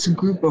racist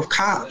group of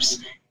cops.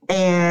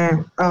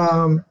 And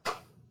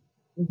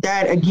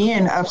that,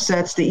 again,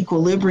 upsets the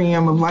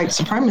equilibrium of white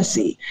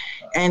supremacy.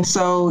 And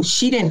so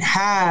she didn't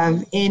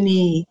have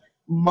any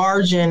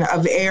margin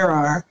of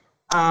error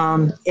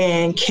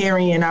in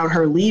carrying out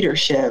her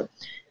leadership.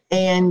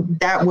 And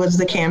that was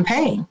the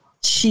campaign.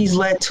 She's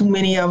let too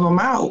many of them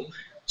out.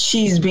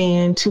 She's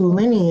being too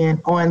lenient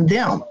on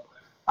them.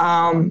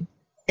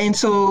 And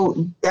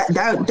so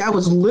that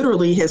was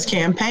literally his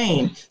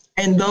campaign.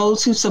 And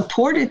those who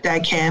supported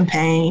that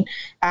campaign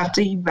have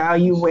to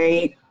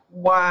evaluate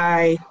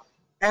why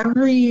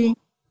every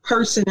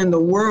person in the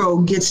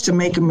world gets to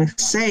make a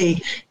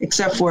mistake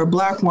except for a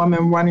Black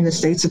woman running the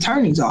state's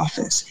attorney's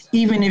office,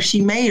 even if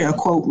she made a,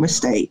 quote,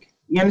 mistake.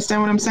 You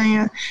understand what I'm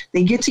saying?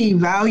 They get to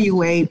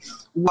evaluate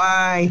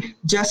why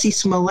Jussie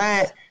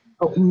Smollett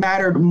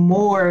mattered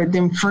more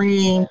than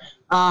freeing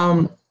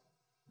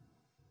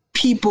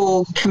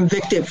people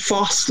convicted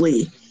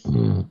falsely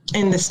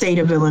in the state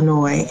of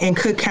Illinois, in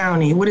Cook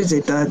County. What is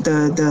it?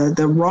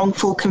 The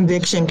wrongful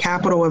conviction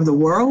capital of the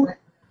world,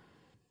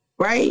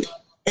 right?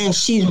 And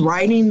she's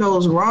righting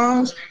those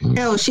wrongs.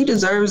 Hell, she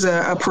deserves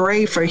a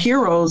parade for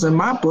heroes in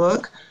my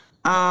book.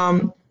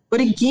 But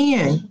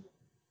again,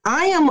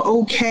 I am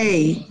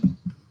okay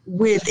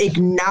with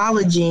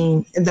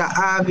acknowledging the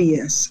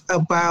obvious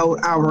about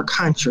our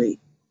country,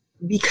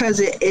 because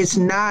it is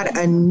not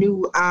a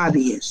new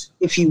obvious,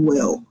 if you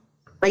will.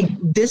 Like,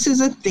 this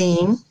is a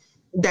thing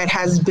that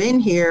has been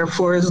here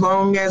for as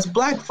long as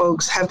Black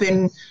folks have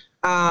been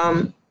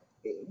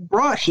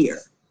brought here,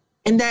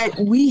 and that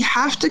we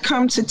have to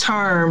come to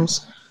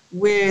terms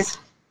with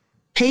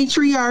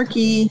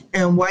patriarchy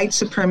and white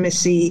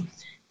supremacy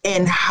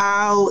and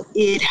how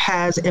it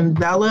has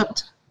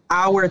enveloped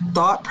our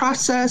thought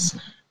process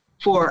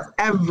for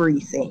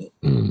everything.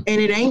 And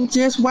it ain't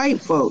just white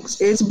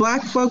folks. It's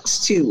Black folks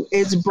too.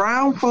 It's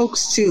brown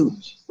folks too.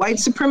 White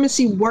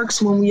supremacy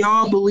works when we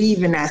all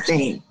believe in that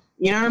thing.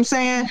 You know what I'm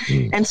saying?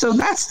 And so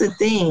that's the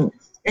thing.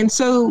 And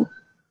so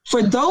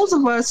for those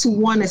of us who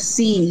want to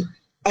see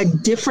a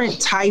different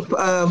type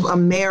of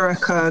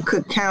America,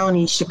 Cook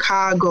County,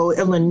 Chicago,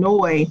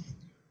 Illinois,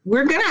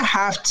 we're going to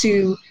have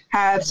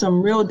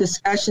some real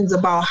discussions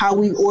about how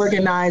we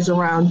organize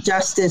around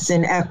justice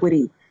and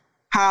equity,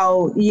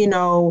 how, you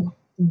know,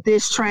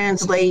 this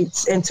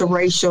translates into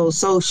racial,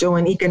 social,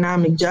 and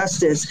economic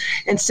justice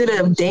instead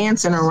of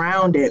dancing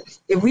around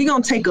it. If we're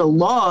going to take a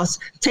loss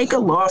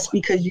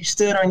because you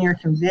stood on your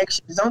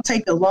convictions. Don't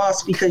take a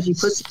loss because you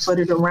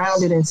pussyfooted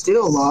around it and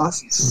still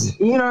lost.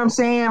 You know what I'm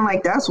saying?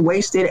 Like, that's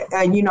wasted,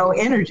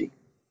 energy.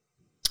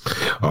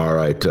 All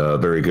right.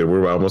 Very good.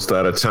 We're almost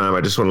out of time.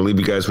 I just want to leave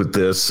you guys with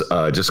this.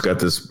 I just got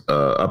this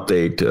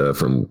update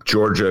from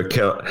Georgia.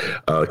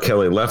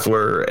 Kelly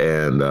Loeffler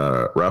and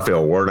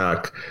Raphael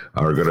Warnock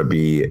are going to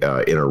be in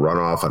a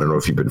runoff. I don't know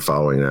if you've been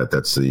following that.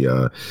 That's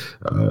the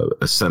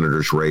a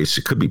senator's race.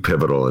 It could be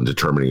pivotal in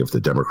determining if the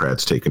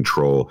Democrats take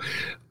control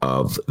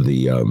of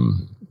the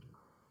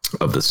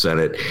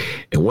Senate.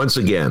 And once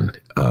again,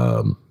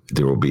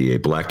 there will be a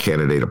Black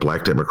candidate, a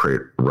Black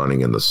Democrat running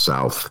in the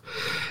South.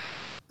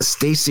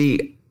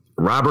 Stacey,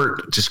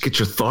 Robert, just get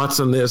your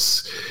thoughts on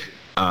this.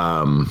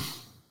 Man,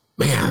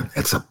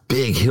 that's a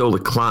big hill to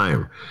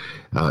climb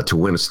to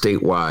win a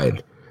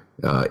statewide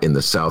in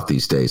the South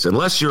these days.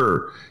 Unless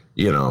you're,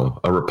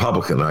 a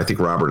Republican. I think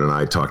Robert and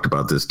I talked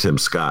about this, Tim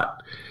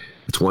Scott.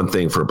 It's one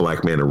thing for a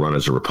Black man to run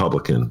as a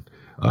Republican,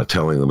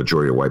 telling the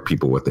majority of white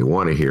people what they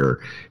want to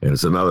hear. And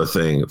it's another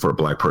thing for a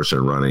Black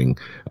person running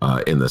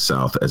in the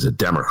South as a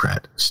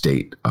Democrat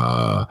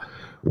statewide.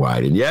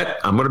 And yet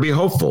I'm going to be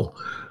hopeful.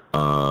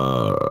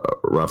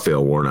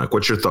 Raphael Warnock,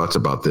 what's your thoughts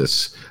about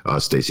this,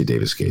 Stacey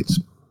Davis Gates?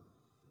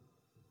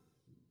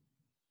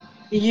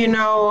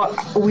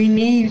 We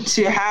need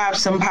to have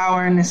some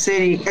power in the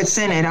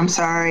Senate. I'm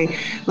sorry.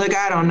 Look,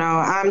 I don't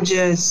know.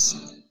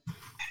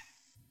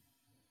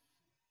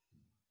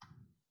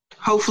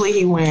 Hopefully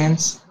he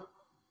wins.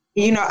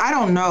 I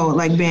don't know,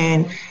 like,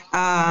 Ben.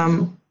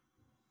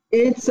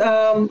 It's,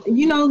 look,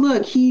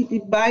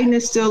 Biden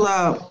is still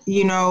up,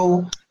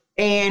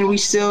 and we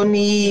still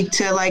need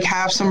to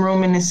have some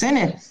room in the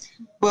Senate.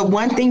 But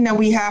one thing that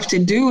we have to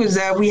do is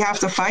that we have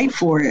to fight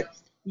for it.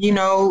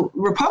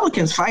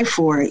 Republicans fight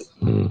for it.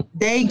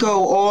 They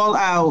go all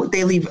out.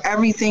 They leave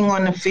everything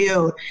on the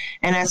field.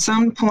 And at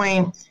some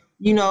point,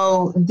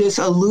 this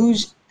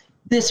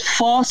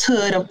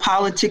falsehood of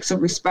politics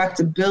of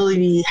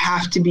respectability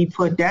have to be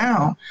put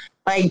down.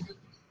 Like,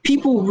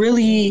 people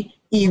really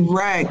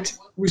erect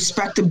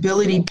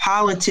respectability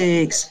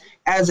politics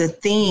as a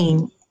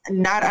theme,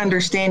 not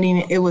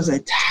understanding it was a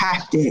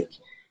tactic.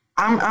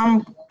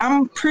 I'm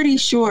pretty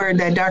sure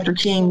that Dr.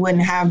 King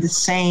wouldn't have the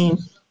same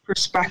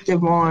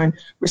perspective on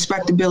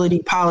respectability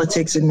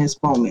politics in this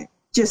moment.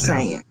 Just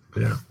saying.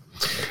 Yeah.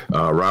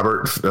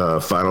 Robert,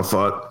 final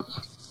thought?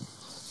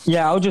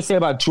 Yeah, I'll just say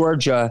about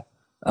Georgia.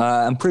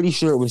 I'm pretty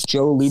sure it was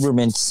Joe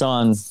Lieberman's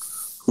son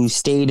who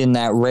stayed in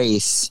that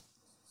race.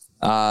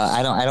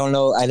 I don't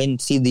know. I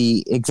didn't see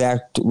the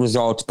exact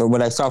results, but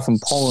what I saw from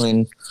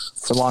polling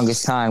for the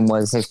longest time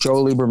was if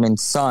Joe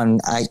Lieberman's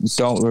son, I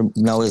don't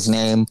know his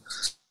name,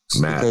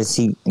 Matt. Because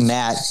if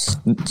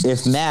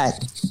Matt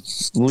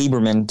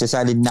Lieberman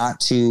decided not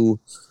to,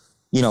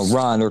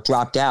 run or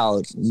dropped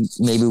out,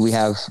 maybe we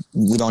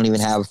don't even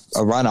have a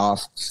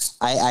runoff.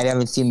 I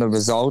haven't seen the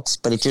results,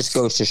 but it just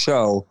goes to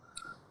show,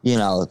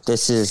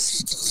 this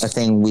is a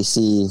thing we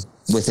see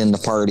within the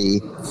party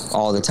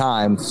all the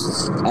time.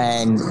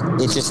 And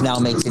it just now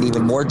makes it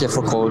even more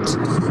difficult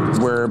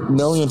where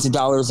millions of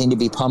dollars need to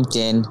be pumped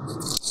in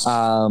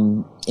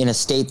a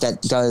state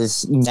that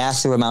does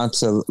massive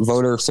amounts of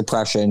voter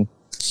suppression.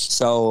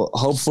 So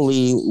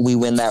hopefully we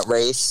win that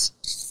race.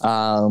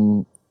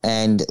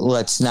 And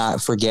let's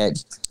not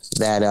forget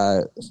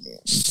that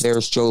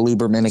there's Joe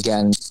Lieberman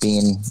again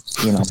being,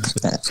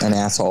 an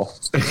asshole.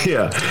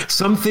 Yeah.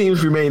 Some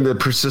themes remain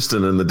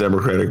persistent in the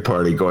Democratic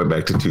Party going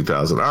back to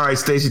 2000. All right,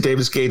 Stacey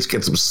Davis Gates,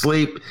 get some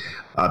sleep.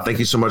 Thank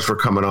you so much for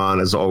coming on.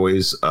 As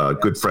always, a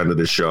good friend of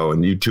the show.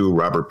 And you too,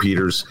 Robert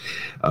Peters,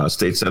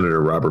 State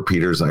Senator Robert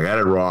Peters. I got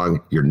it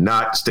wrong. You're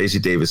not Stacey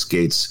Davis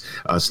Gates'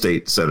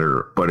 state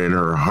senator, but in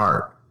her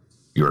heart,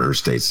 you're her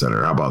state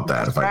senator. How about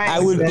that?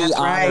 I would be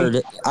honored.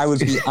 Right. I would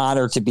be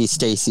honored to be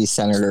Stacey's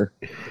senator.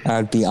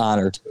 I'd be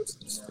honored.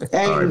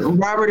 Hey,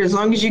 Robert, as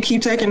long as you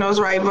keep taking those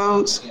right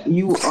votes,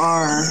 you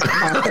are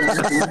my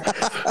senator.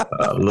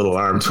 A little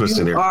arm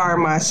twisting here. You are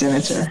my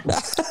senator.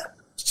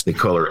 They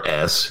call her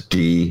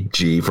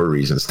SDG for a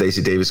reason.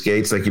 Stacey Davis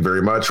Gates, thank you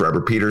very much.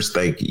 Robert Peters,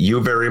 thank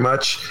you very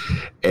much.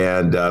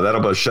 And that'll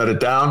about shut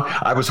it down.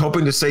 I was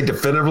hoping to say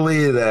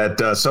definitively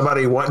that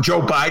somebody won.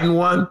 Joe Biden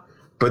won.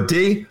 But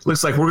D,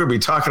 looks like we're going to be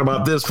talking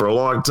about this for a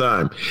long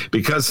time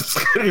because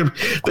they're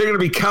going to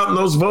be counting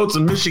those votes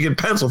in Michigan,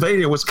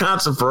 Pennsylvania,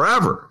 Wisconsin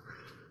forever.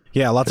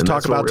 Yeah, lots to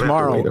talk about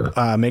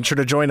tomorrow. Make sure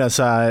to join us.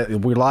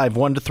 We're live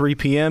 1 to 3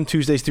 p.m.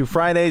 Tuesdays through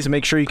Fridays. And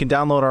make sure you can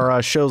download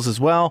our shows as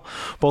well,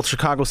 both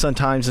Chicago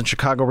Sun-Times and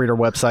Chicago Reader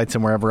websites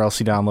and wherever else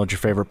you download your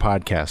favorite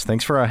podcast.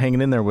 Thanks for hanging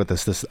in there with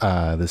us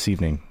this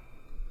evening.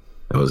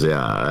 It was,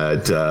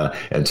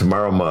 and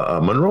tomorrow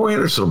Monroe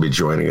Anderson will be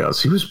joining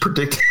us. He was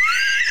predicting.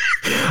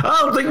 I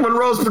don't think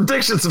Monroe's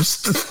predictions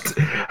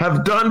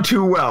have done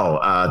too well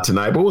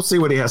tonight, but we'll see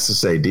what he has to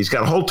say. He's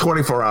got a whole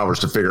 24 hours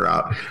to figure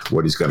out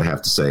what he's going to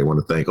have to say. I want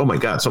to thank, oh my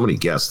God, so many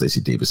guests: Stacey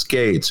Davis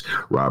Gates,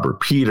 Robert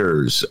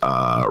Peters,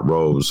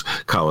 Rose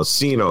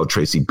Colasino,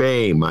 Tracy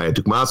Bain, Maya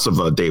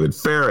Dukmasova, David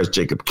Ferris,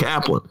 Jacob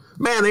Kaplan.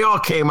 Man, they all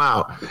came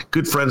out.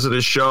 Good friends of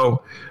this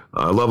show.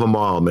 I love them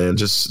all, man.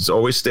 Just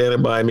always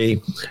standing by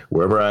me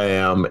wherever I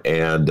am.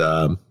 And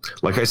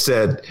like I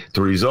said,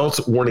 the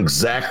results weren't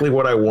exactly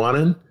what I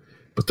wanted,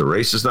 but the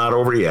race is not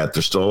over yet.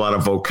 There's still a lot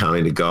of vote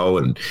counting to go.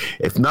 And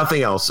if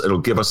nothing else, it'll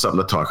give us something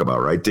to talk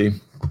about. Right, D?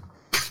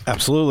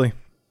 Absolutely.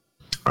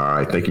 All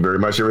right. Thank you very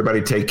much,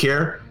 everybody. Take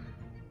care.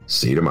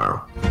 See you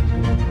tomorrow.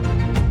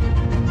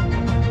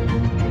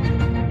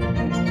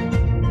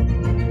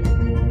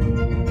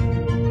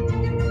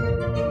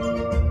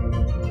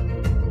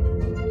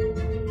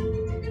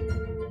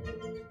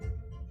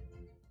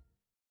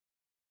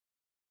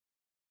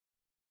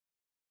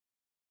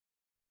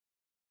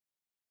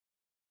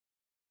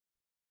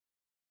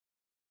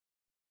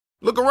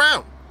 Look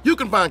around. You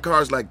can find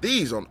cars like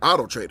these on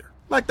AutoTrader,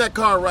 like that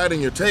car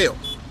riding your tail.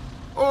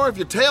 Or if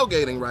you're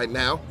tailgating right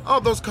now, all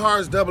those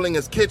cars doubling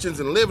as kitchens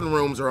and living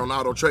rooms are on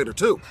AutoTrader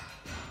too.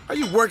 Are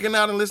you working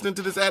out and listening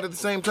to this ad at the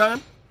same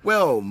time?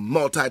 Well,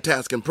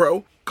 multitasking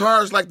pro,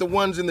 cars like the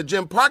ones in the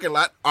gym parking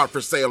lot are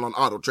for sale on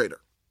AutoTrader.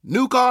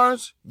 New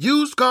cars,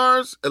 used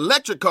cars,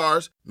 electric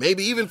cars,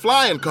 maybe even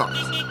flying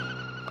cars.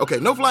 Okay,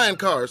 no flying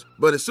cars,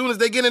 but as soon as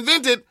they get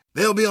invented,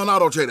 they'll be on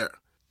AutoTrader.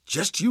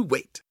 Just you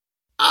wait.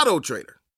 AutoTrader.